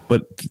 Yeah.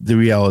 But the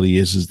reality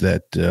is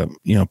that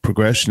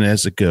progression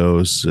as it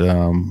goes. As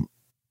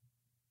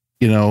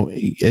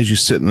you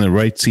sit in the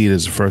right seat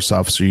as a first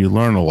officer, you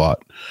learn a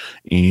lot,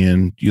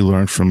 and you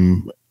learn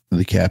from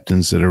the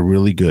captains that are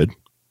really good,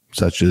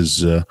 such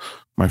as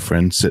my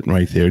friend sitting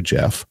right there,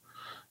 Jeff.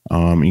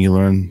 You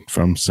learn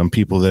from some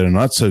people that are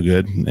not so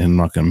good, and I'm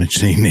not going to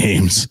mention any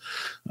names.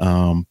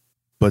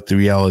 But the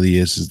reality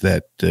is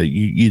that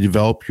you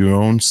develop your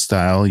own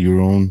style, your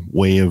own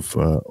way of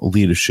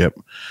leadership.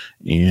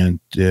 And,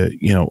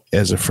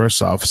 as a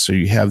first officer,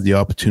 you have the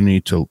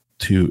opportunity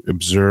to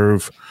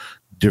observe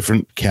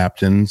different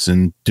captains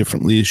and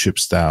different leadership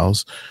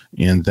styles.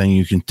 And then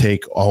you can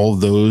take all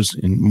of those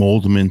and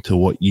mold them into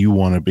what you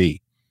want to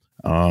be.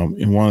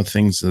 And one of the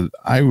things that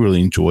I really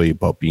enjoy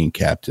about being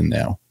captain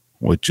now,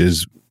 which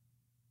is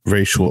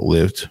very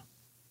short-lived,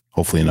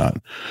 hopefully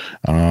not.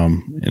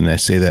 And I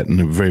say that in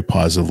a very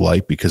positive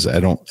light because I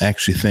don't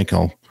actually think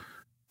and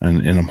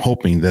I'm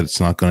hoping that it's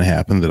not going to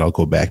happen, that I'll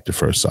go back to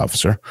first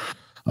officer.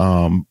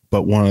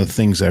 But one of the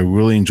things I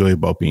really enjoy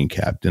about being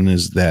captain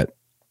is that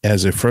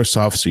as a first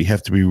officer, you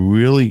have to be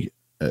really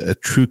a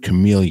true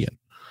chameleon.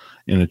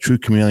 And a true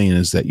chameleon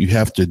is that you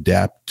have to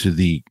adapt to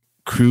the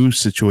crew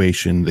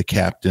situation, the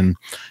captain.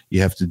 You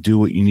have to do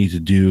what you need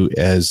to do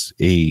as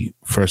a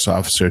first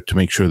officer to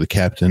make sure the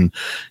captain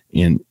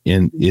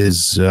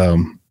is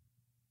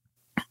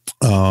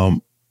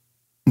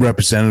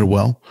represented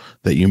well,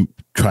 that you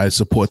try to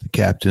support the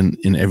captain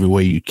in every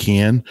way you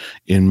can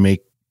and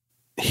make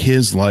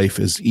his life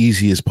as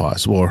easy as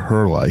possible, or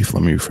her life,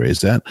 let me rephrase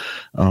that,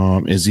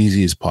 as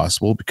easy as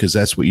possible, because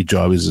that's what your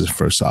job is as a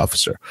first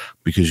officer,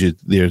 because you're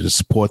there to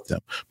support them,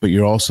 but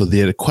you're also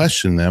there to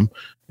question them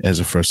as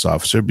a first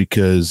officer,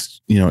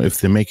 because, if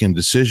they're making a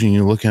decision,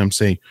 you look at them and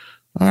say,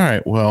 all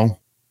right, well,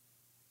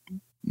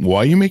 why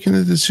are you making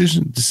the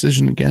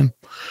decision again?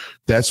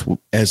 That's,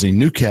 as a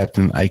new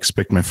captain, I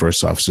expect my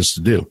first officers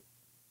to do.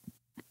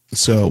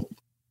 So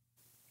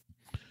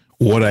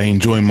what I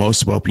enjoy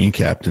most about being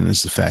captain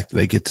is the fact that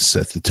I get to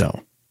set the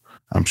tone.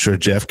 I'm sure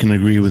Jeff can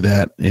agree with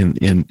that.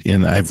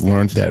 And I've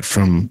learned that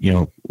from,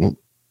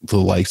 the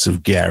likes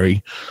of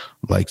Gary,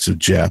 likes of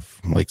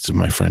Jeff, likes of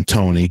my friend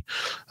Tony.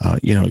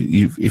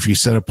 If you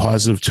set a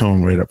positive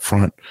tone right up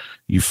front,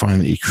 you find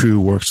that your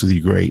crew works with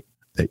you great,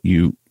 that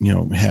you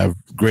have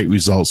great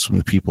results from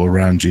the people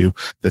around you,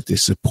 that they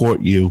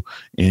support you,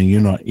 and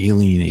you're not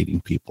alienating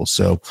people.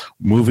 So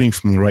moving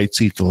from the right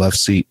seat to the left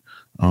seat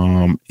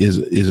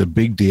is a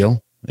big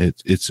deal.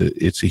 It's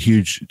a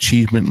huge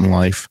achievement in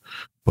life,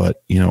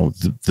 but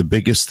the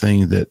biggest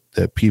thing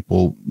that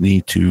people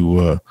need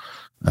to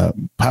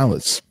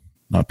pilots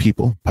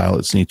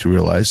need to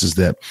realize is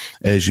that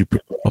as you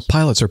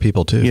pilots are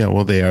people too. Yeah,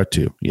 well, they are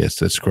too. Yes,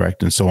 that's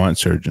correct, and so aren't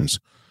surgeons.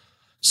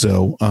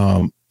 So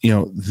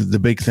the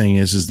big thing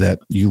is that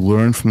you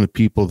learn from the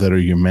people that are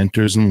your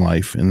mentors in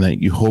life, and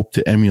that you hope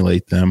to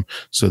emulate them,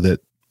 so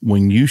that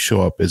when you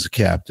show up as a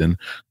captain,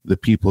 the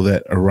people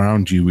that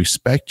around you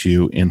respect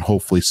you and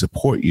hopefully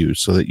support you,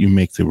 so that you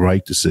make the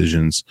right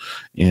decisions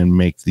and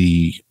make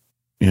the,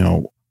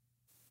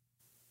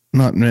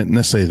 not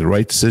necessarily the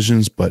right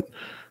decisions, but,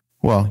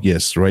 well,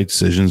 yes, the right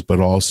decisions, but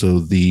also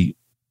the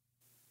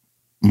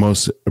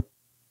most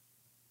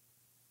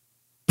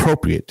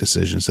appropriate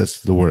decisions.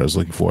 That's the word I was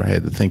looking for. I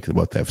had to think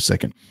about that for a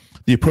second.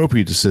 The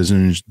appropriate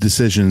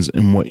decisions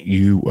in what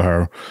you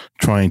are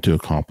trying to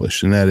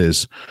accomplish. And that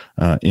is,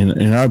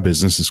 in our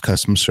business, is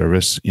customer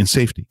service and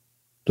safety.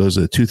 Those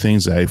are the two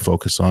things I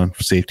focus on,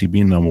 safety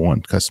being number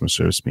one, customer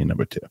service being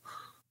number two.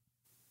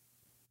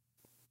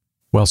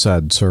 Well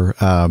said, sir.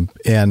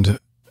 And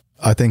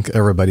I think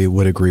everybody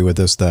would agree with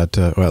this, that,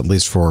 well, at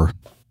least for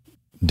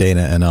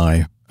Dana and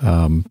I,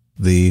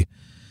 the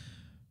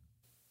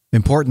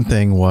important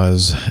thing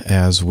was,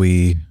 as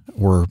we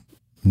were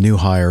new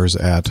hires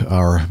at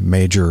our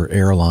major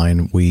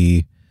airline,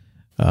 we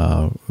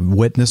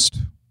witnessed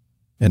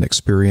and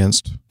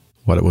experienced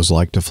what it was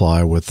like to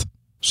fly with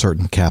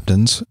certain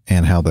captains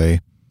and how they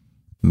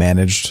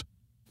managed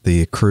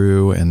the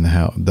crew and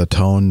how the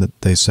tone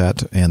that they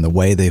set and the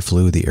way they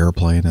flew the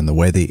airplane and the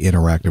way they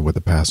interacted with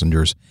the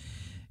passengers.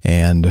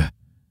 And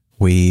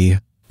we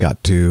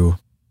got to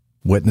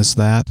witness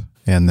that,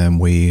 and then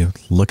we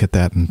look at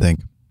that and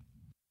think,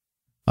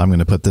 I'm going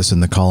to put this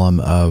in the column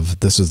of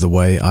this is the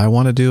way I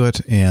want to do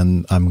it,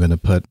 and I'm going to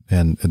put,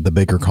 and the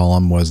bigger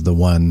column was the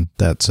one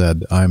that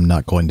said, I'm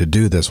not going to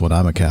do this when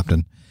I'm a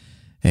captain.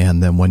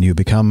 And then when you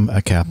become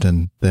a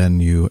captain, then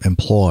you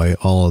employ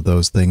all of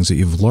those things that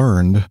you've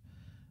learned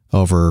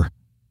over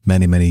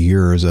many, many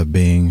years of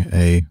being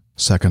a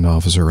second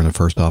officer and a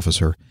first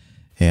officer.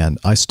 And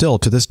I still,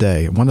 to this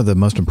day, one of the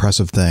most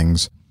impressive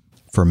things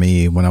for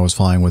me when I was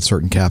flying with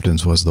certain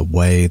captains was the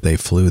way they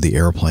flew the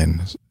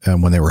airplane,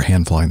 and when they were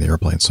hand flying the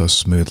airplane so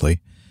smoothly.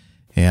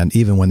 And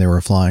even when they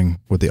were flying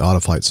with the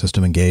autoflight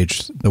system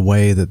engaged, the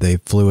way that they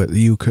flew it,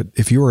 you could,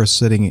 if you were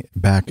sitting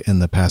back in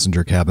the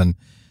passenger cabin,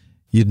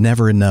 you'd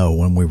never know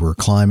when we were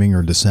climbing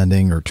or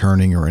descending or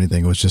turning or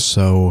anything. It was just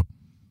so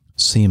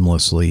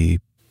seamlessly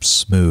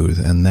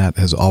smooth. And that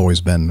has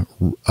always been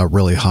a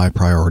really high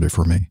priority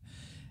for me.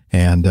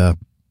 And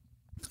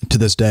to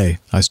this day,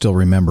 I still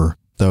remember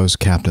those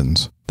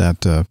captains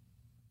that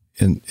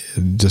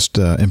just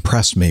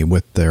impressed me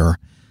with their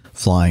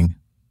flying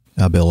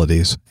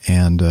abilities,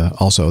 and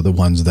also the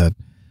ones that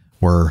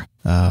were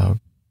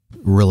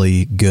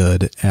really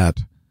good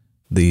at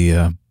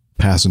the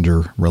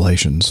passenger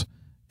relations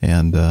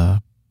and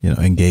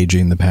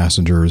engaging the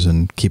passengers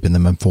and keeping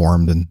them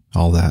informed and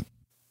all that.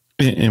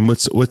 And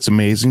what's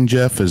amazing,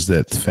 Jeff, is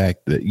that the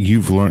fact that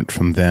you've learned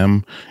from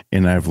them,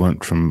 and I've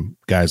learned from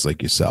guys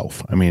like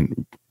yourself. I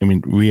mean,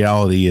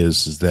 reality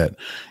is that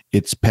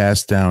it's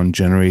passed down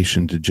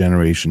generation to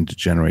generation to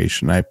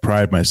generation. I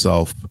pride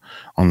myself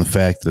on the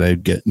fact that I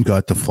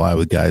got to fly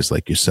with guys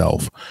like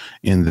yourself.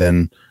 And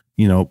then,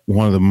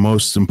 one of the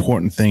most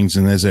important things,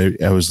 and as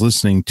I was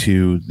listening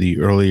to the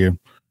earlier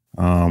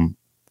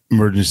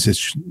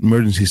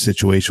emergency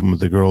situation with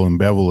the girl in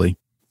Beverly,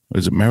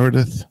 was it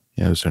Meredith?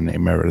 Yeah, it was her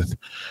name, Meredith.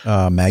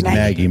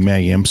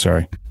 Maggie. I'm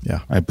sorry. Yeah,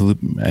 I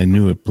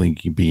knew it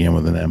began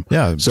with an M.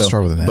 Yeah,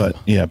 start with an M. But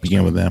yeah, it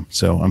began with an M.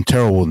 So I'm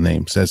terrible with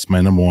names. That's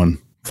my number one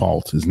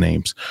fault, is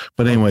names.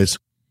 But anyways,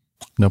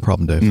 no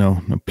problem, Dave.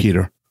 No,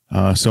 Peter.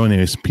 So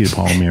anyways, Peter,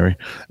 Paul, and Mary.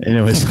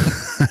 Anyways,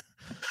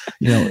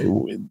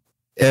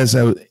 as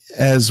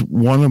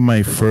one of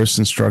my first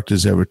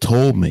instructors ever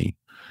told me,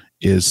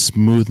 is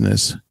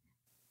smoothness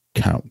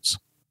counts.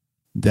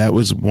 That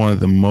was one of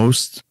the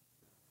most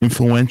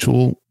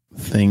influential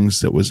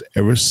things that was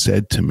ever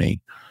said to me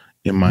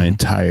in my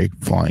entire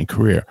flying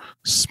career.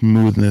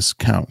 Smoothness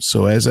counts.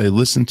 So as I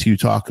listen to you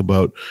talk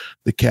about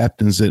the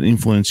captains that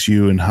influence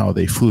you and how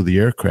they flew the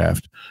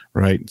aircraft,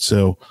 right?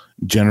 So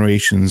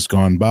generations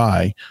gone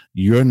by,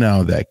 you're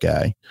now that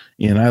guy.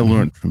 And I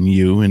learned from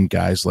you and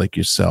guys like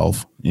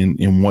yourself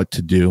in what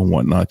to do and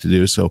what not to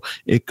do. So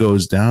it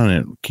goes down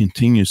and it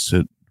continues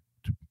to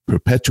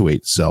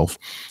perpetuate itself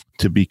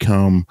to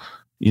become,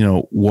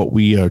 what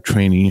we are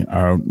training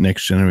our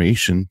next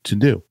generation to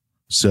do.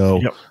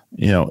 So,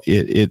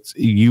 it's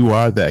you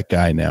are that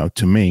guy now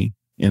to me,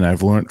 and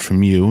I've learned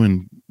from you.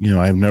 And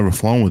I've never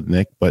flown with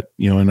Nick, but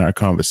in our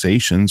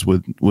conversations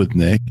with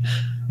Nick,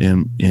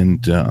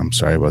 and I'm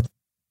sorry about.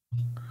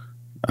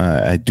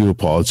 I do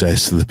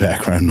apologize for the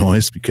background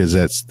noise because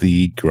that's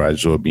the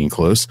garage door being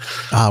closed.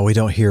 We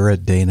don't hear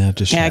it, Dana.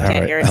 Just I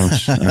can't hear it.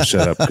 I'll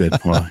shut up. Good.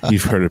 Well,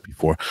 you've heard it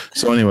before.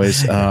 So,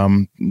 anyways,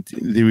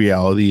 the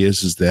reality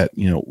is that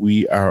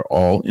we are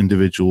all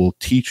individual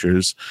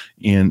teachers,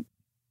 and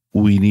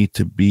we need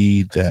to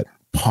be that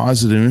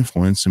positive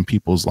influence in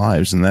people's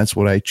lives, and that's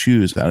what I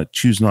choose. I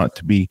choose not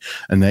to be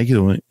a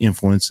negative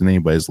influence in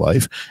anybody's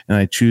life, and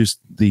I choose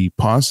the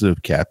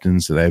positive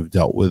captains that I've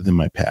dealt with in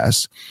my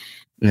past.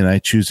 And I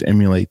choose to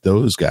emulate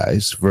those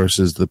guys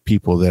versus the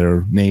people that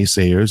are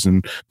naysayers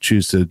and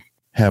choose to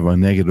have a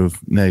negative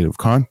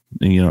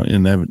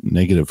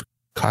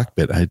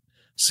cockpit. I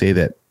say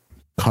that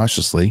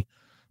cautiously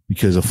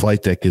because a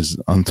flight deck is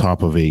on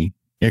top of a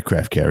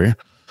aircraft carrier.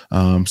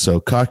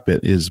 So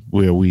cockpit is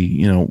where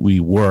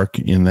we work,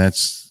 and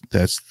that's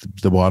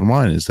the bottom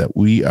line, is that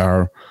we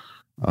are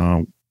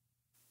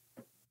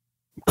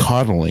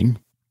coddling,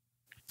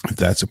 if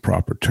that's a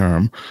proper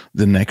term,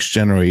 the next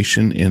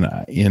generation. And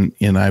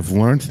I've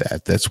learned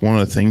that. That's one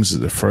of the things as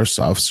a first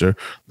officer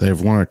that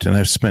I've learned. And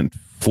I've spent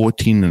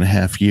 14 and a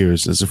half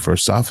years as a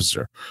first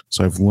officer.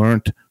 So I've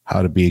learned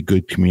how to be a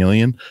good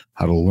chameleon,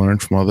 how to learn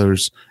from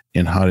others,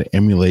 and how to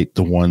emulate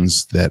the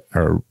ones that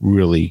are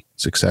really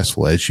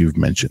successful, as you've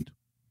mentioned.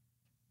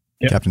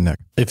 Yep. Captain Nick.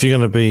 If you're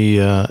going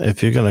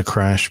to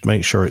crash,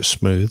 make sure it's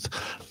smooth.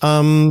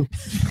 So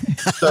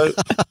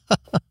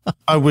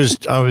I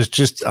realized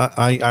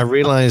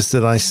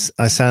that I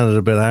sounded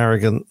a bit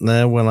arrogant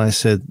there when I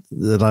said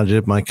that I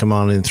did my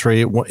command in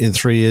 3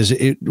 years.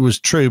 It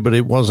was true, but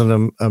it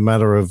wasn't a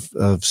matter of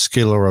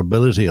skill or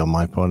ability on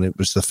my part. It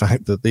was the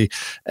fact that the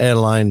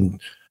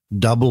airline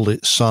doubled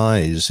its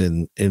size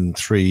in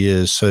 3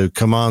 years. So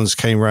commands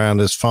came around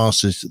as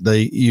fast as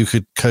you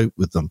could cope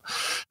with them,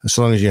 as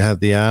long as you had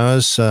the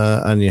hours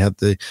and you had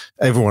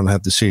everyone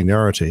had the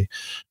seniority.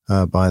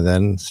 By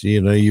then,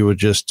 you were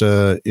just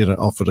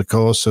offered a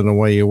course and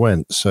away you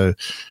went. So,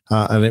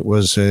 and it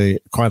was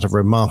quite a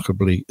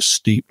remarkably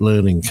steep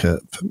learning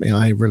curve for me.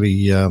 I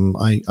really,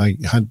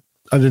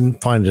 I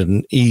didn't find it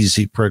an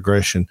easy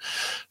progression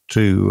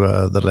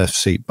to the left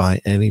seat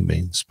by any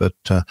means. But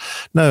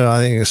no, I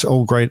think it's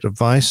all great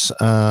advice.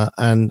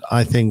 And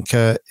I think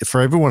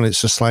for everyone,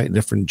 it's a slightly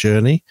different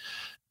journey.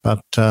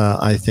 But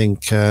I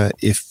think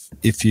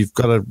if you've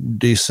got a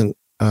decent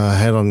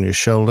head on your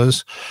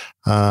shoulders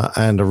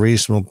and a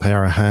reasonable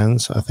pair of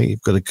hands, I think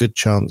you've got a good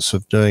chance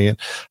of doing it.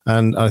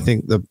 And I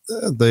think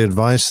the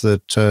advice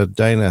that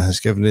Dana has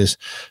given is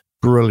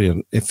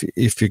brilliant.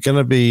 If you're going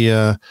to be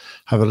have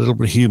a little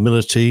bit of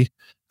humility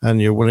and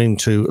you're willing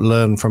to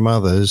learn from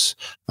others,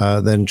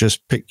 then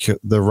just pick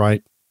the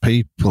right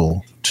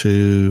people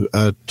to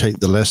take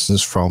the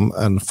lessons from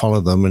and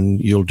follow them, and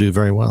you'll do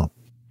very well.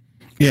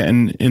 Yeah,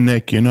 and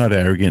Nick, you're not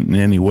arrogant in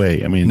any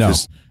way. I mean, no.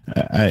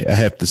 I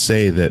have to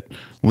say that,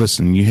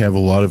 listen, you have a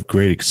lot of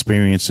great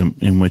experience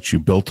in which you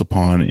built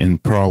upon,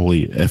 and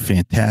probably a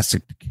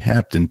fantastic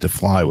captain to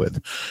fly with.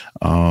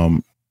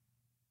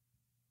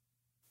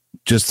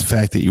 Just the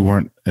fact that you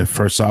weren't a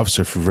first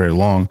officer for very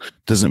long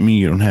doesn't mean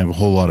you don't have a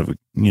whole lot of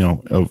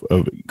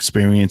of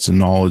experience and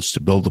knowledge to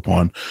build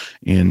upon.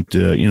 And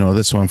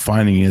that's what I'm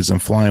finding is I'm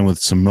flying with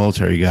some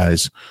military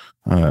guys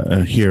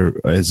here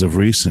as of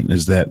recent,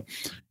 is that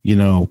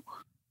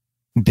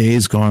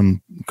days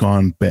gone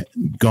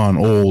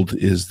old,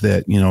 is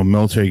that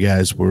military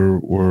guys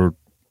were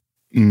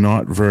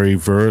not very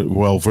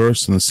well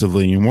versed in the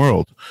civilian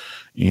world,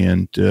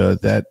 and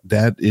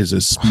that is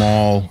a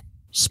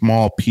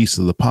small piece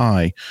of the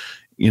pie.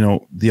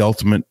 The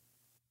ultimate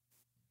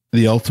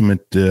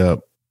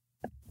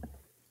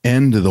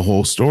end of the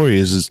whole story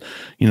is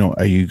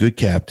are you a good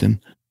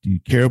captain? Do you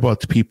care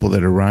about the people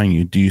that are around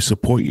you? Do you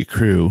support your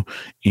crew?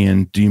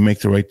 And do you make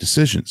the right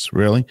decisions?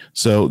 Really?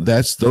 So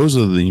those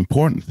are the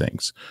important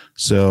things.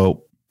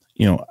 So,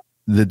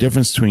 the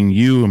difference between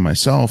you and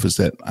myself is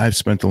that I've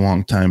spent a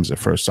long time as a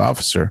first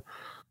officer.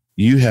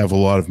 You have a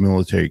lot of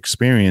military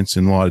experience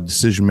and a lot of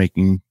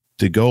decision-making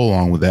to go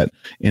along with that.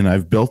 And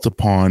I've built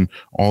upon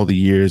all the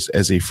years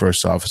as a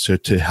first officer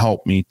to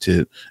help me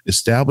to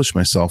establish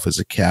myself as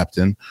a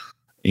captain.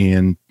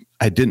 And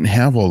I didn't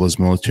have all those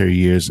military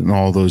years and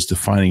all those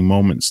defining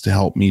moments to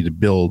help me to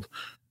build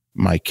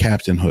my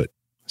captainhood.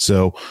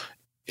 So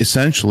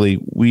essentially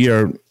we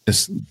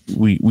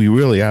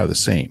really are the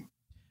same.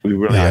 We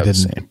really are the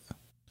same.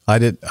 I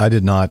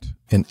did not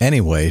in any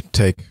way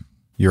take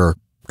your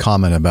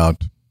comment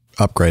about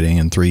upgrading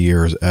in 3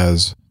 years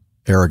as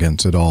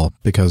arrogance at all,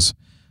 because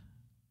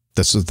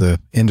this is the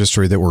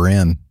industry that we're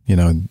in.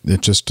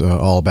 It's just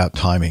all about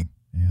timing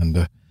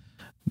and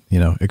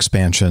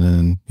expansion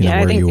and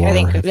where you are. I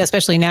think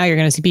especially now you're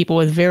going to see people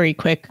with very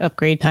quick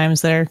upgrade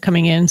times that are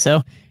coming in.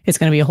 So it's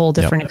going to be a whole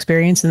different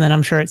experience. And then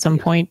I'm sure at some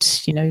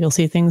point, you'll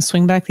see things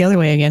swing back the other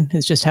way again.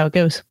 It's just how it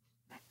goes.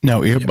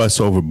 Now,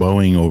 Airbus over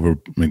Boeing over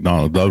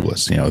McDonnell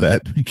Douglas,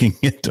 that we can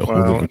get to a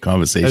whole different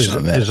conversation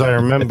on that. As I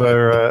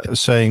remember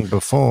saying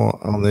before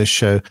on this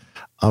show,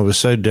 I was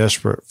so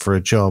desperate for a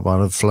job,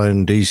 I'd have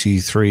flown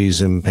DC-3s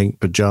in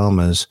pink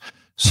pajamas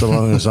so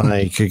long as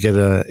I could get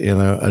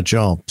a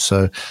job.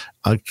 So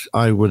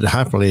I would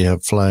happily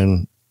have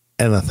flown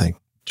anything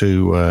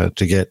to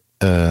get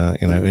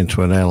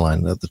into an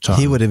airline at the time.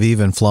 He would have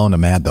even flown a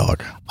Mad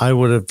Dog. I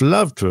would have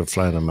loved to have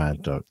flown a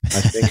Mad Dog.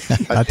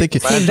 I think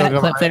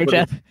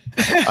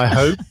I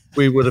hope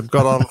we would have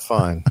got on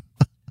fine.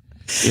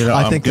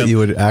 I think that you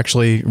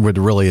would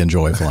really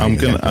enjoy flying.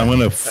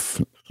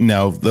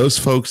 Now, those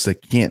folks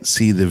that can't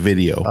see the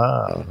video,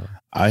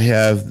 I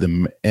have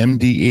the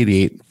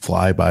MD-88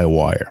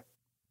 fly-by-wire.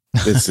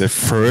 It's the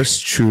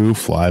first true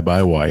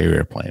fly-by-wire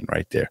airplane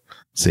right there.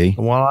 See?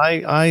 Well,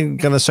 I'm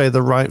going to say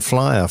the Wright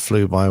Flyer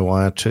flew by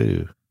wire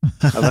too.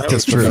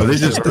 That's true. They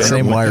just the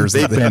same wires.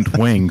 They bent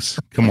wings.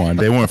 Come on,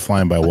 they weren't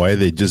flying by wire.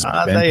 They just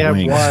bent wings. They have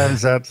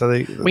wires out to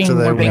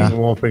their wing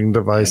warping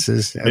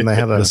devices, and they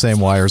had the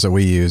same wires that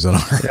we use on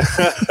our.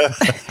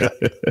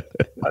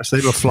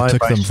 They were flying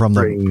by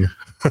string.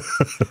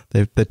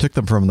 They took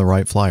them from the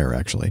Wright Flyer,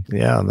 actually.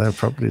 Yeah, they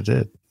probably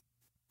did.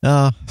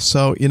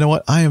 So you know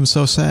what? I am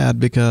so sad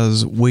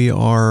because we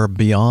are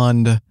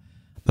beyond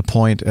the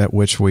point at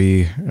which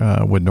we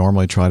would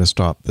normally try to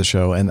stop the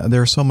show. And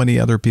there are so many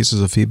other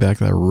pieces of feedback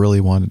that I really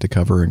wanted to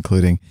cover,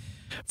 including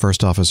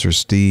First Officer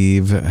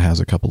Steve has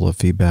a couple of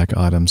feedback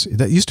items.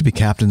 That used to be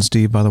Captain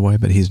Steve, by the way,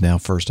 but he's now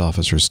First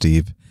Officer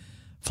Steve,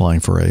 flying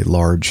for a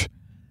large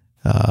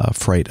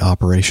freight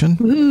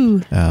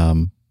operation.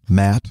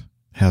 Matt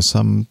has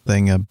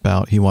something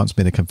about, he wants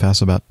me to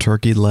confess about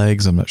turkey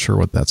legs. I'm not sure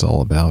what that's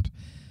all about.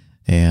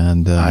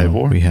 And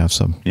Ivor? We have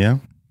some. Yeah,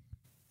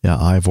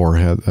 Ivor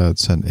had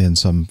sent in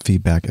some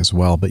feedback as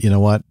well. But you know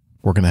what?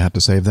 We're going to have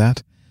to save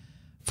that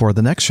for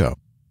the next show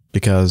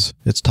because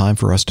it's time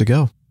for us to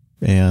go.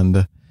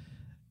 And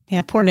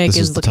Yeah, poor Nick This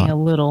is is the looking time. a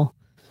little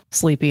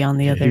sleepy on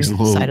the other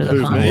side of the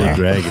He's pond. a little there.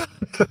 dragged.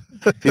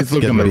 He's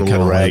looking Getting a ready to little cut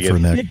a leg ragged. for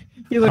Nick.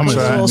 You look I'm a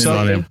gonna little zoom in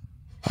on sleepy. him.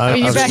 I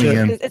mean, you're back,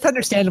 again. it's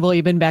understandable.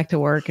 You've been back to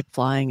work and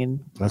flying, and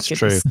That's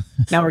goodness, true.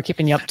 Now we're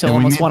keeping you up till And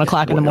we almost need- 1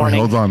 o'clock in the morning.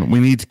 Hold on. We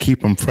need to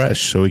keep him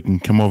fresh so he can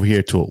come over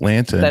here to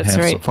Atlanta and That's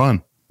have right. some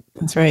fun.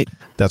 That's right.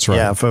 That's right.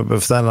 Yeah, for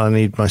that I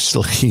need my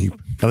sleep.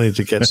 I need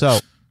to get So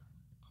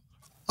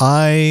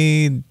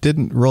I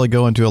didn't really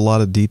go into a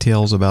lot of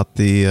details about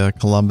the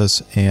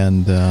Columbus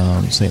and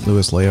St.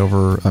 Louis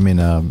layover. I mean,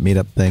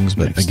 meetup things.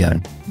 But Next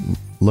again,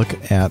 look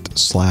at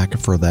Slack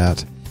for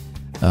that.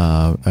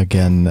 The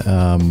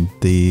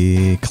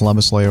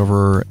Columbus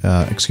layover,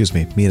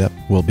 meetup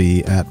will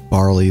be at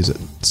Barley's at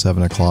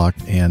 7 o'clock.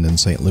 And in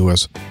St.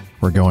 Louis,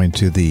 we're going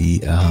to the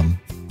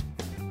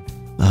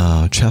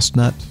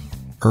Chestnut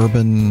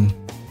Urban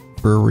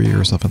Brewery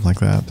or something like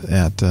that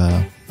at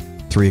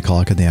 3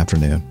 o'clock in the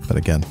afternoon. But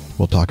again,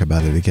 we'll talk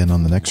about it again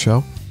on the next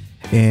show.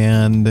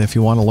 And if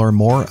you want to learn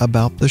more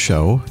about the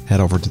show, head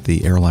over to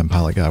the Airline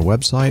Pilot Guy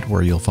website,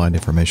 where you'll find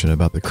information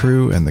about the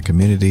crew and the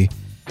community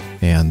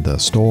and the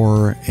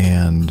store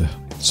and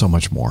so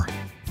much more.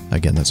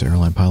 Again, that's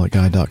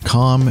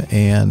airlinepilotguy.com.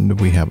 And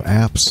we have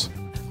apps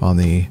on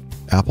the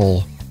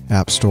Apple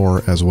App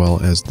Store as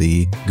well as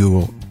the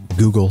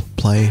Google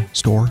Play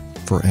Store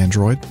for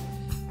Android.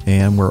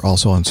 And we're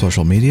also on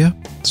social media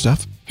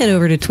stuff. Head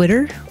over to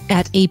Twitter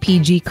at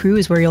APG Crew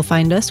is where you'll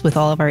find us with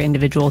all of our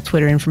individual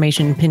Twitter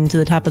information pinned to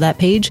the top of that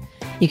page.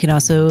 You can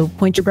also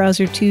point your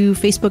browser to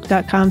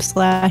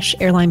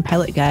facebook.com/airline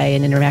pilot guy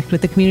and interact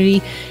with the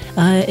community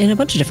in a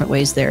bunch of different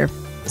ways there.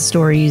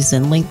 Stories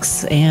and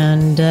links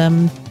and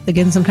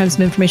again, sometimes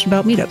some information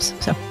about meetups.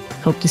 So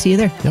hope to see you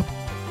there. Yep.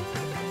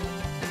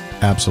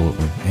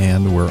 Absolutely.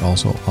 And we're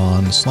also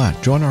on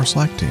Slack. Join our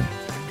Slack team.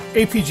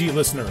 APG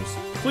listeners,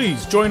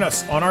 please join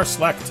us on our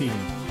Slack team.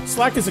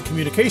 Slack is a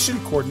communication,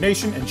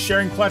 coordination, and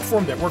sharing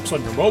platform that works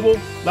on your mobile,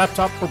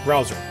 laptop, or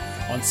browser.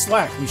 On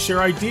Slack, we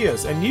share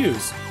ideas and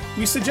news.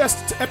 We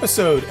suggest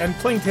episode and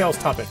Plain Tales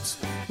topics.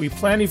 We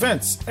plan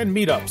events and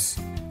meetups.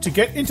 To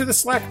get into the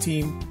Slack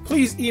team,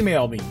 please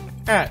email me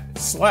at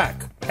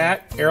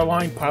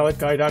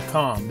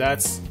slack@airlinepilotguy.com.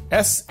 That's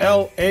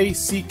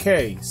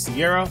SLACK,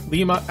 Sierra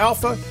Lima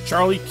Alpha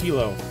Charlie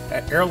Kilo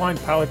at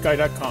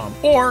airlinepilotguy.com.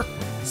 Or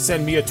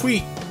send me a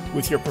tweet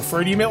with your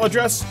preferred email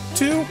address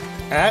to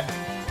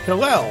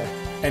 @Hillel,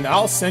 and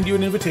I'll send you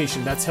an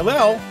invitation. That's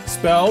Hillel,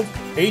 spelled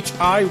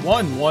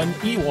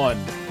HI11E1.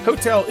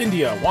 Hotel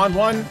India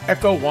 11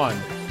 Echo 1.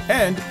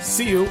 And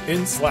see you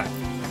in Slack.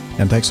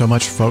 And thanks so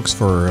much, folks,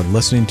 for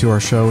listening to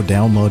our show,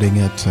 downloading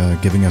it,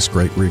 giving us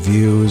great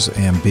reviews,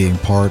 and being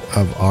part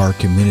of our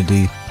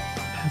community.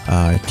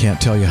 I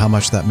can't tell you how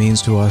much that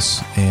means to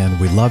us, and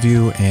we love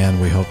you, and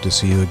we hope to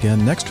see you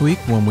again next week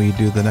when we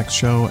do the next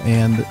show.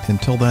 And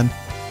until then,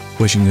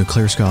 wishing you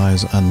clear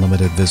skies,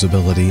 unlimited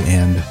visibility,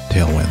 and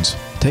tailwinds.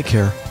 Take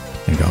care,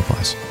 and God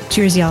bless.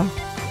 Cheers, y'all.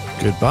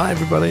 Goodbye,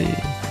 everybody.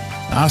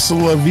 Hasta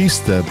la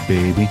vista,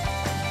 baby.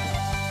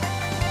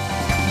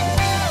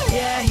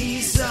 Yeah,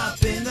 he's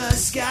up in the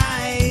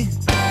sky.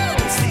 It's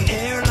the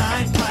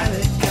airline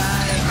pilot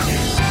guy.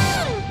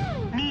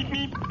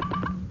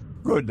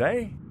 Good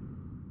day.